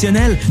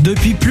transactionnel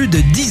depuis plus de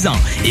 10 ans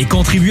et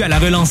contribuent à la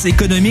relance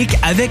économique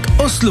avec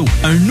Oslo,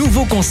 un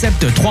nouveau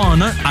concept 3 en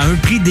 1 à un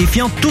prix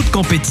défiant toute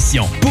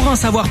compétition. Pour en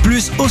savoir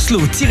plus,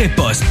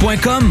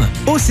 oslo-post.com,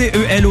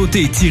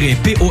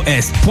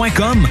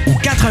 ocelot-pos.com ou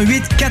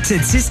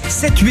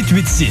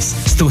 418-476-7886.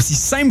 C'est aussi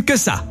simple que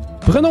ça.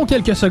 Prenons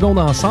quelques secondes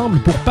ensemble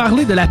pour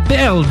parler de la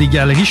perle des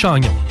Galeries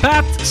Chagnon.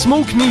 Pat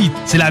Smoke Meat,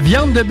 c'est la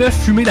viande de bœuf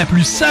fumée la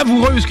plus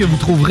savoureuse que vous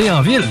trouverez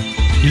en ville.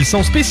 Ils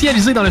sont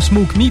spécialisés dans le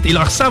smoke meat et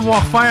leur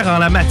savoir-faire en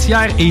la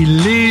matière est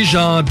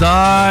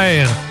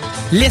légendaire.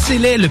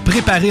 Laissez-les le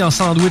préparer en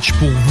sandwich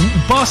pour vous ou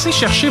passez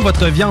chercher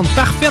votre viande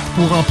parfaite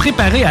pour en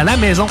préparer à la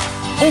maison,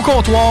 au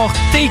comptoir,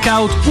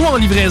 take-out ou en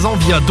livraison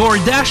via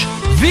DoorDash.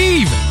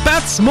 Vive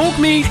Pat Smoke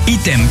Meat!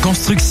 Item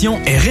Construction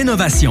et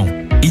Rénovation.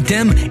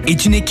 Item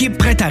est une équipe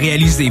prête à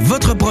réaliser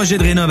votre projet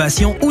de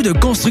rénovation ou de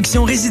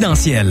construction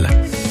résidentielle.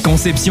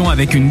 Conception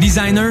avec une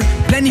designer,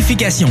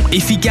 planification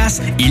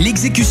efficace et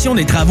l'exécution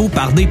des travaux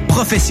par des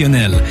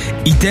professionnels.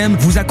 Item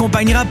vous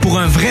accompagnera pour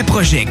un vrai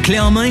projet clé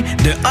en main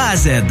de A à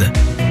Z.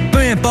 Peu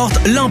importe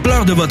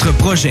l'ampleur de votre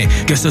projet,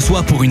 que ce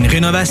soit pour une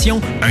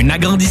rénovation, un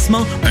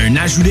agrandissement, un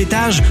ajout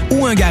d'étage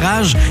ou un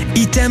garage,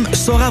 Item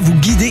saura vous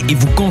guider et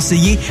vous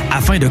conseiller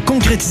afin de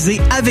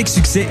concrétiser avec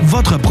succès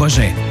votre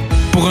projet.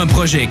 Pour un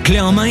projet clé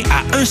en main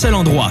à un seul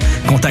endroit,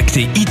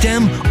 contactez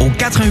Item au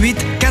 88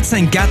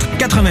 454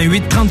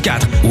 88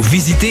 34 ou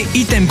visitez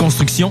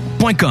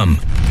itemconstruction.com.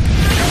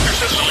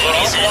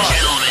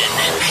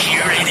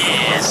 Here it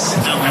is,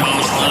 the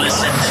most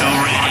listened to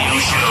radio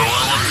show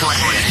on the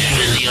planet.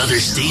 Even the other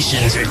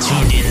stations are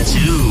tuned in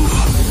too.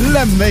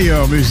 La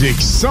meilleure musique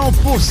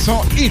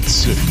 100%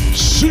 hits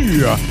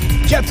sur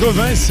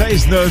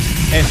 96.9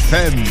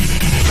 FM.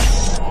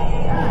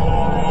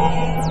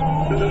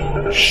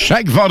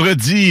 Chaque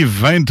vendredi,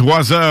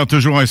 23h,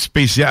 toujours un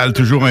spécial,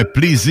 toujours un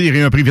plaisir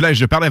et un privilège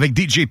de parler avec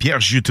DJ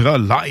Pierre Jutras,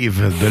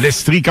 live de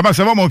l'Estrie. Comment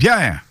ça va, mon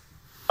Pierre?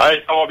 Hey,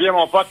 ça va bien,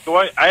 mon pote,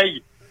 toi?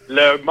 Hey,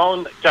 le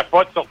monde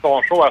capote sur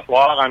ton show à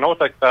soir. Un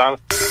autre excellente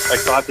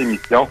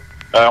émission.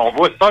 On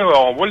voit ça,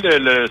 on voit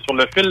sur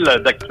le fil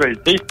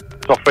d'actualité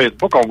sur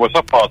Facebook, on voit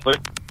ça passer.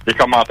 Les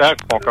commentaires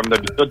qui sont, comme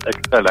d'habitude,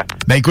 excellents.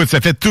 Ben écoute,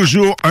 ça fait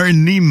toujours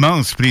un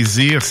immense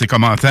plaisir, ces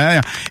commentaires.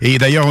 Et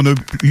d'ailleurs, on a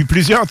eu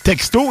plusieurs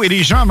textos et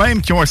les gens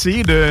même qui ont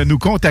essayé de nous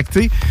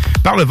contacter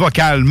par le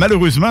vocal.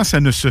 Malheureusement, ça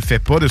ne se fait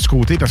pas de ce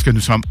côté parce que nous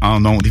sommes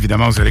en ondes,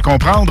 évidemment, vous allez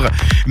comprendre.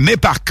 Mais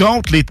par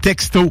contre, les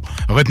textos,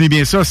 retenez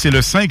bien ça, c'est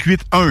le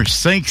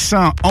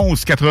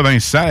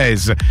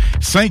 581-511-96.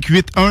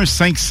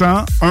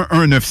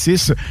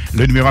 581-500-1196,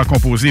 le numéro à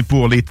composer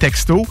pour les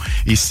textos.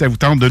 Et si ça vous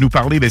tente de nous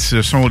parler, ben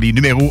ce sont les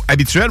numéros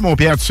habituels. Mon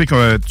Pierre, tu sais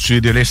que tu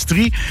es de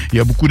l'Estrie. Il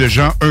y a beaucoup de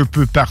gens un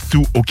peu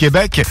partout au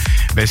Québec.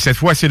 Ben, cette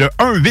fois, c'est le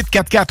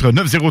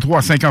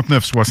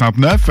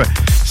 1-844-903-5969,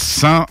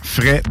 sans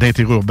frais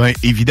d'interurbain,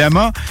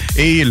 évidemment.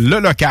 Et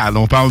le local,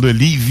 on parle de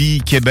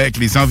Lévis, Québec,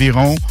 les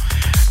environs,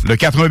 le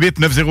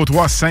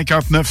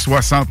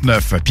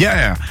 88-903-5969.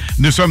 Pierre,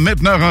 nous sommes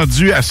maintenant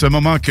rendus à ce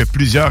moment que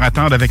plusieurs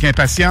attendent avec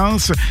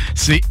impatience.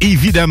 C'est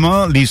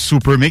évidemment les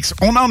Super Mix.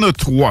 On en a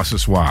 3 ce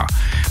soir.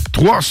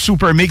 3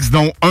 Super Mix,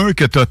 dont un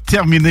que tu as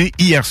terminé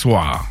hier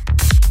soir.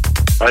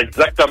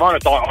 Exactement, on a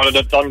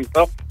terminé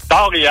ça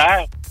tard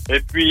hier. Et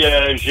puis,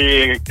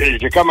 j'ai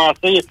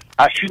commencé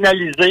à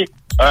finaliser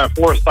un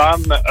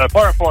foursome,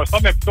 pas un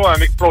foursome, mais plutôt un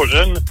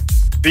Mixplosion.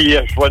 Puis,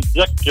 je dois te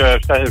dire que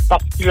j'étais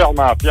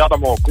particulièrement fier de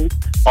mon coup.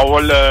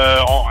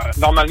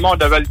 Normalement, on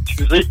devait le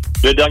diffuser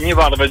le dernier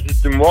vendredi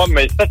du mois,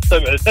 mais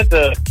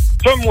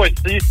ce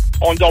mois-ci,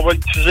 on va le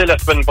diffuser la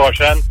semaine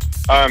prochaine.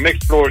 Un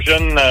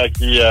Mixplosion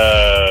qui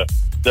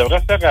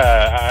devrait faire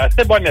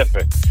assez bon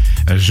effet.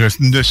 Je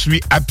ne suis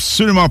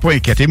absolument pas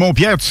inquiété. Mon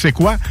Pierre, tu sais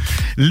quoi?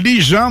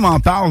 Les gens m'en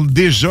parlent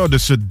déjà de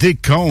ce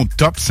décompte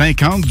top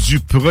 50 du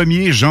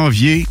 1er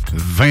janvier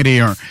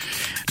 21.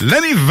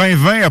 L'année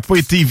 2020 n'a pas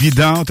été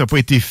évidente, n'a pas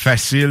été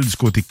facile du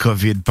côté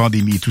COVID,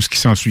 pandémie et tout ce qui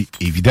s'ensuit,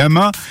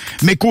 évidemment.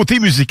 Mais côté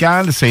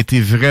musical, ça a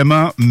été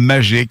vraiment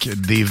magique.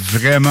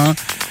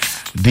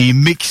 Des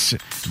mix,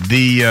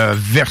 des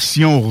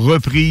versions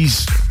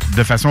reprises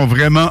de façon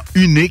vraiment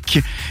unique.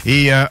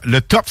 Et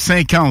le top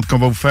 50 qu'on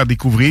va vous faire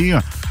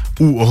découvrir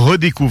ou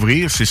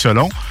redécouvrir, c'est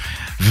selon.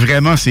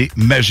 Vraiment, c'est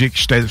magique.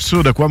 J'étais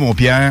sûr de quoi, mon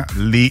Pierre?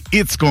 Les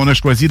hits qu'on a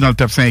choisis dans le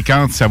top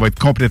 50, ça va être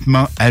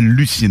complètement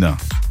hallucinant.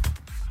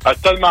 J'ai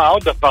tellement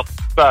hâte de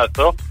participer à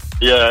ça.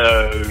 Et,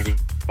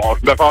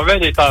 je me promets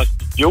d'être en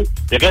studio.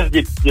 Il reste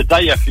des petits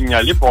détails à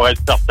signaler pour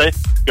être certain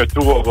que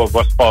tout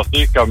va se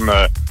passer comme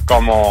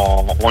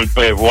on le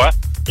prévoit.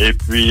 Et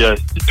puis,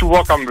 si tout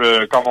va comme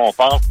on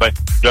pense, ben,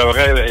 je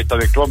devrais être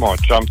avec toi, mon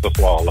chum, ce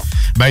soir-là.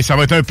 Ben, ça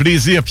va être un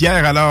plaisir,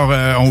 Pierre. Alors,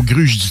 on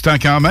gruge du temps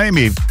quand même.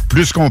 Et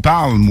plus qu'on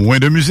parle, moins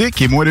de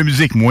musique. Et moins de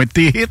musique, moins de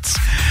tes hits.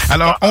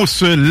 Alors, on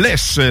se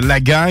laisse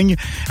la gang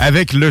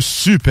avec le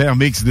super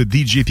mix de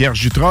DJ Pierre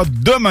Jutras.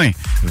 Demain,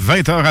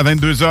 20h à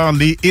 22h,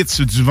 les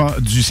hits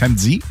du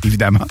samedi,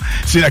 évidemment.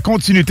 C'est la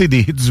continuité des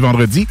hits du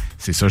vendredi.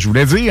 C'est ça que je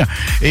voulais dire.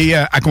 Et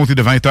à compter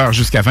de 20h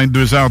jusqu'à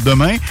 22h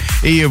demain.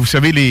 Et vous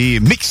savez, les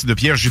mix de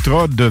Pierre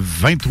Jutras de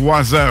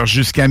 23h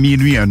jusqu'à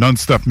minuit, un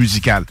non-stop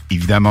musical,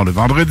 évidemment le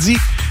vendredi,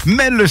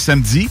 mais le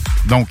samedi,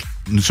 donc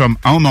nous sommes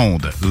en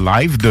ondes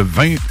live de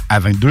 20 à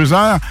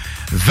 22h.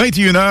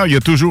 21h, il y a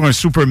toujours un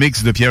super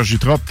mix de Pierre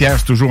Jutras. Pierre,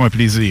 c'est toujours un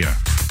plaisir.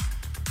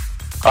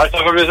 Ah, ça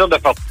fait plaisir de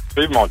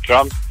participer, mon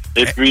chum.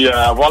 Et puis,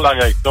 avoir la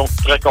réaction,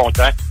 très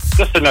content.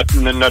 Ça, c'est notre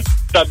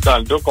tape dans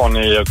le dos qu'on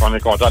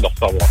est content de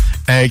recevoir.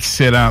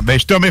 Excellent. Ben,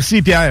 je te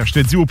remercie, Pierre. Je te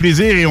dis au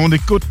plaisir et on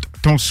écoute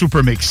ton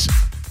super mix.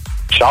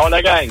 Ciao,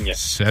 la gang!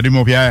 Salut,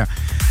 mon Pierre.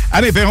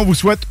 Allez, Pierre, on vous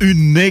souhaite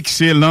une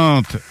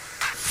excellente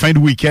fin de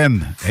week-end.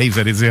 Hey, vous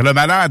allez dire, le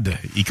malade,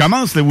 il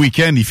commence le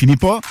week-end, il finit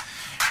pas.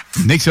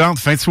 Une excellente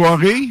fin de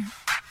soirée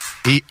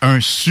et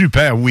un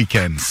super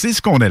week-end. C'est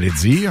ce qu'on allait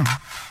dire.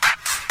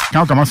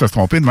 Quand on commence à se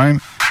tromper de même,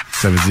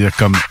 ça veut dire,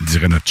 comme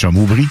dirait notre chum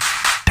Aubry,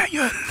 ta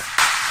gueule.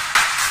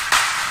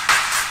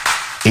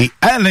 Et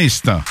à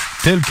l'instant,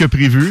 tel que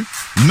prévu,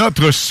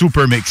 notre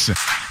Super Mix.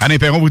 Alain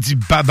Perron vous dit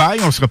bye-bye.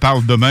 On se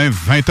reparle demain,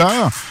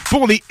 20h,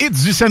 pour les hits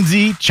du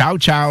samedi. Ciao,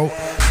 ciao.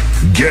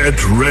 Get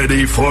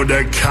ready for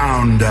the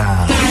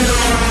countdown.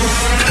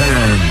 10,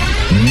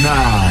 9,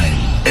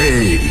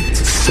 8,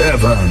 7,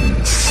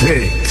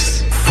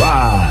 6, 5,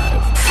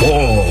 4,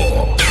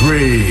 3,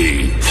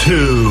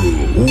 2,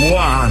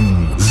 1,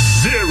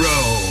 0.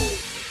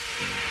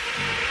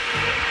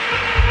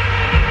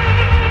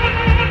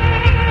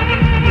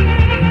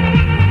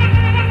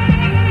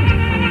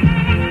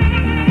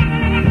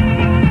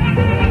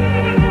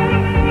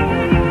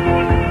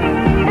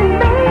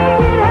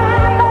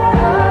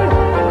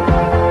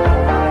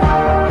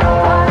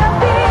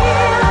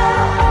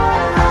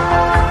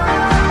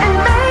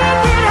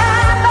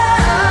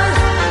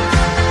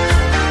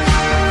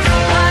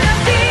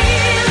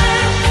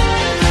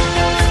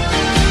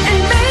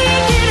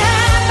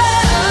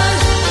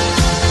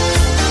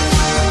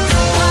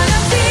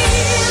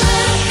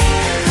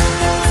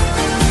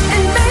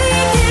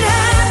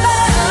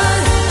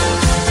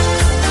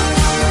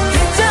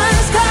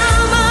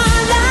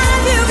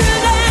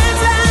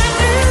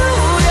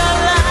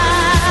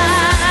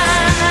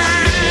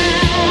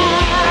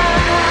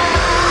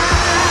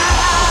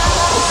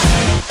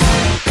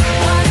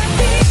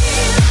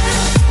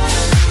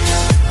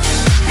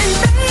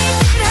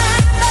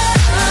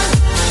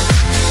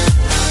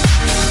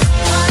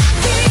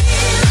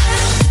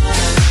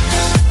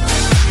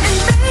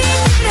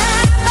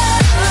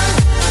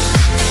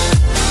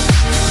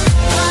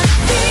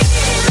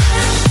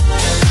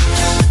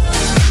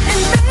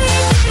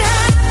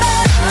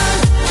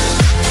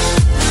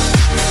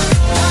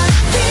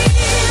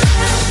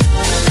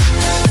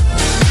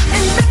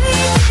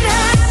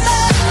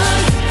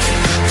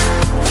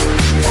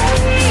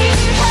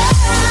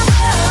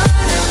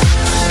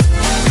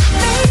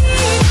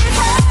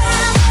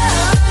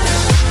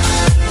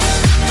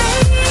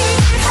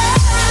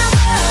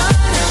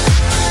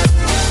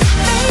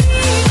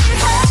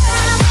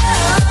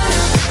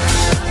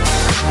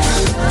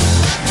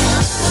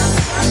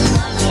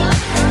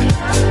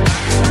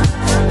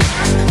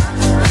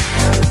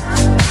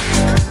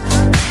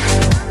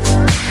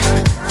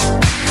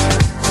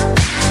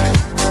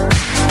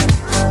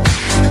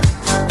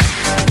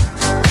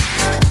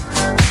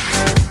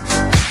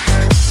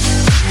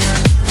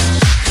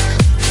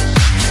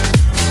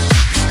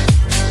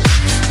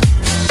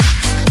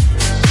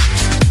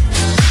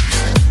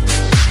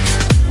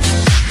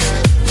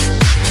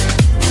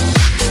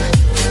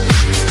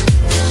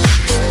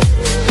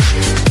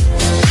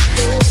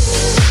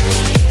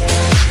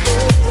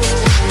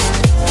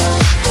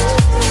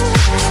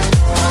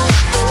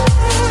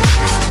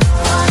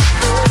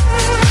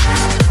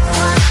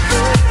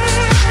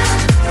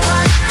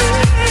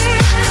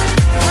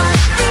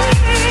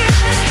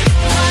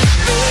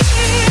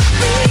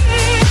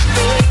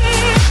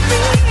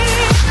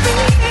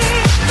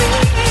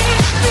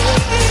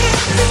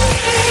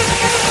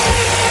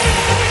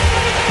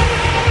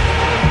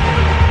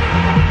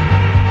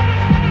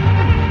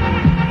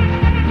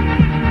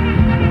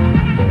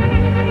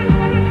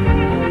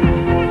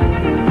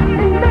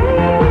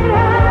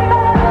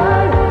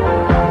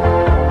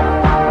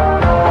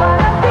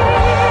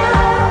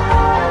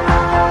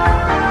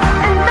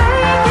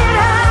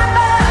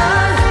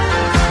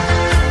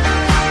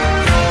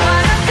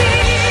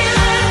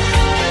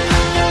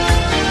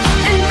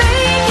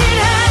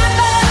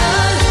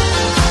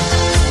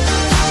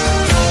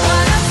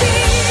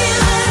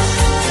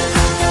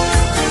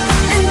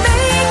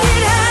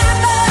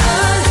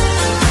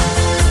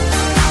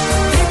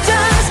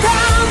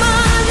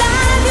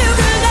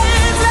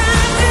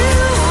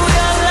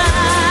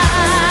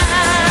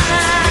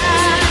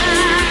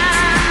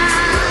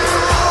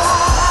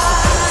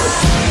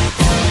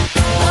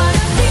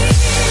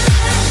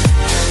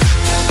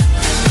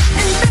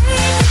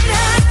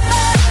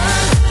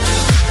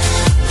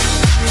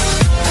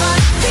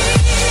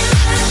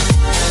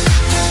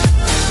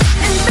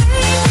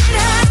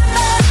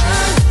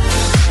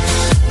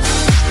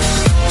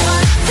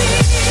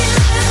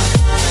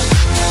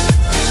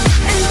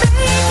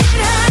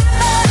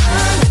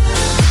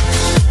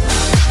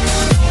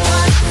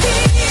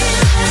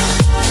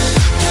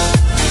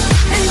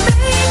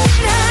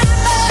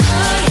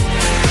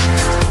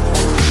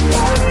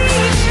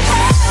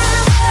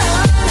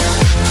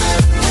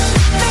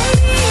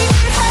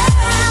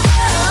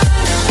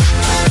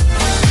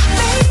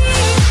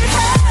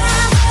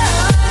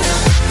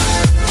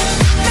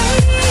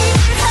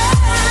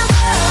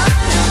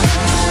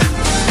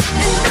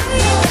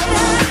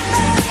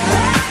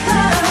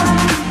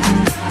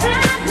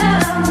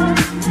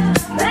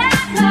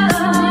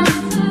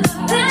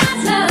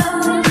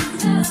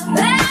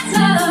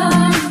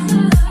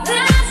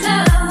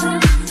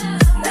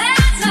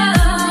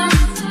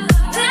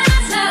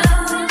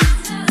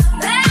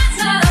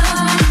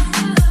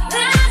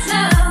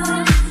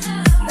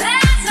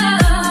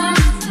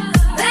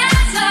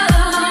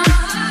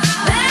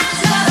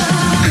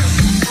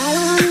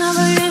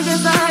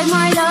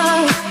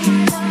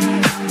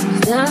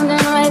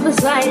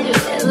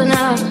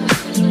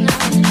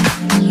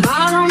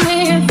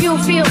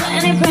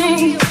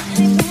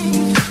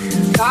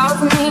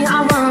 calls me, I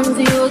run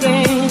to you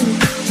again.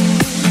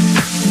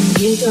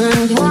 You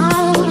can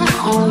count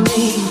on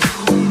me.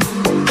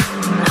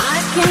 I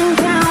can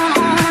count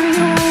on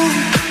you.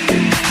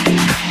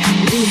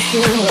 You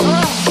show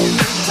up,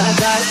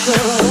 like I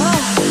show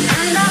up,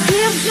 and I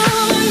keep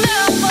showing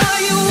up for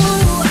you.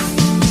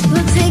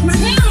 But take my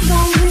hands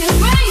on me,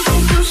 raise me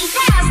till she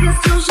passes,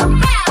 till she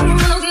passes.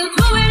 We'll get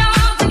through it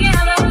all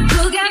together.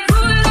 We'll get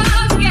through it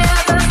all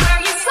together.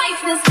 Where you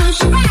safest till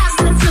she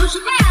passes, till she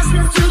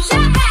passes, till she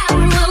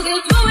passes. We'll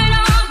get through it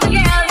all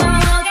together.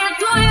 We'll get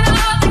through it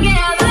all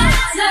together.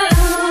 That's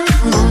love.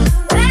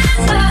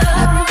 That's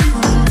love.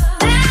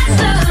 That's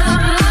love.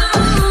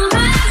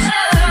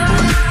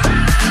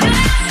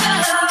 That's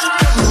love.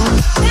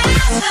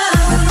 That's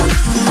love.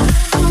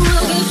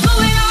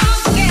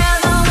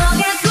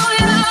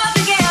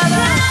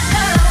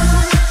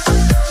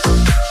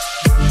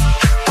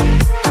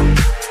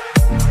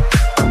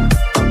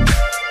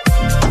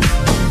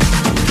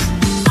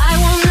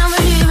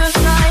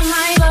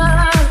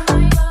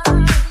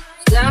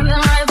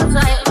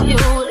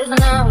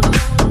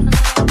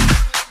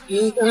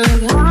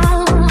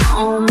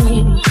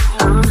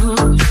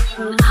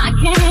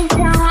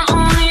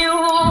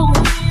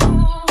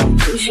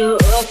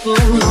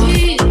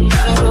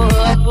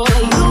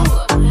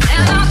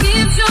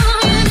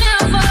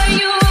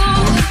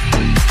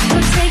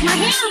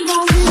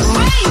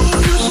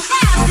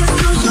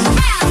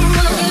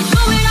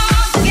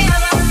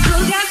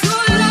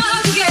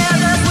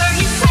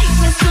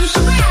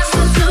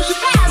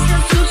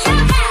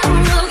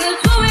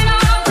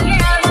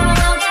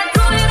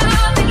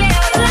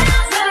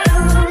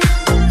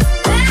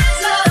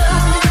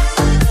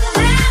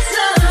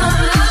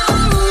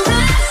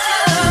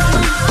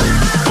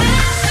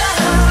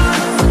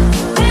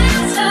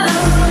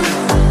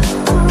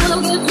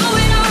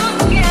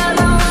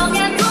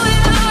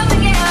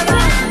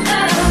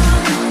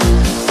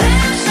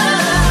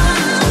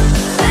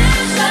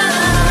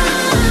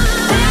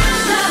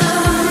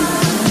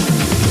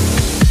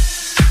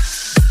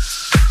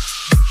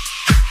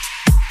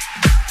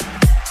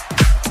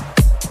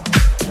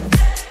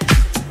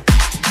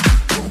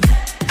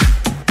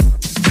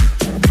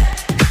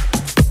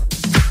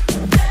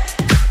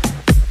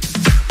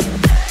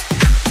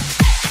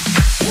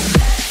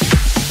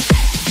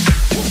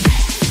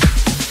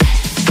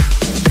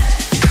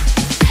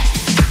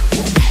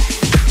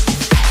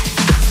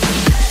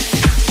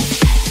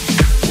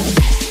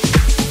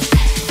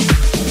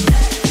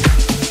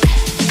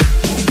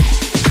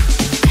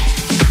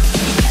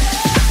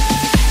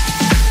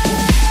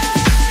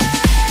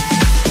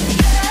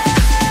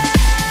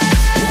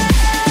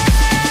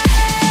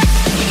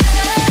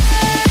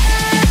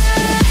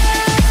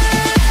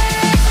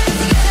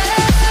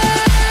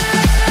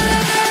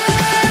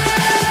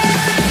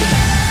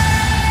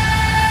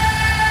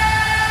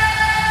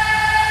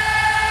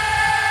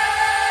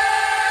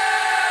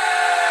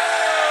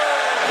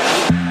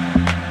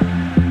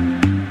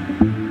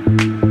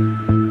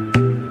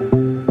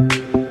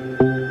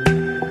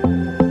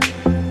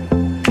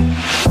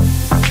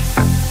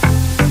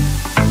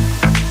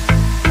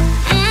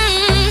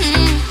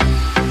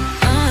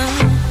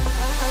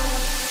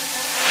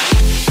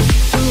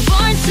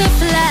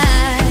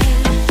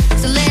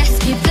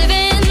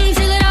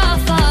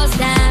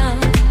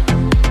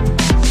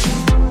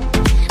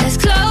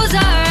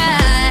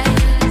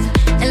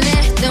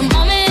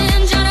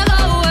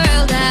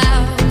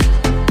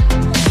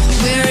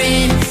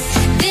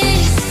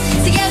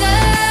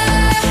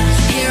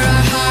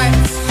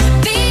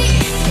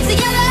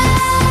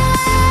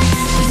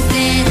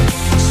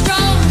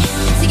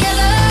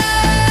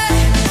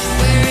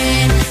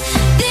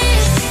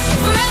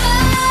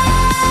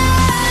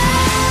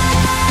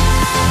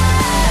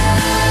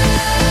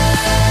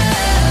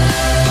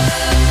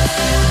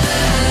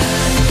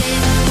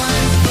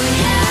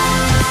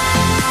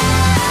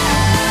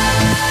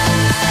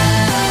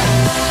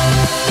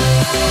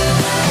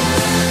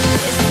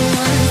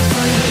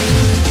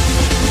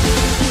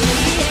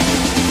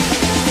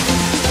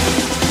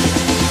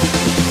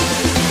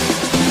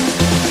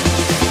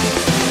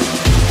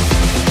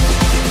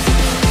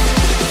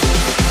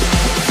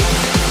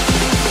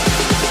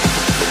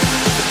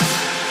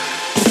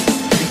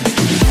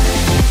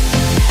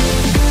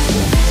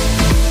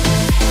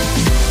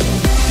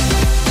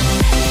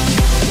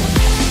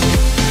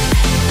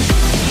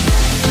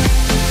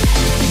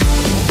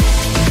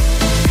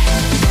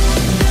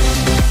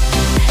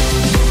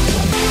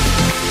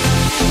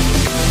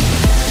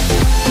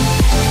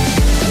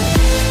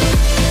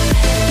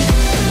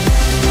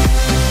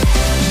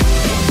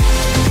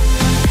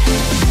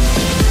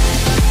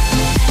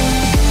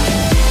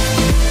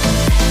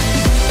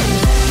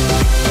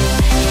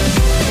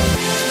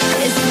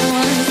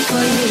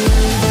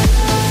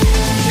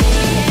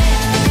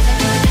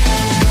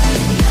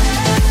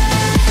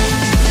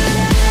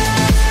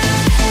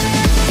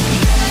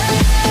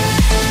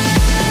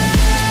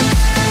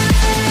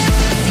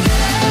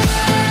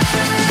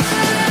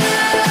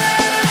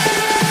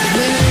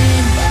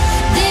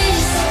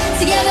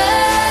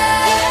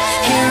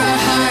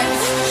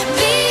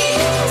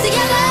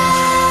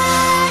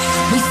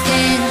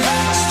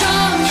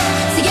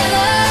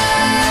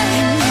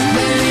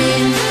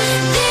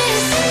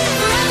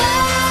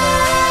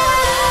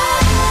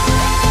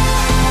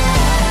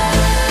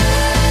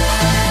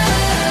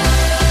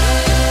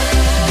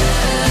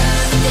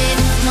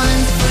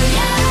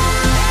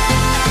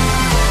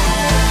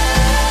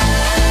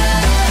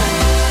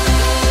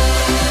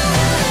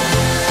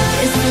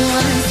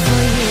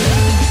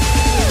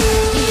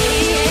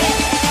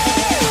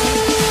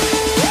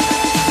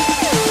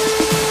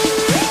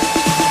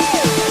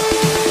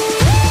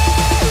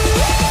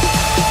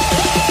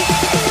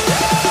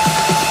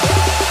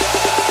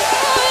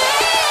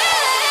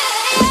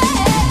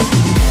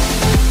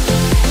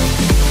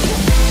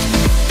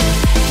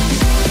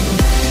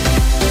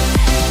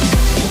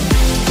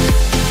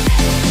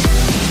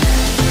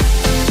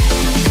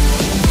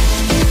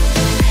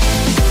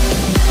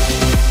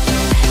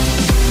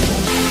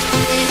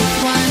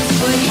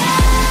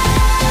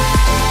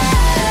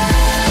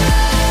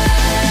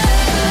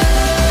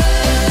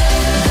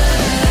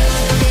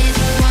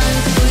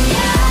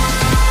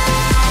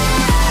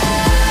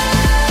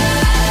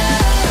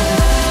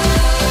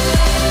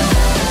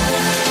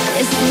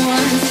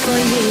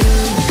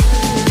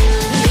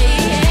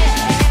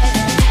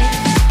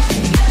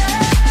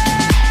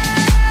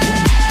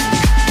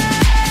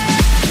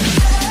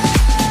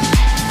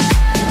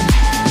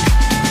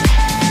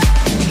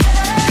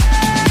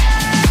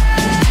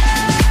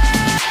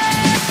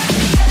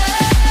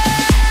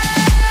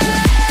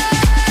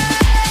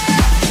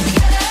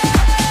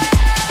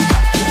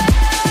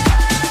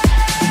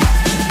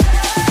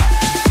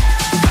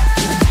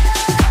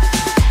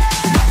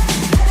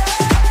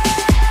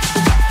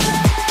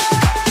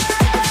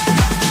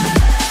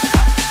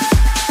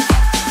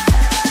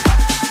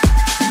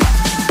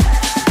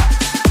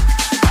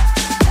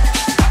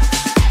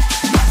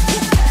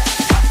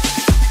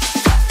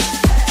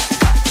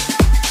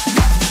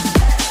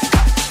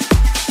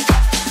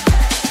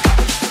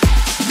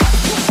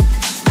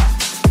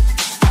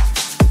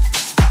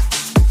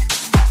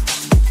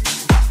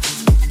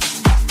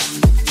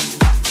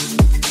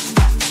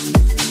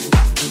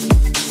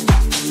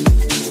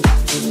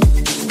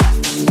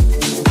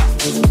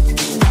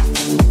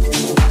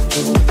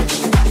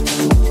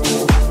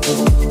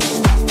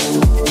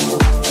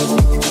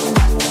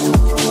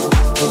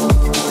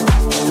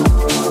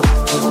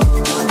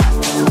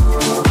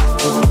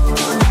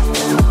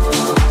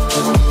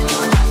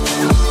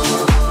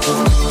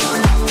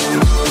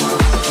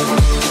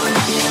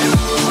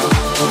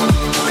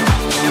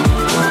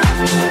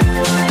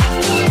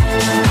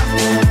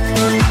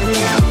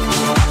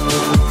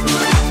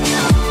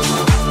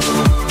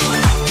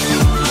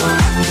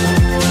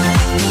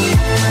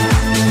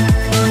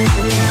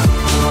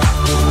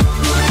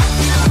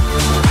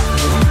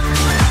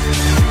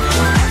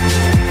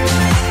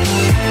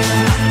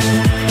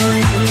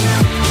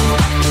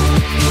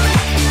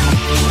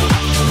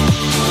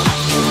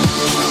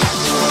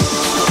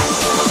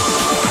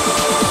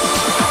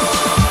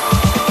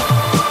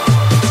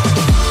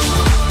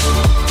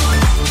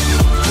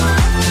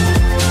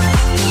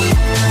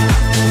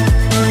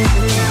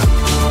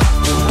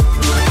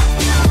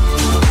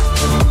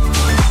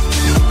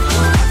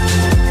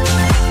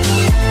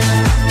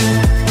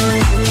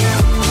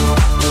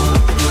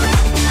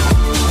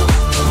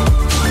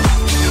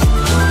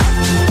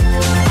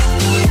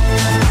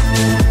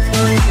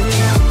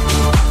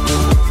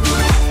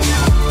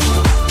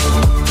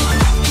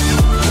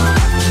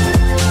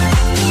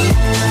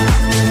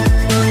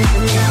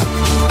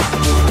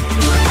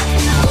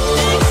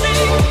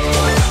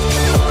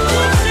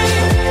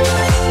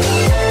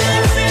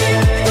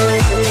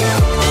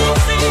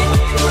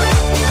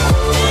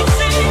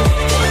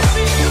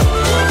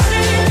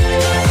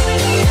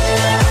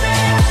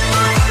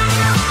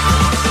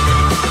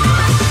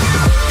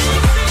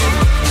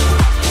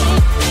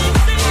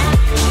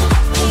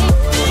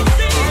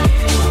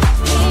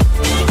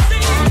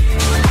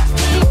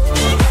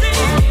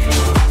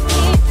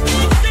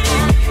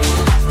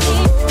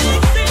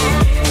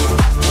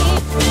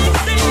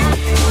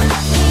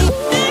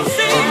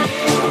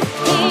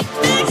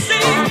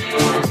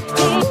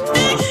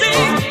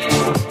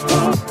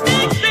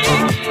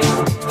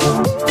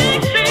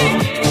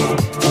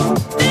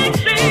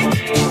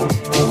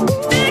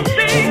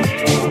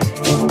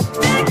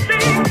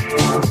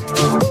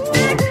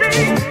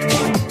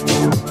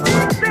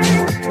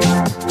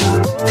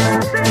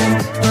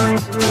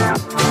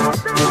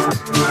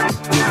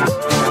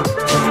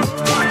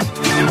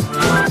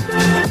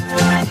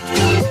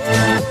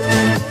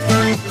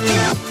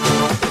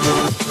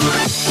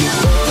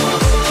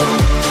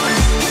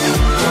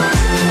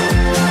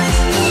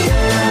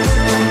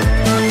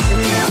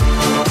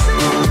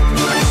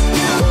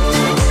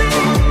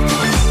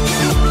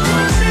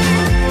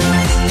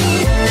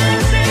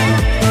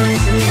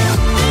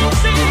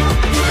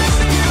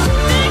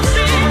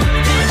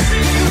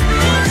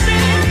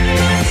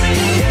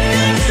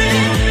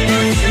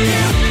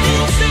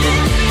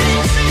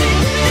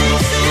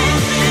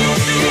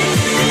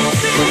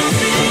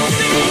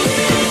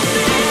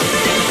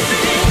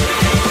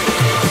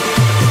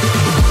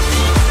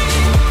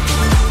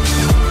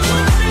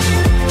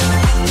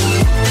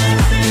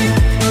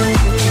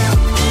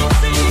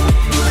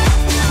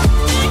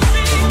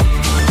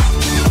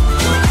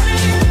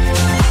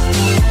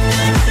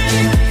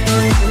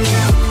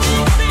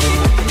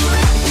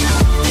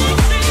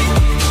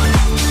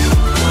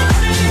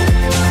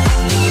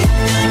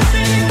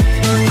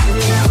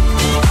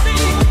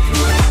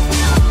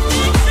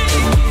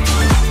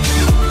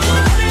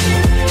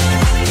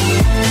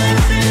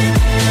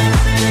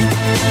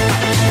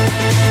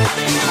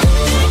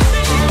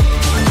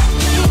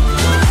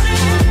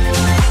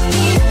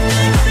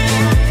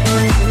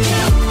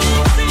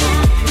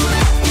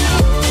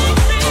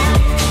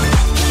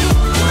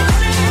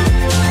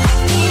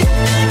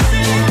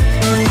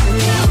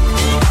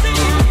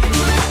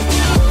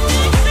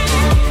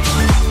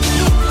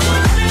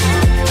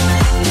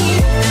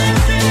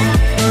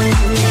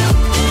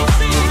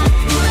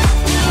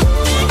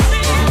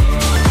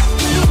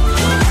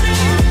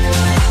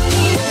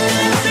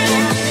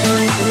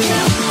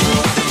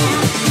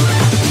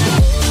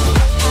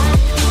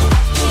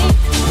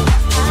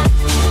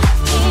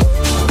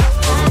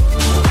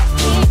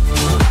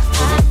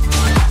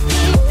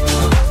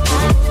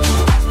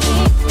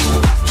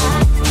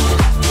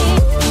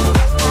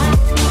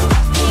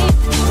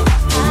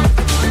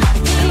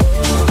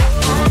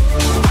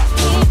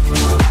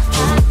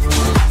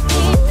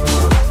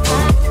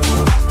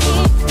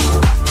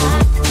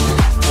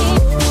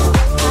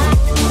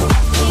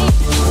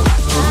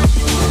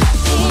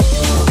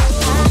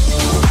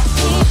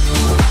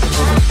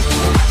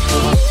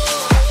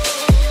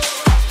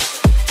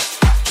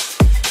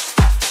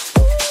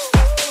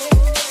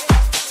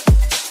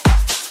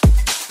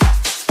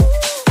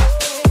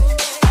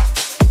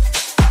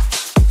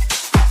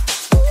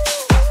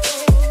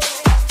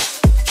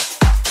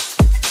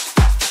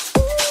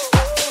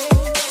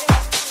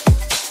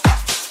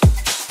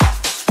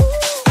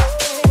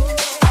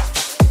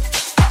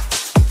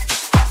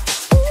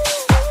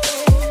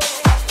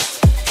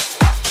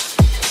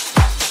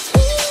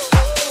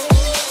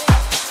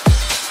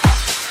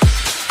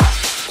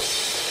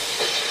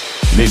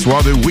 Les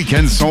soirs de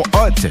week-end sont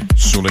hot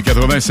sur le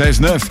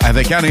 96.9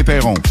 avec Alain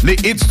Perron. Les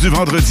hits du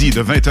vendredi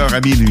de 20h à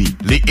minuit.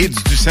 Les hits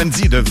du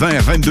samedi de 20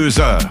 à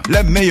 22h.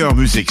 La meilleure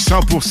musique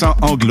 100%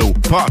 anglo,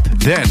 pop,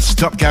 dance,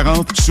 top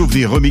 40,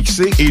 souvenirs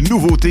remixés et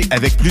nouveautés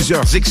avec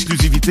plusieurs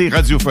exclusivités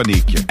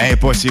radiophoniques.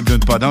 Impossible de ne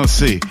pas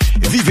danser.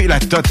 Vivez la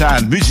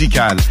totale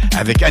musicale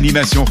avec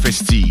animation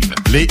festive.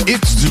 Les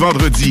hits du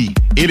vendredi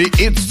et les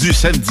hits du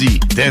samedi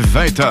dès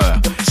 20h.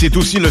 C'est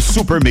aussi le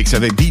Super Mix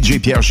avec DJ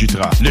Pierre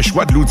Jutras, le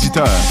choix de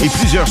l'auditeur et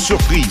plusieurs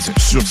surprises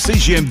sur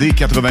CJMD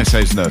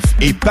 96.9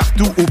 et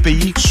partout au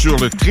pays sur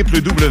le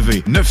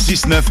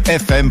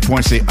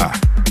www.969fm.ca.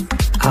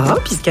 Ah,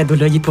 puis ce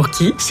cadeau-là, il est pour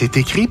qui? C'est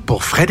écrit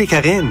pour Fred et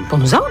Karine. Pour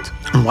nous autres?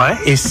 Ouais,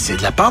 et c'est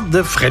de la part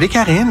de Fred et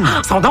Karine.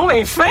 Ah, ils sont donc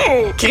bien fins!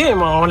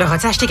 Crime, on leur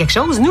a-tu acheté quelque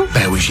chose, nous?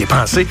 Ben oui, j'y ai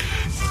pensé.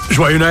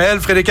 Joyeux Noël,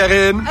 Fred et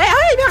Karine!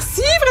 Hey,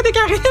 merci, Fred et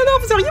Karine!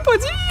 Non, vous auriez pas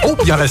dit! Oh,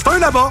 il en reste un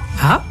là-bas!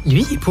 Ah,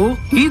 lui, il est pour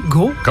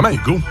Hugo. Comment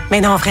Hugo?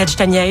 Mais non, Fred, je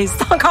te niaise.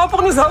 C'est encore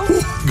pour nous autres.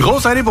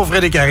 Grosse année pour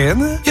Fred et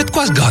Karine. Il y a de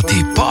quoi se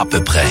gâter, pas à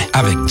peu près.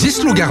 Avec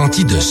 10 lots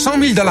garantis de 100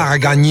 000 $ à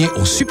gagner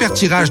au super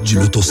tirage du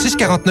loto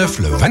 649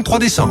 le 23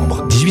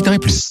 décembre. 18 ans et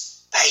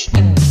plus. Hey.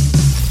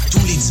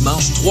 Tous les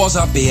dimanches,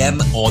 3h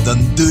PM, on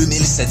donne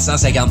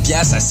 2750 $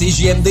 à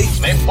CJMD.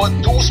 Même pas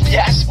 12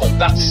 $ pour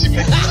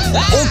participer.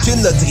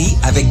 Aucune loterie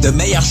avec de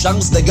meilleures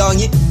chances de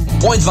gagner.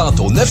 Point de vente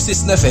au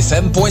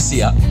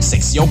 969fm.ca,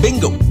 section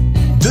bingo.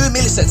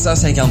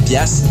 2750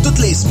 $ toutes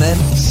les semaines,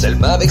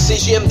 seulement avec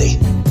CJMD.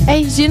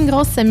 Hey, j'ai une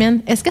grosse semaine.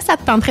 Est-ce que ça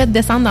te tenterait de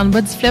descendre dans le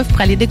bas du fleuve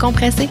pour aller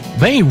décompresser?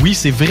 Ben oui,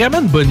 c'est vraiment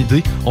une bonne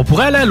idée. On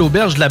pourrait aller à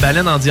l'auberge de la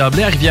Baleine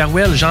endiablée à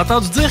Rivière-Ouelle. J'ai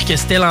entendu dire que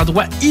c'était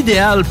l'endroit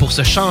idéal pour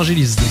se changer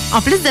les idées. En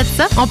plus de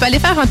ça, on peut aller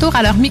faire un tour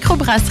à leur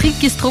microbrasserie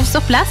qui se trouve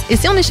sur place et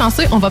si on est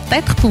chanceux, on va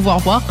peut-être pouvoir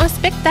voir un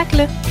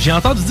spectacle. J'ai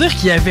entendu dire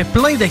qu'il y avait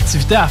plein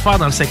d'activités à faire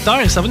dans le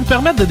secteur et ça va nous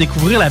permettre de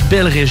découvrir la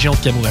belle région de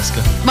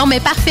Kamouraska. Bon, mais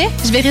parfait.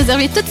 Je vais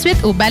réserver tout de suite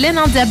au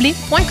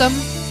baleineendiablée.com.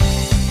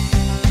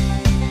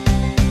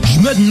 Je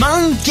me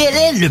demande quel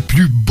est le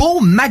plus beau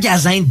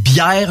magasin de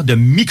bière de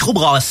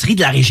microbrasserie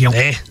de la région.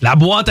 La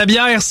boîte à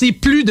bière, c'est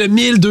plus de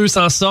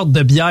 1200 sortes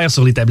de bière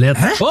sur les tablettes.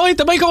 Hein? Oh,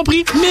 t'as bien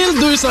compris.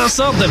 1200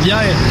 sortes de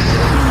bière.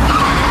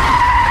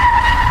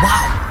 Wow!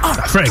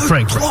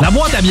 Frank. La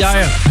boîte à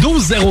bière,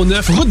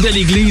 1209, route de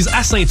l'église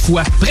à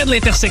Sainte-Foy, près de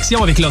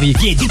l'intersection avec Laurier.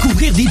 Viens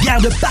découvrir des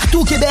bières de partout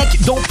au Québec,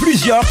 dont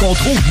plusieurs qu'on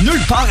trouve nulle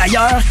part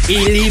ailleurs et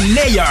les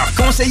meilleurs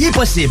conseillers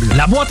possibles.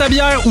 La boîte à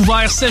bière,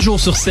 ouvert 7 jours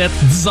sur 7,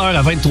 10h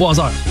à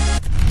 23h.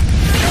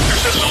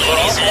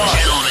 Ladies and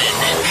gentlemen,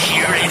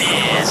 here it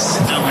is,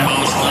 the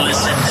most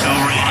listened to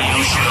radio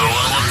show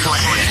on the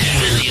planet.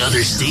 Even the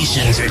other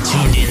stations are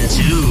tuned in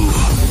too.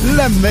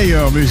 La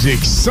meilleure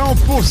musique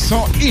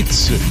 100%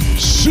 hits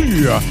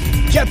sur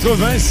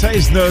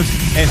 96.9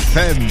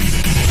 FM.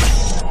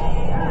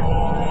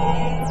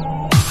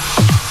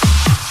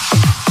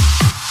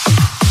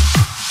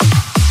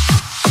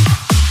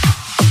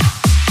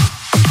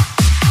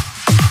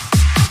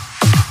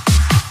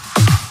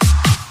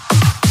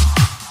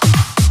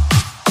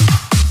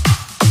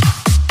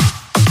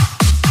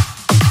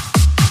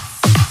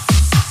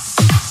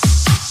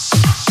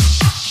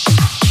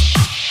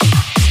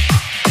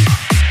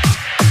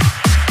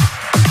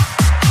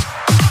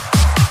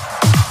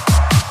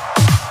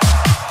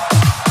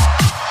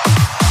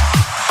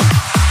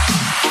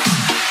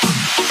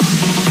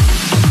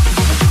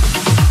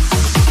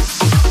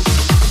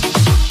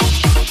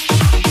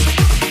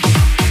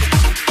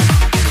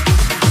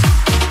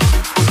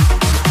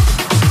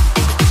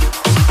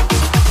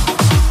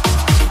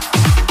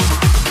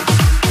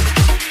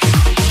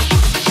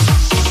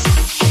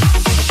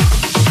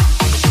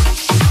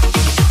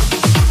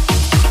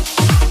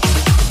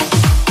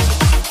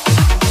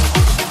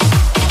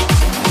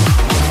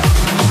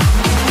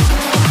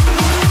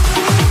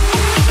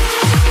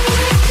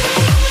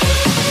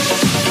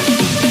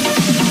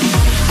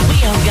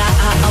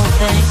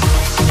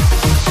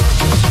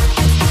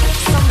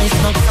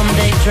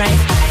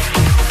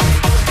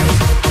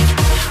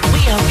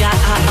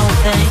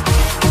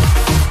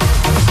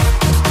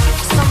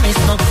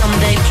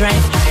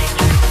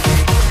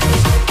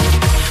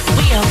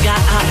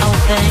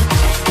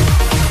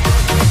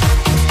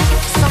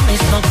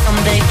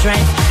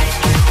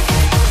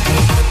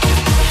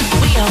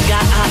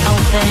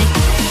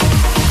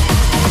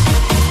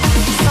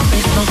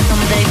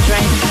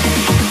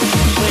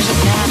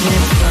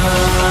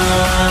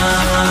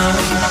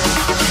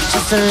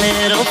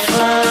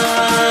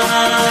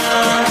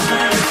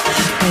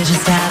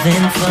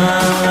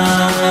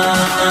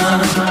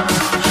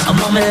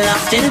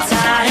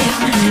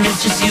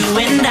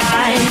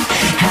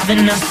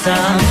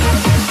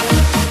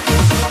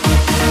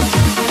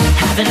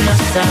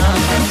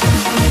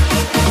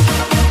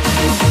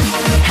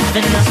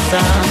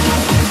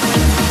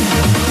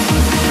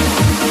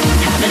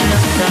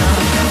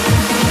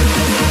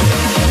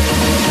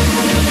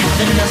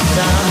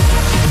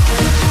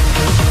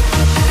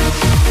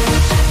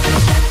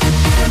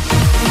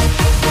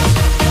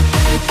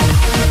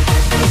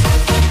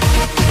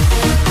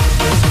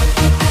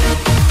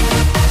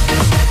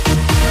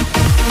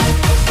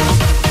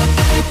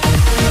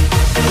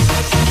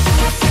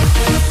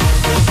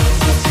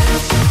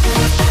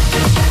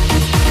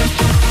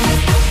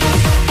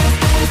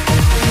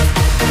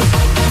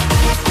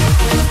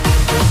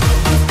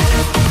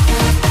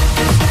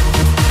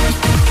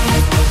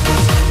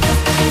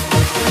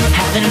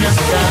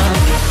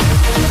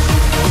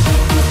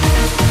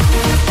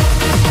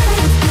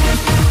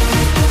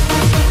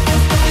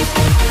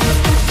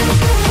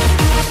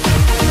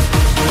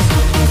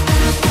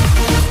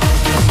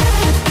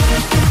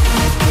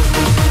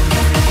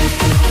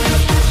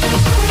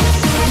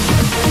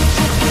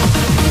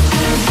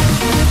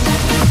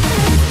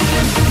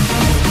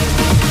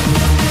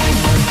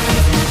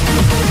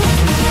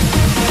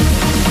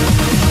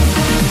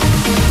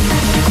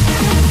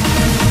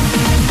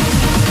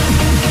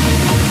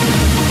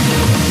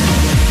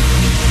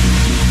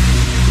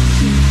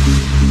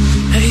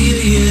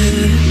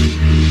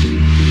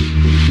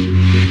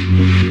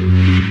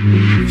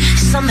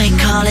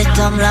 call it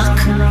dumb luck.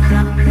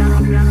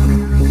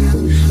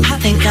 I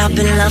think I've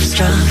been love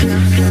struck.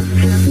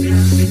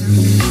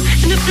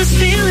 And if this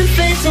feeling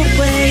fades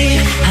away,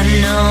 I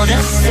know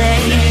they'll say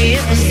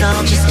it was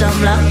all just dumb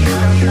luck.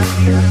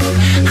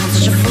 I'm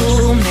such a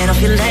fool, man, I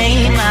feel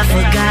lame. I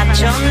forgot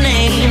your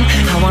name.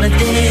 I wanted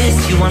this,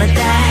 you wanted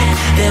that.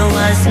 There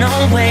was no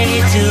way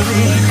to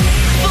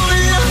fall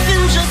in love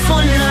in just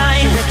one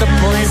night. Let the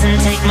poison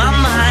take my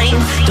mind.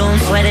 Don't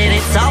sweat it,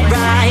 it's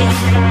alright.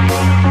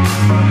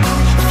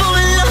 Fall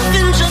in love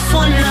in just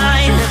one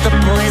night. Let the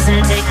poison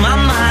take my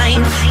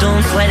mind.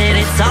 Don't sweat it,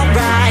 it's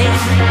alright.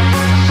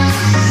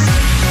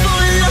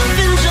 Fall in love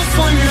in just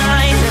one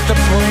night. Let the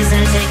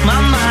poison take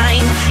my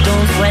mind.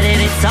 Don't sweat it,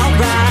 it's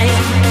alright.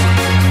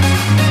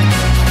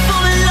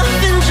 Fall in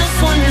love in just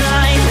one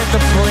night. Let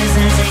the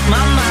poison take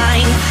my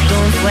mind.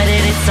 Don't sweat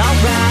it, it's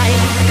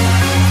alright.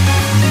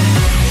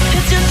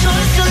 It's your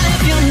choice to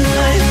live your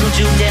life. Don't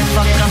you dare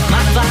fuck up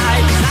my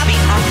vibe, 'cause I be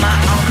on my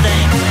own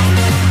thing.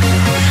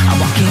 I'm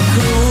walking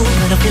cool,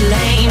 but I feel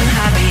lame.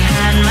 Hide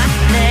behind my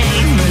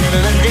name. A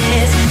little of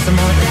this, some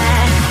more of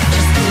that,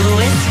 just to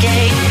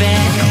escape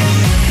it.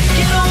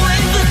 Get away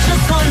for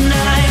just one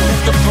night.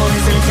 Let the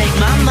poison take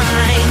my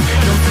mind.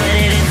 Don't sweat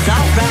it, it's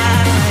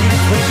alright.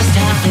 We're just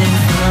having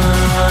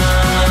fun.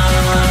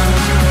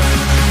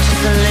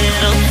 Just a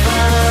little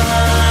fun.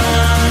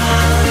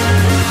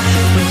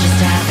 We're just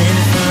having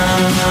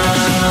fun.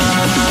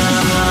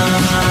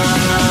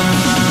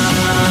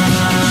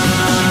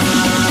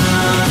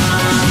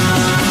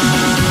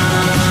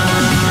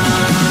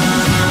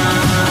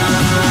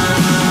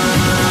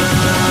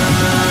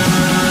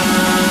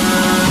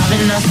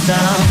 Having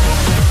ourselves.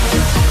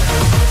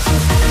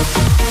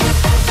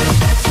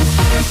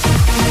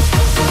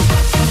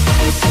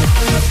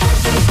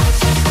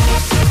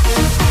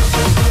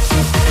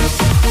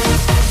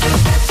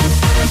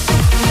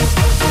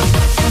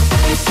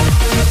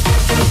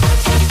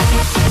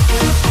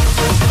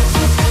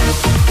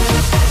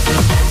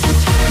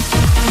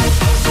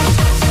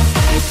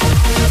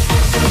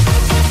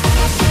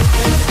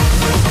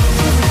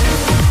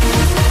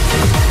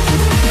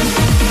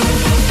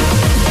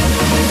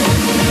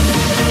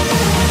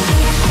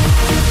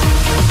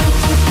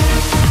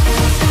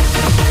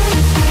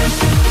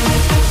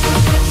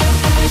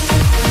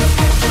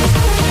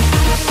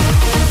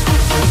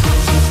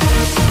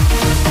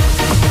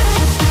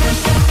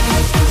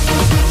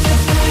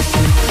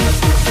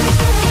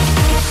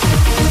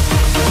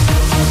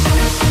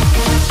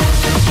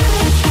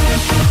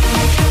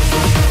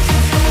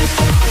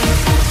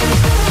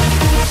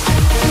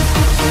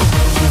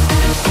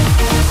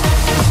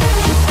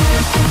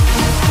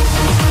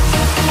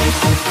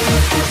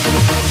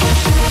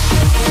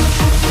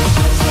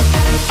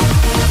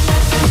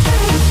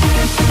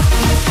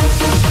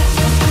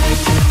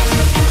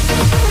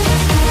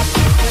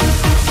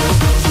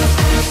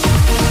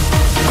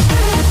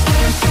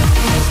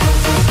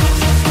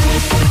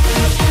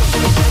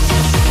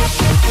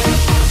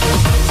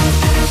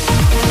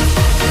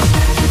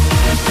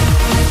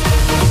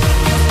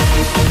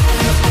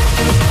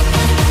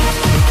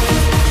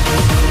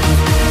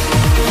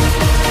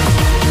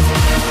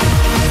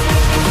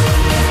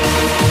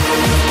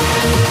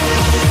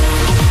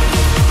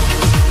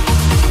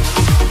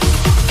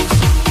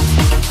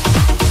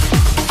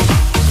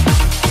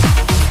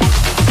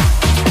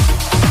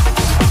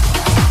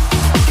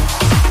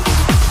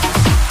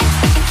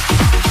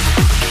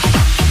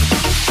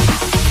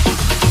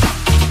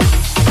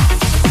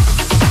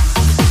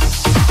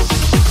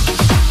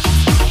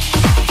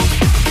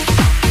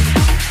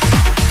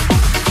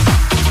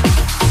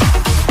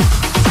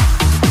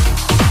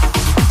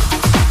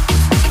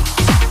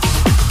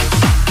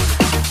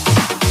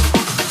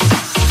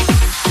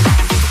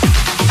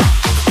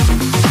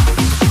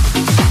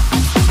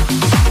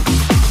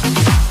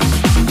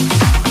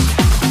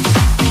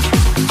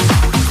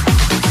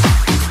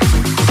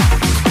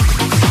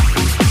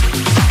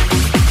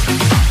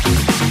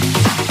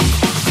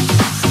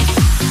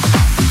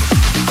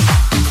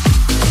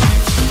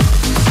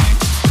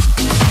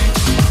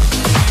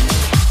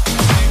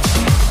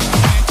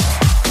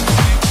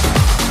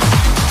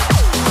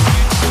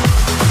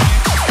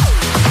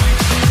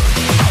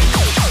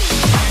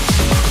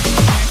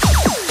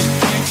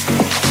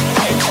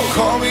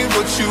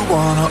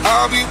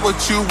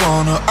 You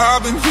wanna,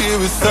 I've been here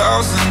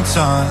 1,000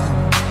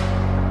 times.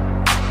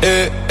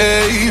 Hey,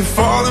 hey,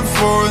 falling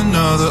for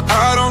another,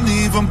 I don't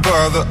even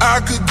bother. I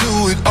could do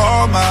it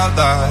all my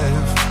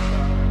life.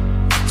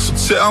 So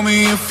tell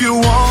me if you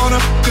wanna,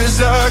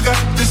 'cause I got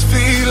this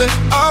feeling.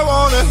 I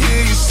wanna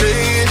hear you say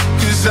it,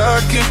 'cause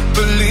I can't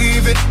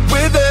believe it.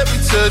 With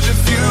every touch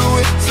of you,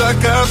 it's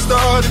like I've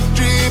started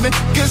dreaming.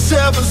 'Cause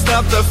heaven's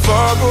not that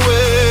far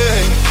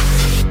away.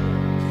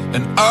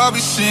 And I'll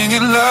be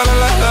singing la la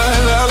la la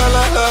la la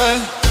la la.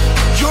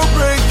 You're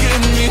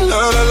breaking me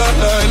la la la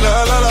la la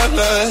la la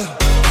la.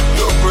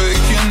 You're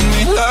breaking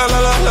me la la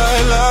la la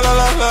la la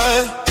la la.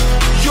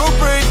 You're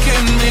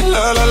breaking me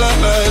la la la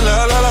la la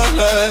la la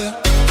la.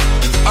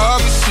 I'll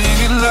be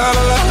singing la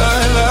la la la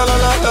la la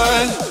la la.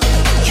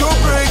 You're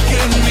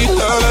breaking me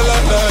la la la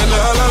la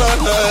la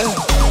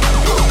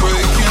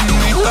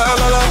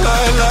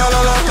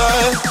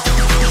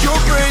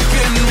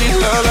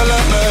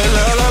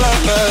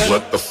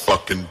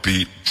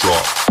beat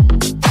drop.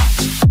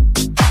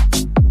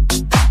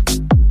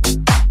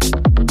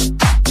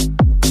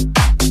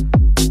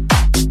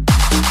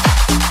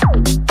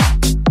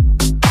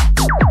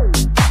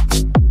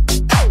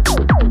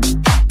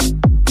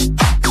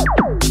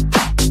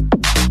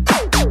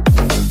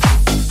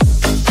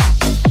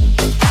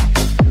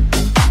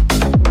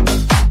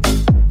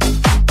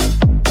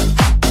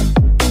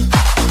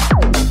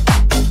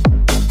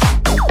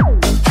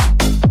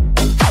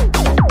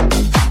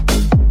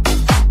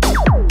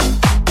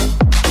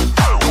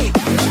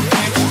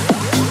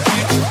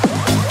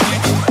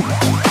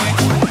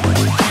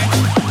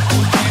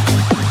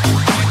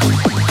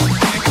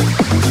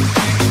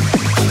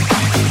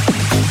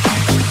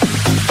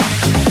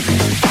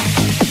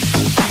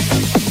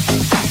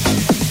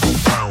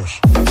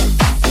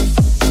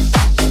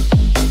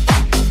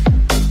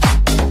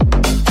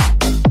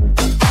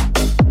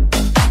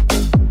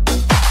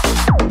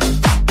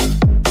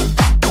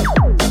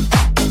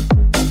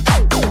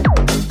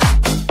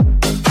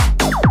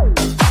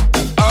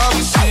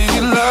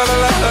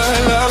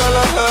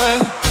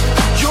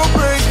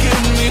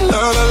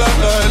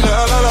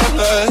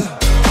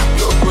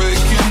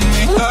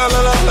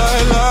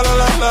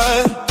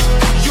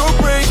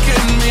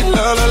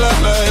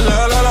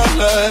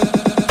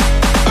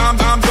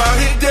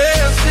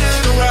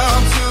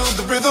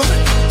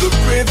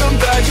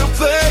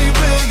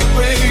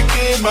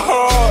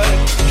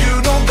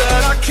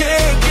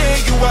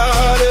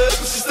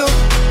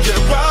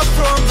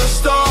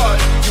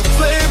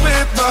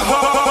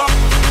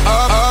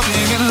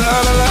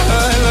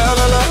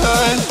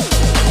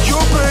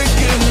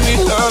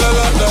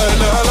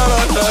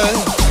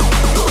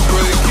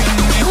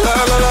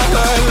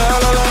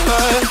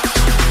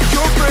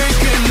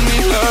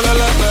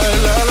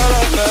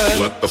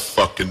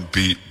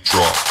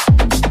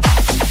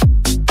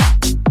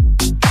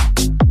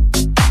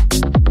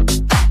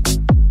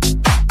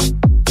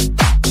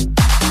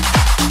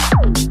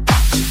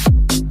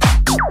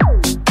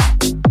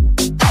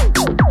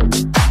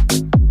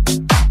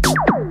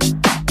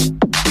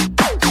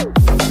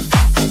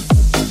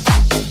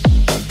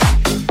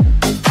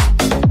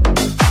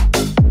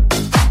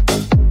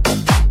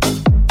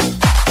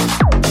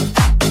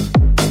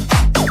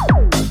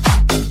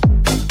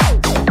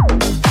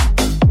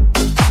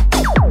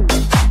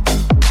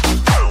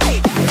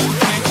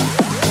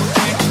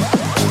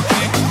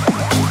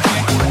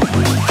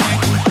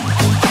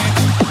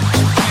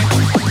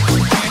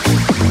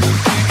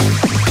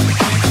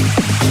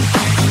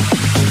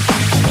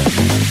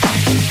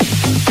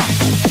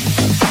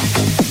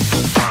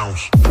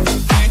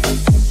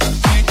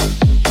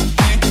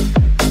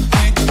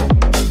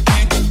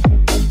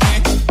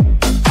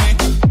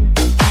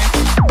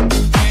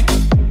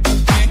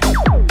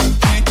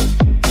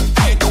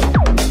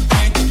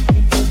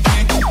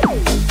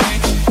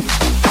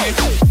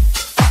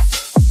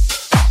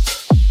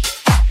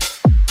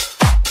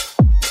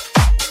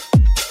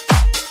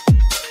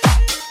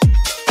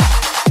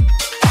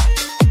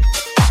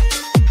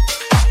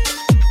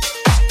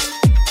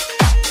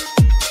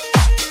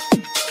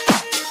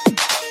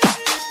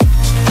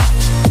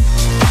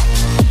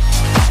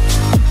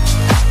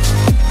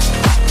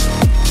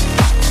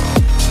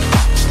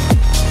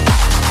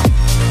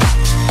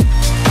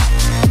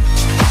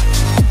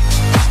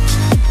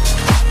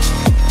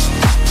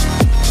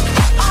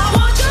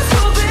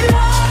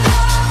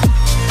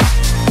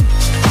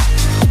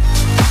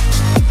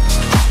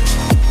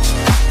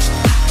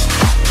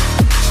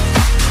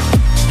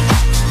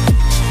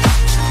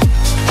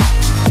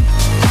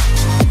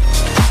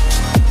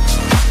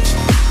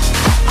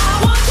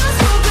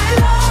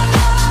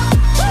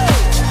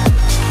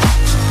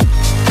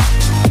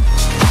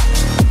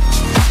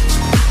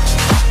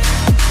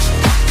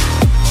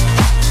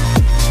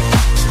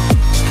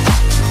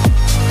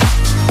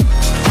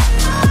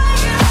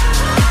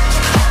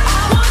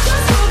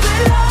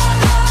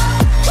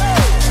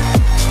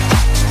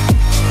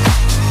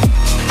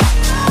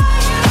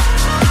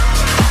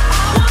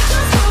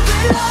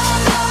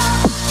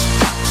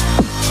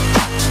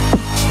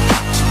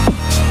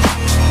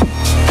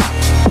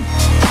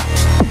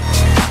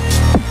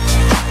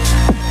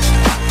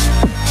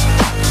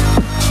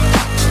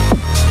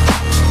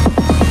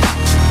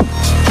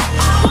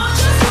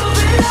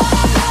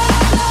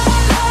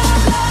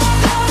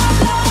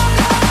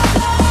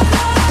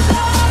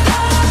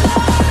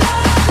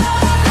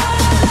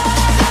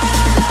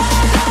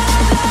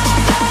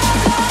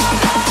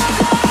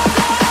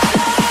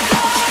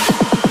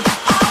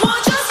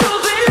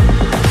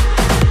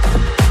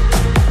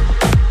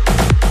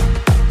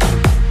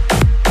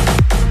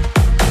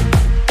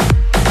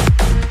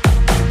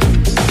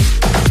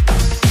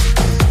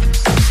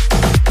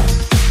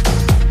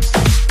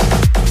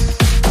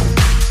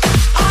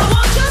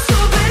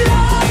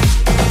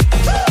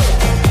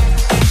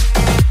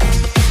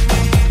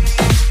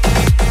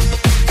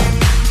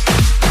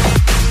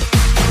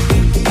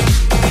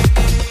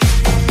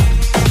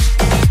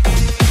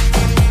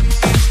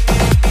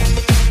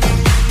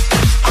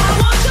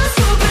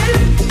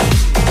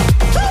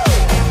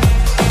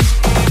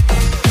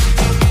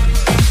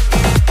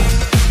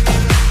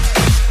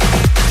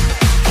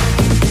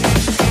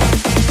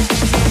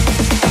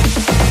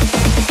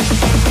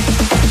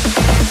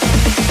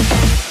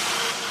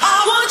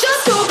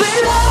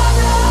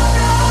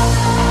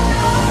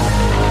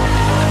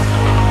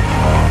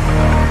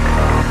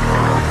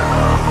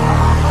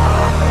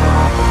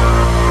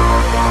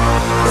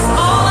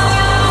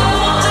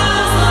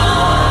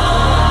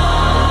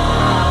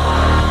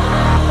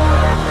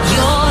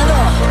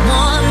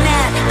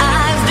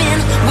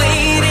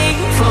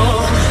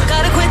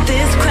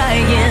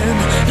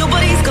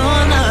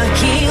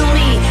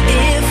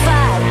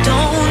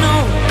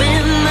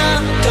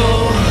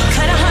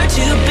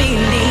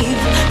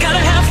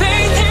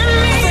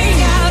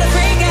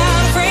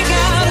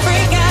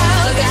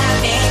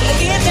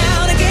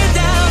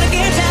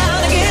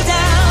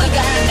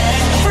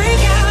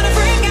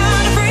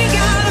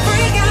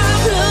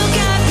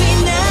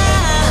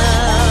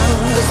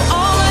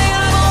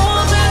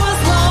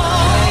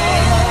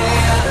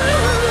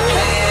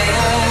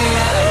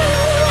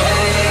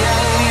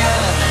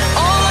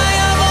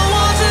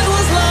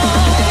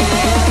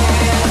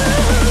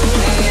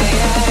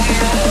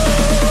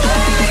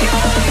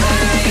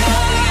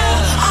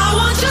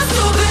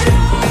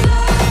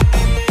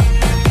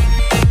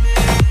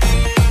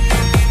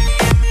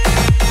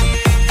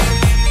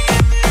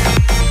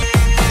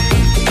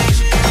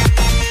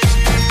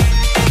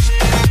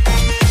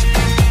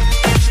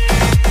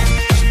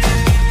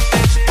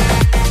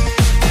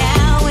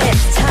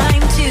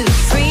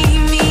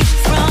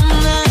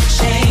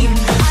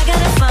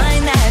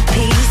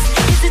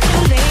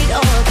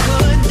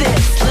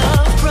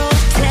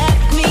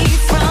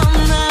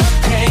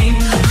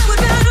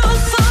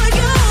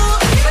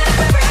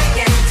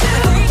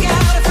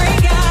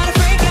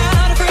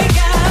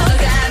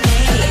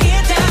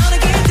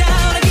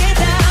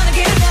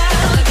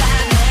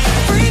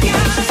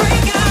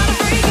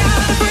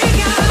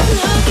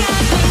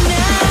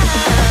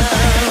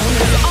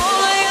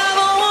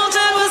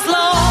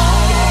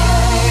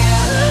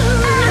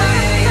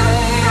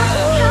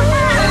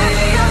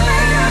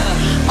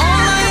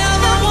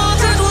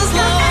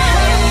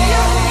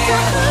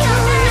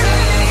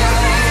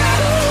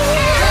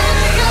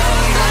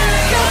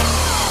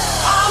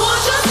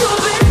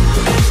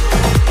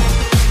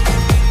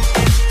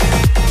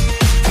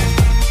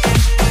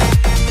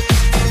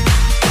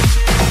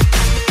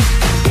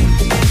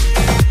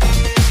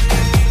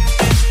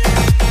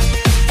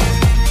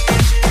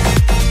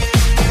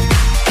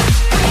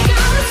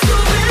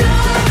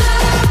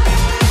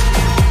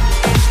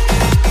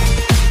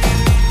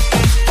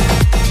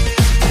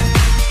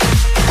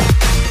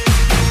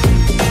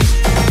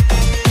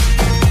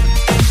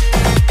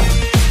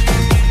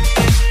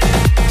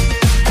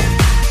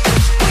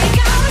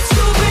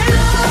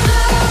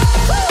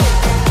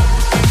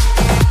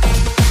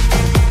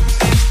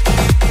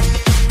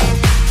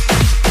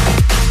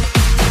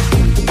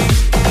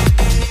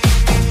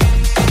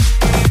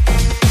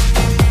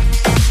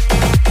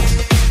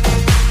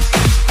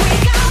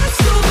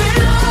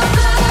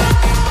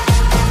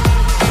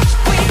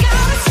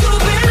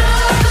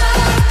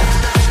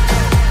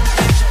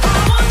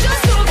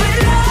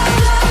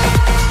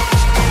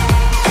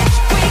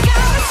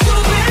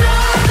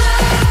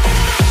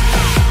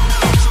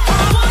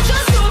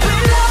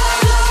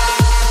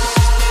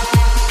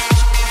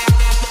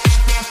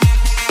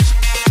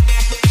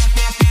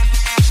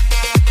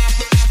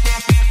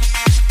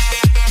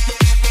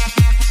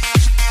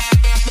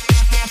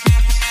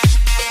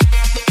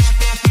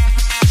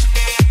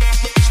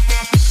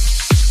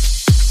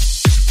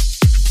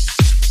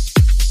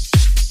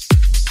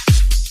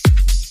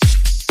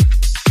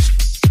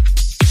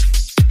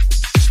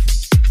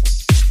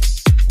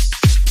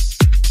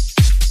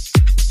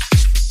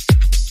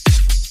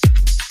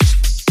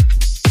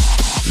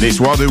 Les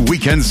soirs de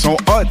week-end sont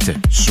hot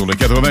sur le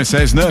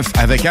 96.9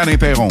 avec Alain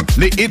Perron.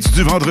 Les hits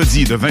du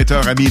vendredi de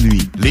 20h à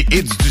minuit. Les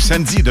hits du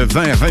samedi de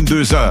 20 à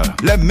 22h.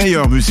 La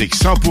meilleure musique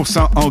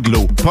 100%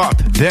 anglo, pop,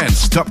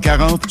 dance, top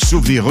 40,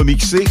 souvenirs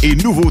remixés et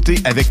nouveautés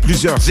avec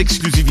plusieurs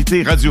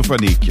exclusivités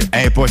radiophoniques.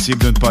 Impossible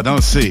de ne pas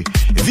danser.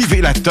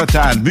 Vivez la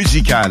totale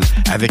musicale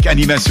avec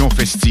animation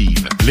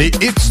festive. Les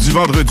hits du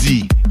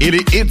vendredi et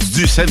les hits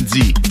du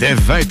samedi dès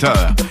 20h.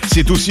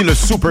 C'est aussi le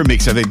Super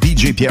Mix avec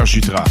DJ Pierre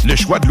Jutras, le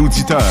choix de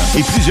l'auditeur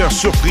et plusieurs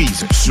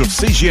surprises sur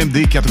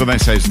CJMD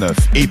 96.9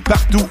 et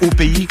partout au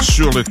pays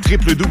sur le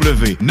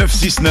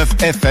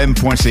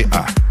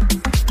www.969fm.ca.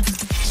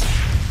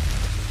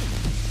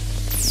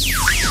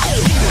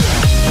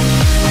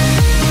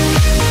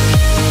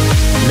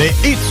 Les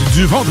hits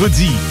du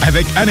vendredi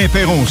avec Alain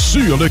Perron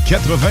sur le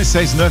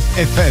 96.9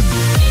 FM.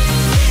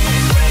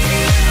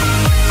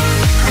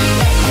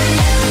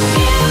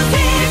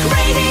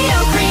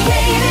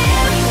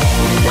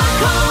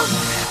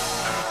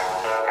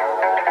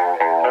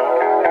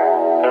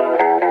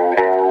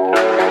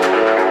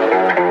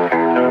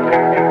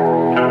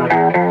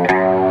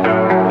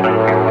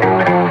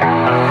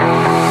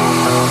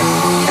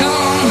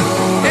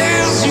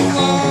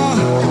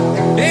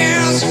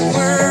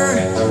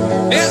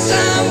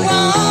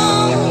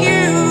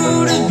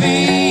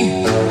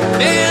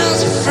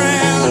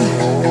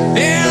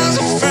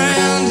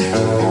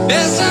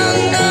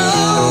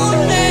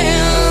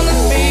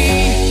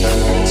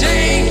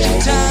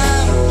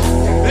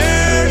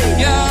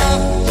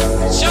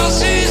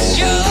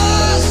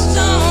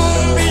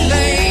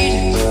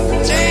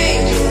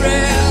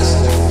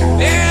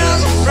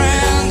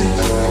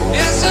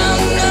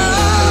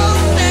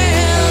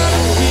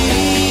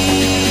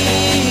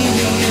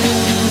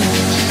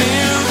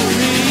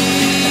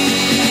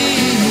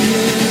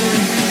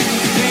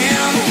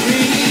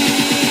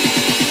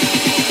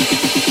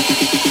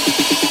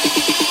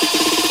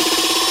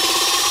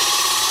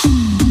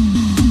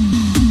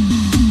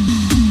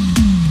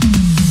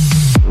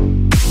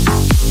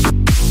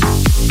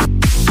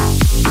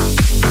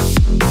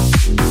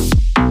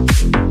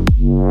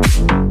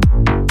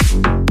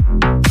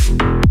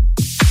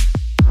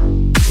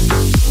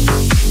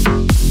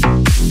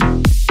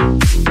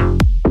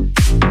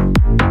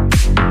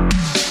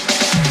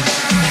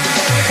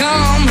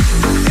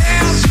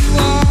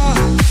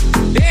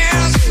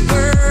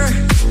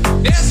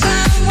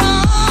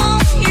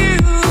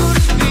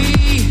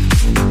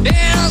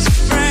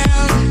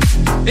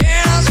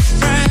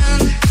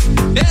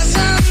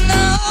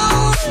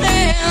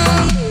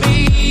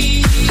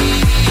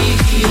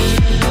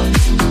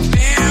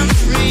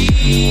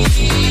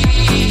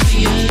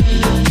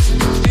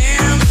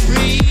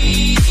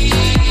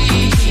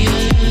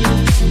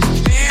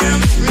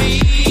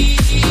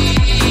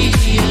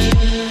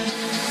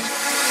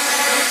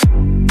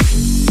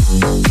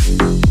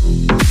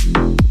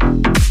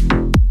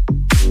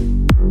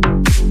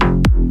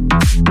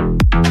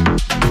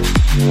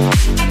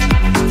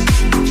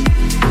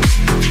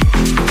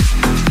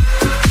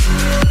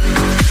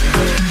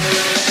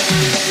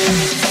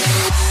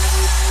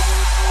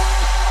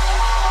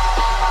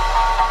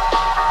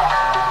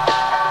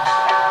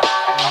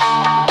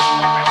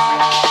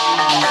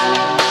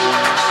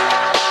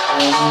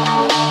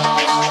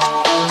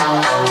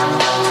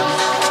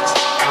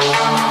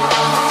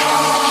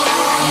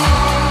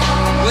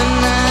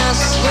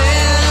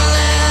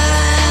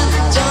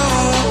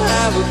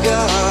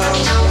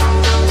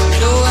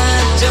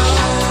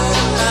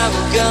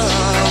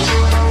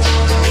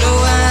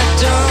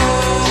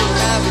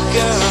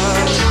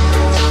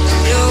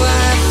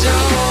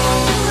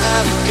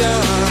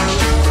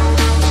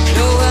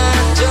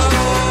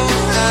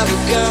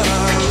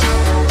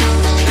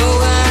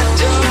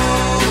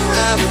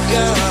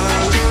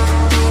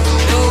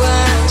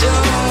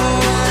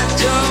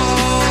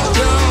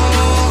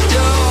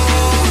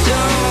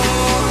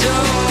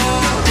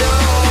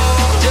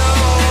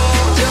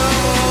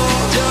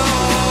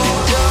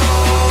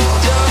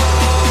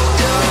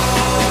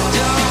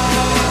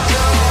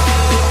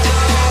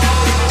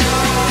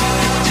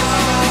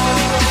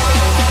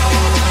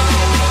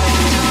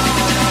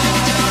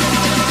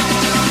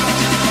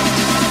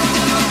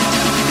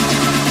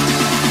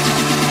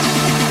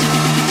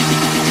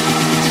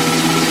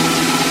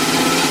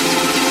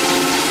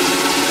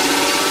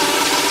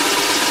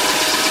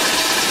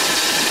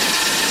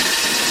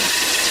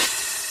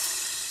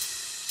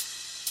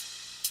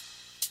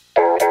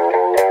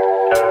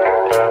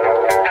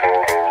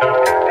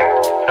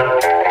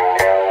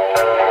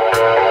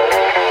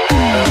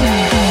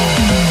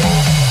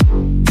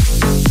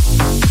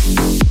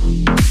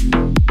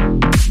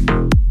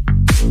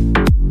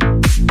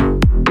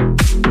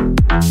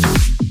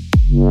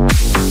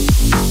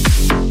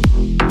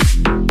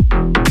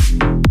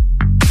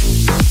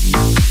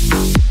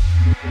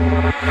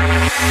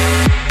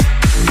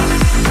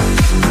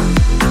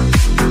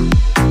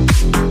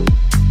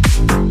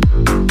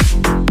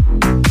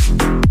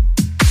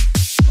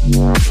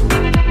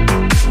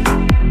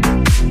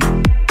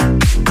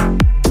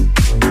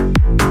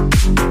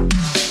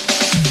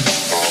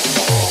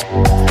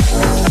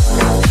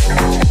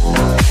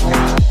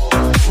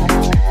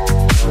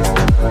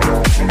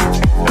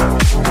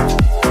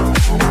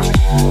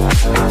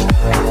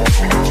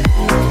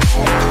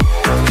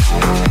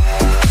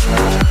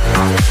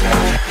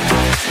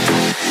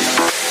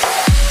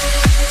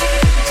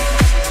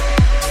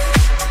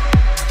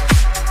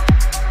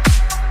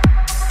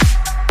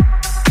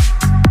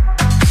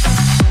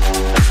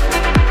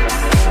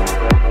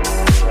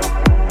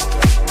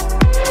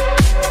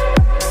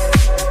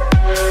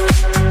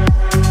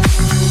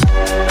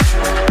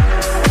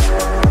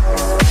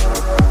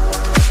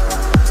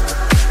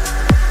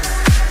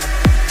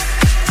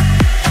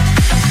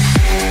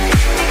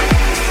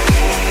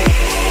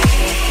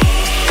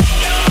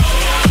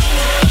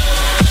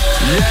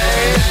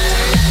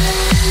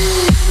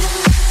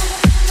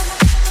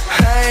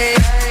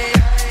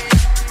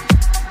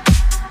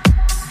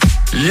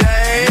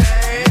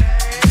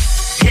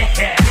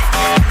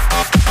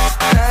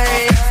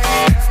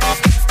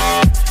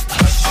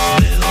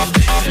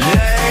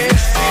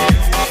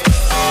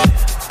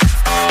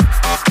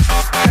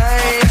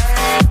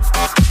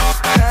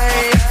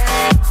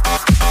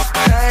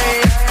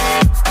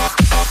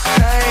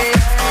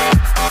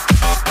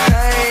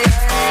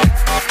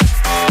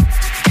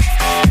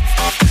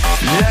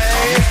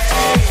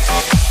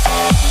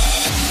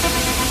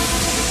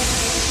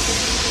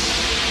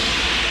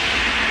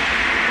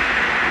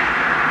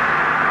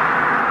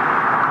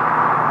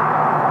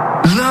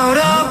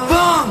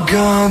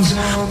 guns.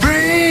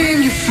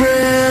 Bring your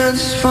friends,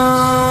 it's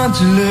fun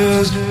to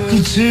lose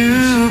and to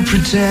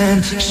pretend.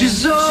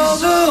 She's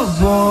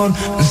overboard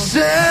and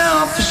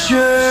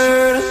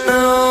self-assured.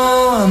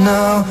 I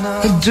know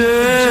a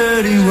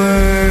dirty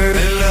word.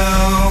 Hello,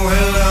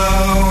 hello,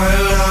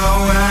 hello,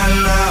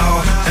 hello,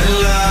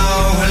 hello,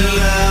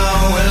 hello,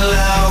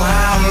 hello,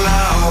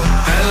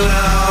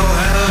 hello,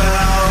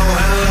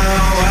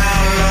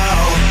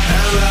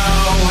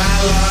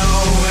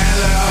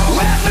 hello.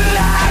 With the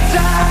lights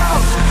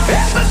out,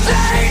 it's a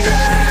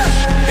dangerous.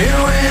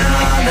 Here we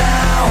are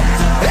now,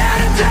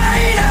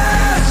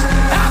 entertainers.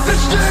 I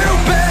feel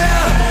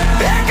stupid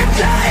and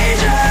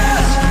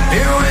contagious.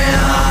 Here we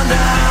are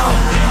now,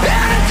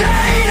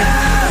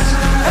 entertainers.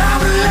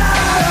 I'm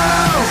alive,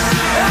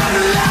 I'm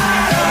alive, I'm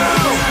alive,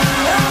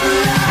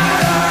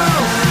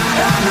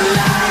 I'm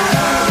alive,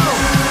 I'm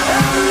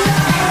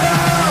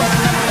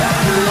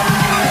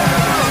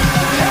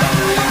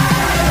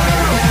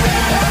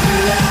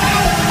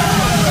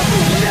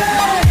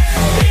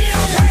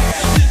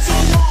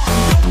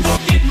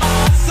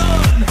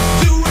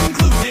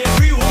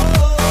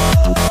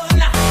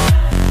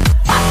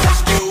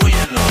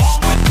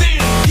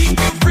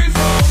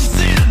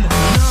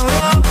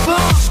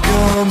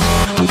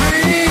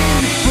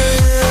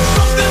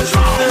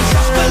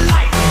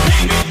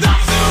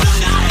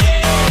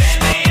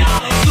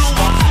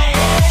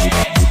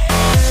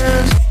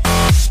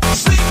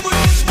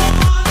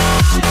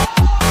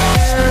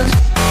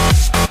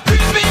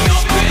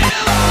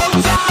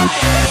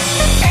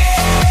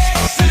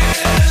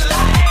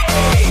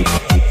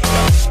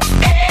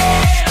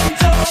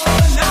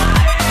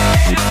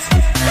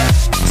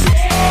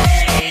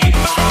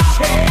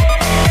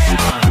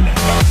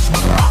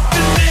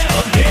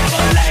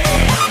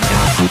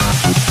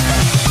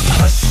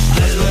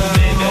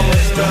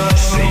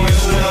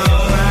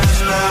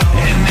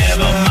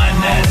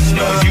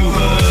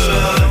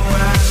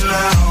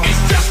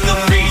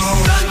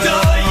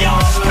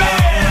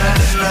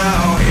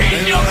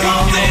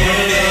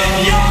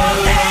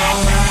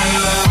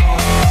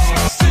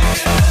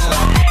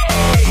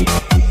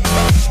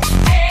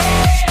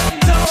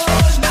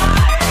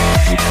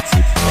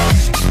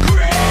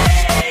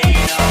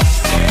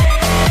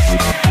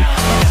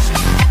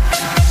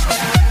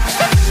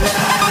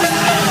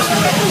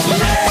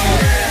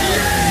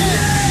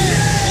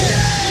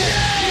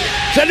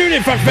Salut les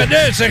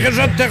farfadets, c'est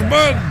Régent de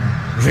Terrebonne.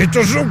 J'ai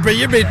toujours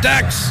payé mes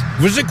taxes.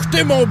 Vous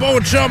écoutez mon bon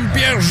chum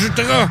Pierre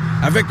Jutras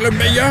avec le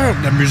meilleur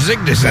de la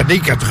musique des années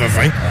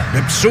 80.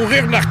 Le petit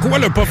sourire narquois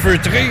l'a pas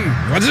feutré.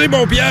 Vas-y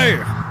mon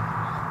Pierre.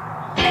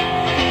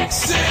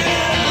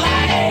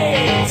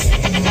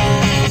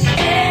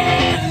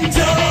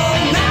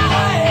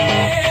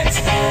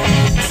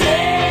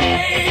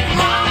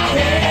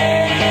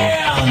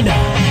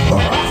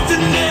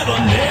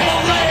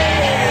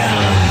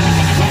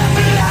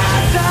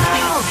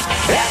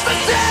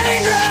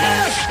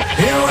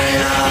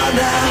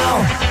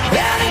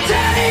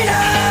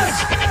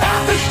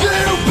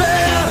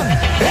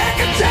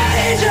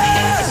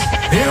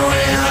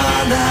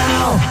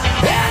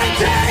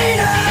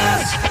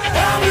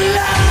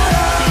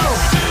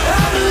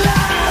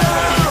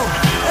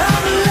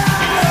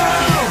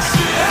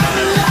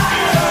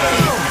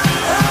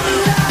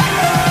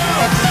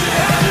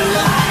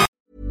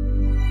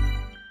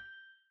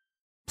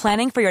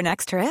 Planning for your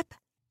next trip?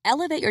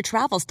 Elevate your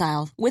travel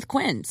style with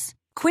Quince.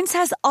 Quince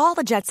has all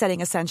the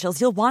jet-setting essentials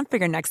you'll want for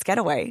your next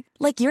getaway,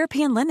 like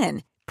European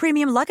linen,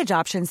 premium luggage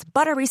options,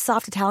 buttery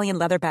soft Italian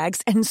leather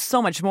bags, and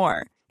so much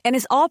more. And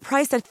is all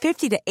priced at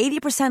 50 to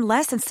 80%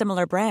 less than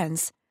similar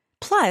brands.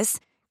 Plus,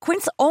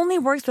 Quince only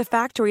works with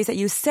factories that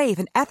use safe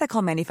and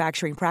ethical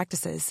manufacturing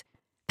practices.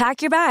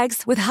 Pack your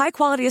bags with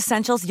high-quality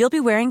essentials you'll be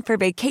wearing for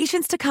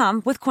vacations to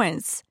come with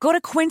Quince. Go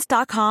to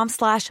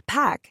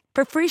quince.com/pack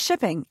for free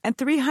shipping and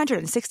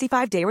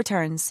 365-day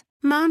returns.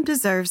 Mom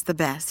deserves the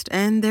best,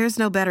 and there's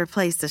no better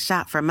place to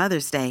shop for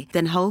Mother's Day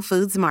than Whole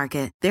Foods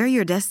Market. They're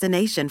your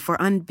destination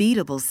for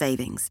unbeatable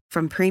savings,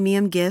 from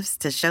premium gifts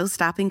to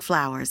show-stopping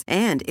flowers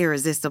and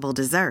irresistible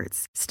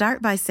desserts.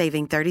 Start by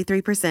saving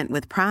 33%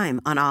 with Prime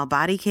on all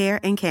body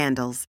care and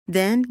candles.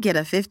 Then get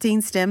a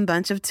 15-stem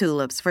bunch of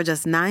tulips for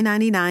just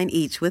 $9.99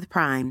 each with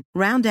Prime.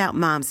 Round out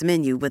Mom's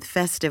menu with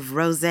festive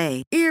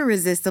rosé,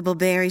 irresistible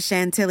berry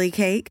chantilly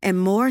cake,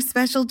 and more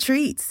special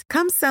treats.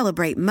 Come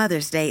celebrate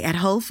Mother's Day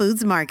at Whole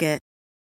Foods Market.